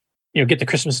do, get the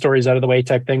Christmas stories out of the way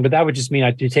type thing, but that would just mean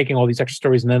I'd be taking all these extra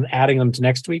stories and then adding them to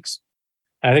next week's.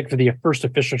 I think for the first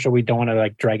official show, we don't want to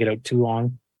drag it out too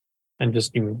long and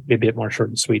just be a bit more short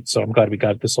and sweet. So I'm glad we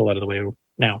got this all out of the way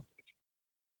now.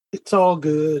 It's all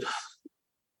good.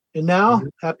 And now,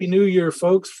 Happy New Year,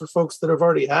 folks, for folks that have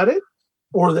already had it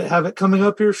or that have it coming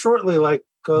up here shortly, like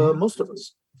most of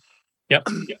us. Yep.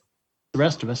 The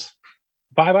rest of us.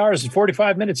 5 hours and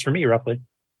 45 minutes for me, roughly.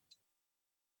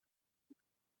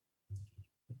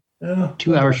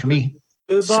 2 hours for me.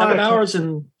 Goodbye. 7 hours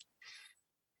and...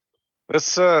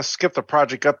 Let's skip the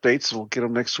project updates. We'll get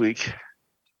them next week.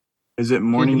 Is it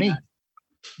morning? Me.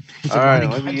 All right,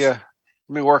 let me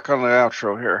work on the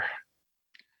outro here.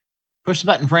 Push the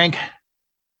button, Frank.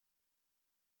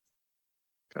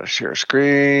 Gotta share a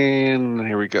screen.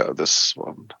 Here we go. This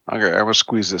one. Okay, I'm gonna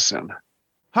squeeze this in.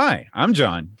 Hi, I'm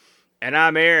John. And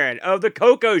I'm Aaron of The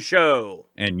Coco Show.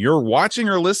 And you're watching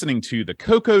or listening to The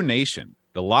Coco Nation,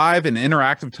 the live and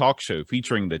interactive talk show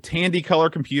featuring the Tandy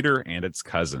Color Computer and its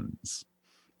cousins.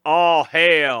 All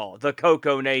hail the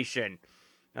Coco Nation.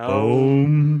 The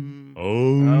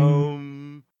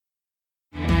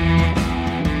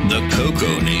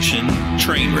Coco Nation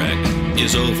train wreck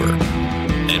is over,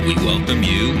 and we welcome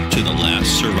you to the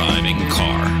last surviving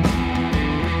car.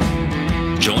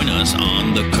 Join us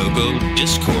on the Coco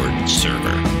Discord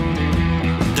server.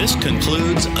 This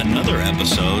concludes another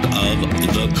episode of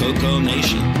The Coco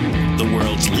Nation, the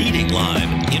world's leading live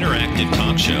interactive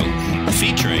talk show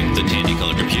featuring the Tandy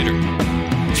Color Computer.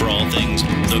 For all things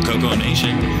The Coco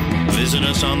Nation, visit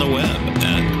us on the web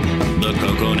at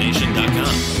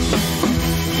thecoconation.com.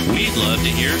 We'd love to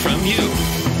hear from you.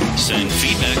 Send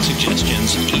feedback,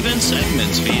 suggestions, even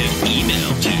segments via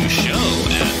email to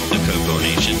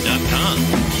show@thecoconation.com.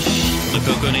 The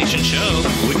Coco Nation Show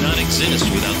would not exist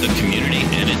without the community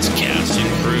and its cast and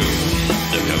crew.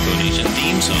 The Coco Nation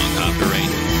theme song, copyright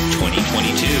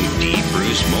 2022, D.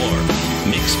 Bruce Moore.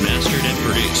 Mixed, mastered, and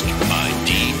produced by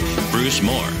D. Bruce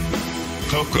Moore.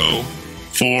 Coco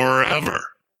forever.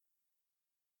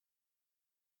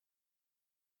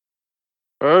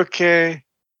 Okay.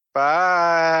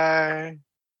 Bye.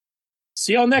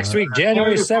 See y'all next week,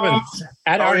 January 7th,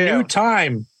 at our new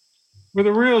time. With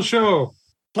a real show.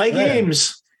 Play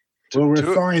games. We'll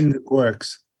refine the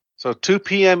quirks. So 2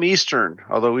 p.m. Eastern,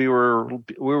 although we were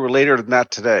later than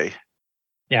that today.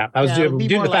 Yeah, I was due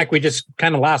to the fact we just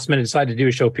kind of last minute decided to do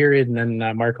a show period, and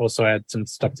then Mark also had some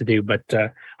stuff to do. But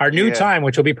our new time,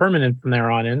 which will be permanent from there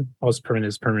on in, as permanent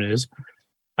as permanent is,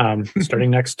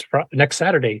 starting next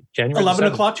Saturday, January 11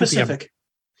 7th, o'clock 2 p.m. Pacific.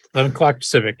 11 o'clock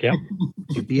Pacific, yeah.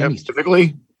 2 p.m. Eastern.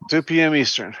 Typically 2 p.m.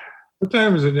 Eastern. What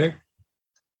time is it, Nick?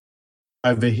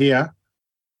 Over here.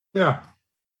 Yeah.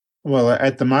 Well,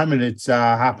 at the moment it's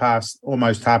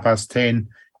almost 10:30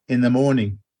 in the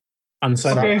morning. On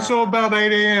Sunday. Okay, so about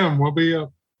 8 a.m. We'll be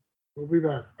up. We'll be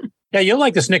back. Yeah, you'll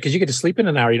like this, Nick, because you get to sleep in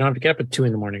an hour. You don't have to get up at 2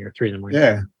 in the morning or 3 in the morning.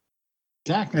 Yeah.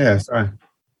 Exactly. Yeah. So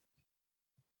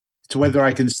to whether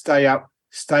I can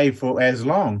stay for as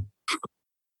long.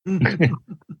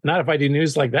 Not if I do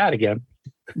news like that again.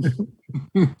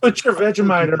 Put your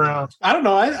Vegemite around. I don't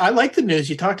know. I like the news.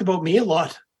 You talked about me a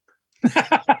lot.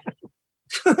 I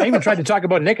even tried to talk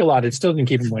about Nick a lot. It still didn't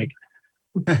keep him awake.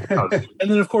 And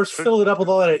then, of course, fill it up with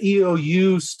all that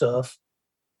EOU stuff.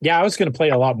 Yeah, I was going to play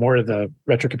a lot more of the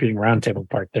retro computing roundtable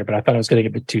part there, but I thought I was going to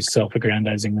get a bit too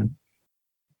self-aggrandizing then.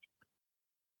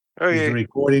 Is the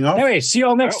recording off? Anyway, see you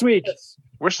all next week.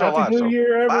 We're still Happy alive. New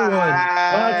Year, everyone.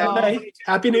 Bye. Bye.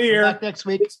 Happy New Year. Next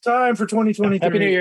week. It's time for 2023. Happy New Year.